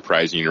too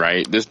surprising,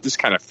 right? This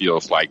kind of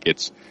feels like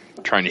it's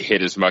trying to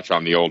hit as much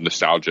on the old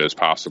nostalgia as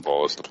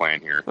possible is the plan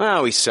here.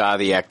 Well, we saw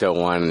the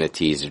Ecto-1 in the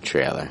teaser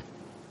trailer.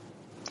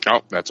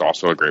 Oh, that's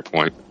also a great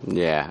point.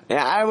 Yeah,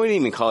 I wouldn't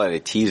even call it a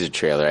teaser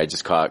trailer. I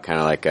just call it kind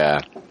of like I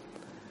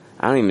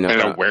don't even know.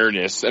 An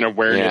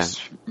awareness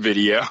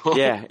video.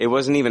 Yeah, it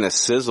wasn't even a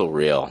sizzle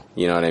reel.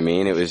 You know what I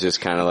mean? It was just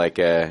kind of like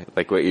an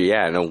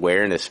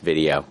awareness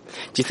video.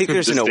 Do you think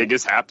there's this thing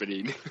is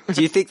happening?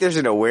 Do you think there's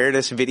an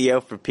awareness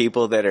video for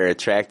people that are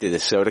attracted to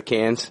soda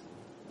cans?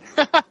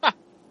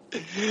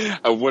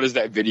 What is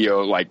that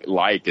video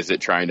like? Is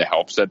it trying to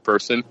help said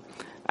person?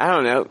 I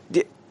don't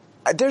know.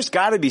 There's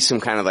got to be some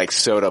kind of like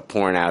soda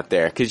porn out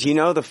there, because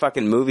the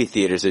fucking movie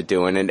theaters are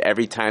doing it.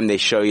 Every time they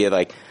show you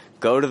like,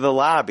 go to the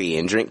lobby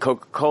and drink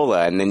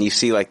Coca-Cola, and then you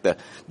see like the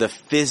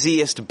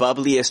fizziest,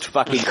 bubbliest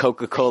fucking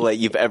Coca-Cola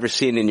you've ever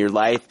seen in your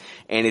life,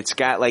 and it's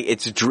got like,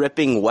 it's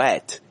dripping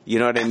wet, You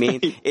know what I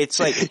mean? It's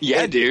like,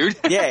 yeah, dude.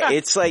 Yeah,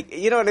 it's like,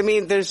 you know what I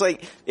mean? There's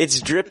like,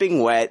 it's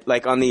dripping wet,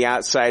 like on the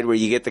outside where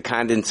you get the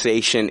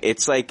condensation.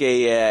 It's like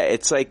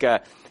it's like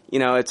a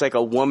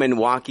woman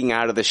walking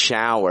out of the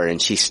shower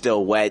and she's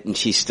still wet and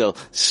she's still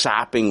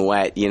sopping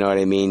wet. You know what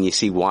I mean? You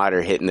see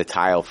water hitting the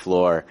tile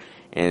floor,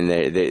 and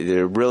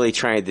they're really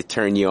trying to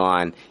turn you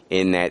on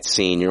in that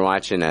scene. You're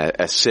watching a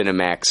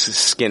Cinemax,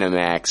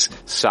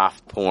 Skinemax,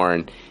 soft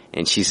porn,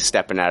 and she's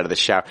stepping out of the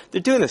shower. They're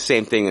doing the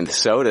same thing in the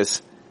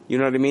sodas. You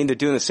know what I mean? They're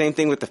doing the same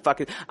thing with the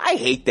fucking... I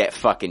hate that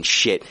fucking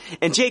shit.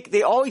 And Jake,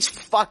 they always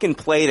fucking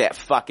play that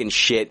fucking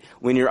shit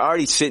when you're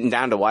already sitting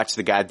down to watch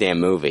the goddamn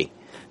movie.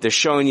 They're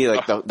showing you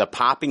like the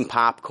popping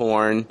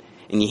popcorn,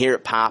 and you hear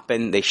it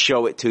popping. They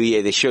show it to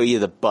you. They show you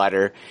the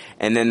butter.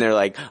 And then they're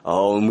like,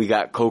 oh, and we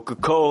got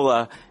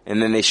Coca-Cola. And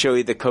then they show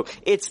you the Coke.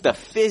 It's the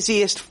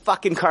fizziest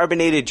fucking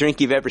carbonated drink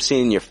you've ever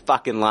seen in your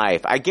fucking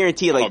life. I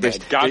guarantee you,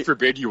 like, God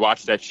forbid you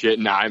watch that shit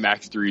in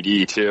IMAX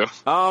 3D too.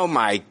 Oh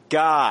my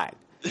God.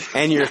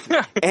 And you're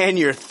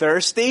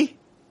thirsty?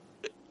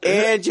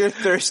 And you're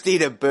thirsty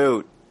to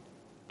boot.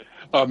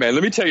 Oh man,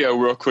 let me tell you a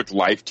real quick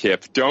life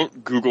tip.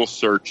 Don't Google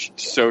search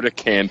soda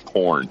can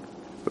porn.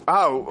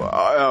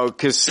 Oh,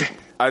 because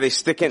are they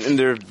sticking in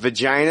their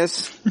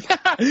vaginas?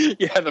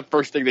 Yeah, the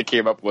first thing that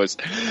came up was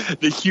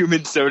the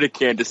human soda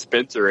can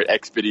dispenser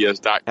at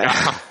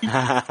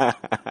xvideos.com.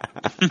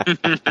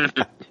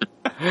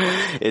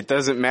 It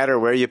doesn't matter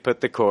where you put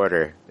the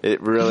quarter.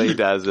 It really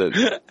doesn't.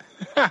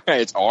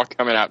 It's all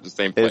coming out the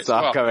same place. It's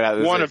all coming out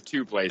the one same. of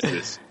two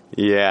places.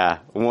 Yeah,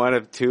 one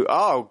of two.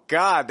 Oh,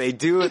 God, they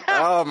do it.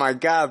 Oh, my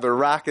God, they're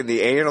rocking the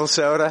anal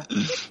soda.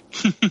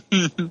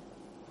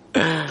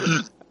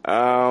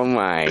 Oh,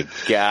 my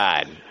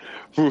God.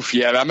 Oof,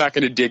 yeah, I'm not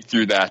going to dig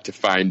through that to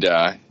find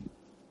the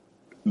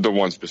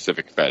one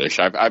specific fetish.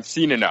 I've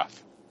seen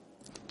enough.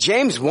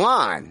 James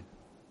Wan.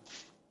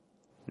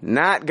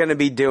 Not going to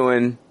be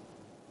doing...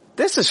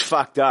 This is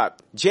fucked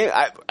up.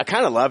 I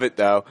kind of love it,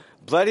 though.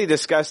 Bloody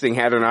Disgusting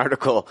had an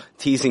article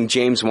teasing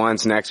James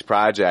Wan's next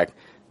project.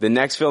 The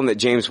next film that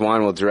James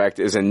Wan will direct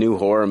is a new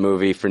horror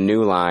movie for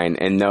New Line,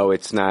 and no,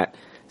 it's not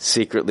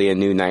secretly a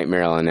new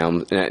Nightmare on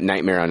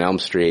Elm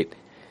Street.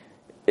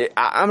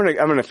 I'm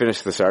gonna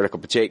finish this article,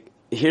 but Jake,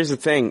 here's the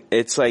thing.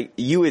 It's like,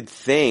 you would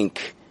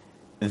think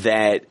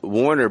that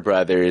Warner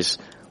Brothers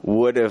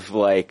would have,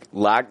 like,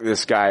 locked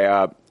this guy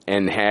up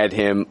and had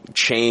him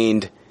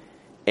chained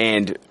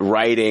and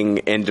writing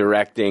and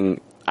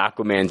directing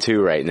Aquaman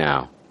 2 right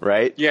now,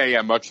 right?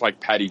 Yeah, much like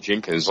Patty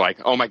Jenkins.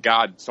 Like, oh my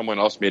God, someone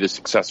else made a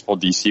successful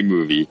DC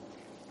movie.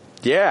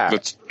 Yeah.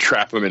 Let's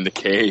trap him in the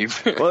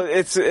cave. Well,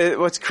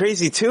 what's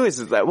crazy too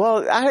is that,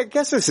 well, I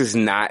guess this is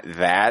not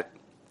that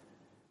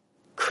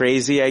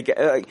crazy.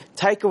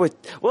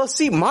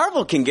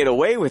 Marvel can get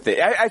away with it.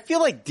 I feel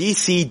like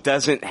DC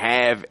doesn't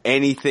have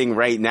anything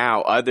right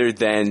now other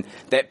than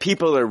that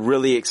people are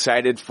really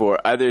excited for,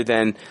 other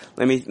than,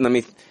 let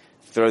me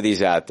throw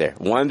these out there.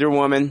 Wonder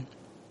Woman,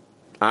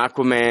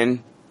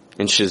 Aquaman,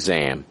 and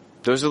Shazam.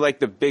 Those are like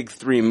the big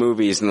three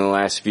movies in the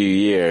last few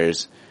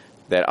years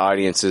that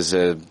audiences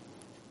have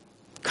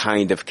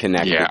kind of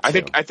connected to.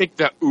 I think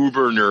the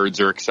uber nerds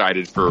are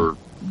excited for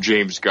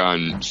James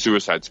Gunn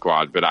Suicide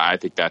Squad, but I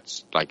think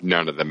that's like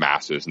none of the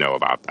masses know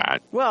about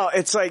that. Well,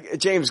 it's like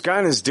James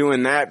Gunn is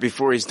doing that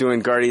before he's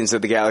doing Guardians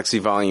of the Galaxy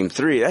Volume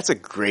 3. That's a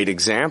great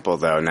example,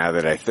 though, now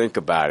that I think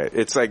about it.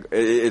 It's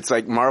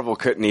like Marvel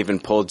couldn't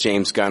even pull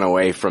James Gunn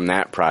away from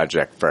that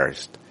project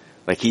first.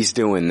 Like, he's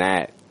doing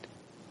that.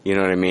 You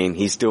know what I mean?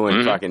 He's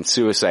doing fucking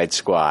Suicide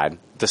Squad,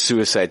 the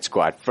Suicide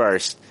Squad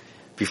first,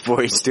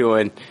 before he's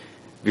doing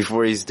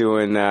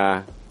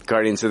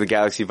Guardians of the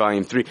Galaxy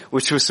Volume 3,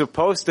 which was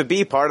supposed to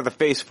be part of the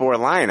Phase 4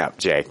 lineup,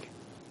 Jake.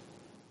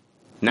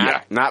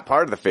 Not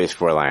part of the Phase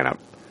 4 lineup.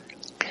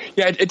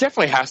 Yeah, it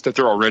definitely has to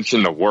throw a wrench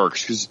in the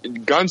works, because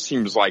Gunn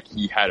seems like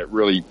he had it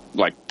really,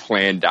 like,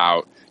 planned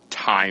out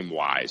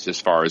time-wise as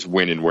far as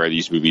when and where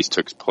these movies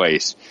took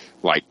place,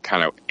 like,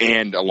 kind of,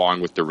 and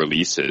along with the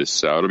releases.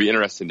 So it'll be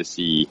interesting to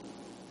see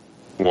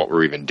what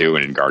we're even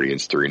doing in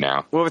Guardians 3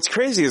 now. Well, what's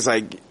crazy is,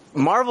 like,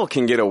 Marvel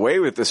can get away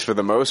with this for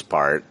the most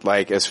part,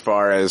 like, as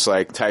far as,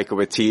 like, Taika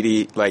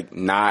Waititi, like,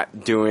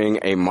 not doing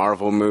a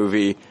Marvel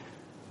movie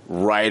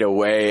right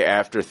away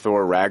after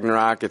Thor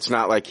Ragnarok. It's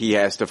not like he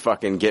has to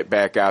fucking get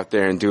back out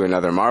there and do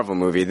another Marvel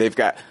movie. They've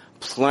got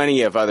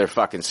plenty of other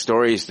fucking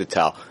stories to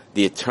tell.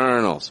 The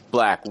Eternals,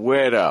 Black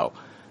Widow,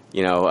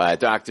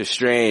 Doctor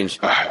Strange,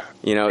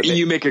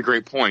 You make a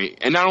great point.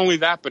 And not only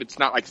that, but it's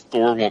not like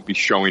Thor won't be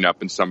showing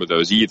up in some of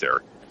those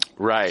either.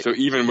 Right. So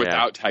even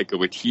without Taika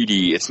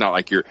Waititi, it's not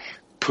like you're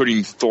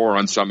putting Thor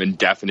on some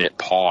indefinite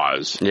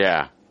pause.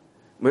 Yeah.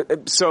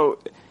 So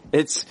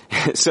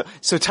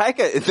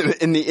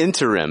Taika, in the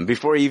interim,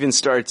 before he even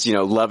starts,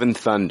 Love and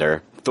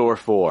Thunder, Thor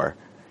 4,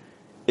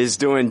 is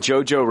doing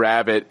Jojo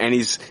Rabbit, and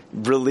he's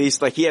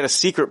released, like, he had a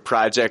secret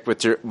project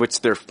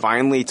which they're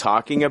finally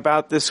talking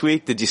about this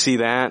week. Did you see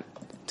that?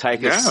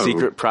 Taika's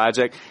secret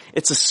project.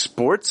 It's a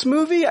sports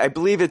movie. I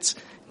believe it's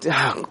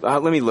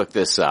let me look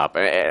this up.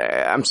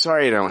 I'm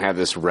sorry I don't have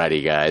this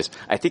ready, guys.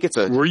 I think it's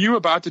a... Were you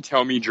about to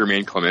tell me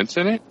Jermaine Clement's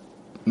in it?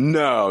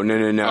 No.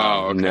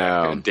 Oh, okay.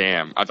 No.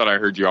 Damn. I thought I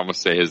heard you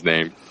almost say his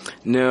name.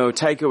 No,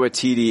 Taika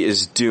Waititi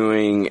is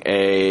doing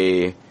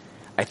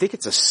I think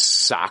it's a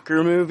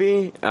soccer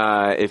movie.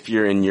 If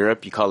you're in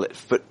Europe, you call it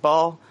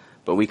football,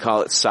 but we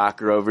call it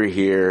soccer over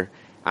here.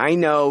 I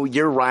know,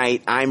 you're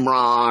right, I'm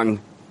wrong.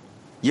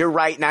 You're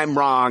right and I'm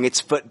wrong. It's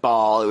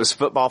football. It was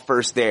football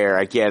first there.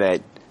 I get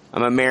it.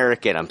 I'm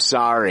American. I'm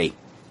sorry.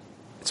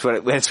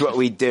 That's what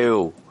we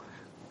do.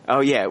 Oh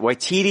yeah,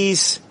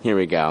 Waititi's. Here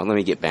we go. Let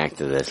me get back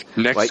to this.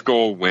 Next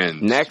Goal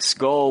Wins. Next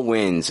Goal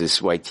Wins is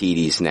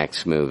Waititi's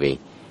next movie,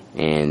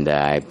 and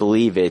I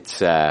believe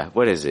it's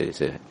what is it?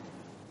 Is it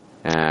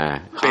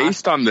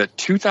based on the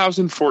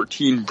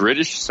 2014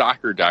 British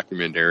soccer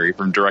documentary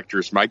from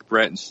directors Mike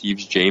Brett and Steve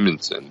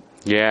Jamieson.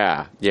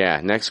 Yeah.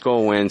 Next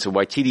Goal Wins.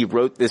 Waititi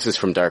wrote. This is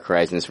from Dark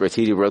Horizons.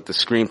 Waititi wrote the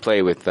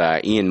screenplay with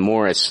Ian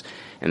Morris.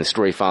 And the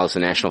story follows the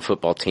national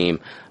football team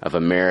of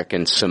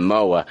American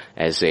Samoa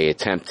as they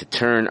attempt to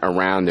turn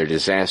around their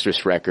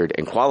disastrous record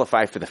and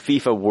qualify for the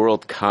FIFA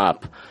World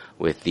Cup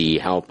with the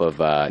help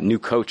of new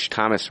coach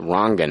Thomas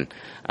Rongan.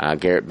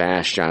 Garrett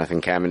Bash, Jonathan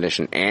Cavendish,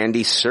 and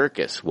Andy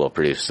Serkis will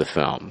produce the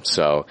film.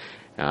 So,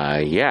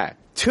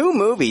 2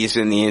 movies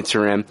in the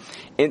interim,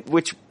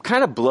 which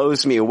kind of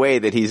blows me away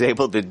that he's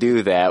able to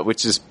do that,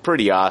 which is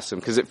pretty awesome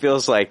because it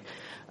feels like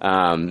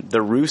the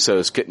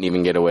Russos couldn't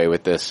even get away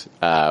with this,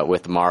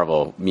 with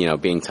Marvel,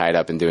 being tied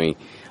up and doing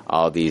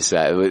all these,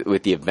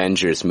 with the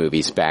Avengers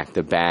movies back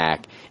to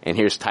back. And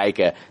here's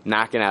Taika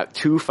knocking out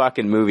 2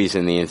 fucking movies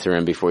in the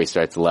interim before he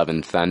starts Love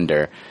and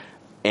Thunder.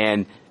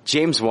 And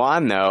James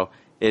Wan, though,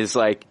 is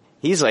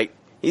he's like,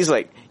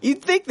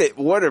 you'd think that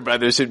Warner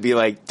Brothers would be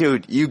like,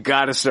 dude, you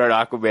gotta start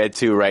Aquaman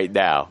 2 right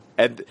now.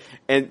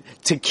 And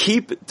to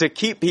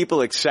keep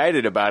people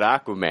excited about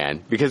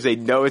Aquaman, because they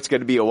know it's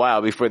going to be a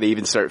while before they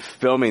even start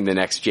filming the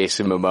next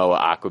Jason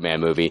Momoa Aquaman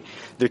movie,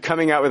 they're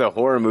coming out with a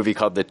horror movie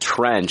called The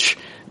Trench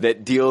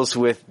that deals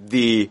with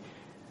the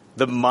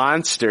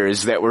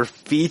monsters that were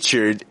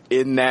featured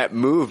in that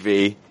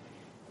movie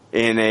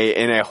in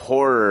a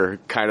horror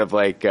kind of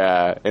like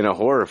in a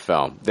horror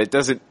film that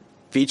doesn't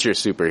feature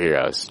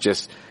superheroes,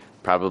 just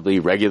probably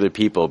regular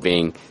people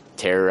being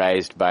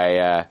terrorized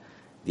by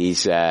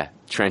these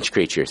trench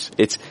creatures.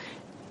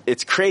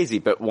 It's crazy,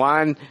 but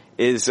Juan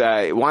teased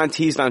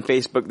on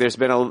Facebook. There's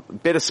been a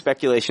bit of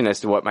speculation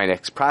as to what my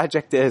next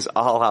project is.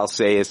 All I'll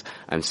say is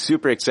I'm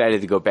super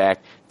excited to go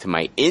back to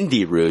my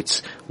indie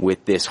roots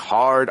with this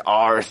hard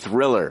R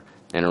thriller,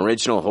 an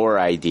original horror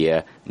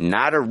idea,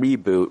 not a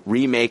reboot,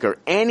 remake, or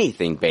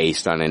anything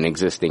based on an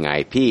existing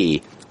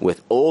IP,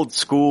 with old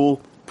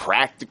school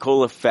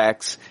practical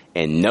effects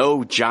and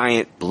no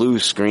giant blue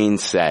screen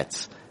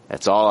sets.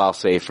 That's all I'll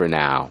say for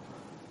now.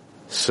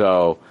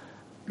 So,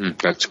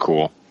 that's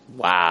cool.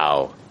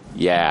 Wow.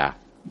 Yeah.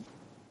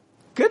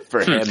 Good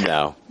for him,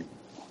 though.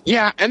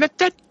 Yeah, and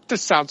that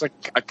just sounds like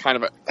a kind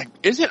of a...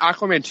 isn't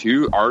Aquaman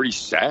 2 already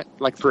set,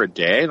 for a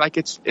day?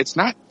 It's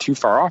not too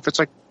far off.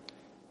 It's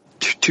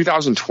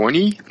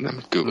 2020?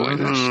 I'm Googling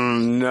this.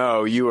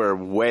 No, you are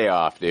way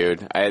off,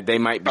 dude. They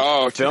might be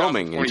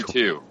filming in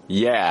 2022.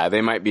 Yeah,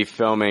 they might be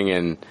filming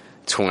in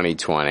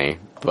 2020,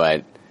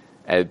 but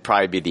it'd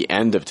probably be the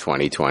end of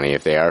 2020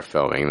 if they are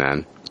filming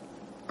then.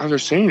 They're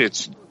saying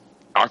it's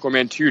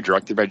Aquaman 2,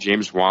 directed by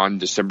James Wan,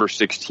 December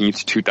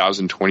 16th,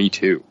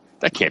 2022.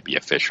 That can't be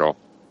official.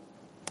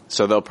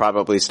 So they'll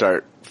probably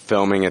start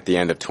filming at the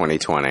end of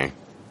 2020.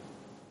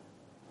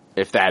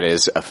 If that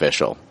is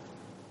official.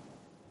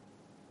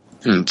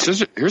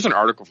 Here's an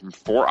article from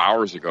 4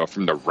 hours ago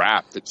from The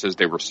Wrap that says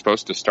they were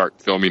supposed to start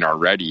filming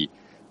already,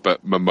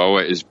 but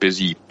Momoa is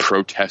busy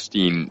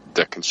protesting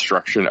the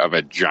construction of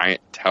a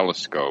giant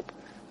telescope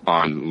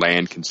on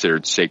land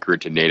considered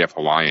sacred to Native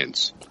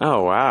Hawaiians.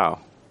 Oh, wow.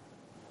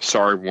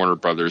 Sorry, Warner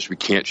Brothers, we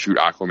can't shoot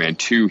Aquaman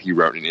 2, he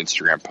wrote in an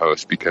Instagram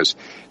post, because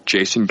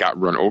Jason got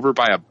run over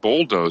by a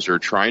bulldozer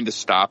trying to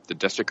stop the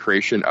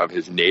desecration of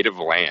his native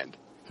land.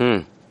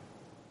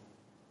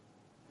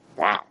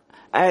 Wow.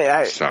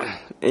 I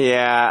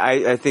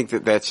think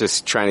that's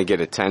just trying to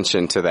get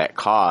attention to that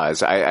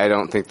cause. I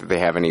don't think that they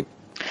have any...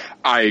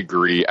 I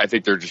agree. I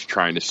think they're just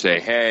trying to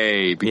say,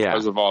 hey,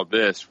 because of all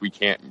this, we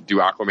can't do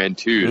Aquaman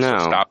 2, so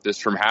stop this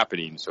from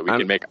happening so we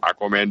can make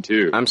Aquaman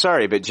 2. I'm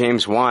sorry, but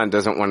James Wan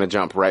doesn't want to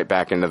jump right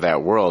back into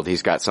that world.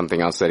 He's got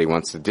something else that he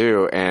wants to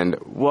do. And,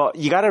 well,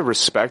 you got to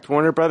respect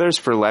Warner Brothers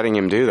for letting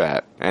him do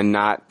that and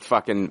not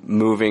fucking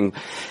moving.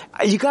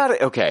 You got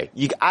to, okay,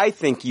 I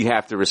think you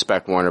have to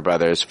respect Warner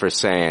Brothers for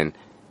saying,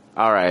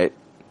 all right,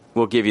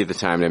 we'll give you the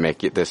time to make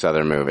this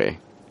other movie.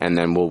 And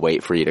then we'll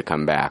wait for you to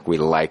come back. We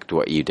liked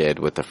what you did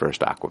with the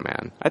first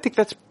Aquaman. I think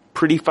that's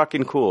pretty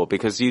fucking cool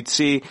because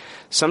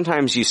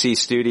sometimes you see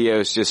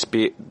studios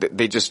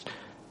they just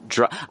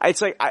drop.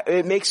 It's like,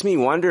 it makes me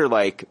wonder,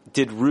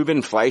 did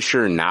Ruben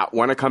Fleischer not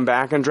want to come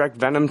back and direct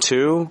Venom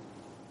 2?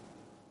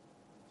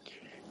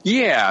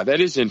 Yeah,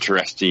 that is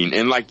interesting.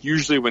 And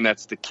usually when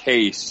that's the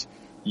case,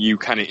 you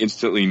kind of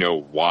instantly know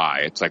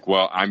why. It's like,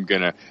 well, I'm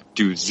going to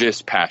do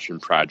this passion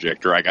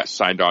project, or I got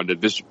signed on to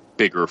this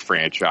bigger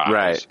franchise,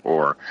 right,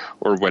 or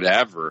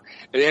whatever.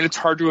 And it's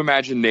hard to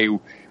imagine they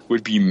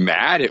would be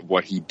mad at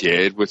what he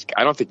did.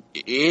 I don't think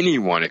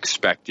anyone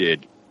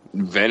expected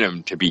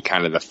Venom to be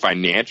kind of the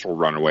financial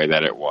runaway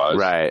that it was.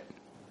 Right.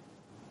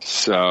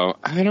 So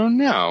I don't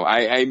know.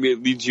 I mean,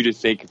 it leads you to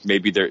think if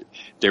maybe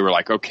they were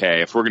like,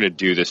 okay, if we're going to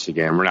do this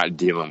again, we're not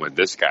dealing with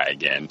this guy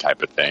again,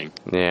 type of thing.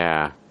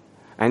 Yeah.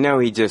 I know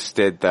he just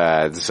did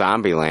the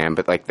Zombieland,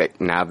 but like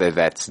that, now that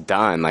that's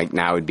done, like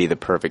now would be the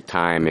perfect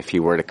time if he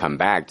were to come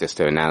back just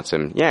to announce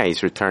him. Yeah,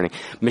 he's returning.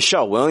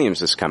 Michelle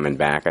Williams is coming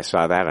back. I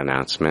saw that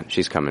announcement.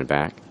 She's coming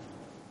back.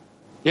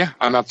 Yeah,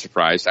 I'm not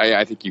surprised.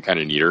 I think you kind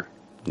of need her.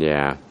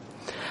 Yeah.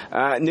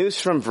 News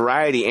from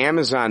Variety.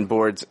 Amazon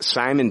boards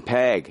Simon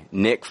Pegg,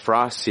 Nick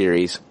Frost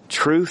series,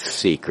 Truth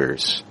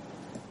Seekers.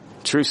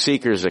 Truth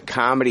Seekers, a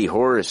comedy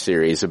horror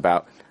series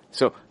about...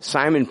 So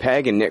Simon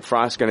Pegg and Nick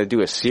Frost going to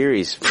do a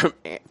series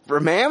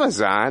from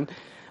Amazon,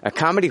 a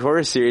comedy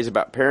horror series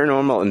about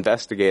paranormal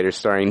investigators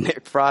starring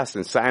Nick Frost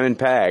and Simon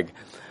Pegg.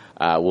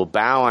 Will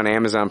bow on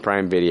Amazon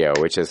Prime Video,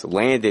 which has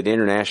landed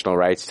international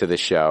rights to the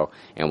show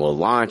and will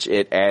launch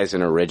it as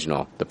an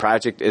original. The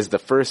project is the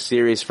first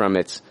series from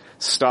its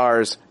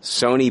stars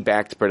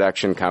Sony-backed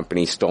production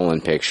company Stolen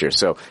Pictures.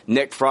 So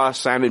Nick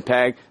Frost, Simon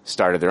Pegg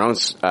started their own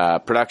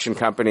production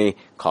company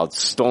called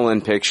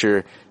Stolen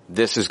Picture.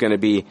 This is going to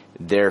be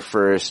their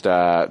first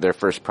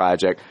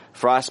project.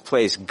 Frost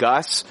plays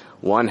Gus,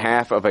 one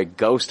half of a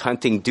ghost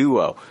hunting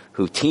duo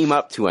who team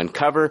up to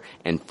uncover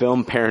and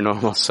film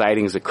paranormal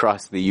sightings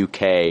across the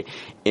UK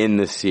in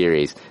the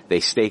series. They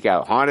stake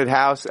out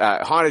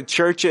haunted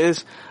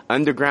churches,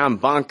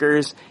 underground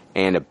bunkers,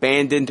 and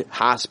abandoned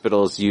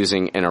hospitals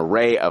using an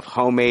array of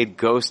homemade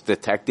ghost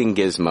detecting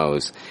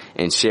gizmos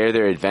and share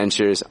their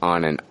adventures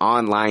on an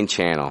online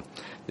channel.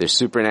 Their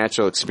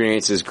supernatural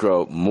experiences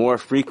grow more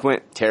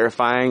frequent,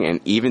 terrifying, and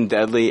even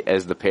deadly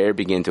as the pair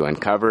begin to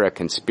uncover a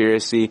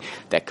conspiracy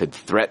that could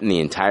threaten the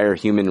entire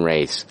human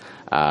race.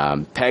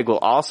 Pegg will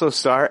also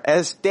star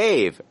as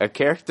Dave, a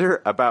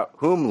character about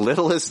whom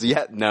little is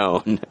yet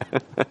known.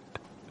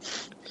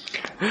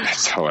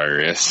 That's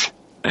hilarious.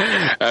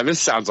 This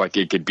sounds like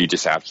it could be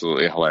just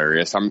absolutely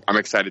hilarious. I'm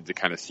excited to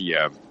kind of see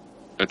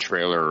a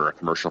trailer or a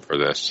commercial for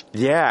this.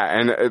 Yeah,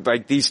 and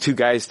like these two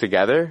guys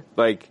together,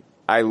 like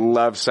I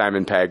love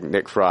Simon Pegg,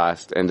 Nick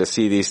Frost, and to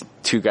see these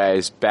two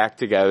guys back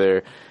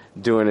together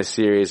doing a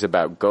series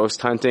about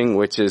ghost hunting,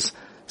 which is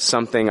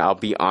something, I'll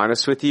be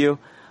honest with you,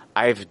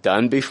 I've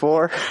done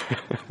before.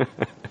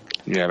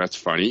 Yeah, that's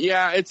funny.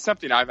 Yeah, it's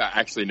something I've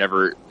actually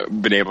never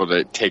been able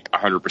to take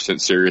 100%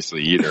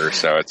 seriously either,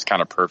 so it's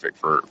kind of perfect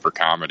for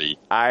comedy.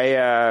 I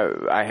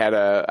had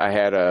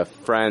a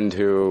friend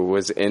who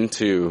was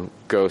into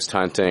ghost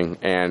hunting,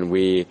 and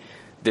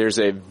there's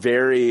a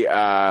very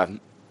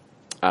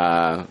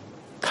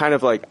kind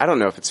of like, I don't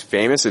know if it's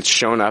famous, it's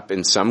shown up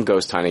in some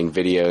ghost hunting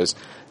videos.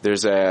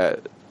 There's a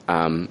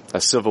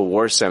Civil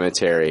War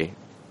cemetery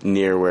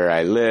near where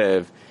I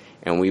live,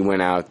 and we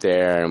went out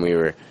there and we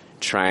were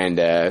trying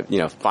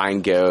to,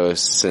 find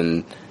ghosts,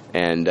 and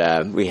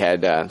we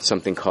had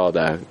something called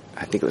I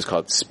think it was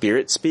called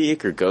Spirit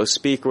Speak or Ghost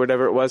Speak or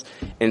whatever it was.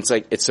 And it's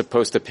like it's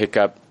supposed to pick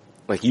up,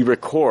 like you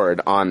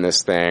record on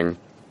this thing,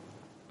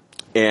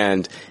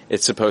 and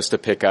it's supposed to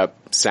pick up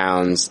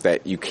sounds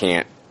that you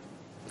can't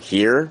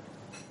hear.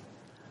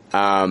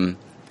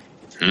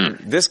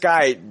 This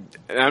guy,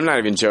 I'm not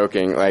even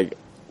joking, like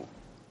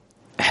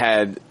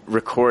had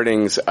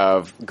recordings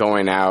of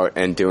going out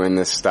and doing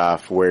this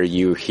stuff where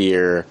you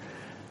hear,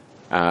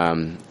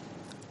 I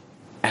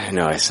don't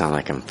know, I sound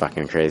like I'm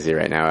fucking crazy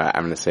right now.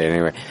 I'm going to say it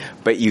anyway.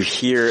 But you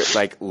hear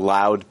like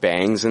loud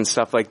bangs and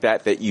stuff like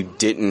that you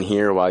didn't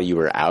hear while you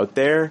were out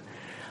there.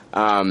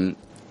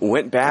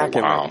 Went back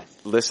and like,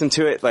 listened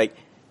to it. Like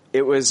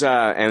it was,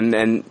 and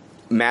then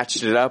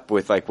matched it up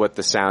with like what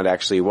the sound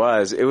actually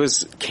was. It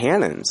was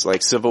cannons,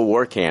 like Civil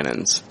War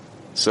cannons.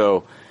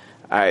 So,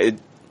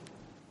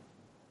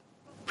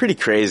 pretty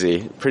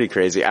crazy.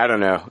 I don't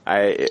know.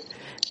 I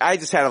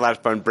just had a lot of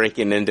fun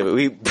breaking into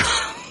it.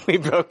 We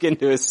broke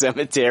into a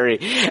cemetery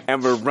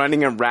and we're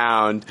running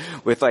around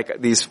with like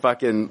these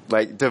fucking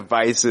like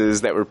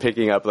devices that were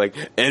picking up like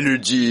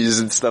energies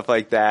and stuff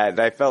like that. And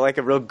I felt like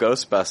a real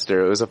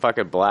Ghostbuster. It was a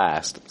fucking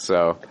blast.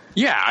 So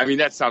yeah, I mean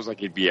that sounds like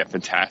it'd be a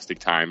fantastic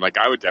time. Like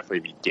I would definitely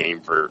be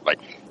game for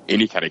like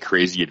any kind of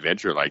crazy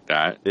adventure like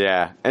that.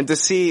 Yeah, and to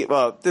see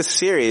this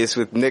series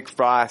with Nick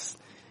Frost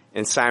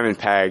and Simon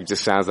Pegg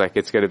just sounds like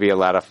it's going to be a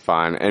lot of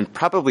fun, and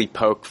probably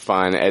poke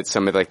fun at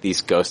some of like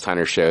these ghost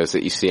hunter shows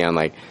that you see on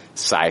like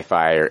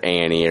Sci-Fi or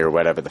A&E or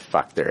whatever the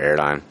fuck they're aired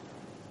on.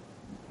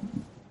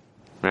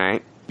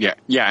 Right?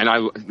 Yeah, and I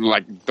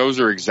like those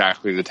are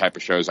exactly the type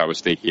of shows I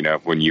was thinking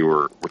of when you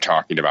were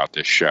talking about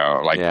this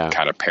show, like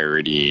kind of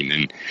parodying,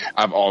 and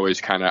I've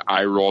always kind of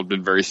eye-rolled,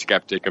 been very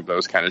skeptic of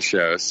those kind of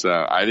shows, so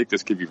I think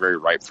this could be very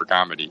ripe for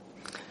comedy.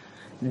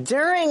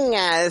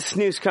 This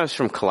news comes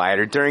from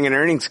Collider. During an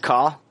earnings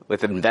call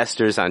with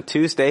investors on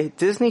Tuesday,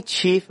 Disney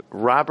chief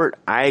Robert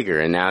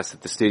Iger announced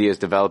that the studio is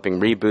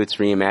developing reboots,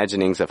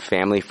 reimaginings of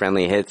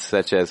family-friendly hits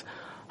such as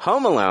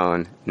Home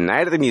Alone,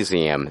 Night at the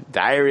Museum,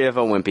 Diary of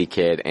a Wimpy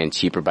Kid, and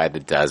Cheaper by the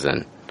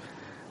Dozen.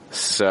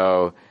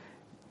 So,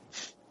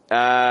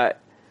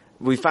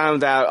 we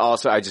found out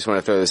also, I just want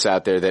to throw this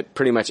out there, that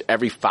pretty much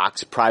every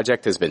Fox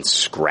project has been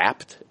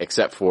scrapped,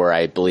 except for,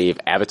 I believe,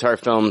 Avatar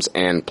films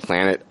and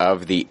Planet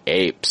of the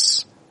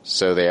Apes.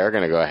 So they are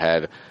going to go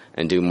ahead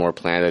and do more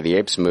Planet of the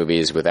Apes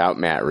movies without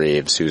Matt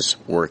Reeves, who's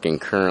working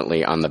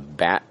currently on the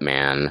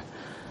Batman.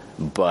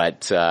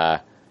 But,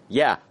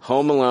 yeah,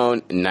 Home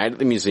Alone, Night at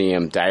the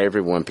Museum, Diary of a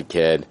Wimpy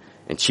Kid,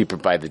 and Cheaper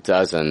by the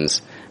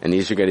Dozens. And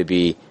these are going to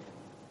be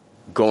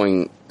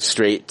going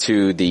straight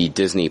to the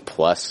Disney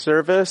Plus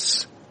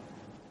service.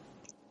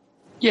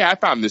 Yeah, I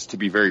found this to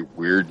be very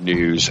weird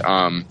news.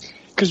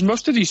 Because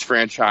most of these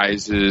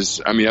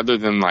franchises, I mean, other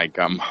than like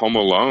Home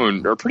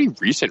Alone, are pretty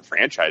recent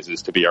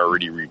franchises to be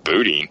already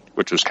rebooting,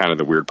 which was kind of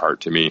the weird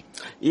part to me.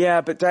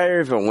 Yeah, but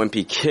Diary of a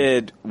Wimpy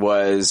Kid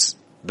was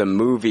the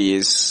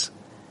movies,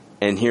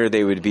 and here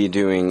they would be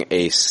doing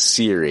a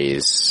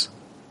series,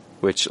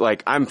 which,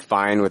 like, I'm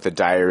fine with a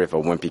Diary of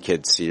a Wimpy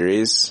Kid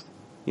series.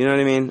 You know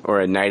what I mean? Or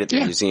a Night at the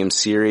Museum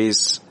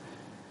series.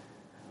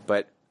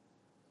 But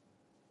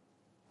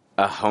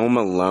a Home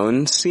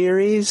Alone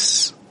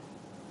series?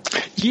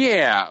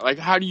 Yeah, like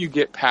how do you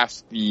get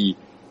past the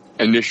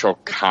initial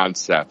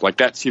concept? Like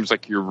that seems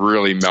like you're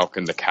really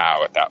milking the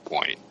cow at that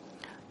point.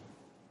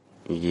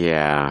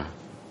 Yeah.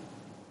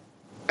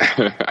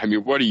 I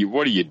mean, what are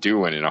you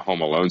doing in a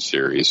Home Alone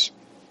series?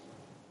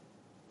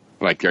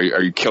 Like, are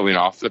you killing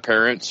off the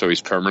parent so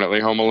he's permanently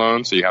home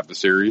alone? So you have the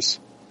series?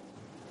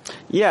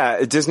 Yeah,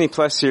 a Disney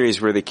Plus series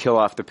where they kill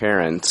off the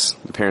parents.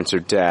 The parents are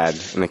dead,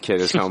 and the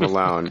kid is home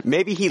alone.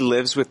 Maybe he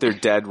lives with their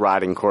dead,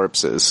 rotting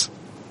corpses.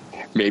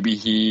 Maybe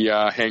he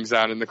hangs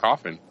out in the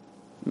coffin.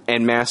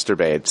 And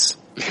masturbates.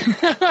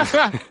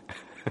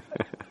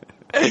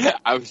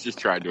 I was just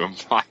trying to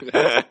imply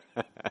that.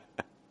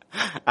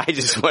 I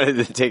just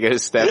wanted to take it a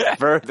step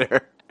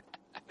further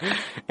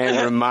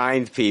and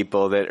remind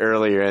people that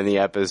earlier in the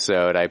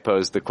episode I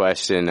posed the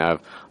question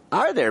of,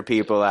 are there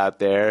people out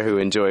there who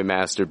enjoy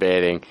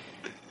masturbating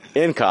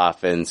in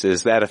coffins?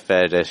 Is that a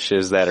fetish?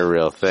 Is that a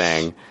real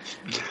thing?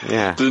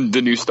 Yeah.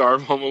 The new star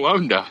of Home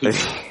Alone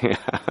does.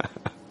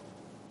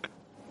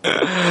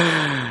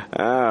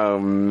 Oh,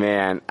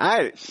 man.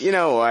 You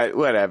know what?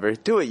 Whatever.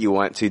 Do what you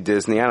want to,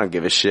 Disney. I don't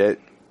give a shit.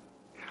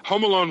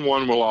 Home Alone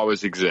 1 will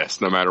always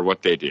exist, no matter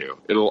what they do.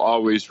 It'll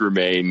always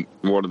remain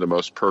one of the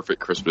most perfect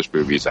Christmas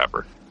movies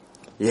ever.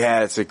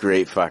 Yeah, it's a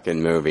great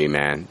fucking movie,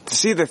 man.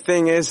 See, the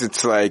thing is,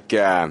 it's like,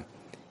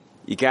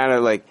 you gotta,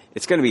 like,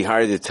 it's gonna be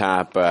hard to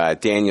top,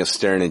 Daniel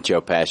Stern and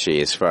Joe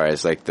Pesci as far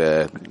as, like,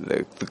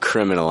 the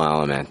criminal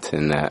element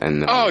in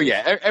the Oh,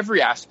 yeah.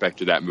 Every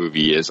aspect of that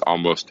movie is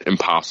almost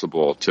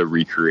impossible to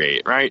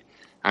recreate, right?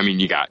 I mean,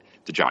 you got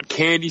the John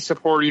Candy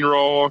supporting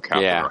role.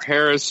 Catherine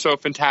O'Hara is so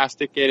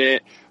fantastic in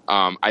it.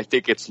 I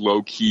think it's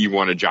low-key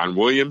one of John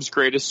Williams'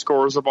 greatest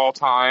scores of all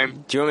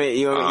time. Do you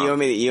want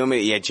me to,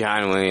 yeah,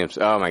 John Williams.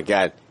 Oh, my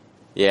God.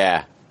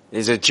 Yeah.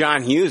 There's a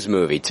John Hughes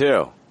movie,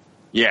 too.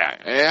 Yeah.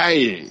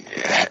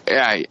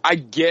 I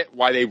get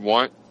why they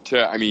want to,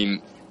 I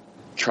mean,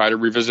 try to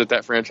revisit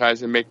that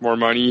franchise and make more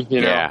money, you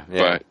know? Yeah.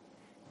 But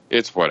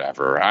it's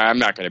whatever. I'm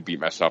not going to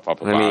beat myself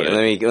up about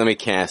it. Let me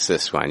cast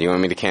this one. You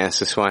want me to cast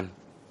this one?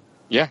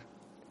 Yeah.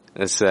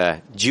 It's,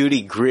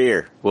 Judy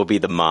Greer will be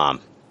the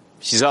mom.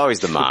 She's always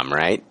the mom,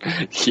 right?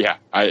 Yeah,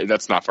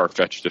 that's not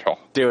far-fetched at all.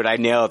 Dude, I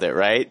nailed it,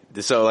 right?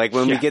 So, like,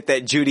 when we get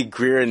that Judy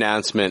Greer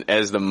announcement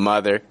as the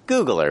mother,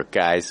 Google her,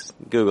 guys.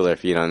 Google her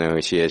if you don't know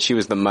who she is. She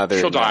was the mother.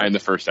 She'll die in the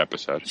first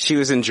episode. She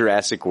was in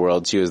Jurassic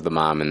World. She was the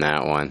mom in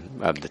that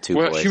one of the two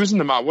boys. She was in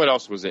the mom. What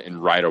else was it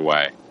in Right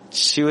Away?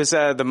 She was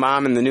the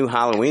mom in the new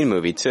Halloween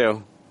movie,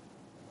 too.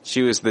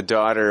 She was the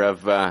daughter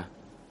of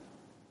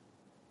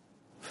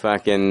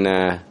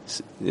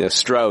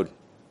Strode.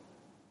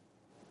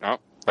 Oh,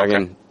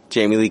 okay.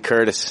 Jamie Lee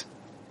Curtis.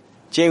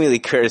 Jamie Lee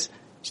Curtis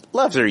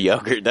loves her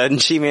yogurt, doesn't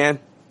she, man?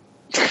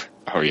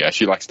 Oh, yeah,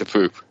 she likes to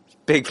poop.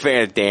 Big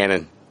fan of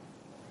Dannon.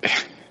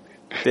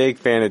 Big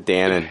fan of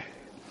Dannon.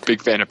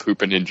 Big fan of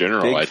pooping in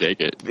general, I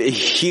take it.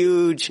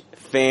 Huge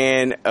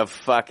fan of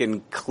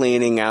fucking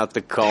cleaning out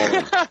the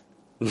colon.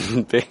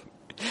 Do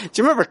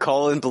you remember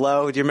Colon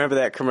Blow? Do you remember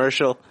that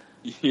commercial?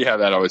 Yeah,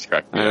 that always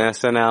cracked me on up.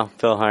 SNL,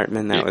 Phil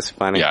Hartman, that was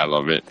funny. Yeah, I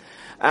love it.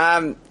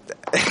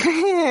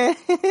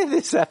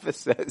 This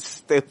episode's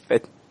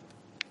stupid.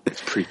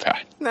 It's pretty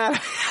bad. No.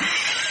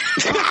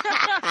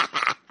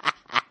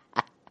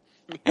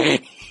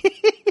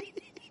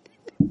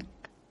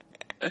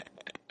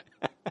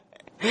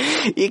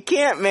 You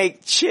can't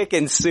make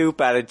chicken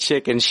soup out of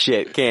chicken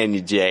shit, can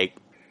you, Jake?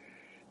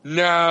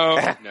 No.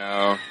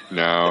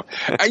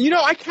 You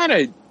know, I kind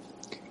of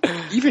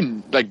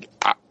even like.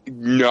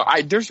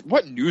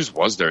 What news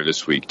was there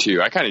this week too?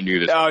 I kind of knew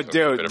this. Oh,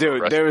 dude,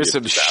 there was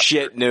some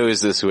shit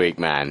news this week,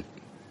 man.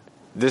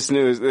 This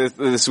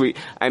week.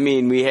 I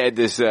mean, we had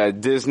this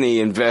Disney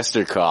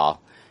investor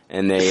call,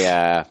 and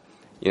they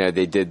You know,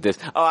 they did this.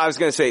 Oh, I was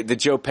going to say the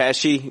Joe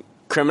Pesci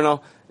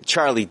criminal,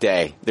 Charlie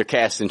Day. They're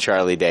casting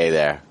Charlie Day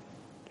there.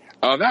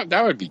 Oh,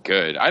 that would be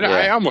good.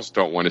 I almost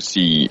don't want to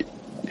see.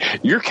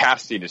 Your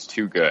casting is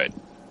too good.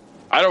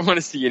 I don't want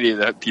to see any of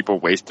the people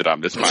wasted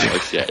on this pile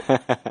of shit.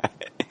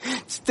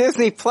 It's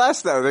Disney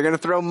Plus, though. They're going to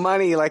throw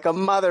money like a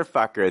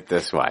motherfucker at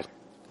this one.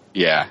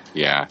 Yeah.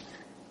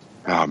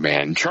 Oh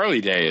man, Charlie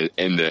Day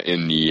in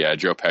the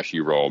Joe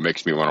Pesci role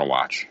makes me want to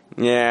watch.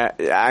 Yeah,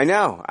 I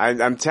know.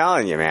 I'm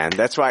telling you, man.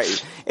 That's why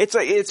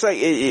it's like.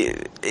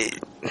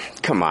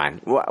 Come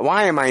on.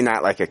 Why am I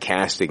not like a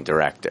casting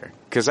director?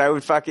 Because I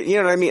would fucking, you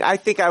know what I mean? I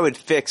think I would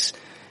fix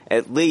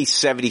at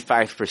least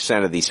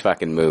 75% of these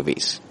fucking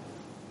movies.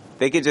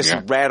 They could just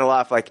rattle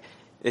off like,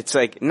 it's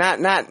like, not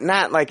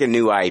like a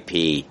new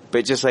IP,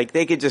 but just like,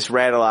 they could just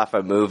rattle off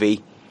a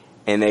movie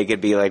and they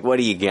could be like, what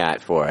do you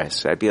got for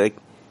us? I'd be like,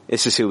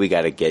 this is who we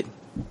gotta get.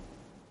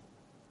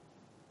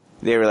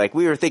 They were like,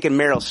 we were thinking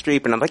Meryl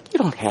Streep, and I'm like, you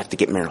don't have to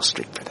get Meryl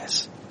Streep for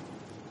this.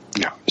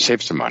 No,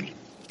 save some money.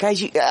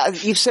 Guys,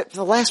 you've said, for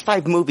the last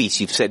 5 movies,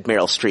 you've said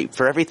Meryl Streep.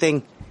 For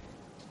everything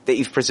that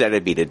you've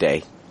presented me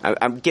today,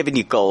 I'm giving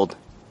you gold.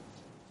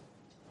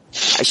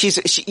 She's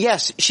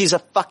a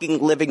fucking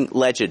living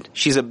legend.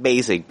 She's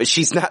amazing, but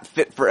she's not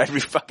fit for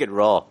every fucking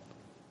role.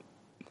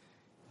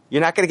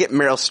 You're not going to get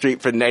Meryl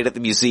Streep for Night at the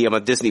Museum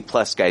on Disney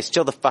Plus, guys.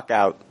 Chill the fuck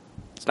out.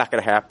 It's not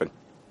going to happen.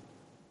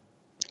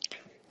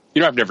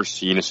 You know, I've never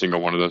seen a single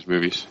one of those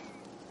movies.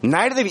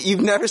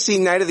 You've never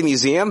seen Night at the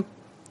Museum?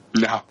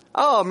 No.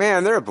 Oh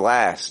man, they're a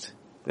blast.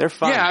 They're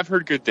fun. Yeah, I've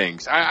heard good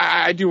things.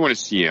 I do want to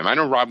see him. I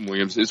know Robin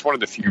Williams. It's one of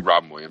the few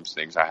Robin Williams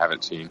things I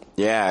haven't seen.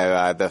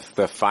 Yeah, the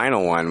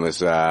final one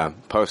was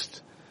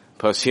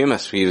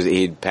posthumous.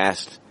 He had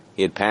passed.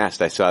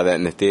 I saw that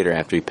in the theater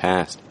after he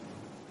passed.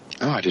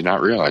 Oh, I did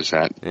not realize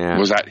that. Yeah.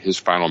 Was that his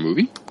final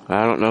movie?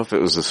 I don't know if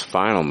it was his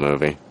final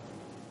movie.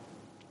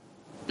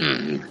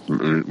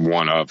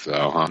 One of,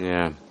 though, huh?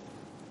 Yeah.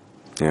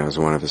 Yeah, it was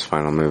one of his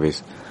final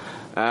movies.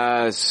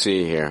 Let's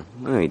see here.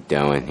 What are we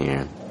doing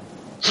here?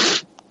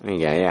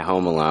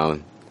 Home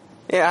Alone.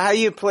 Yeah, how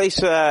you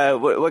place,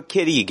 what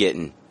kid are you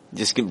getting?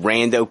 Just a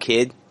rando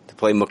kid to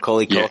play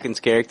Macaulay Culkin's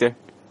character?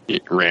 Yeah,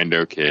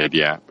 rando kid,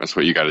 yeah. That's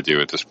what you gotta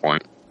do at this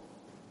point.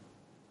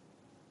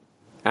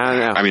 I don't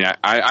know. I mean,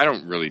 I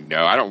don't really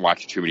know. I don't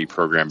watch too many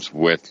programs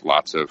with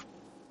lots of...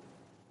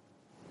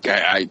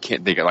 I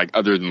can't think of, like,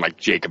 other than, like,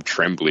 Jacob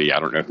Tremblay,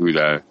 I don't know who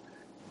the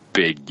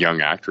big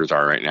young actors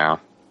are right now.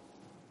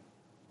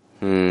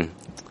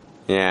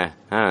 Yeah,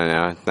 I don't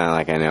know. It's not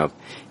like I know.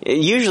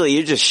 Usually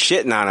you're just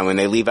shitting on them when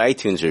they leave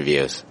iTunes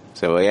reviews.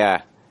 So,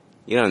 yeah,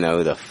 you don't know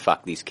who the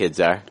fuck these kids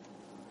are.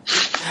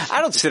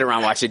 I don't sit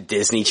around watching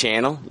Disney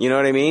Channel. You know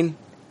what I mean?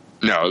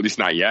 No, at least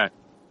not yet.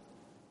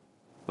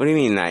 What do you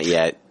mean not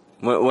yet?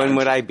 When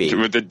would I be?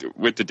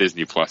 With the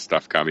Disney Plus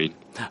stuff coming.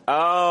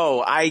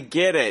 Oh, I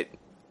get it.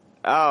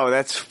 Oh,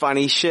 that's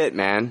funny shit,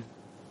 man.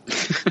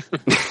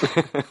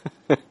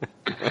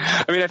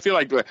 I mean, I feel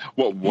like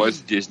what was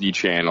Disney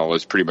Channel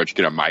is pretty much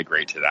going to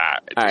migrate to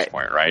that at this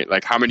point, right?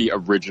 Like, how many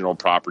original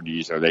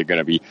properties are they going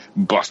to be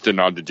busting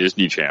onto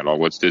Disney Channel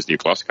once Disney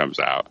Plus comes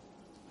out?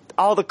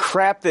 All the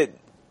crap that...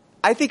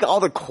 I think all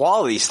the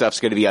quality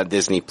stuff's going to be on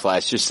Disney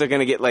Plus. You're still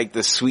going to get, like,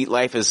 the Sweet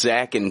Life of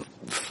Zack and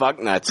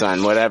Fucknuts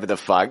on whatever the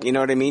fuck. You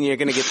know what I mean? You're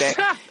going to get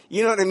that...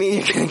 You know what I mean?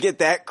 You're going to get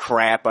that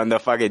crap on the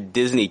fucking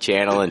Disney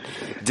Channel and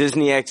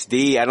Disney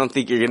XD. I don't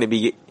think you're going to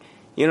be...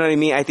 You know what I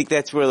mean? I think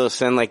that's where they'll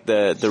send, like,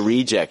 the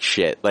reject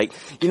shit. Like,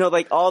 you know,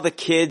 like, all these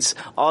kids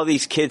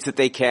that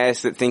they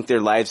cast that think their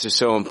lives are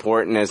so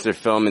important as they're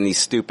filming these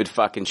stupid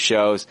fucking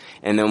shows,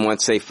 and then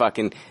once they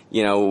fucking,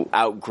 you know,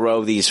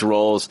 outgrow these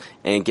roles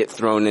and get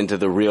thrown into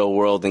the real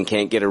world and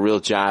can't get a real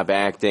job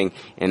acting,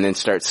 and then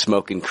start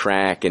smoking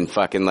crack and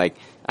fucking, like,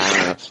 I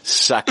don't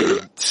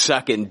know,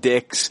 sucking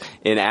dicks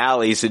in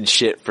alleys and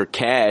shit for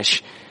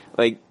cash,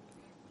 like...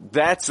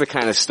 That's the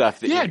kind of stuff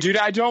that... Yeah, dude,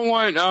 I don't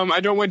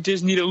want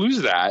Disney to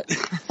lose that.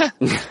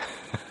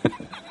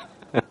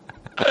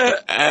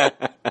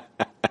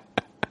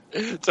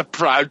 It's a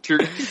proud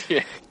truth.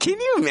 Can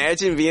you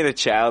imagine being a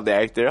child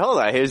actor? Hold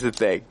on, here's the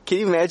thing. Can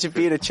you imagine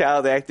being a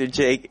child actor,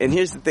 Jake? And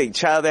here's the thing,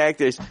 child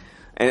actors,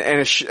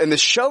 and the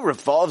show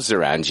revolves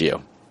around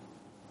you.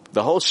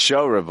 The whole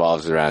show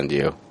revolves around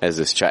you as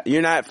this child.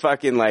 You're not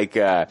fucking like,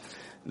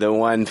 the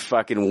one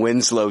fucking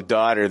Winslow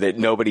daughter that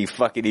nobody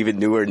fucking even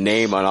knew her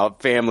name on All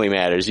Family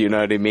Matters, you know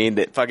what I mean?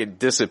 That fucking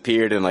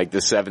disappeared in like the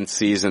 7th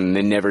season and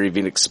they never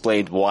even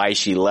explained why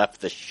she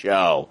left the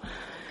show.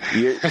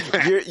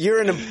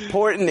 You're an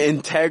important,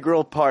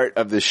 integral part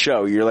of the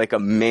show. You're like a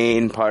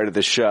main part of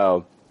the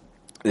show,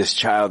 this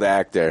child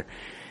actor.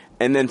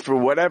 And then for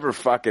whatever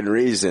fucking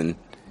reason,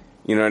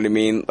 you know what I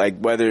mean? Like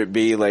whether it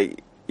be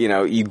like, you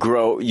know, you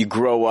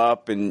grow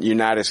up and you're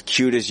not as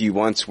cute as you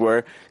once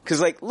were. Cause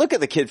like, look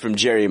at the kid from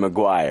Jerry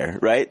Maguire,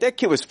 right? That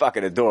kid was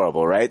fucking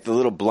adorable, right? The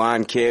little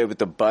blonde kid with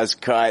the buzz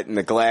cut and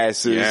the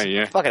glasses.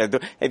 Yeah. Fucking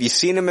adorable. Have you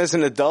seen him as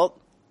an adult?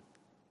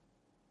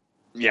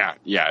 Yeah,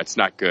 it's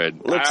not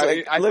good.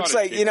 Looks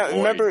like, you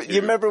know,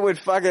 remember when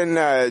fucking,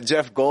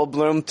 Jeff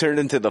Goldblum turned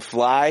into The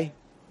Fly?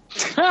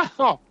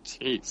 Oh,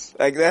 jeez.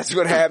 Like, that's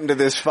what happened to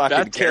this fucking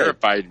That kid.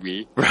 terrified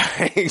me.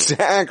 Right,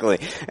 exactly.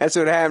 That's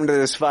what happened to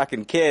this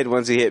fucking kid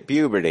once he hit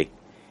puberty.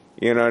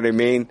 You know what I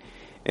mean?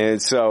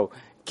 And so,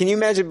 can you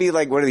imagine being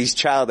like one of these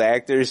child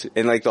actors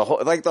and like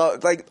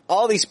like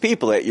all these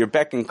people at your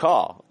beck and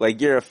call?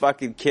 Like, you're a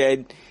fucking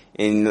kid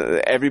and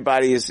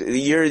everybody is,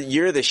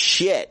 you're the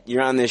shit.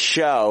 You're on this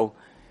show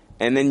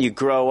and then you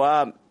grow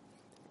up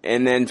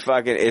and then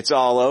fucking it's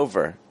all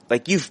over.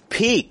 Like, you've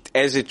peaked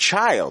as a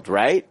child,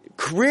 right?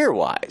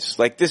 Career-wise.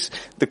 Like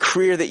the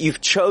career that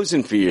you've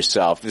chosen for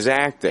yourself is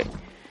acting.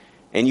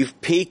 And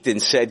you've peaked in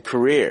said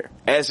career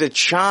as a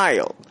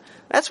child.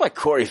 That's why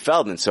Corey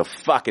Feldman's so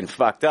fucking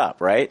fucked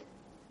up, right?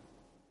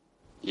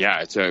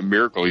 Yeah, it's a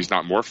miracle he's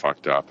not more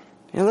fucked up.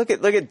 And look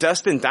at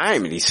Dustin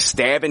Diamond. He's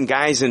stabbing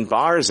guys in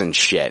bars and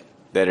shit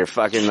that are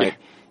fucking like,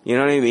 you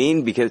know what I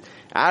mean? Because,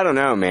 I don't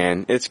know,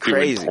 man. It's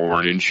crazy. Doing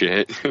porn and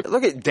shit.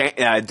 Look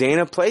at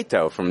Dana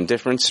Plato from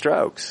Different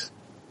Strokes.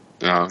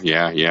 Oh,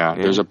 yeah.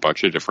 There's a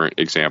bunch of different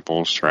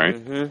examples, right?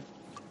 Mm-hmm.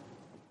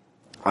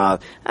 I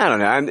don't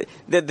know.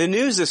 The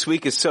news this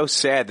week is so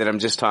sad that I'm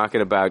just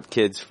talking about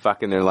kids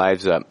fucking their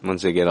lives up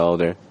once they get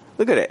older.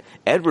 Look at it.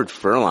 Edward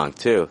Furlong,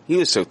 too. He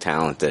was so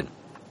talented.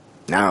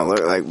 Now, look,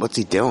 like, what's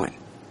he doing?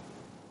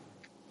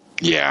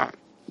 Yeah,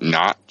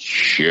 not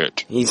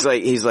shit. He's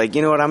like,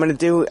 you know what I'm gonna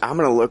do? I'm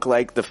gonna look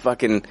like the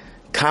fucking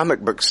comic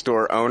book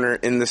store owner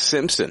in The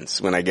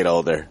Simpsons when I get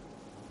older.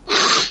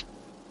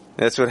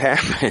 That's what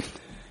happened.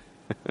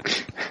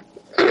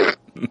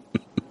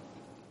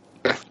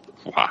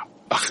 Wow.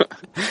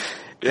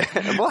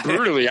 Yeah, what?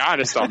 Brutally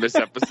honest on this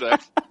episode.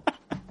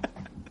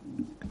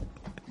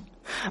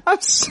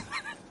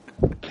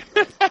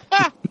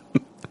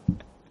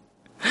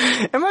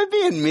 Am I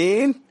being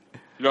mean?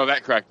 No,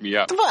 that cracked me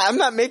up. I'm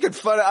not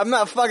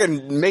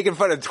fucking making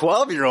fun of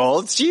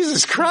 12-year-olds.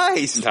 Jesus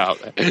Christ. No,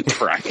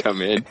 crack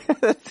them in.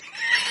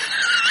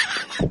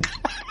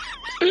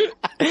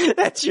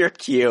 That's your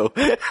cue.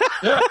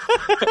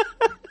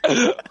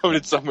 Who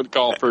did someone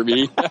call for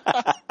me?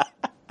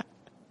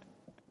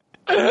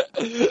 Who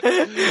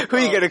are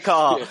you gonna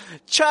call?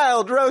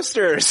 Child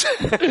roasters.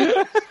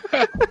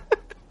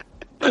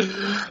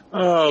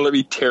 Oh, let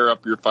me tear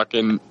up your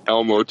fucking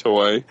Elmo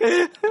toy.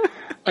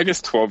 I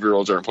guess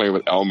 12-year-olds aren't playing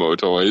with Elmo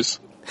toys.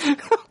 I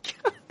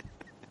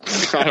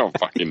don't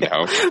fucking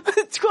know.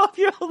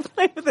 12-year-old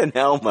playing with an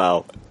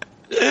Elmo.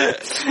 I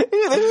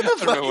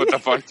don't know what the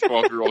fuck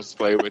 12-year-olds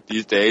play with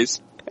these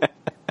days.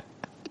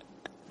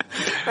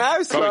 I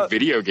was Probably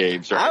video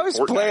games. Right? I was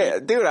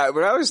playing, dude.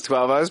 When I was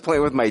 12, I was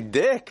playing with my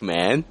dick,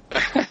 man.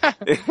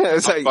 It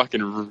was like,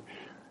 fucking,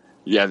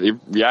 yeah,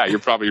 you're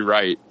probably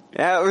right.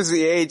 That was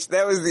the age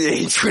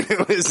when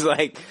it was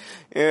like,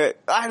 I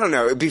don't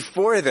know.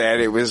 Before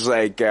that, it was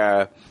like,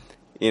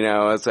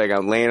 it's like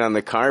I'm laying on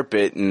the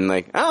carpet and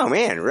like, oh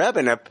man,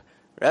 rubbing up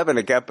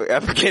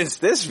against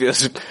this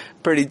feels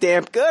pretty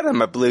damn good on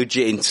my blue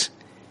jeans.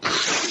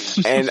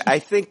 And I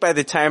think by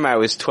the time I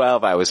was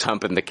 12, I was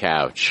humping the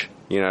couch.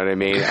 You know what I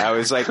mean? I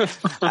was like,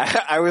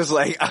 I was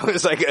like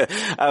a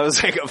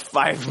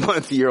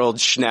 5-month-old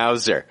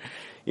schnauzer.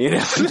 You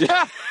know?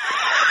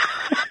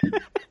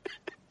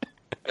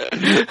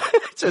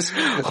 Just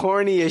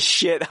horny as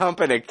shit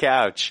humping a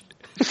couch.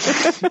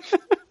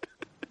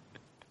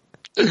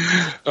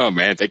 Oh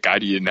man, thank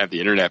God you didn't have the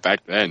internet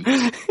back then.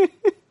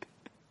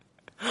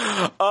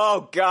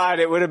 Oh God,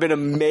 it would have been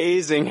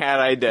amazing had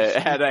I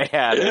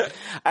had it.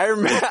 I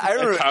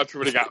remember The couch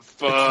would have got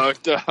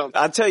fucked up.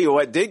 I'll tell you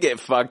what did get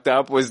fucked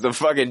up was the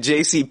fucking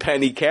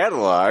JCPenney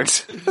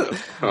catalogs.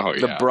 Oh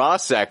yeah. The bra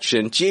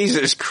section.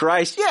 Jesus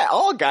Christ. Yeah,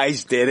 all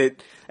guys did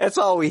it. That's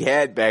all we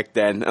had back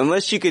then.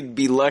 Unless you could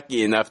be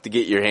lucky enough to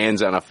get your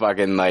hands on a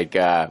fucking like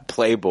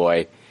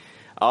Playboy.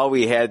 All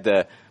we had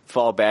to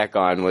fall back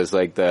on was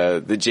like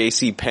the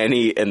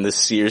JCPenney and the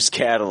Sears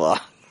catalog.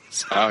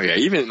 Oh yeah,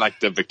 even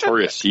like the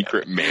Victoria's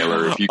Secret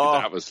mailer, if you could,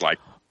 that was like,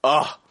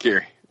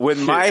 here,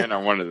 when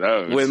on one of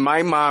those. When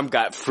my mom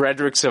got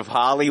Fredericks of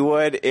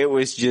Hollywood, it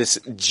was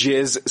just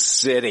Jizz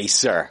City,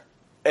 sir.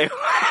 It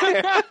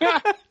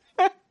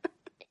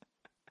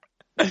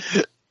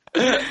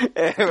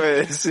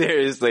was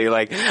seriously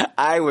like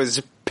I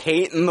was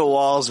painting the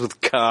walls with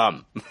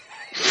cum.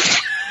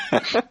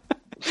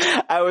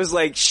 I was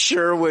like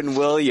Sherwin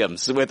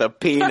Williams with a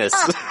penis.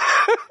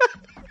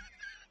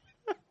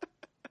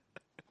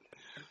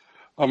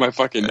 Oh, my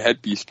fucking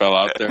headpiece fell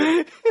out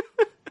there.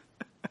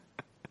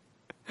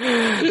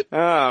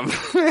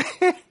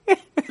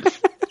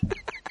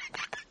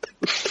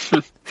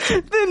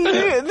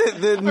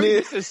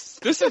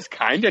 This is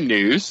kind of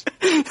news.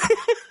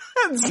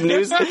 It's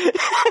news.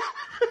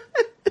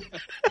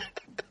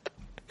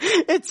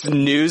 It's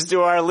news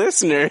to our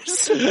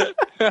listeners.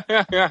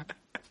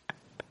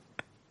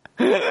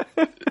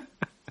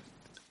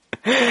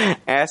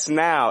 Ask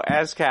now,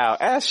 ask how,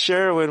 ask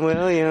Sherwin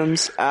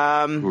Williams.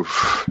 Yeah,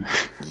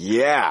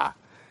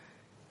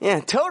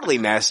 totally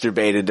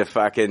masturbated to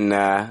fucking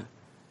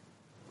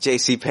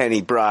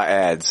JCPenney bra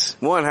ads.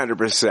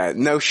 100%.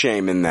 No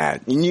shame in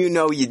that. You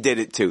know you did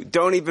it too.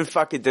 Don't even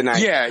fucking deny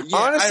it. Yeah.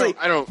 Honestly,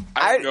 I don't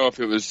know if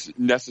it was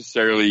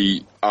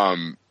necessarily,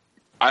 I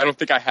don't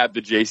think I had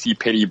the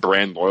JCPenney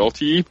brand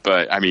loyalty,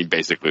 but I mean,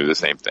 basically the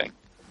same thing.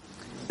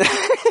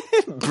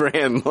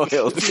 Brand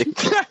loyalty.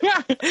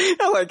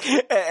 Like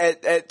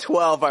at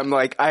 12, I'm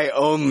like, I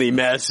only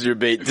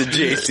masturbate to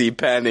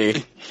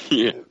JCPenney.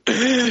 Yeah.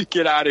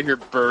 Get out of here,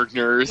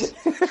 Bergners.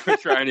 Quit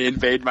trying to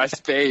invade my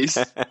space.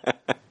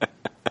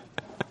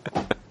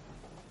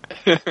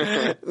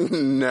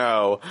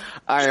 No,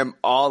 I am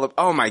all of,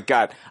 oh my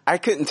God. I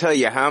couldn't tell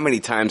you how many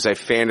times I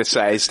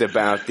fantasized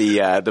about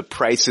the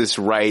Price is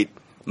Right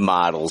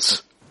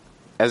models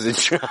as a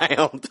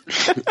child.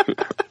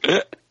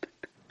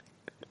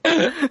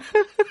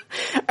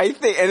 I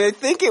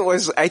think it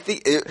was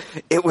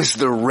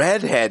the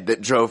redhead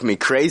that drove me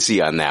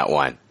crazy on that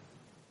one.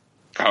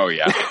 Oh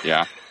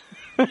yeah.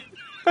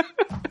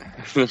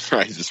 The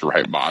Price is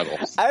Right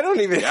models. I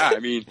don't even. Yeah, I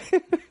mean,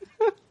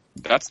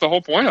 that's the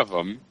whole point of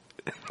them.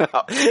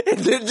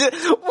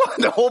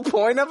 The whole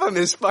point of them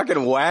is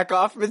fucking whack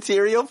off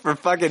material for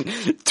fucking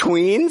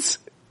tweens.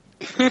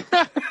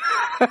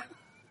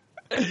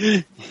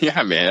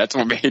 Yeah, man, that's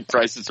what made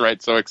Price is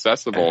Right so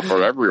accessible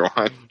for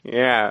everyone.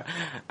 Yeah,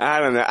 I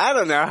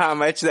don't know how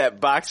much that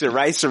box of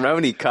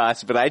Rice-A-Roni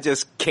cost, but I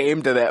just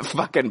came to that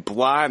fucking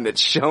blonde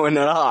that's showing it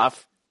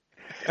off.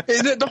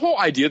 The whole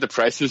idea of the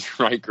Price is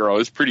Right girl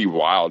is pretty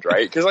wild,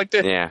 right? Because like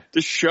the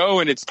show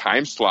and its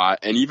time slot,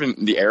 and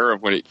even the era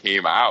of when it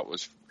came out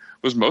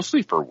was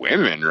mostly for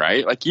women,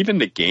 right? Like even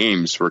the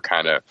games were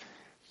kind of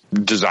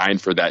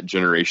designed for that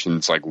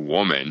generation's like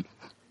woman.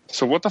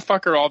 So what the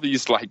fuck are all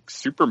these like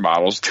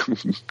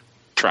supermodels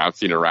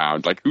trouncing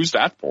around? Like who's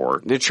that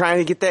for? They're trying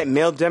to get that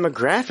male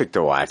demographic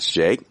to watch,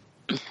 Jake.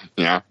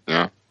 Yeah.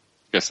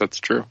 Guess that's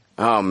true.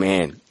 Oh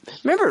man,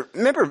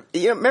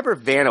 remember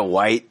Vanna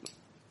White?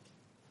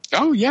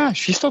 Oh yeah,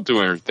 she's still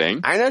doing her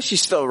thing. I know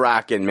she's still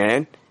rocking,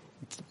 man.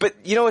 But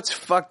you know what's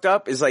fucked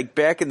up is like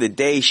back in the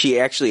day, she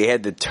actually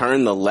had to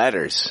turn the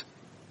letters.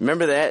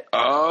 Remember that?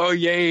 Oh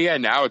yeah.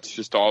 Now it's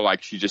just all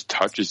like she just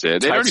touches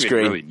it. They don't even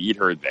really need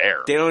her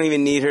there. They don't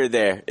even need her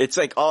there. It's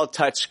like all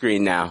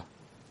touchscreen now.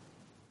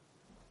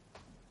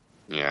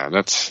 Yeah,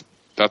 that's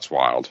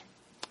wild.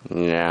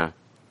 Yeah.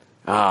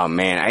 Oh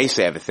man, I used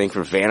to have a thing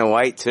for Vanna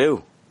White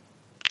too.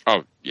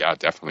 Oh yeah,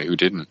 definitely. Who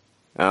didn't?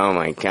 Oh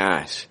my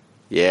gosh.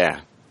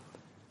 Yeah.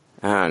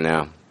 I don't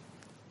know.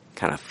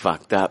 Kind of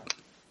fucked up.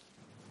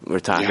 We're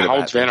talking about how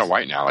old's Vanna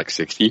White now? Like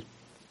 60?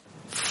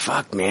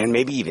 Fuck, man.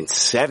 Maybe even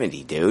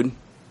 70, dude.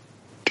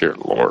 Dear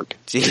Lord.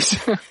 Jeez.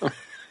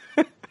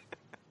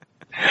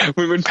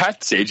 When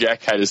Pat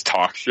Sajak had his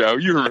talk show,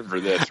 you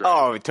remember this,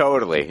 right? Oh,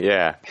 totally.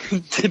 Yeah.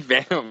 Did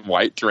Vanna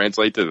White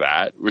translate to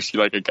that? Was she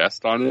like a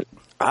guest on it?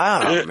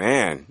 Oh,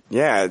 man.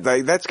 Yeah.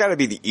 Like, that's got to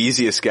be the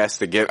easiest guest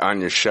to get on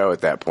your show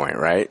at that point,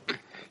 right?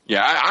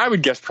 Yeah, I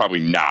would guess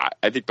probably not.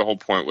 I think the whole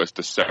point was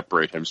to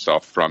separate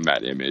himself from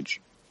that image.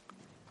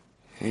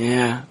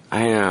 Yeah,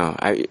 I know.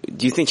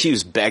 Do you think she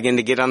was begging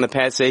to get on the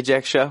Pat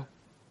Sajak show?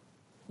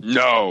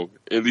 No,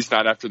 at least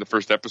not after the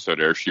first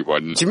episode aired, she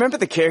wasn't. Do you remember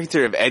the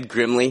character of Ed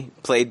Grimley,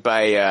 played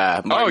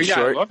by Martin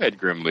Short? I love Ed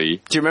Grimley.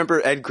 Do you remember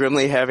Ed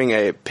Grimley having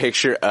a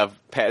picture of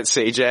Pat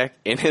Sajak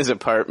in his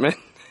apartment?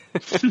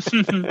 That's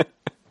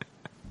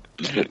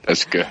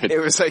good.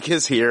 It was like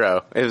his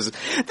hero.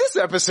 This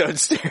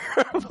episode's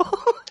terrible.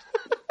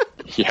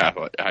 Yeah,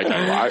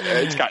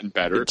 it's gotten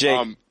better.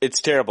 Jake, it's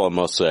terrible, I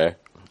must say.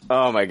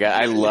 Oh my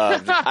God, I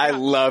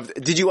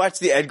loved. Did you watch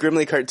the Ed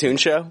Grimley cartoon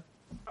show?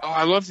 Oh,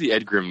 I love the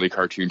Ed Grimley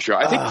cartoon show.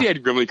 I think the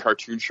Ed Grimley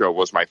cartoon show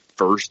was my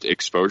first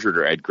exposure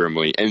to Ed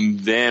Grimley, and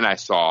then I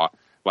saw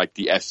like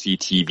the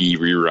SCTV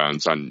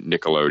reruns on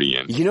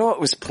Nickelodeon. You know what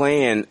was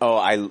playing?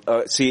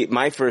 See,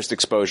 my first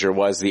exposure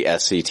was the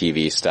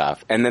SCTV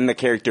stuff, and then the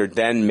character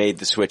then made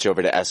the switch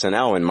over to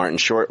SNL when Martin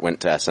Short went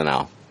to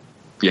SNL.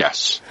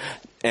 Yes.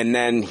 And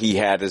then he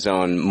had his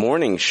own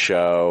morning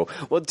show.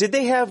 Well, did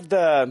they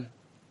have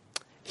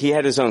he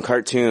had his own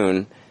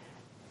cartoon.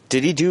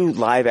 Did he do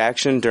live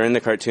action during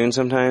the cartoon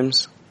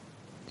sometimes?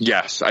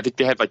 Yes. I think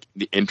they had like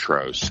the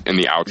intros and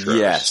the outros.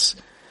 Yes.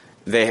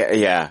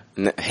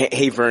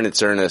 Hey Vern,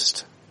 It's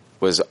Ernest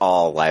was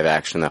all live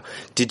action though.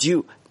 Did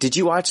you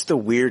watch the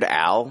Weird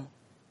Al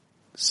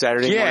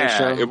Saturday morning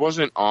show? Yeah, it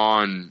wasn't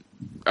on,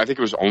 I think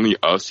it was only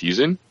a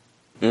season.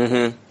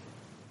 Mm-hmm.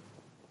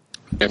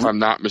 If I'm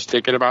not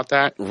mistaken about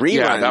that. Reruns.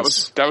 Yeah,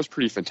 that was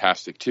pretty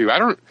fantastic too. I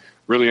don't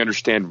really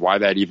understand why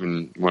that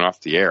even went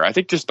off the air. I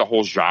think just the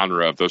whole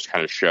genre of those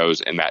kind of shows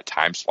in that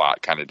time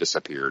slot kind of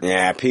disappeared.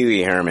 Yeah, Pee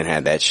Wee Herman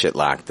had that shit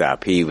locked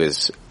up.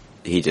 The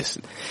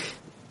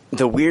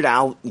Weird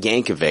Al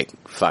Yankovic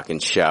fucking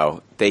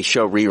show, they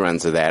show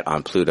reruns of that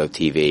on Pluto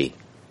TV.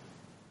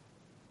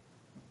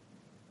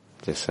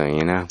 Just so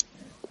you know.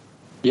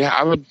 Yeah,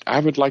 I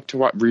would like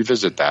to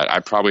revisit that. I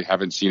probably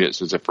haven't seen it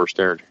since it first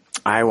aired.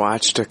 I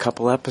watched a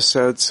couple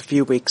episodes a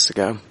few weeks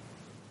ago.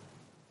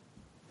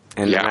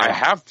 And yeah, I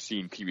have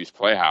seen Pee-wee's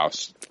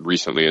Playhouse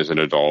recently as an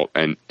adult,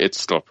 and it's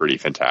still pretty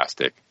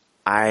fantastic.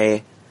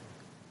 I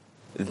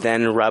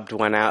then rubbed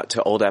one out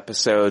to old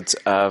episodes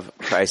of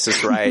Price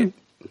is Right.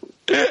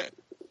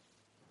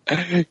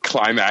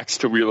 Climax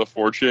to Wheel of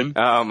Fortune.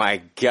 Oh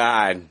my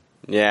God.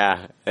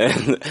 Yeah.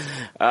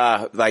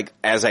 Like,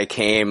 as I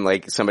came,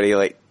 like, somebody,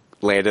 like,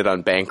 landed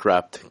on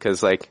bankrupt,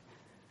 because, like,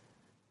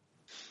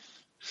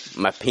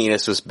 my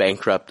penis was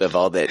bankrupt of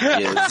all that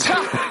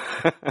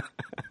jizz.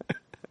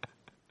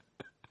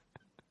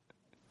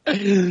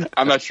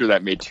 I'm not sure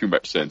that made too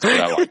much sense, but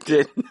I liked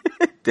it.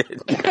 It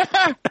did.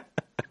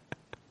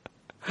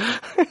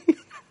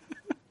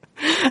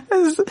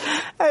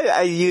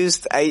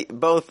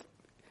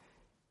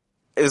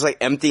 It was like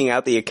emptying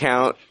out the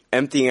account,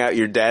 emptying out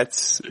your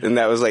debts, and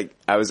that was like,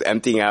 I was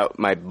emptying out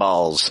my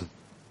balls.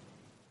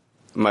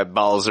 My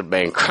balls are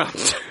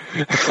bankrupt.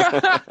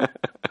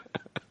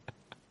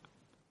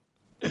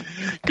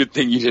 Good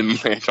thing you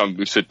didn't land on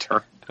Lucid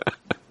Turn.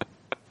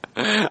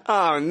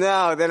 Oh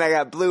no, then I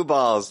got blue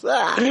balls.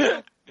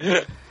 Ah.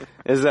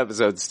 This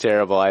episode's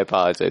terrible. I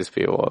apologize,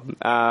 people.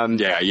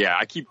 Yeah,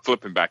 I keep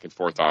flipping back and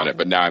forth on it,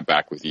 but now I'm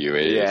back with you.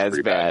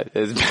 It's bad.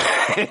 It's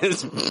bad.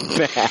 It's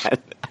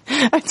bad.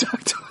 I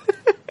talked to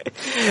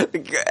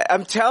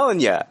I'm telling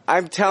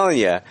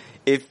you,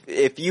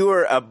 if you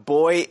were a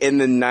boy in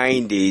the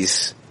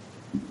 90s,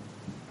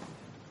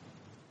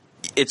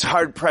 it's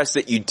hard pressed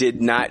that you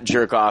did not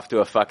jerk off to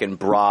a fucking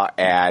bra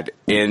ad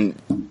in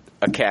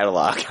a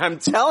catalog. I'm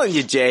telling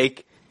you,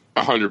 Jake.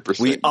 100%.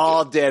 We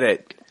all did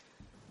it.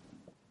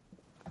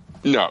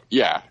 No,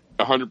 yeah,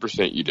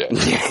 100% you did.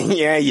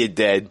 Yeah, you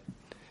did.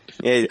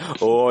 Yeah.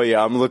 Oh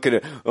yeah,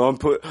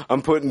 I'm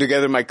putting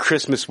together my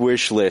Christmas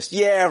wish list.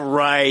 Yeah,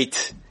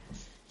 right.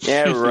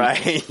 Yeah,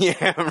 right.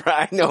 Yeah,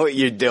 right. I know what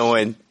you're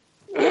doing.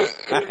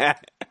 I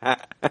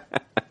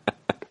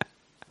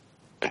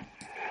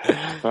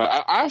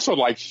also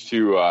like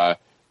to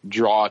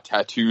draw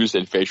tattoos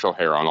and facial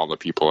hair on all the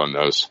people in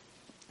those.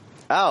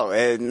 Oh,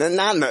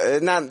 not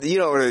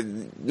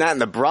in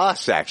the bra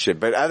section,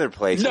 but other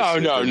places. No.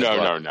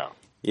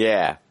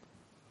 Yeah,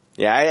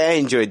 I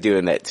enjoyed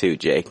doing that too,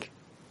 Jake.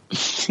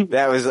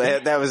 That was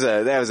like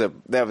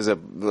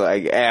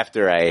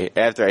after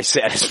I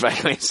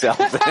satisfied myself.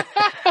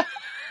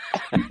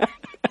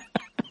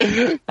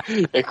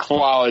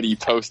 Equality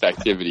post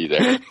activity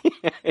there.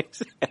 Yeah,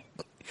 exactly.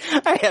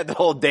 I had the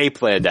whole day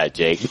planned out,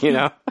 Jake. You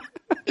know,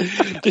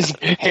 just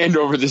hand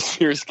over the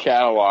Sears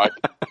catalog.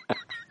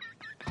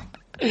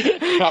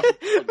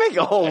 Make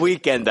a whole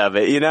weekend of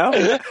it, you know?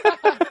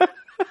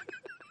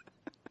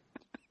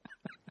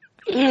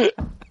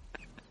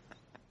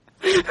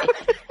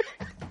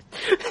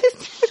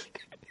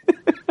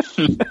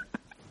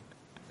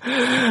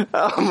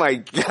 Oh my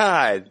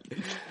God.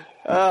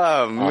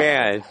 Oh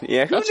man.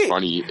 Yeah. That's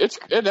funny.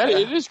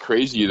 It is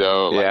crazy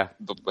though. Like, yeah.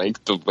 The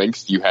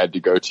lengths you had to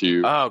go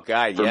to. Oh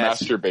God, for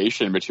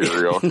masturbation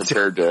material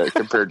compared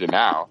to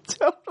now.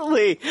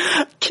 Totally.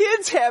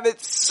 Kids have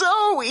it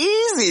so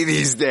easy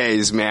these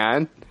days,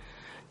 man.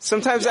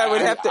 Sometimes I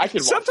would have to. I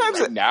can watch it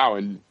right now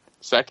in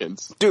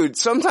seconds. Dude,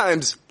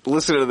 sometimes,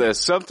 listen to this.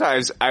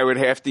 Sometimes I would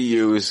have to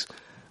use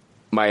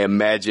my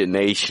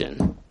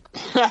imagination.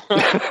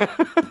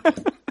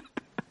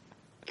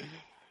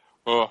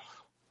 Oh.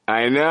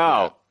 I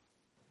know.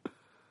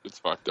 It's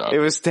fucked up. It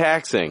was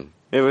taxing.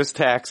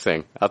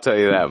 I'll tell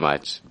you that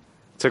much.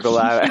 Took a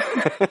lot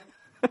of...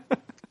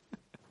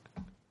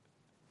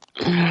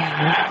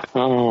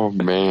 Oh,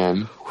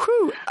 man.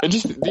 Whew. And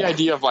just the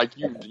idea of, like,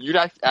 you'd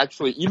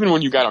actually, even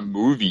when you got a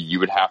movie,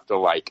 you would have to,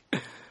 like,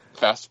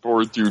 fast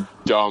forward through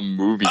dumb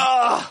movies.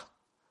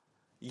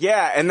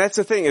 Yeah, and that's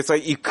the thing. It's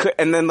like you could,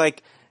 and then,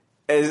 like,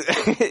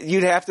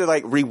 you'd have to,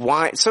 like,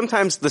 rewind.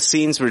 Sometimes the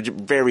scenes were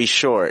very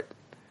short.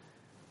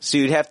 So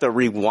you'd have to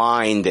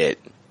rewind it.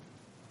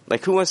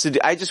 Like, who wants to do...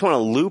 I just want to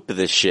loop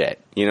this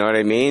shit. You know what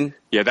I mean?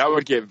 Yeah, that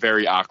would get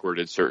very awkward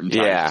at certain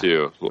times,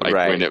 too. Like,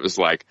 when it was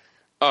like,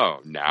 oh,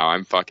 now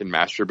I'm fucking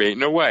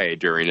masturbating away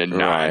during a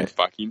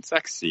non-fucking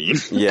sex scene.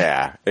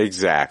 Yeah,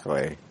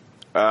 exactly.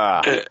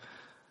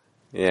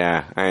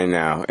 Yeah, I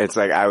know. It's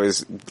like I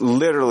was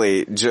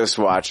literally just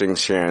watching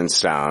Sharon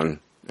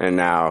Stone, and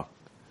now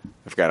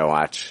I've got to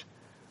watch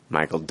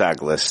Michael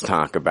Douglas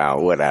talk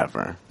about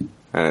whatever.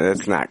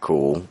 That's not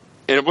cool.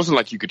 And it wasn't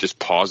like you could just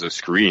pause a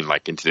screen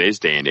like in today's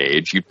day and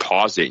age. You'd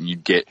pause it and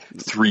you'd get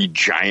 3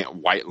 giant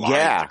white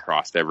lines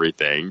across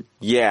everything.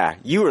 Yeah,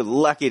 you were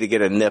lucky to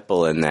get a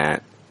nipple in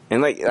that.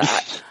 And like,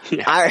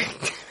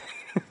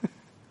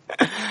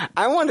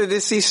 I wanted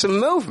to see some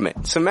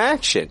movement, some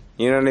action.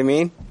 You know what I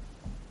mean?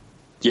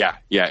 Yeah,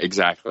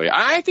 exactly.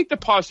 I think the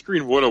pause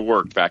screen would have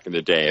worked back in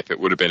the day if it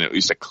would have been at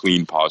least a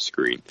clean pause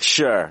screen.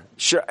 Sure.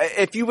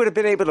 If you would have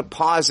been able to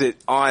pause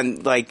it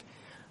on like,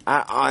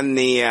 on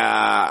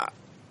the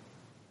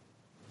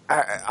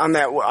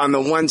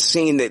one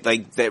scene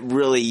that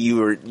really you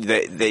were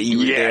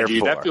there dude,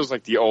 for. That feels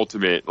like the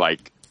ultimate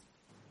like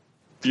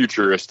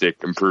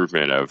futuristic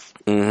improvement of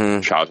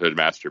childhood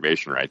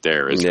masturbation right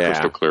there is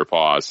crystal clear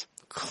pause.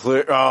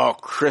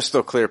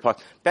 Crystal clear pause.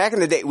 Back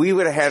in the day, we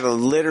would have had to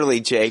literally,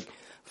 Jake,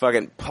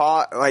 fucking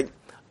pause, like,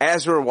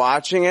 as we're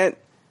watching it,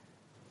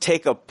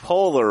 take a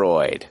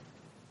Polaroid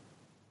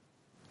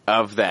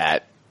of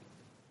that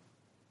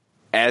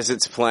as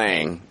it's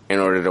playing in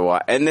order to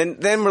watch. And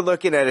then we're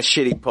looking at a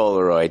shitty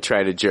Polaroid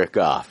trying to jerk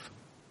off.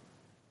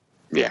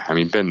 Yeah, I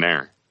mean, been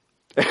there.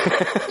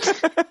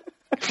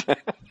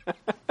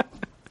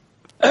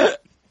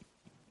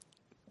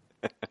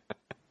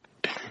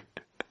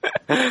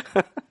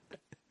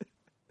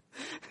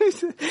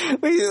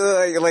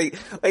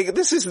 like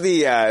this is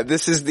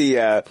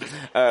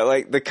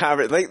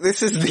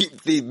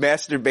the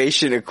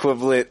masturbation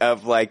equivalent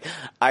of like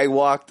I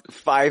walked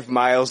 5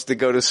 miles to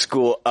go to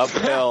school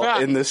uphill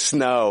in the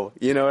snow.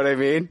 You know what I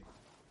mean?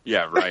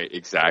 Yeah, right.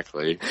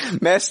 Exactly.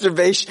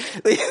 Masturbation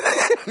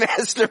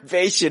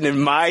in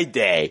my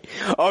day.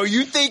 Oh,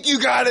 you think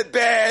you got it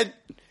bad?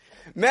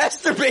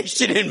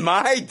 Masturbation in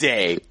my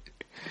day.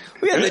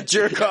 We had to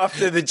jerk off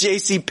to the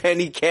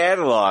JCPenney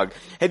catalog.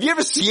 Have you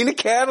ever seen a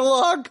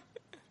catalog?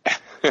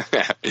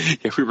 Yeah,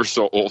 we were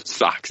so old,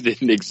 socks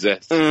didn't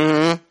exist.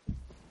 Mm-hmm.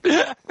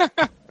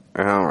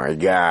 Oh my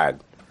God.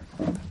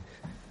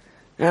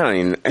 What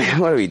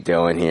are we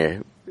doing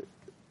here?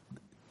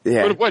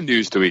 Yeah. What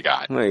news do we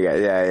got? What do we got?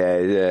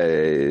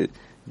 Yeah.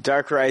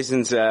 Dark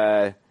Horizons,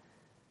 Lord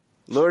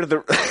of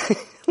the...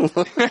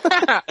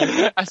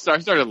 I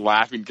started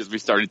laughing because we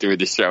started doing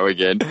the show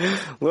again.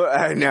 Well,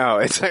 I know.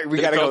 It's like we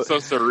gotta go. So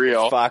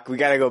surreal. Fuck, we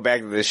gotta go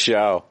back to the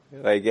show.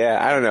 Like, yeah,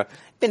 I don't know.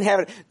 Been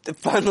having the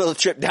fun little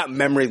trip down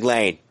memory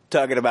lane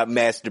talking about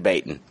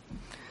masturbating.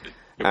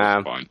 It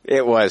was fun.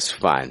 It was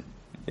fun.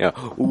 You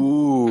know,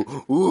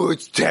 ooh,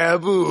 it's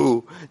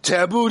taboo.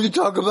 Taboo to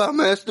talk about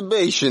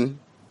masturbation.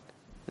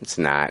 It's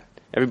not.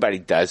 Everybody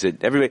does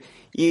it.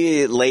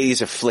 You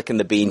ladies are flicking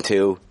the bean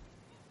too.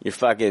 You're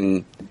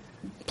fucking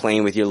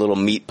playing with your little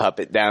meat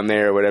puppet down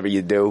there or whatever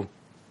you do.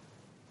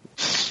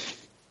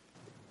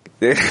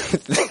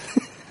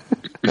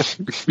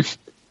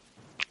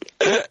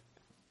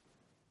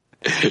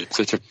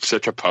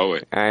 Such a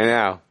poet. I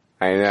know.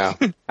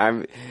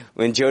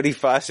 When Jodie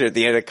Foster at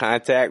the end of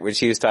Contact, when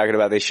she was talking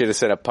about they should have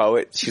said a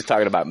poet, she was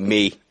talking about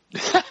me.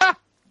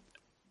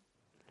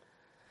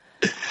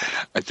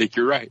 I think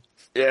you're right.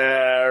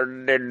 Yeah,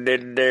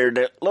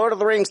 Lord of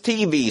the Rings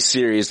TV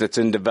series that's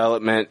in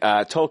development.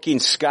 Tolkien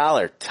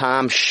scholar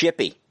Tom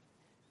Shippey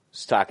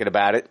was talking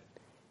about it,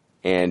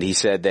 and he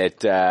said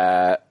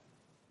that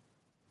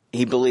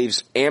he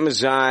believes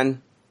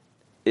Amazon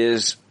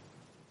is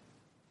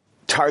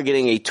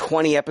targeting a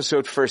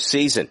 20-episode first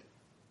season.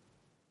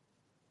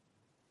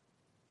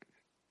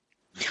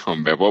 Oh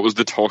man, what was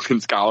the Tolkien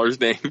scholar's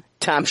name?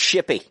 Tom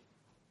Shippey.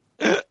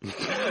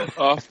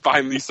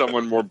 Finally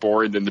someone more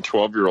boring than the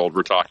 12-year-old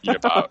we're talking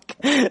about.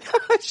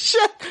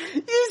 Shut!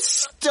 You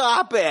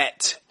stop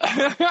it!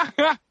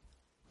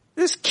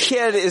 This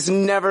kid is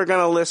never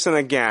gonna listen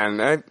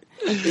again. I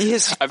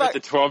bet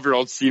the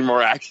 12-year-old's seen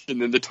more action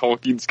than the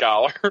Tolkien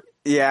scholar.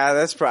 Yeah,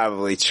 that's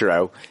probably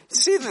true.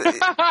 See,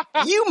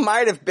 you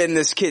might have been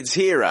this kid's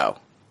hero.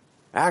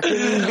 I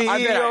can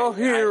be your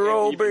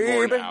hero,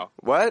 baby.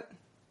 What?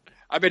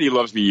 I bet he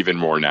loves me even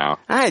more now.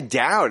 I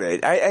doubt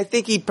it. I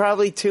think he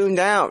probably tuned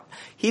out.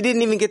 He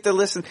didn't even get to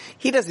listen.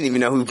 He doesn't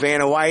even know who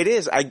Vanna White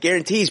is. I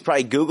guarantee he's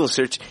probably Google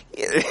searching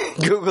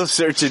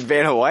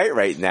Vanna White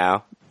right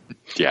now.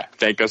 Yeah,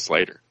 thank us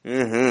later.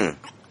 Mm-hmm.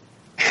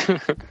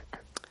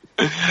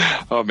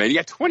 Oh man, you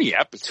got 20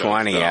 episodes.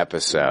 20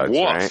 episodes,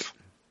 Woof. Right?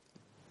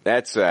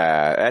 That's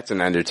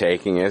an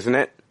undertaking, isn't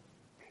it?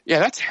 Yeah,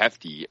 that's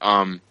hefty.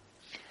 When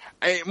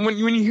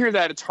you hear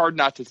that, it's hard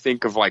not to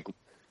think of like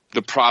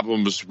the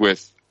problems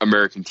with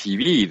American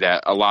TV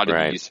that a lot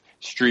of these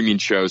streaming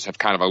shows have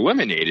kind of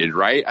eliminated,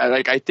 right?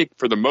 I think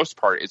for the most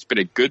part, it's been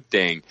a good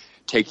thing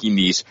taking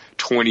these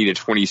 20 to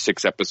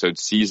 26 episode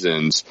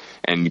seasons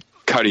and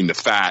cutting the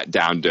fat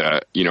down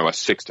to, a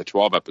 6 to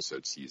 12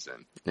 episode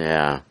season.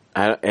 Yeah.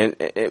 And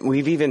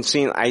we've even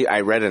seen,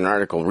 I read an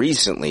article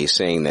recently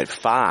saying that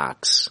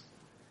Fox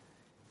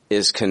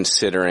is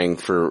considering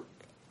for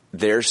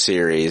their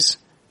series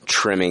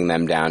trimming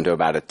them down to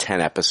about a 10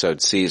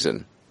 episode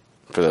season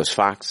for those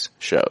Fox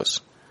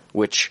shows,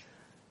 which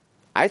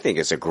I think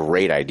is a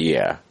great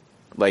idea.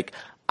 Like,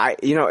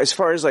 as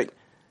far as like,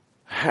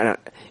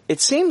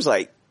 it seems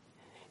like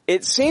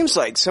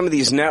some of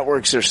these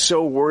networks are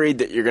so worried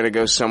that you're going to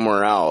go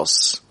somewhere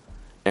else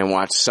and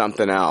watch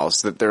something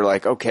else that they're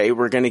like, okay,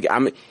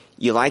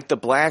 you like The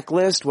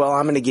Blacklist? Well,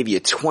 I'm going to give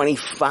you 20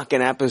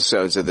 fucking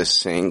episodes of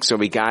this thing. So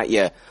we got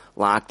you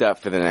locked up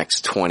for the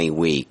next 20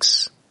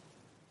 weeks.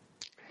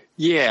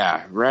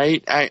 Yeah,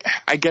 right.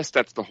 I guess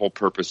that's the whole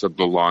purpose of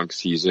the long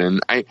season.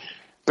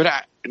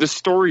 The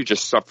story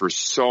just suffers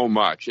so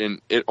much,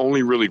 and it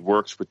only really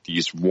works with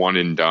these one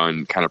and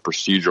done kind of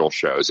procedural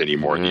shows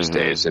anymore these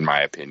days, in my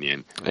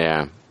opinion.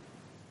 Yeah.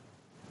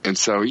 And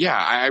so, yeah,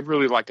 I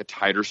really like a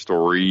tighter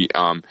story.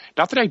 Not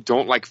that I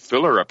don't like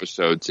filler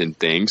episodes and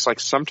things. Like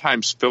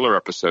sometimes filler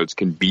episodes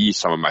can be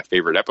some of my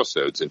favorite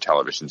episomes in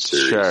television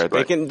series. Sure,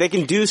 they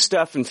can do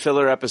stuff in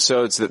filler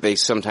episodes that they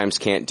sometimes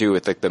can't do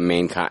with like the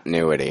main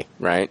continuity,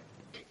 right?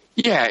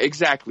 Yeah,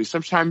 exactly.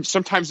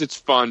 Sometimes it's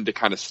fun to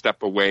kind of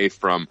step away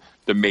from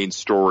the main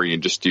story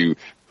and just do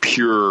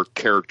pure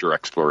character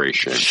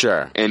exploration.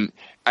 Sure. And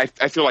I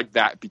feel like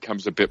that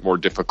becomes a bit more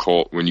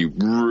difficult when you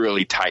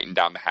really tighten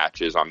down the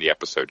hatches on the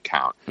episode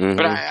count. Mm-hmm.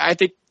 But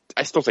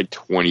I still think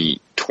 20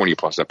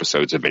 plus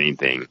episodes of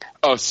anything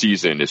a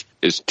season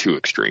is too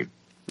extreme.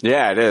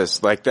 Yeah, it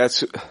is. Like,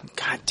 that's,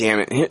 God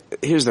damn it.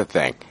 Here's the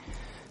thing.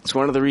 It's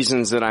one of the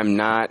reasons that I'm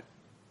not,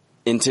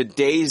 in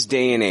today's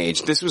day and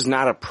age, this was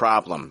not a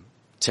problem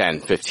 10,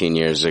 15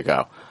 years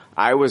ago.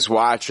 I was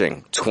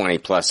watching 20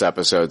 plus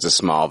episodes of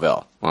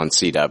Smallville on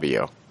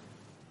CW.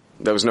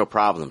 That was no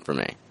problem for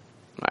me.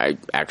 I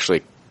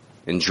actually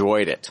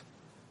enjoyed it.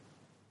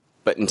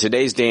 But in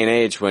today's day and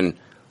age, when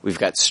we've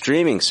got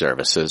streaming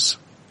services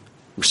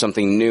where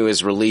something new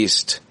is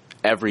released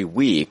every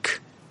week,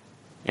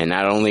 and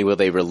not only will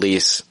they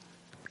release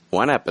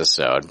one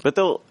episode, but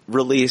they'll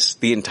release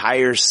the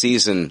entire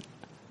season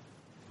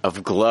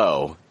of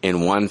Glow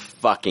in one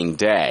fucking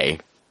day,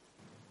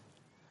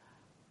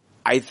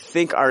 I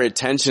think our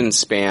attention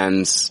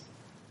spans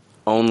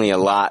only a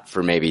lot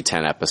for maybe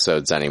 10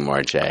 episodes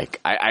anymore, Jake.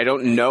 I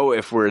don't know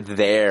if we're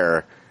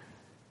there.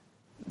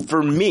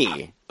 For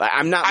me,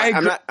 I'm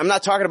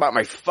not talking about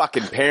my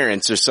fucking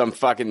parents or some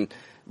fucking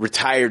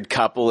retired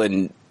couple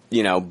in,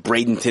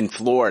 Bradenton,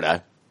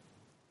 Florida.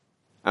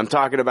 I'm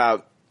talking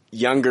about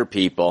younger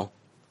people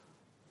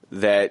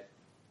that,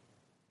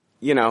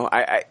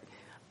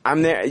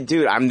 I'm there,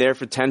 dude, I'm there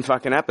for 10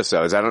 fucking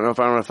episodes. I don't know if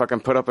I want to fucking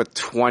put up with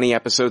 20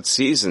 episode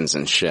seasons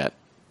and shit.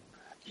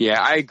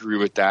 Yeah, I agree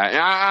with that. And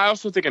I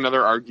also think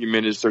another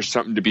argument is there's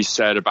something to be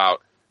said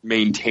about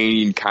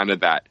maintaining kind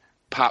of that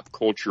pop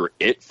culture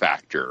it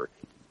factor.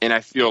 And I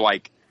feel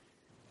like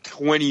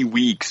 20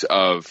 weeks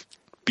of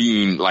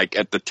being like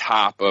at the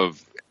top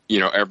of,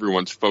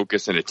 everyone's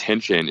focus and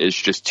attention is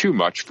just too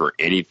much for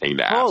anything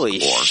to ask for. Holy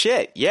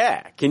shit,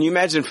 yeah. Can you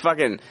imagine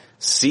fucking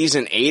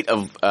season 8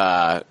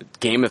 of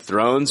Game of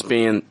Thrones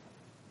being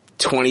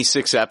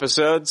 26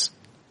 episodes?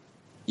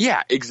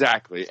 Yeah,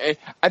 exactly.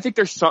 I think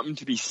there's something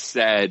to be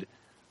said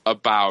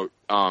about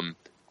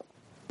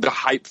the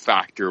hype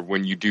factor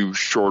when you do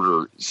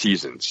shorter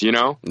seasons,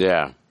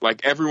 Yeah.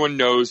 Like, everyone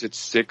knows it's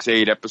 6,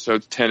 8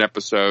 episodes, 10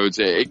 episodes.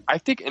 I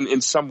think in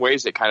some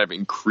ways it kind of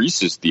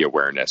increases the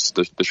awareness,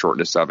 the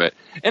shortness of it.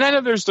 And I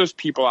know there's those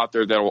people out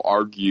there that will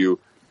argue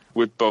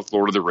with both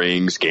Lord of the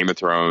Rings, Game of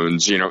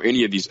Thrones,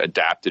 any of these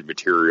adapted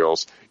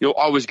materials. You'll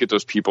always get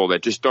those people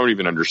that just don't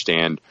even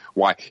understand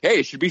why,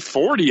 hey, it should be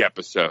 40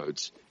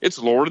 episodes. It's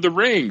Lord of the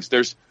Rings.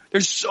 There's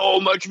so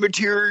much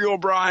material,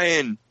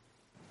 Brian.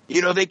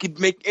 They could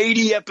make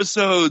 80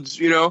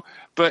 episodes,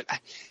 but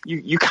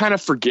you kind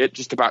of forget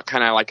just about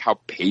kind of like how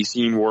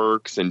pacing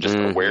works and just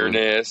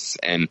awareness,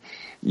 and,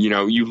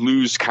 you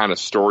lose kind of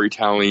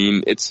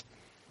storytelling. It's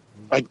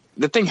like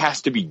the thing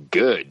has to be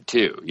good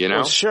too,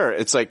 Well, sure.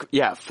 It's like,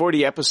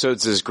 40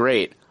 episodes is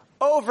great.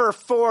 Over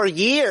 4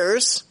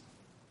 years.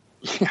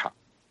 Yeah.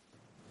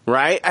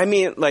 Right? I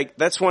mean, like,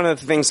 that's one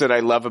of the things that I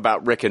love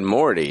about Rick and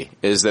Morty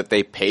is that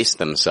they pace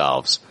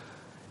themselves.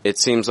 It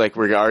seems like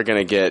we are going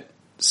to get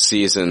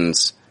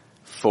seasons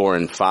 4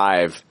 and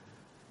 5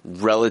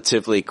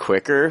 relatively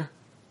quicker,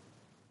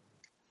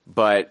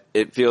 but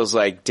it feels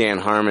like Dan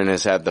Harmon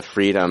has had the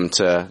freedom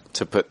to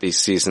put these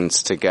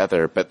seasons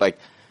together. But like,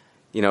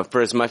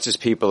 for as much as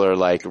people are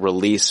like,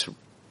 release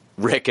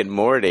Rick and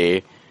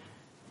Morty,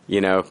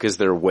 because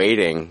they're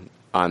waiting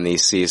on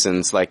these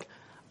seasons, like,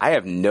 I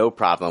have no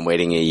problem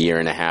waiting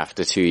 1.5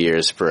 to 2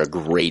 years for a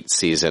great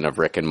season of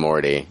Rick and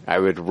Morty. I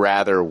would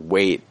rather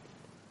wait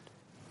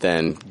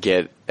than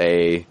get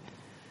a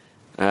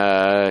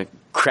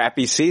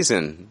crappy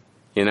season,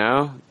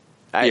 Yeah,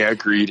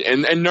 agreed.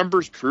 And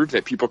numbers prove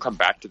that people come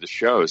back to the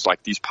shows,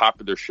 like these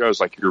popular shows,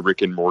 like your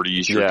Rick and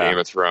Morty's, your Game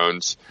of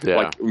Thrones. Yeah.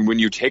 Like, when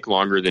you take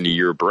longer than a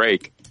year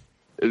break,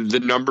 the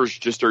numbers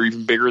just are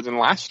even bigger than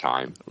last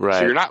time. Right.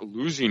 So you're not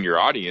losing your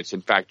audience.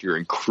 In fact, you're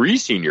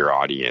increasing your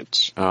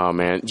audience. Oh,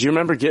 man. Do you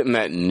remember getting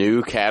that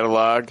new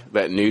catalog,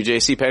 that new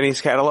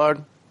JCPenney's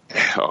catalog?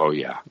 Oh,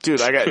 yeah.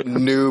 Dude, I got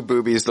new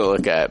boobies to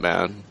look at,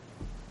 man.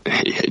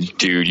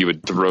 Dude, you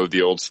would throw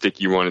the old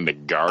sticky one in the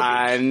garbage.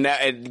 I know,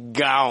 it's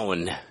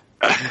gone.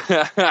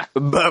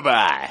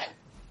 Bye-bye.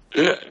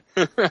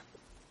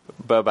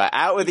 Bye-bye.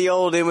 Out with the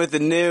old, in with the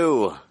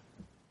new.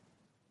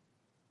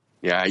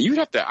 Yeah,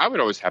 I would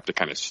always have to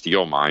kind of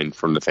steal mine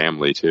from the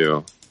family,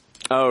 too.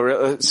 Oh,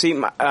 really? See,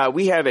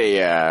 we had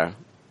kind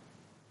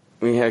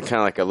of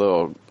like a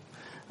little,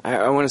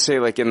 I want to say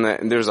like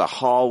there's a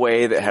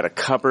hallway that had a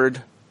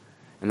cupboard,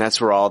 and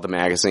that's where all the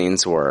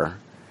magazines were.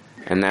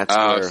 And that's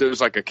where, so it was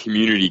like a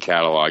community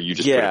catalog. You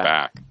just put it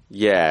back.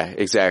 Yeah,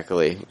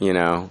 exactly. Kind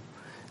of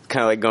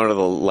like going to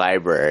the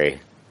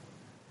library,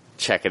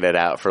 checking it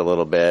out for a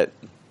little bit.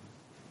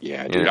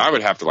 Yeah, dude, I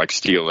would have to like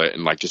steal it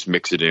and like just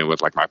mix it in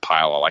with like my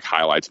pile of like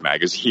highlights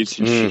magazines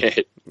and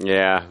shit.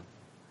 Yeah.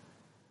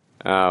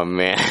 Oh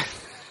man.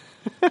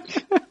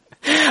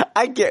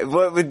 I get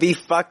what would be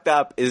fucked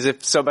up is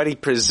if somebody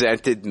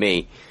presented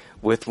me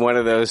with one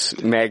of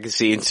those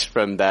magazines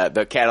from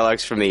the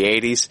catalogs from the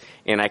 80s,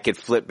 and I could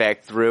flip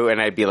back through,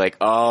 and I'd be like,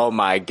 oh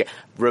my God,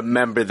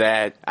 remember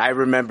that. I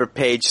remember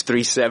page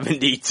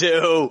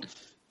 372.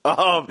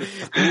 Oh,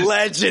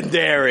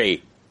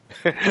 legendary.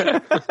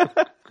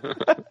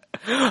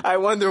 I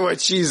wonder what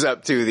she's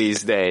up to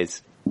these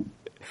days.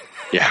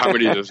 Yeah, how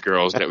many of those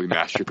girls that we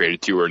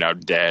masturbated to are now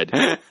dead?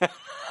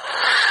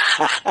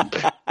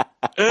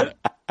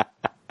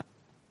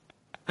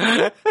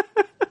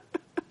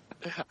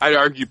 I'd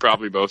argue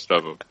probably most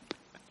of them.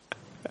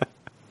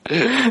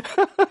 Where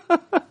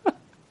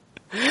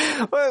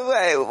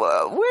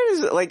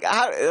does it, like,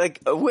 how, like,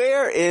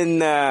 where in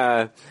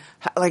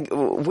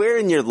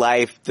your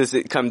life does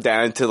it come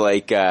down to,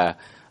 like, I'm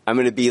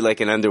going to be like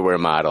an underwear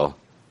model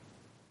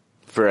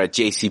for a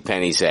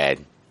JCPenney's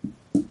ad?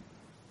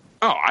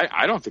 Oh,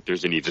 I don't think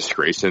there's any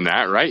disgrace in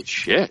that, right?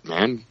 Shit,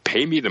 man.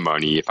 Pay me the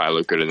money if I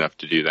look good enough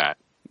to do that.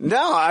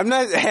 No, I'm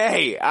not.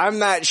 Hey, I'm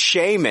not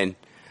shaming.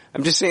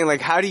 I'm just saying,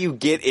 like, how do you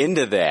get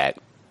into that?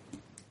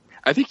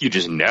 I think you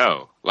just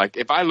know. Like,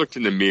 if I looked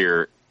in the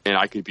mirror and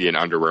I could be an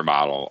underwear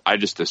model, I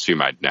just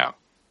assume I'd know.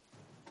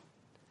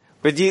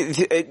 But do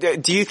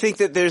you think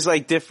that there's,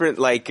 like, different,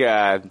 like,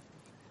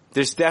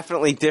 there's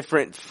definitely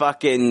different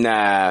fucking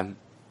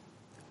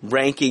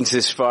rankings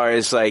as far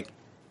as, like,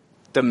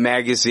 the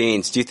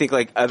magazines? Do you think,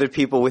 like, other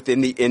people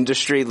within the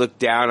industry look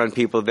down on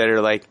people that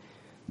are like,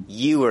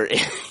 you were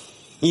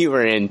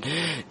in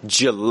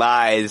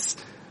July's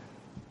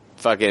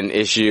fucking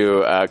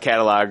issue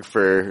catalog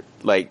for,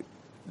 like,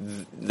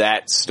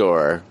 that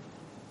store?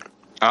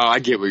 Oh, I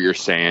get what you're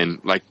saying.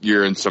 Like,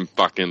 you're in some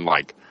fucking,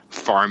 like,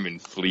 Farm and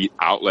Fleet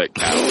outlet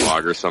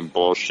catalog or some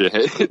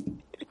bullshit.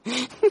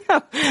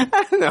 No,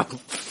 I don't know.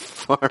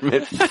 Farm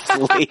and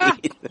Fleet.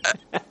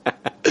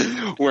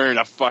 Wearing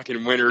a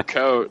fucking winter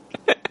coat.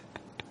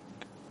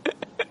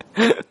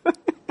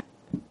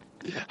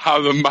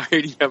 How the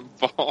mighty have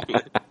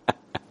fallen.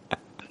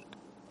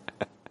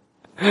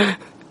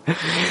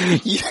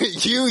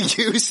 You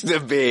used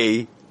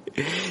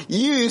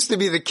to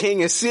be the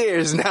king of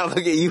Sears. Now look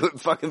at you at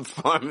fucking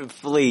Farm and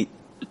Fleet.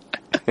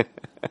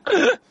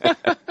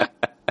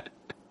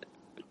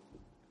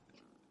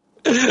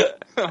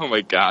 Oh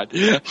my God.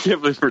 I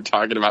can't believe we're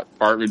talking about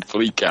Farm and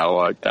Fleet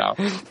catalog now.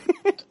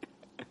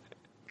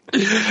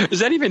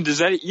 Does anyone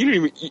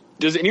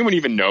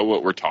even know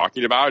what we're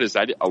talking about? Is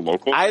that a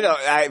local?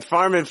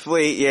 Farm and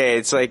Fleet, yeah,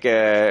 it's like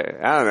I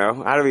don't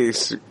know. How do we?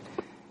 It's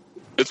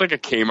like a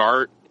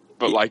Kmart,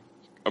 but like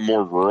a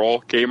more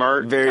rural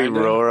Kmart. Very kinda.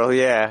 rural,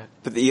 yeah.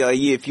 But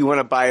if you want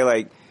to buy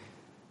like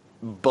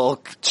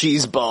bulk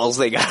cheese balls,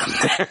 they got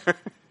them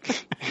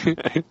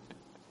there.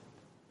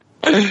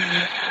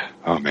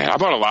 Oh man, I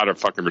bought a lot of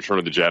fucking Return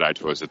of the Jedi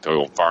toys at the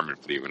old Farm and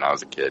Fleet when I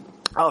was a kid.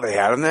 Oh, they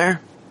had them there?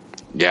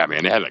 Yeah,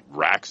 man, they had like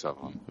racks of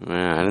them.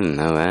 Yeah, I didn't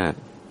know that.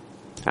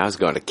 I was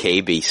going to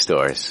KB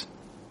stores.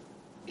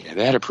 Yeah,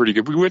 they had a pretty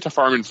good. We went to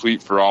Farm and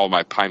Fleet for all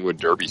my Pinewood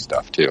Derby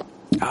stuff too.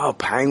 Oh,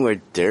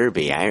 Pinewood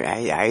Derby!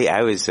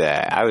 I was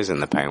in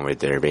the Pinewood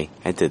Derby.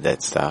 I did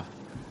that stuff.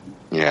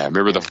 Yeah, I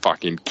remember the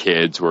fucking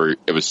kids where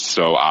it was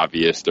so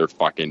obvious their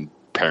fucking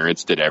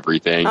parents did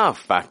everything. Oh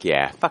fuck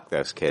yeah, fuck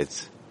those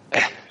kids.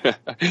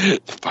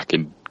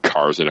 Fucking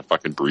cars in a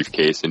fucking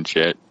briefcase and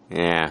shit.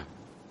 Yeah.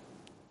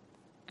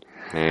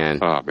 Man.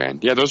 Oh man,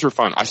 yeah, those were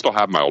fun. I still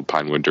have my old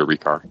Pinewood Derby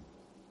car.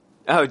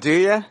 Oh, do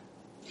you?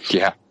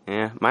 Yeah.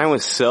 Yeah, mine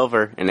was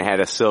silver and it had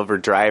a silver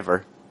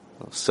driver.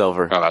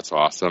 Silver. Oh, that's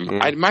awesome.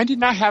 Yeah. Mine did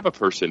not have a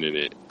person in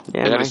it.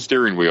 Yeah, it had a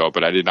steering wheel,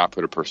 but I did not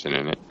put a person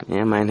in it.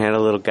 Yeah, mine had a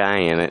little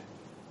guy in it.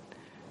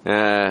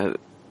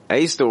 I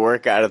used to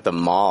work out at the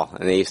mall,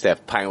 and they used to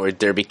have Pinewood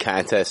Derby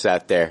contests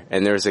out there.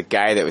 And there was a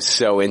guy that was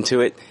so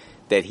into it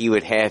that he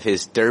would have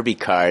his derby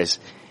cars.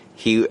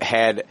 He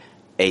had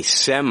a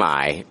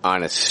semi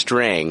on a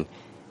string,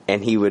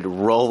 and he would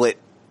roll it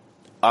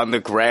on the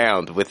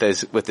ground with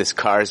his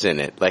cars in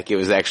it, like it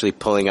was actually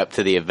pulling up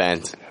to the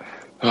event.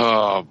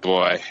 Oh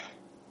boy.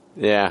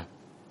 Yeah.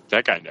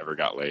 That guy never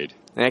got laid.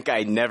 That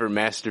guy never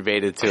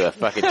masturbated to a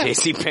fucking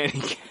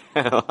JCPenney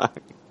catalog.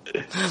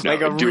 No,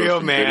 like a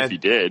real man. If he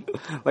did.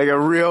 Like a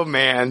real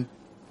man.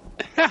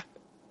 That's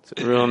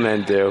what real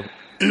men do.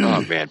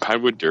 Oh man,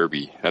 Pinewood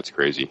Derby. That's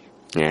crazy.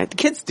 Yeah, do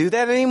kids do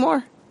that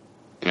anymore?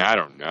 Yeah, I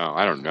don't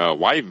know.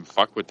 Why even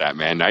fuck with that,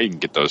 man? Now you can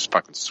get those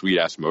fucking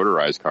sweet-ass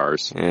motorized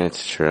cars. Yeah,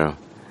 it's true.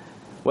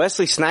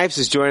 Wesley Snipes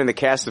is joining the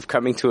cast of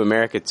Coming to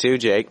America too,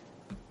 Jake.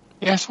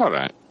 Yeah, I saw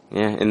that.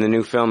 Yeah, in the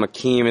new film,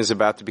 Akeem is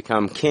about to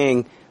become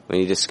king when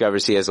he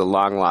discovers he has a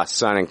long-lost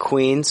son in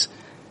Queens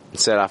and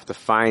set off to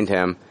find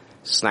him.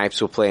 Snipes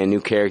will play a new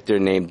character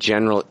named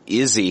General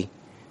Izzy,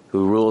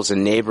 who rules a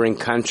neighboring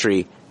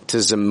country to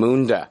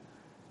Zamunda.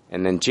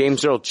 And then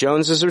James Earl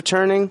Jones is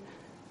returning,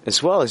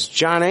 as well as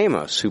John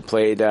Amos, who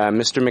played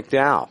Mr.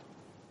 McDowell.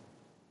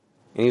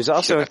 And he was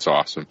also that's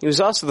awesome. He was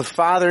also the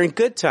father in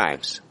Good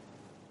Times.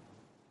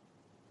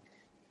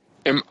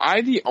 Am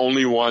I the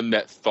only one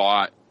that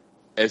thought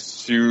as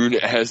soon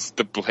as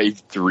the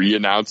Blade 3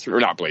 announcement, or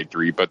not Blade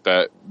 3, but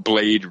the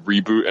Blade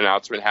reboot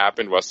announcement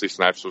happened, Wesley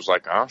Snipes was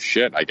like, oh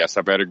shit, I guess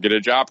I better get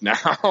a job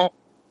now.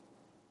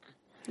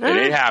 It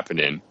ain't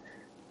happening.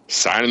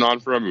 Signing on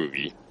for a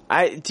movie.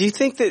 Do you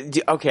think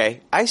that,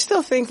 okay, I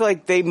still think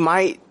like they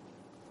might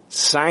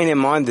sign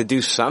him on to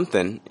do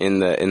something in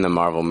the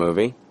Marvel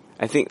movie.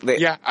 I think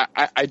yeah,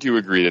 I do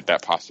agree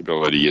that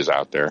possibility is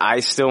out there.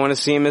 I still want to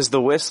see him as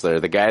the Whistler,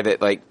 the guy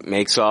that like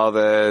makes all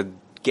the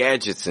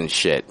gadgets and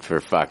shit for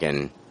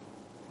fucking.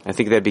 I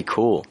think that'd be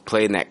cool,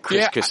 playing that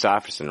Chris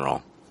Christopherson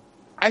role.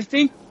 I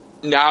think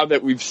now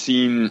that we've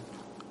seen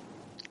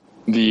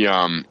the,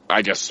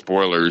 I guess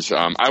spoilers,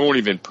 I won't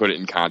even put it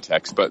in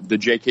context, but the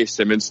J.K.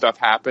 Simmons stuff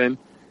happened.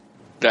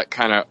 That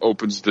kind of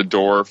opens the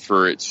door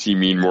for it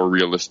seeming more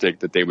realistic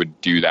that they would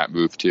do that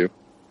move too.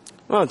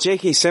 Well,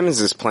 J.K. Simmons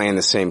is playing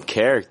the same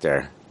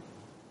character.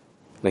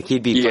 Like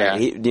he'd be,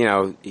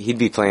 he'd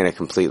be playing a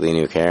completely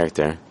new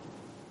character.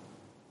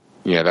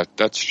 Yeah,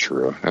 that's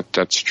true.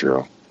 That's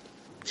true.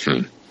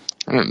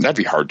 That'd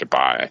be hard to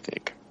buy, I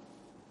think.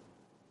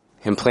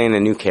 Him playing a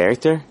new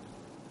character?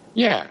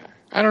 Yeah,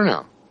 I don't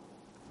know.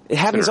 It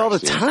happens all the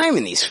time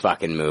in these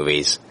fucking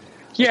movies.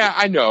 Yeah,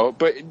 I know,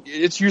 but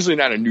it's usually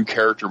not a new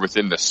character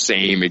within the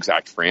same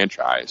exact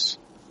franchise.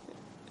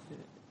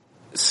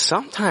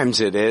 Sometimes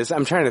it is.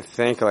 I'm trying to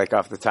think, like,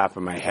 off the top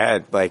of my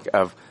head, like,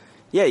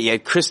 you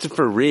had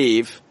Christopher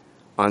Reeve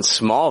on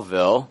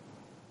Smallville.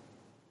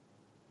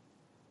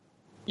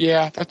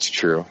 Yeah, that's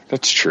true.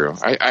 That's true.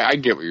 I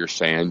get what you're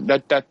saying.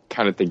 That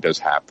kind of thing does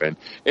happen.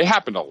 It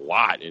happened a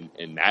lot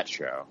in that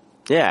show.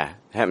 Yeah,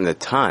 it happened a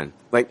ton.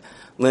 Like,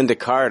 Linda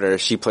Carter,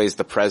 she plays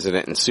the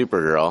president in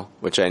Supergirl,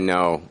 which I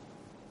know,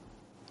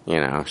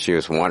 she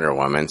was Wonder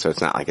Woman, so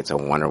it's not like it's a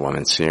Wonder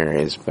Woman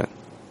series, but...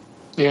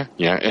 Yeah,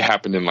 it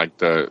happened in, like,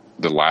 the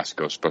last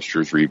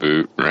Ghostbusters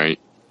reboot, right?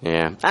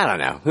 Yeah, I don't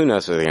know. Who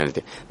knows what they're going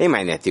to do? They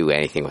might not do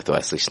anything with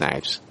Wesley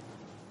Snipes.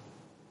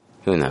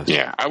 Who knows?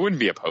 Yeah, I wouldn't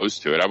be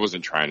opposed to it. I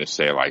wasn't trying to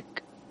say,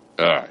 like,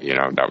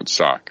 that would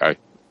suck.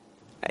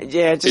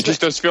 It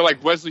just does feel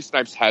like Wesley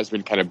Snipes has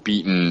been kind of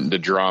beating the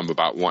drum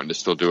about wanting to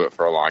still do it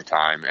for a long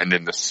time, and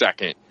then the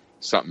second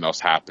something else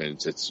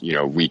happens, it's,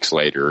 weeks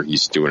later,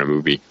 he's doing a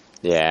movie.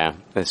 Yeah,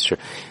 that's true.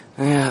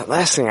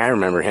 Last thing I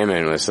remember him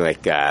in was,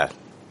 like,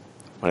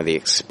 one of the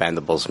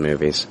Expendables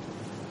movies.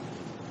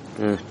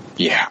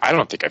 Yeah, I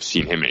don't think I've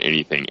seen him in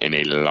anything in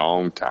a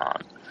long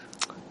time.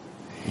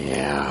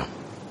 Yeah.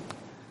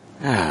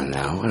 I don't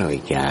know. What do we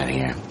got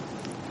here?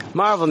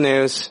 Marvel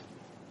news.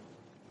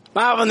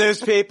 Marvel news,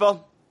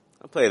 people.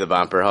 I'll play the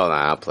bumper. Hold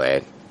on, I'll play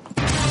it.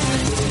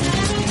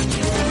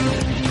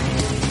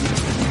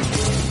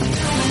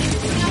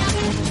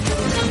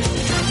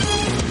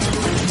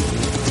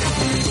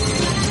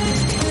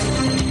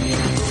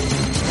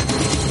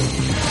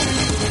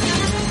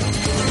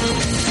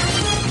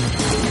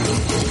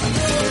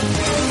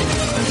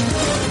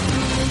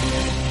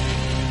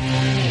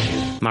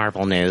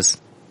 Marvel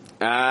news.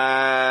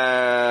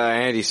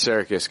 Andy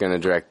Serkis going to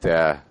direct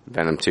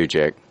Venom 2,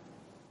 Jake.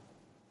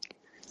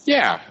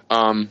 Yeah,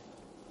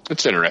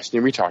 it's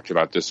interesting. We talked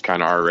about this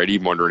kind of already,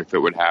 wondering if it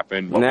would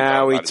happen.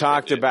 No, we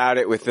talked about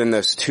it within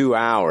those 2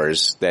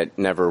 hours that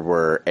never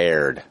were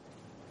aired.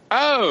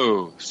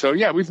 Oh, so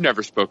yeah, we've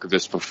never spoke of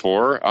this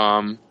before.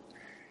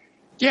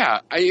 Yeah,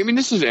 I mean,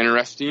 this is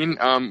interesting.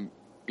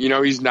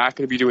 He's not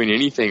going to be doing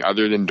anything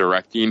other than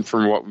directing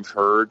from what we've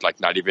heard, like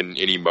not even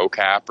any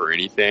mocap or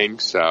anything.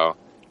 So,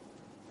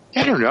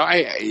 I don't know.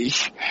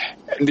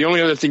 The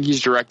only other thing he's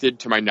directed,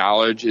 to my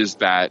knowledge, is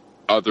that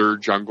other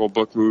Jungle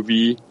Book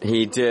movie.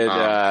 He did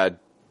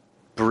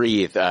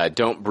Breathe,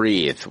 Don't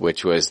Breathe,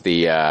 which was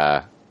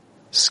the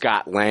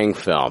Scott Lang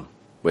film.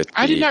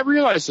 I did not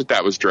realize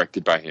that was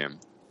directed by him.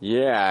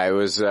 Yeah, it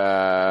was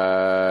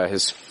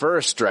his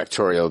first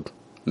directorial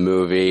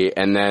movie,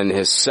 and then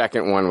his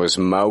second one was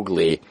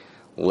Mowgli,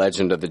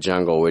 Legend of the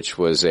Jungle, which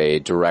was a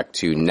direct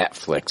to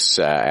Netflix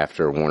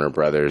after Warner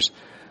Brothers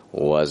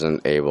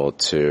wasn't able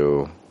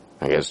to,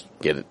 I guess,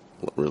 get it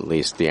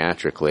released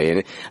theatrically.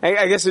 And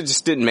I guess it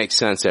just didn't make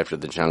sense after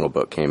the Jungle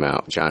Book came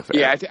out. John.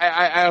 Yeah,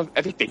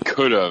 I think they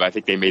could have. I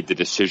think they made the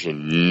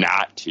decision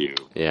not to.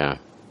 Yeah.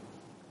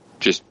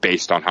 Just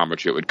based on how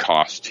much it would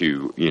cost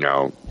to,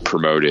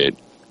 promote it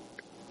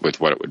with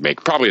what it would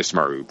make. Probably a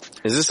smart move.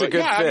 Is this a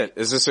good fit?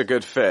 Is this a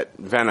good fit?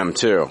 Venom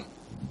 2.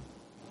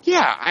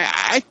 Yeah,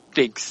 I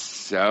think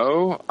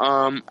so.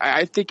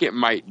 I think it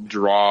might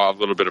draw a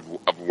little bit of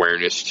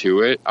awareness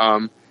to it.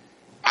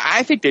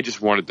 I think they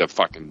just wanted to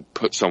fucking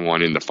put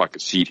someone in the fucking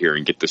seat here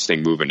and get this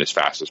thing moving as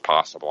fast as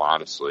possible,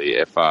 honestly.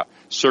 If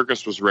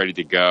Serkis was ready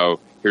to go,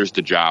 here's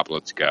the job,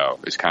 let's go,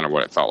 is kind of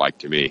what it felt like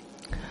to me.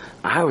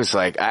 I was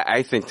like,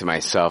 I think to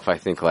myself,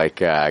 getting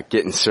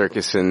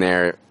Serkis in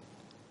there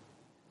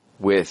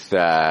with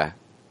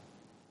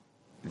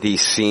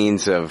these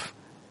scenes of,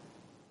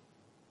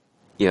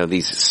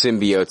 these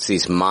symbiotes,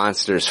 these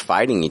monsters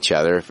fighting each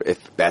other,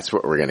 if that's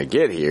what we're going to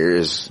get here,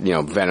 is,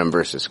 Venom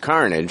versus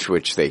Carnage,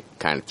 which they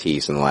kind of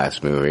teased in the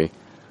last movie.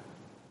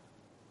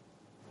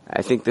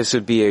 I think this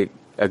would be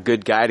a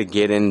good guy to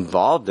get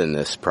involved in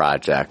this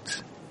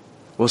project.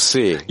 We'll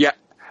see. Yeah,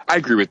 I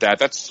agree with that.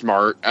 That's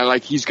smart. And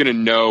like, he's going to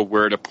know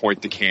where to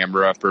point the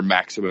camera for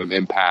maximum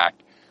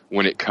impact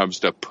when it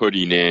comes to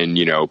putting in,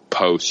 you know,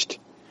 post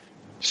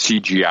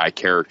CGI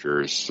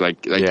characters.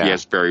 Like he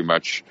has very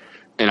much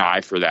an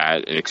eye for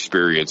that and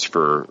experience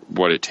for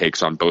what it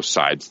takes on both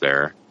sides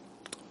there.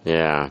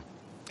 Yeah.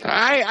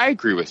 I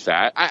agree with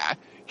that.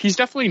 He's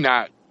definitely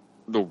not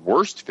the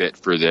worst fit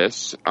for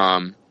this.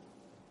 Yeah,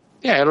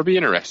 it'll be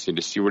interesting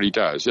to see what he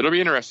does. It'll be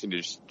interesting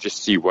to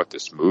just see what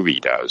this movie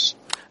does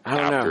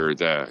after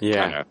the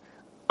kind of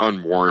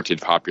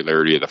unwarranted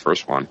popularity of the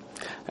first one.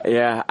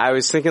 Yeah, I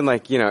was thinking,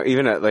 like, you know,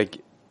 even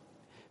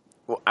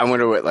I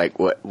wonder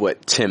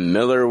what Tim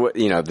Miller,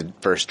 you know, the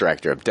first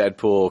director of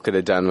Deadpool, could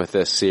have done with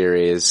this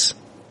series.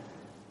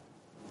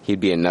 He'd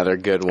be another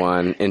good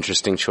one.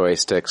 Interesting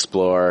choice to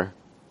explore.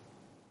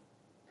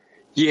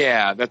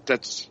 Yeah,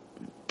 that's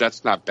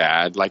not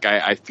bad. Like,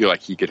 I feel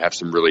like he could have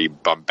some really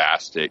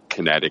bombastic,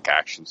 kinetic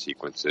action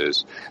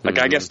sequences. Like,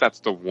 I guess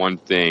that's the one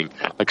thing.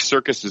 Like,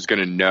 Serkis is going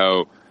to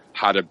know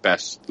how to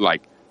best,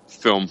 like,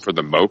 film for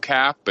the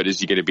mocap, but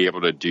is he going to be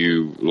able to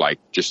do, like,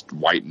 just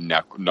white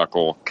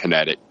knuckle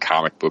kinetic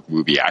comic book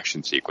movie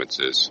action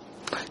sequences?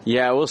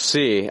 Yeah, we'll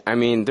see. I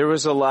mean, there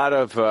was a lot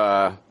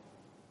of,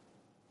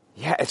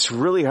 it's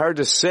really hard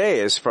to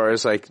say as far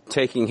as, like,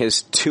 taking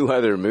his two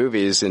other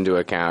movies into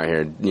account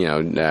here. You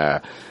know,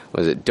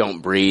 was it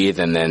Don't Breathe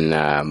and then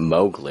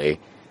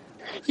Mowgli?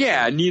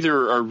 Yeah,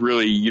 neither are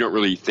really, you don't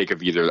really think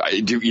of either.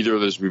 Do either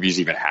of those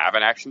movies even have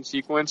an action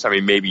sequence? I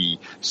mean,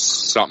 maybe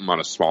something on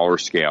a smaller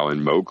scale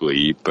in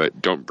Mowgli,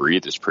 but Don't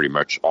Breathe is pretty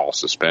much all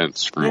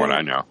suspense from what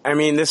I know. I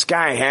mean, this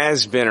guy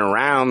has been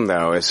around,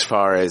 though, as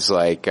far as,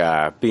 like,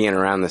 being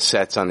around the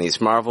sets on these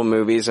Marvel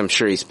movies. I'm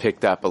sure he's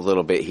picked up a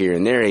little bit here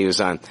and there. He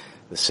was on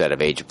the set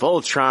of Age of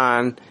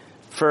Ultron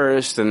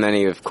first, and then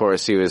he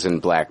was in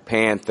Black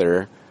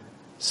Panther.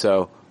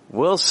 So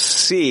we'll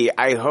see.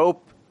 I don't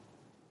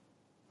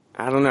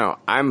know.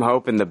 I'm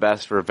hoping the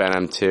best for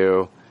Venom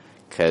 2,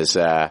 because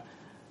that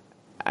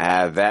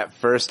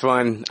first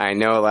one, I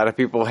know a lot of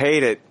people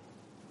hate it.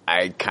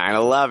 I kind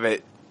of love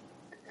it.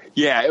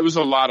 Yeah, it was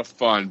a lot of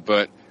fun,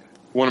 but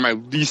one of my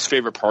least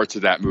favorite parts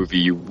of that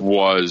movie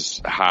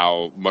was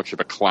how much of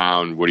a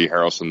clown Woody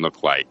Harrelson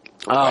looked like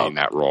playing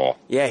that role.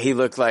 Yeah, he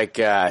looked like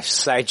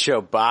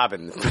Sideshow Bob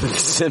in The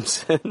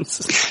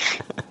Simpsons.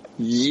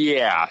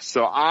 Yeah,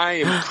 so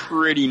I am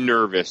pretty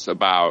nervous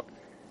about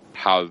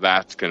how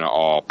that's going to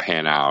all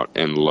pan out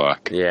and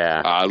look.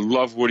 Yeah. I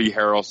love Woody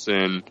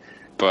Harrelson,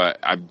 but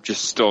I'm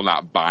just still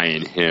not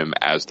buying him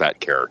as that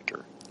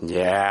character.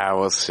 Yeah,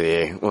 we'll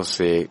see. We'll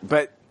see.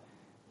 But,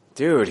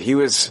 dude, he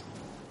was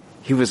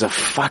a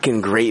fucking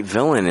great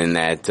villain in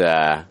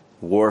that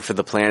War for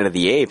the Planet of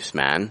the Apes,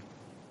 man.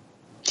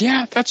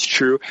 Yeah, that's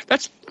true.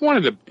 That's one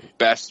of the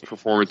best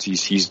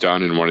performances he's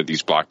done in one of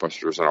these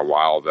blockbusters in a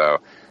while, though.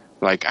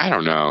 Like, I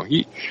don't know.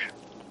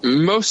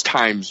 Most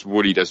times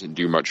Woody doesn't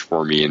do much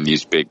for me in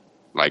these big,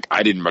 like,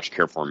 I didn't much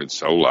care for him in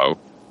Solo.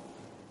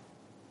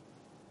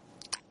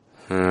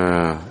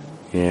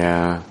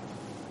 Yeah.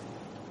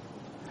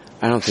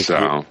 I don't think so.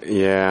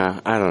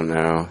 I don't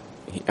know.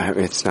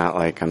 It's not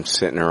like I'm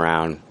sitting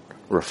around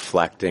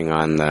reflecting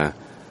on the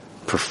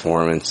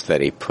performance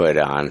that he put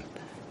on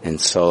in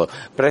Solo.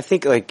 But I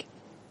think, like,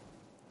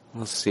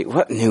 we'll see.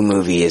 What new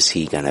movie is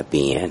he gonna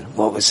be in?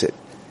 What was it?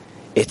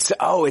 It's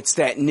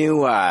that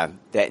new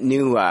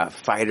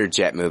fighter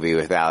jet movie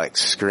with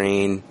Alex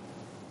Screen.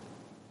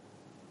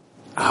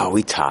 Oh,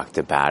 we talked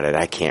about it.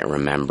 I can't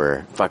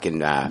remember.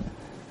 Fucking,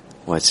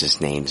 what's his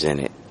name's in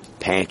it?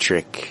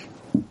 Patrick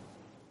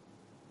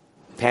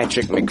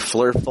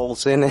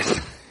McFlurful's in it.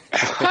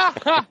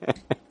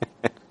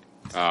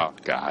 Oh,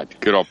 God.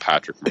 Good old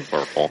Patrick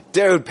McFlurful.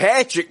 Dude,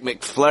 Patrick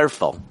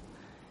McFlurful.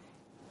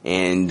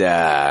 And,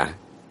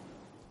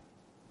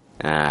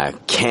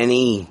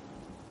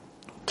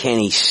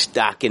 Kenny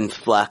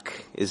Stockenfluck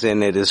is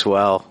in it as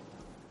well.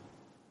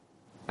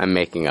 I'm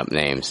making up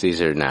names.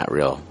 These are not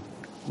real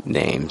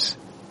names.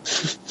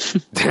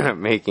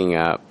 I'm making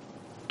up.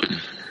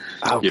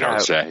 Oh, you God.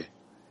 don't say.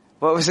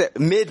 What was it?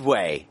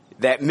 Midway.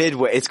 That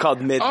Midway. It's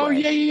called Midway. Oh,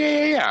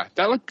 yeah.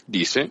 That looked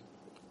decent.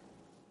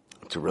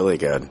 It's really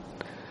good.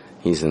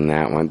 He's in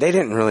that one. They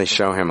didn't really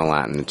show him a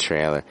lot in the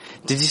trailer.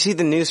 Did you see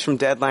the news from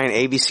Deadline?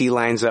 ABC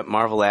lines up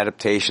Marvel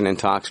adaptation and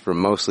talks for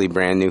mostly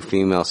brand new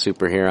female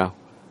superhero.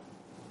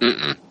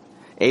 Mm-mm.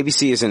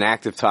 ABC is in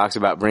active talks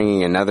about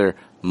bringing another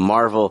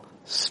Marvel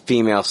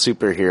female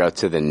superhero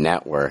to the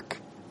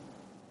network.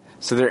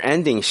 So they're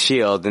ending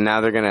S.H.I.E.L.D. and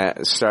now they're going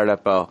to start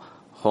up a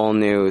whole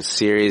new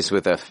series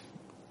with a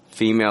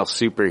female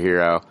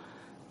superhero.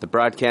 The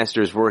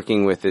broadcaster is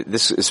working with it.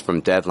 This is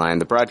from Deadline.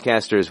 The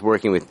broadcaster is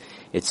working with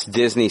its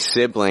Disney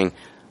sibling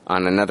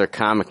on another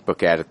comic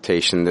book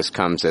adaptation. This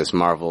comes as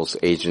Marvel's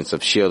Agents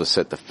of S.H.I.E.L.D. is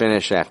set to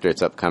finish after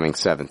its upcoming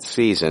 7th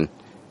season.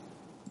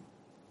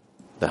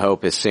 The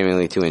hope is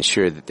seemingly to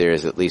ensure that there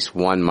is at least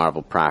one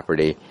Marvel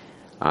property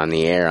on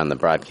the air on the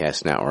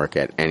broadcast network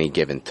at any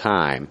given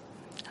time.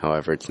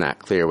 However, it's not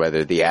clear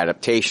whether the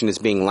adaptation is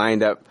being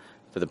lined up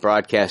for the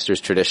broadcaster's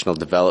traditional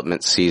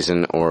development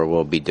season or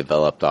will be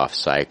developed off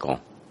cycle.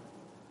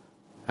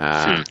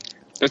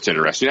 That's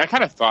interesting. I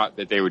kind of thought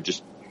that they would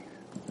just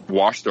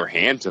wash their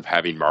hands of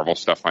having Marvel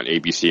stuff on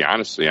ABC.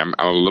 Honestly, I'm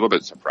a little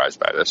bit surprised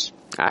by this.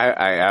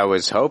 I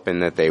was hoping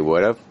that they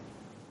would have.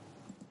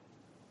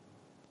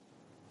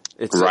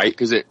 Right,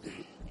 because it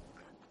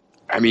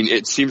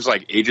seems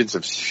like Agents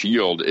of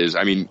S.H.I.E.L.D. is,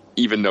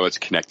 even though it's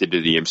connected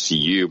to the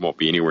MCU, won't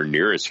be anywhere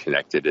near as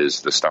connected as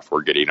the stuff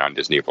we're getting on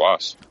Disney+.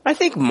 I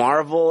think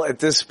Marvel at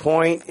this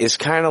point is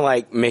kind of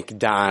like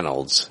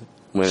McDonald's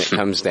when it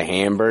comes to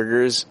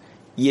hamburgers.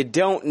 You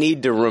don't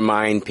need to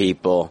remind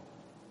people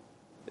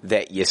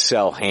that you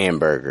sell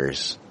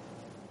hamburgers.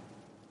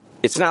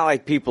 It's not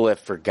like people have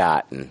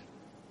forgotten.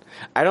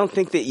 I don't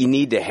think that you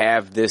need to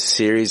have this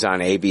series on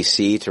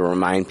ABC to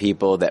remind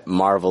people that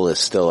Marvel is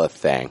still a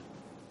thing.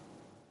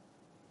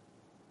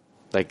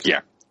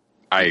 Yeah,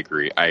 I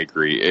agree.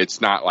 It's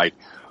not like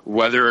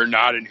whether or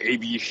not an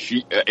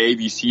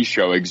ABC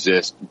show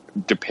exists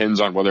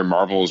depends on whether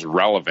Marvel is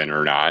relevant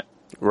or not.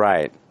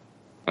 Right.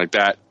 Like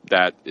that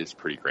is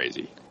pretty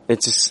crazy.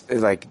 It's just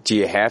like, do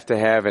you have to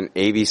have an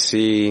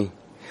ABC?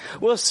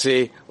 We'll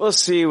see. We'll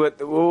see what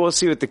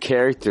the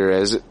character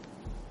is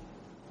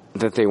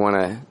that they want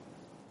to.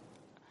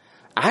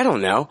 I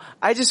don't know.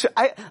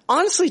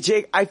 Honestly,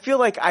 Jake, I feel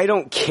like I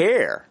don't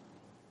care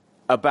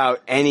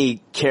about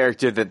any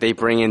character that they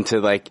bring into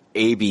like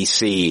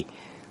ABC.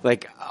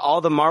 Like all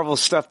the Marvel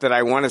stuff that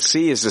I want to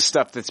see is the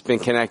stuff that's been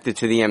connected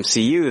to the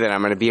MCU that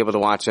I'm going to be able to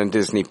watch on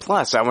Disney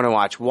Plus. I want to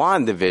watch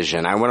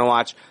WandaVision. I want to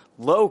watch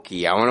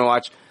Loki. I want to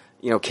watch,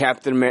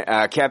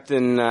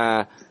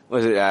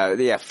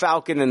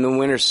 Falcon and the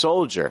Winter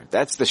Soldier.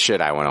 That's the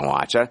shit I want to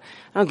watch. I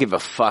don't give a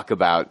fuck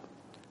about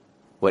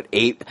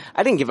I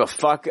didn't give a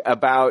fuck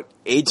about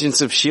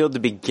Agents of S.H.I.E.L.D. to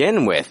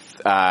begin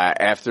with,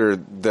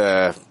 after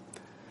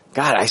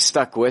I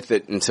stuck with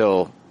it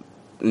until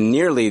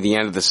nearly the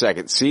end of the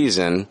second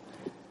season.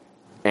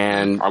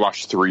 And I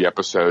watched 3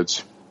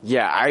 episodes.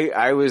 Yeah,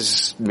 I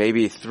was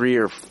maybe 3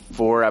 or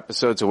 4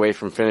 episodes away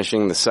from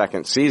finishing the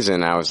second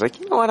season. I was like,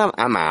 you know what?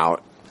 I'm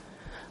out.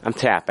 I'm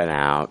tapping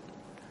out.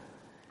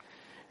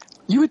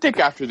 You would think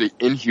after the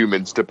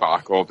Inhumans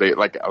debacle, they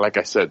like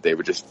I said, they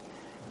would just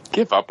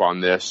give up on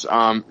this.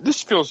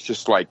 This feels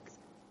just like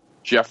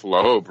Jeff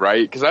Loeb,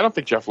 right? Because I don't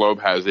think Jeff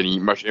Loeb has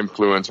much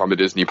influence on the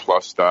Disney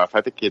Plus stuff.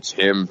 I think it's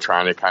him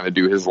trying to kind of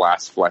do his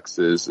last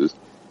flexes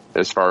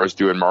as far as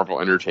doing Marvel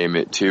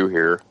Entertainment too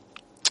here.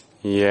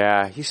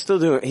 Yeah, he's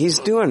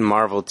doing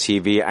Marvel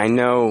TV. I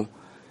know.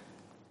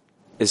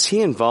 Is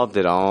he involved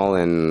at all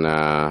in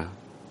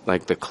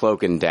like the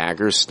Cloak and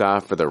Dagger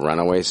stuff or the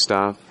Runaway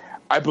stuff?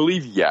 I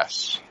believe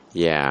yes.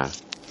 Yeah.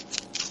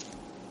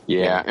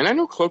 Yeah, and I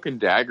know Cloak and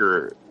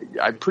Dagger,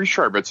 I'm pretty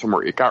sure I read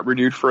somewhere it got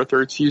renewed for a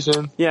 3rd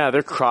season. Yeah,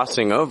 they're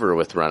crossing over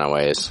with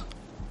Runaways.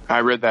 I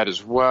read that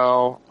as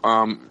well.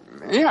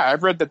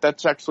 I've read that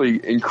that's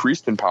actually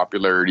increased in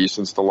popularity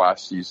since the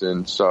last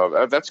season,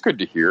 so that's good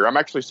to hear. I'm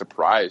actually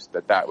surprised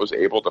that was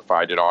able to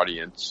find an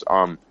audience.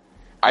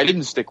 I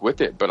didn't stick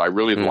with it, but I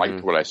really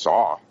liked what I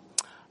saw.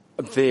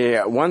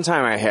 The one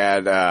time I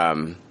had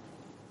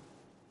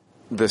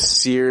the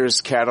Sears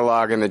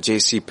catalog and the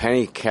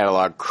JCPenney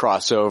catalog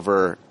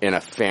crossover in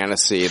a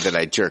fantasy that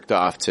I jerked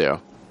off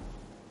to.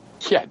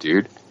 Yeah,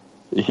 dude.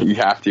 You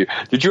have to.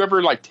 Did you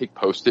ever take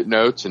Post-it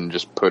notes and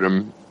just put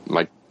them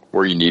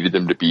where you needed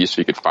them to be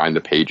so you could find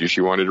the pages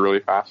you wanted really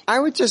fast?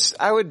 I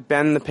would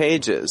bend the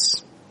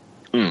pages.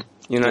 You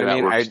know what I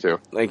mean? Works too.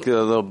 Like a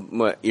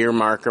little ear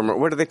marker.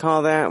 What do they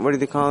call that? What do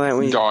they call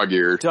that? Dog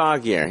ear.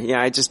 Dog ear. Yeah,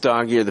 I just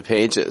dog ear the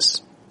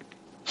pages.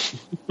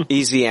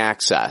 Easy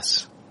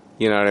access.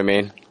 You know what I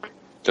mean?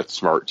 That's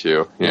smart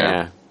too.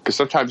 Yeah. Because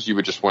sometimes you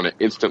would just want to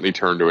instantly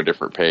turn to a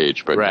different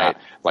page, but right.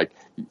 Not,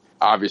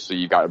 obviously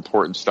you got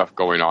important stuff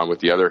going on with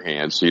the other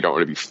hand, so you don't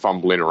want to be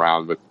fumbling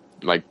around with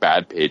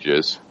bad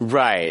pages.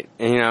 Right.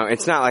 And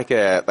it's not like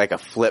a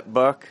flip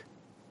book.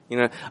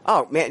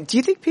 Oh man, do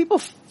you think people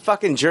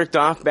fucking jerked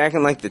off back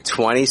in the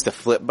 20s to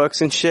flip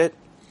books and shit?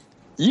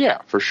 Yeah,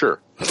 for sure.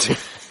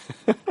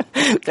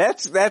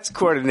 That's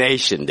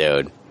coordination,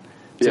 dude.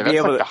 Yeah,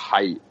 that's the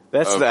height.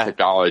 That's the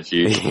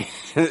technology.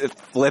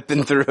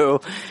 Flipping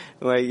through,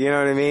 you know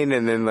what I mean?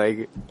 And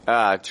then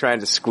trying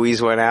to squeeze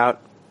one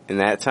out in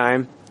that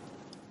time.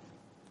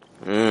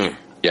 Yeah,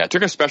 it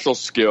took a special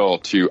skill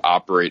to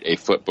operate a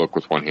flip book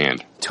with one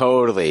hand.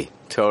 Totally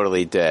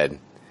did.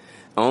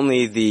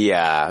 Only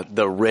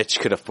the rich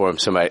could afford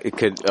somebody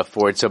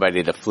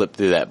to flip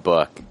through that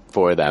book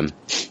for them.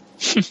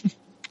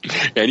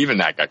 And even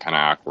that got kind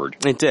of awkward.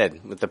 It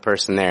did with the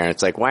person there.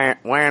 It's like, why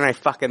aren't I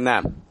fucking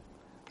them?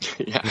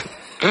 Yeah.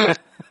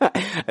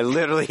 I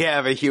literally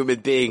have a human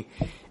being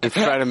in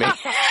front of me.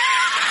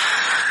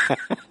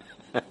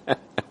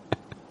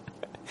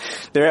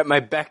 They're at my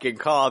beck and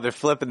call. They're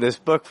flipping this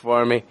book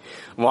for me.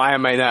 Why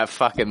am I not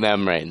fucking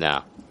them right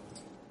now?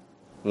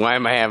 Why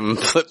am I having them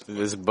flip through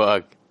this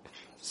book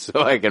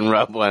so I can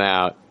rub one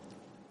out?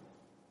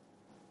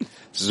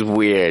 This is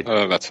weird.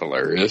 Oh, that's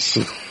hilarious.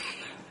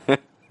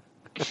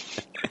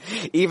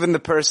 even the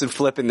person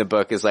flipping the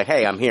book is like,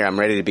 hey, I'm here. I'm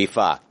ready to be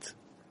fucked.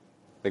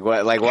 Like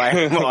what? Like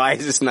why? Why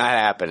is this not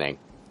happening?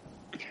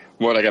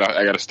 What, I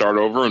gotta start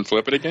over and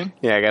flip it again?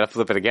 Yeah, I gotta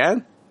flip it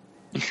again?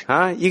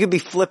 Huh? You could be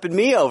flipping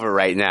me over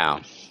right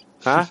now.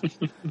 Huh?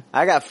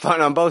 I got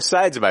fun on both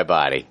sides of my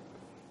body.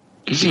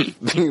 You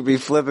could be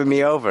flipping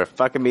me over,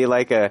 fucking me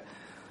like a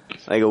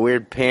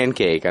weird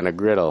pancake on a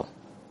griddle.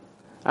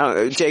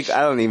 Jake,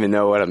 I don't even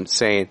know what I'm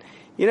saying.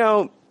 You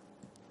know,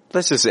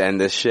 let's just end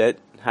this shit.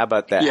 How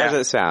about that? Yeah, How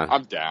does it sound?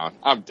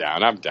 I'm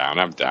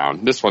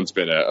down. This one's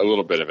been a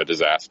little bit of a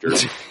disaster.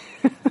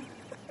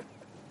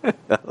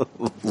 A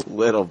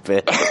little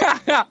bit.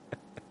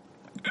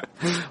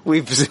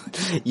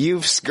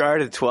 You've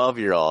scarred a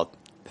 12-year-old.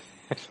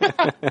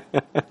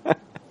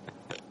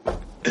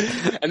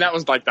 And that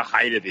was like the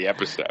height of the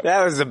episode.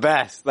 That was the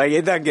best. Like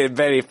it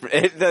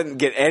doesn't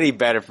get any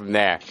better from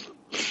there.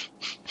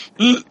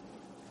 I'm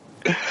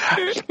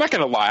not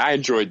gonna lie, I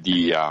enjoyed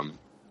the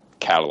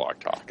catalog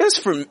talk.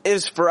 It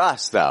was for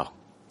us though.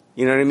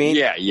 You know what I mean?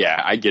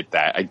 Yeah, I get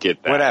that.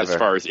 Whatever. As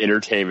far as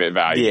entertainment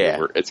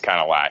value, it's kind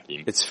of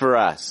lacking. It's for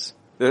us.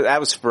 That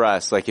was for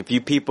us. Like, if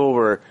you people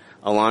were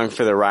along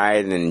for the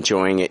ride and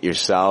enjoying it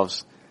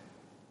yourselves,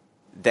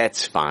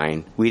 that's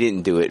fine. We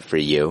didn't do it for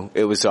you.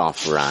 It was all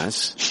for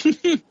us.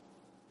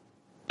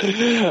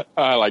 I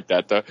like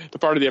that, though. The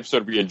part of the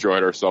episode we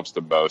enjoyed ourselves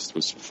the most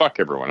was fuck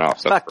everyone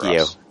else. That's fuck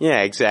you. Us.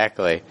 Yeah,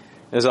 exactly.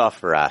 It was all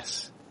for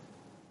us.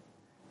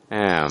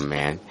 Oh,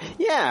 man.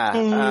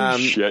 Yeah.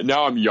 Shit.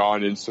 Now I'm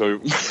yawning,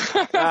 so...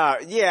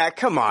 yeah,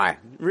 come on.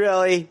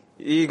 Really?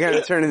 You're going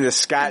to turn into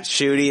Scott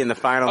Shooty in the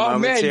final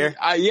moments here?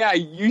 Yeah,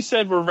 you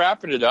said we're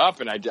wrapping it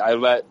up, and I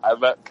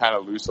let kind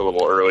of loose a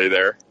little early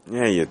there.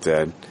 Yeah, you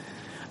did.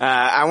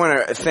 I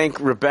want to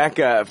thank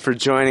Rebecca for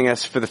joining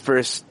us for the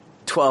first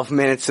 12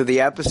 minutes of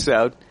the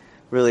episode.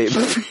 Really...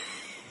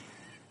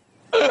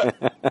 I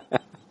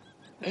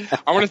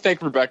want to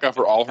thank Rebecca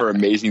for all her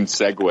amazing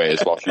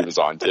segues while she was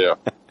on, too.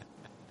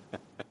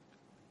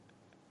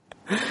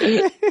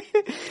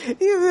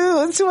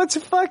 So what's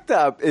fucked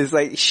up is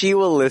like she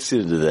will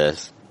listen to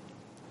this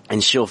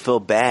and she'll feel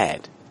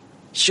bad.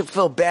 She'll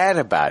feel bad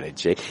about it,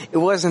 Jake. It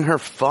wasn't her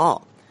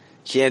fault.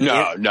 She had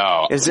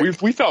no.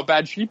 We felt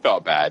bad. She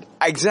felt bad.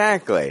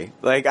 Exactly.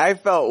 Like I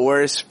felt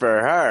worse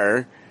for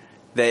her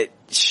that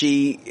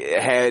she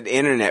had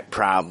internet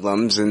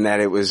problems and that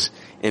it was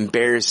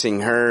embarrassing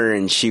her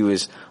and she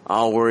was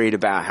all worried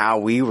about how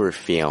we were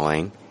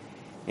feeling.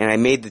 And I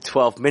made the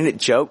 12-minute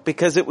joke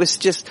because it was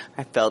just,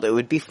 I felt it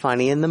would be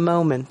funny in the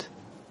moment.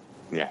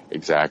 Yeah,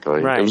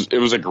 exactly. Right. It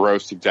was a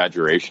gross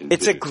exaggeration.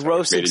 It's a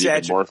gross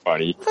exaggeration. More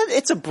funny. But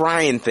it's a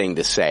Brian thing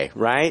to say,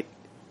 right?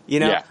 You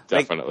know? Yeah,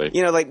 definitely. Like,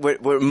 you know, like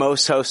where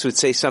most hosts would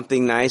say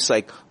something nice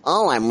like,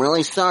 oh, I'm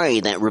really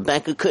sorry that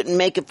Rebecca couldn't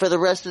make it for the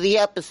rest of the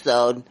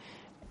episode.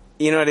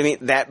 You know what I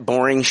mean? That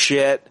boring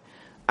shit.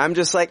 I'm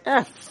just like,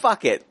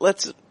 fuck it.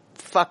 Let's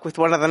fuck with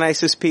one of the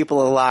nicest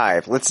people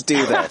alive. Let's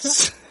do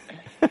this.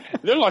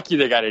 They're lucky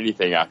they got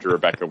anything after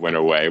Rebecca went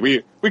away.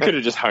 We could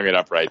have just hung it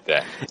up right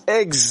then.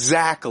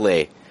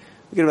 Exactly.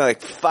 We're gonna be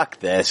like, fuck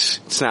this.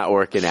 It's not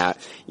working out.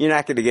 You're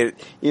not gonna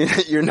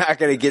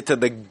get to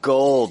the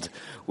gold,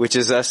 which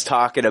is us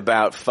talking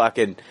about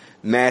fucking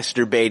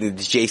masturbating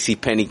to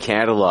JCPenney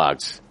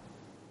catalogs.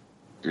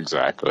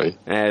 Exactly.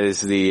 That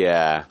is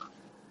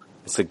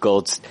it's the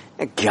gold.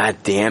 God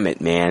damn it,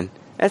 man.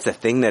 That's a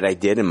thing that I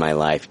did in my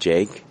life,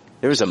 Jake.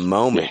 There was a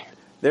moment.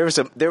 There was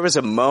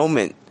a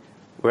moment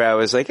where I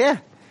was like,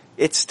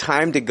 it's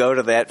time to go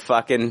to that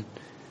fucking,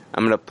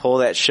 I'm going to pull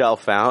that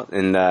shelf out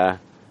and, I'm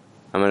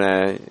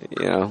going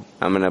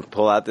to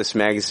pull out this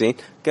magazine.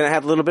 Going to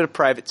have a little bit of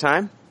private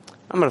time.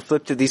 I'm going to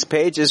flip to these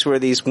pages where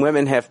these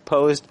women have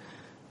posed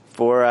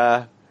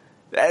for,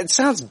 it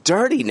sounds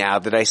dirty now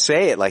that I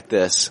say it like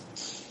this.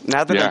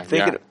 Now that I'm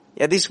thinking,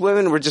 these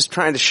women were just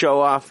trying to show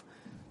off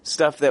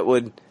stuff that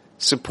would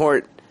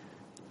support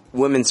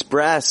women's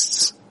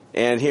breasts.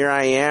 And here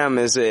I am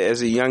as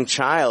a young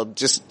child,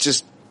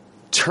 just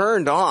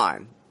turned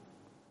on.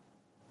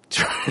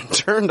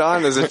 Turned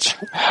on as a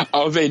child.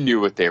 Oh, they knew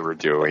what they were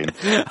doing.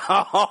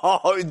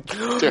 Oh,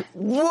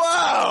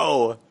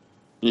 whoa!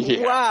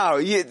 Yeah. Wow!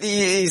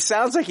 It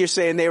sounds like you're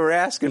saying they were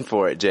asking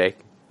for it, Jake.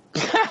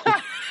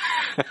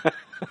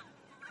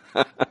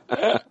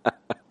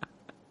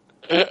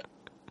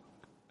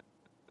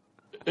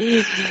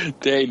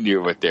 They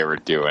knew what they were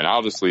doing.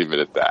 I'll just leave it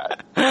at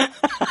that.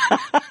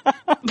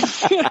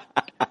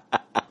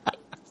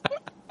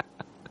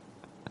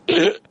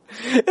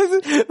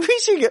 We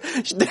should go.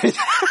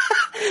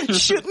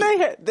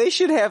 Shouldn't they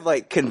should have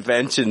like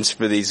conventions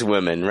for these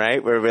women,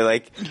 right? Where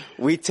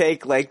we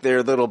take like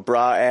their little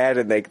bra ad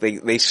and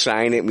they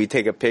sign it and we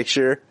take a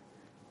picture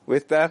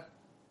with them.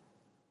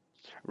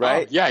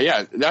 Right? Oh,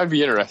 yeah. That would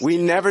be interesting. We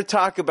never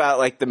talk about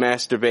like the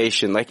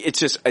masturbation. Like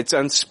it's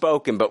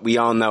unspoken, but we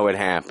all know it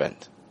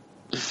happened.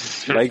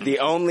 Like the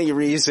only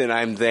reason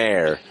I'm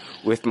there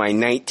with my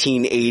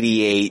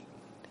 1988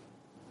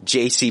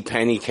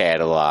 JCPenney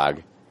catalog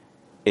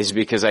is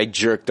because I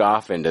jerked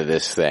off into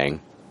this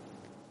thing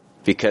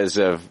because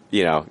of,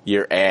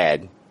 your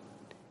ad.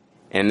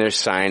 and they're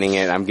signing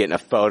it. I'm getting a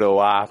photo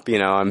op,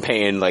 I'm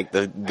paying like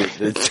the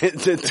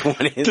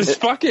 20.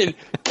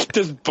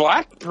 Does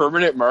black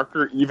permanent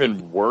marker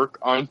even work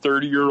on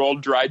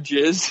 30-year-old dry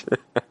jizz?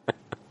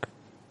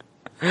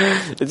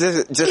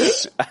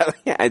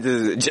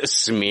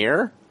 Just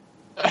smear?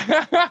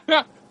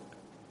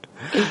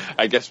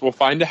 I guess we'll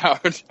find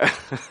out.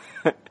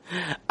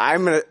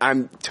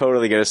 I'm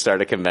totally gonna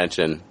start a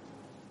convention.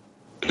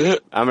 I'm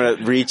gonna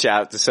reach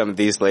out to some of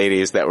these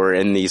ladies that were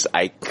in these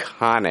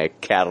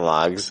iconic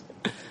catalogs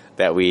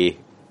that we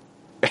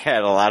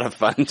had a lot of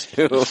fun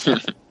to.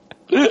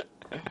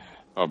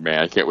 Oh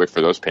man, I can't wait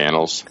for those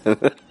panels.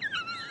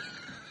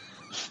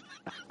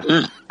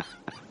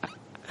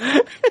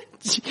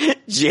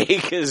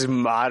 Jake is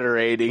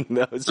moderating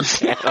those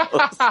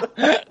panels.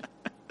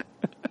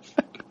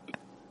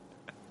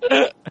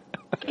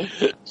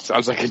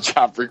 Sounds like a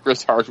job for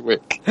Chris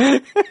Hardwick.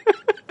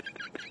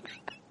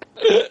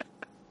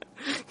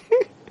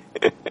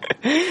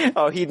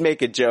 Oh, he'd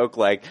make a joke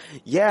like,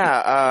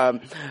 yeah,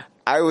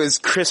 I was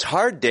Chris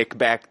Harddick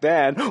back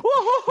then.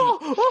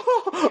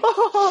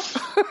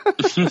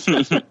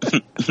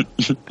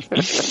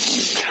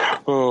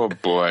 Oh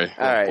boy.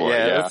 All right,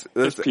 yeah.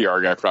 This PR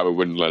guy probably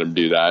wouldn't let him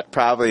do that.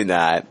 Probably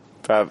not.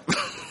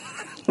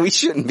 We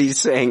shouldn't be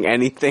saying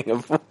anything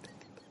of.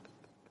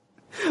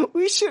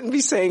 We shouldn't be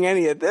saying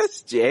any of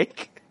this,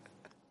 Jake.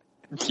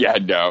 Yeah,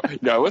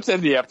 no. Let's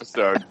end the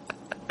episode.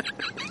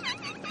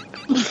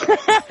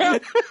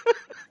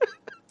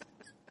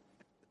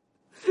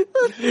 Half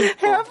of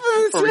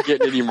this, before we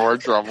get in any more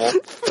trouble. Half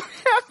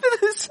of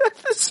this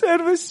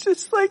episode was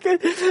just like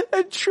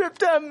a trip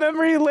down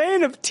memory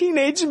lane of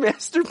teenage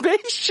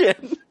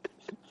masturbation.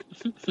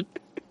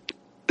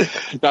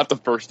 Not the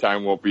first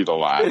time, won't be the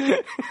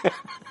last.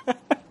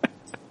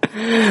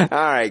 All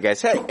right,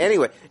 guys. Hey,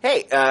 anyway,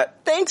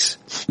 thanks.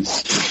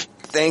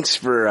 Thanks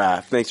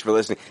for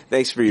listening.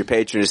 Thanks for your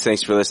patronage.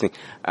 Thanks for listening.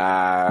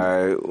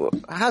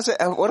 How's it?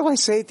 What do I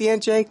say at the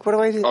end, Jake? What do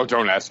I do? Oh,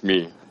 don't ask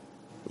me.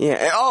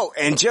 Yeah. Oh,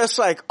 and just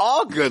like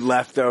all good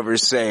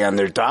leftovers say on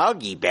their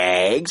doggy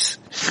bags.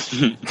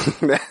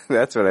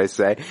 That's what I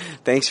say.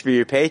 Thanks for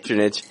your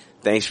patronage.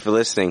 Thanks for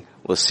listening.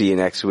 We'll see you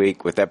next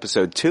week with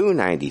episode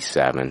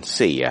 297.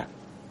 See ya.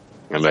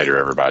 And later,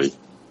 everybody.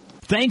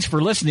 Thanks for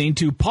listening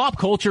to Pop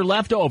Culture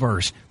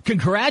Leftovers.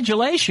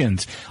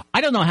 Congratulations. I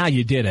don't know how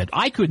you did it.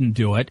 I couldn't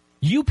do it.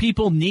 You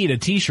people need a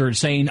t-shirt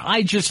saying,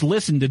 I just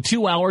listened to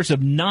 2 hours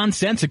of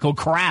nonsensical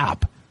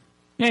crap.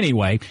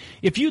 Anyway,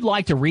 if you'd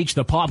like to reach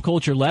the Pop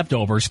Culture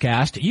Leftovers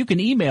cast, you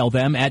can email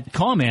them at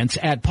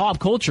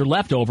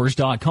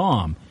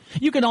comments@popcultureleftovers.com.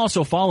 You can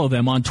also follow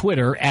them on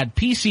Twitter at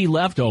PC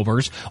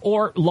Leftovers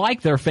or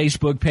like their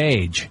Facebook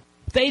page.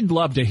 They'd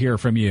love to hear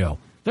from you.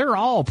 They're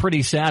all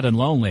pretty sad and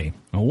lonely.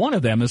 One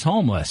of them is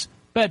homeless,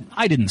 but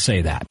I didn't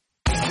say that.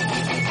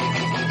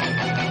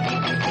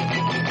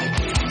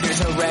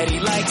 There's already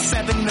like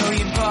 7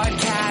 million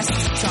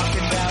podcasts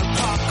talking about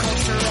pop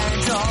culture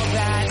and all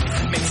that.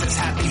 Makes us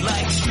happy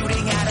like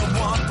shooting at a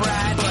womp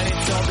rat, but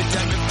it's all been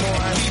done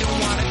before. We don't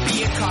want to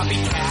be a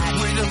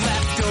copycat. We're the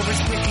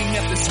leftovers picking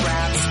up the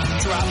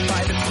scraps dropped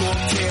by the cool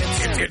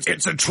kids.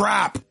 It's a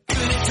trap. Good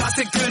and toss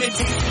it, good and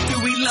taste it. Do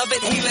we love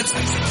it? Hey, let's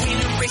face it,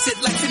 can't erase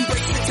it. Let's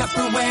embrace the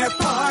Tupperware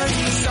party.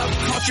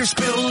 Subculture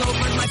spill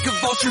over like a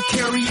vulture.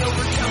 Carry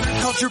over,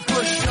 counterculture,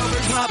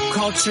 pushover, pop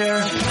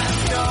culture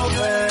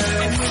leftover.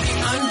 And with the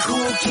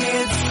uncool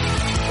kids,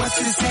 what's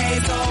to say?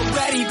 It's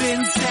already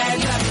been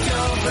said.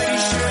 Leftover. Pretty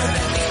sure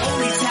that the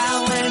only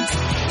talent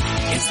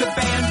is the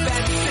band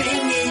that's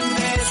singing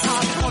this.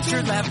 Pop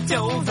culture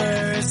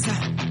leftovers.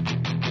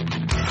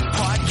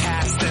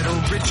 Podcasts that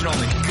are original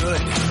and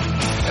good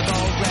have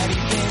already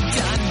been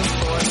done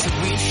before, so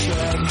we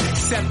should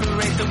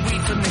separate the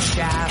wheat from the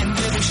chaff, and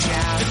we're the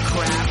chaff, the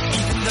crap,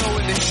 even though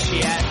we're the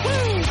shit.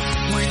 Woo!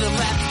 We're the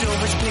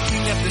leftovers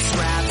picking up the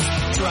scraps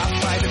dropped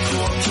by the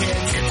cool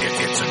kids.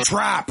 It's a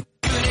trap.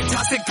 Good and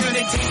toss it, good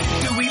and taste it.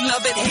 Do we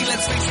love it? Hey,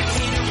 let's face it,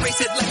 can't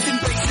erase it. Let's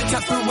embrace the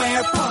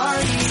Tupperware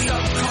party.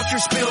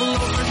 Subculture spill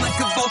over like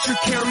a vulture.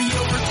 Carry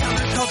over,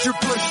 counterculture,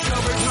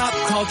 pushover, pop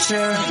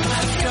culture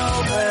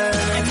leftover.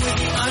 And with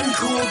the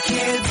uncool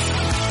kids,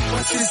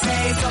 what's to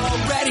say? It's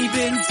already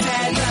been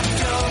said.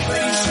 Leftover.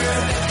 Pretty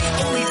sure that the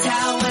only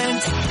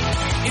talent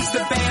is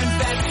the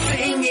band that's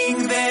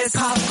singing this.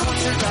 Pop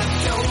culture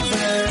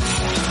leftovers.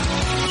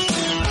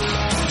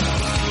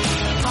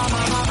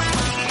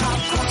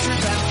 Pop culture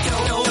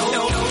leftovers.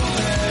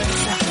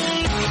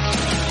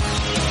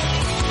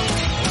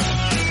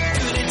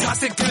 Good and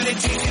toss it, good and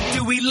taste it.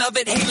 Do we love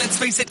it? Hey, let's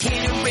face it,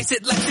 can't erase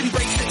it. Let's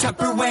embrace the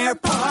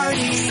Tupperware party.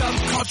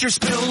 Subculture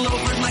spill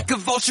over like a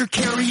vulture.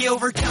 Carry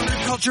over,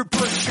 counterculture,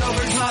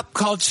 pushover, pop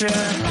culture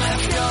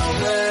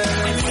leftover.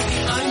 And with the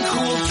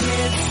uncool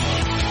kids,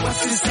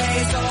 what's to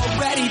say? It's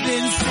already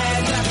been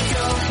said.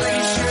 Leftover.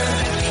 Pretty sure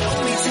that the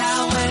only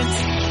talent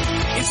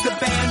is the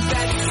band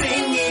that's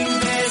singing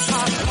this.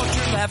 Pop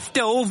culture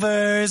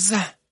leftovers.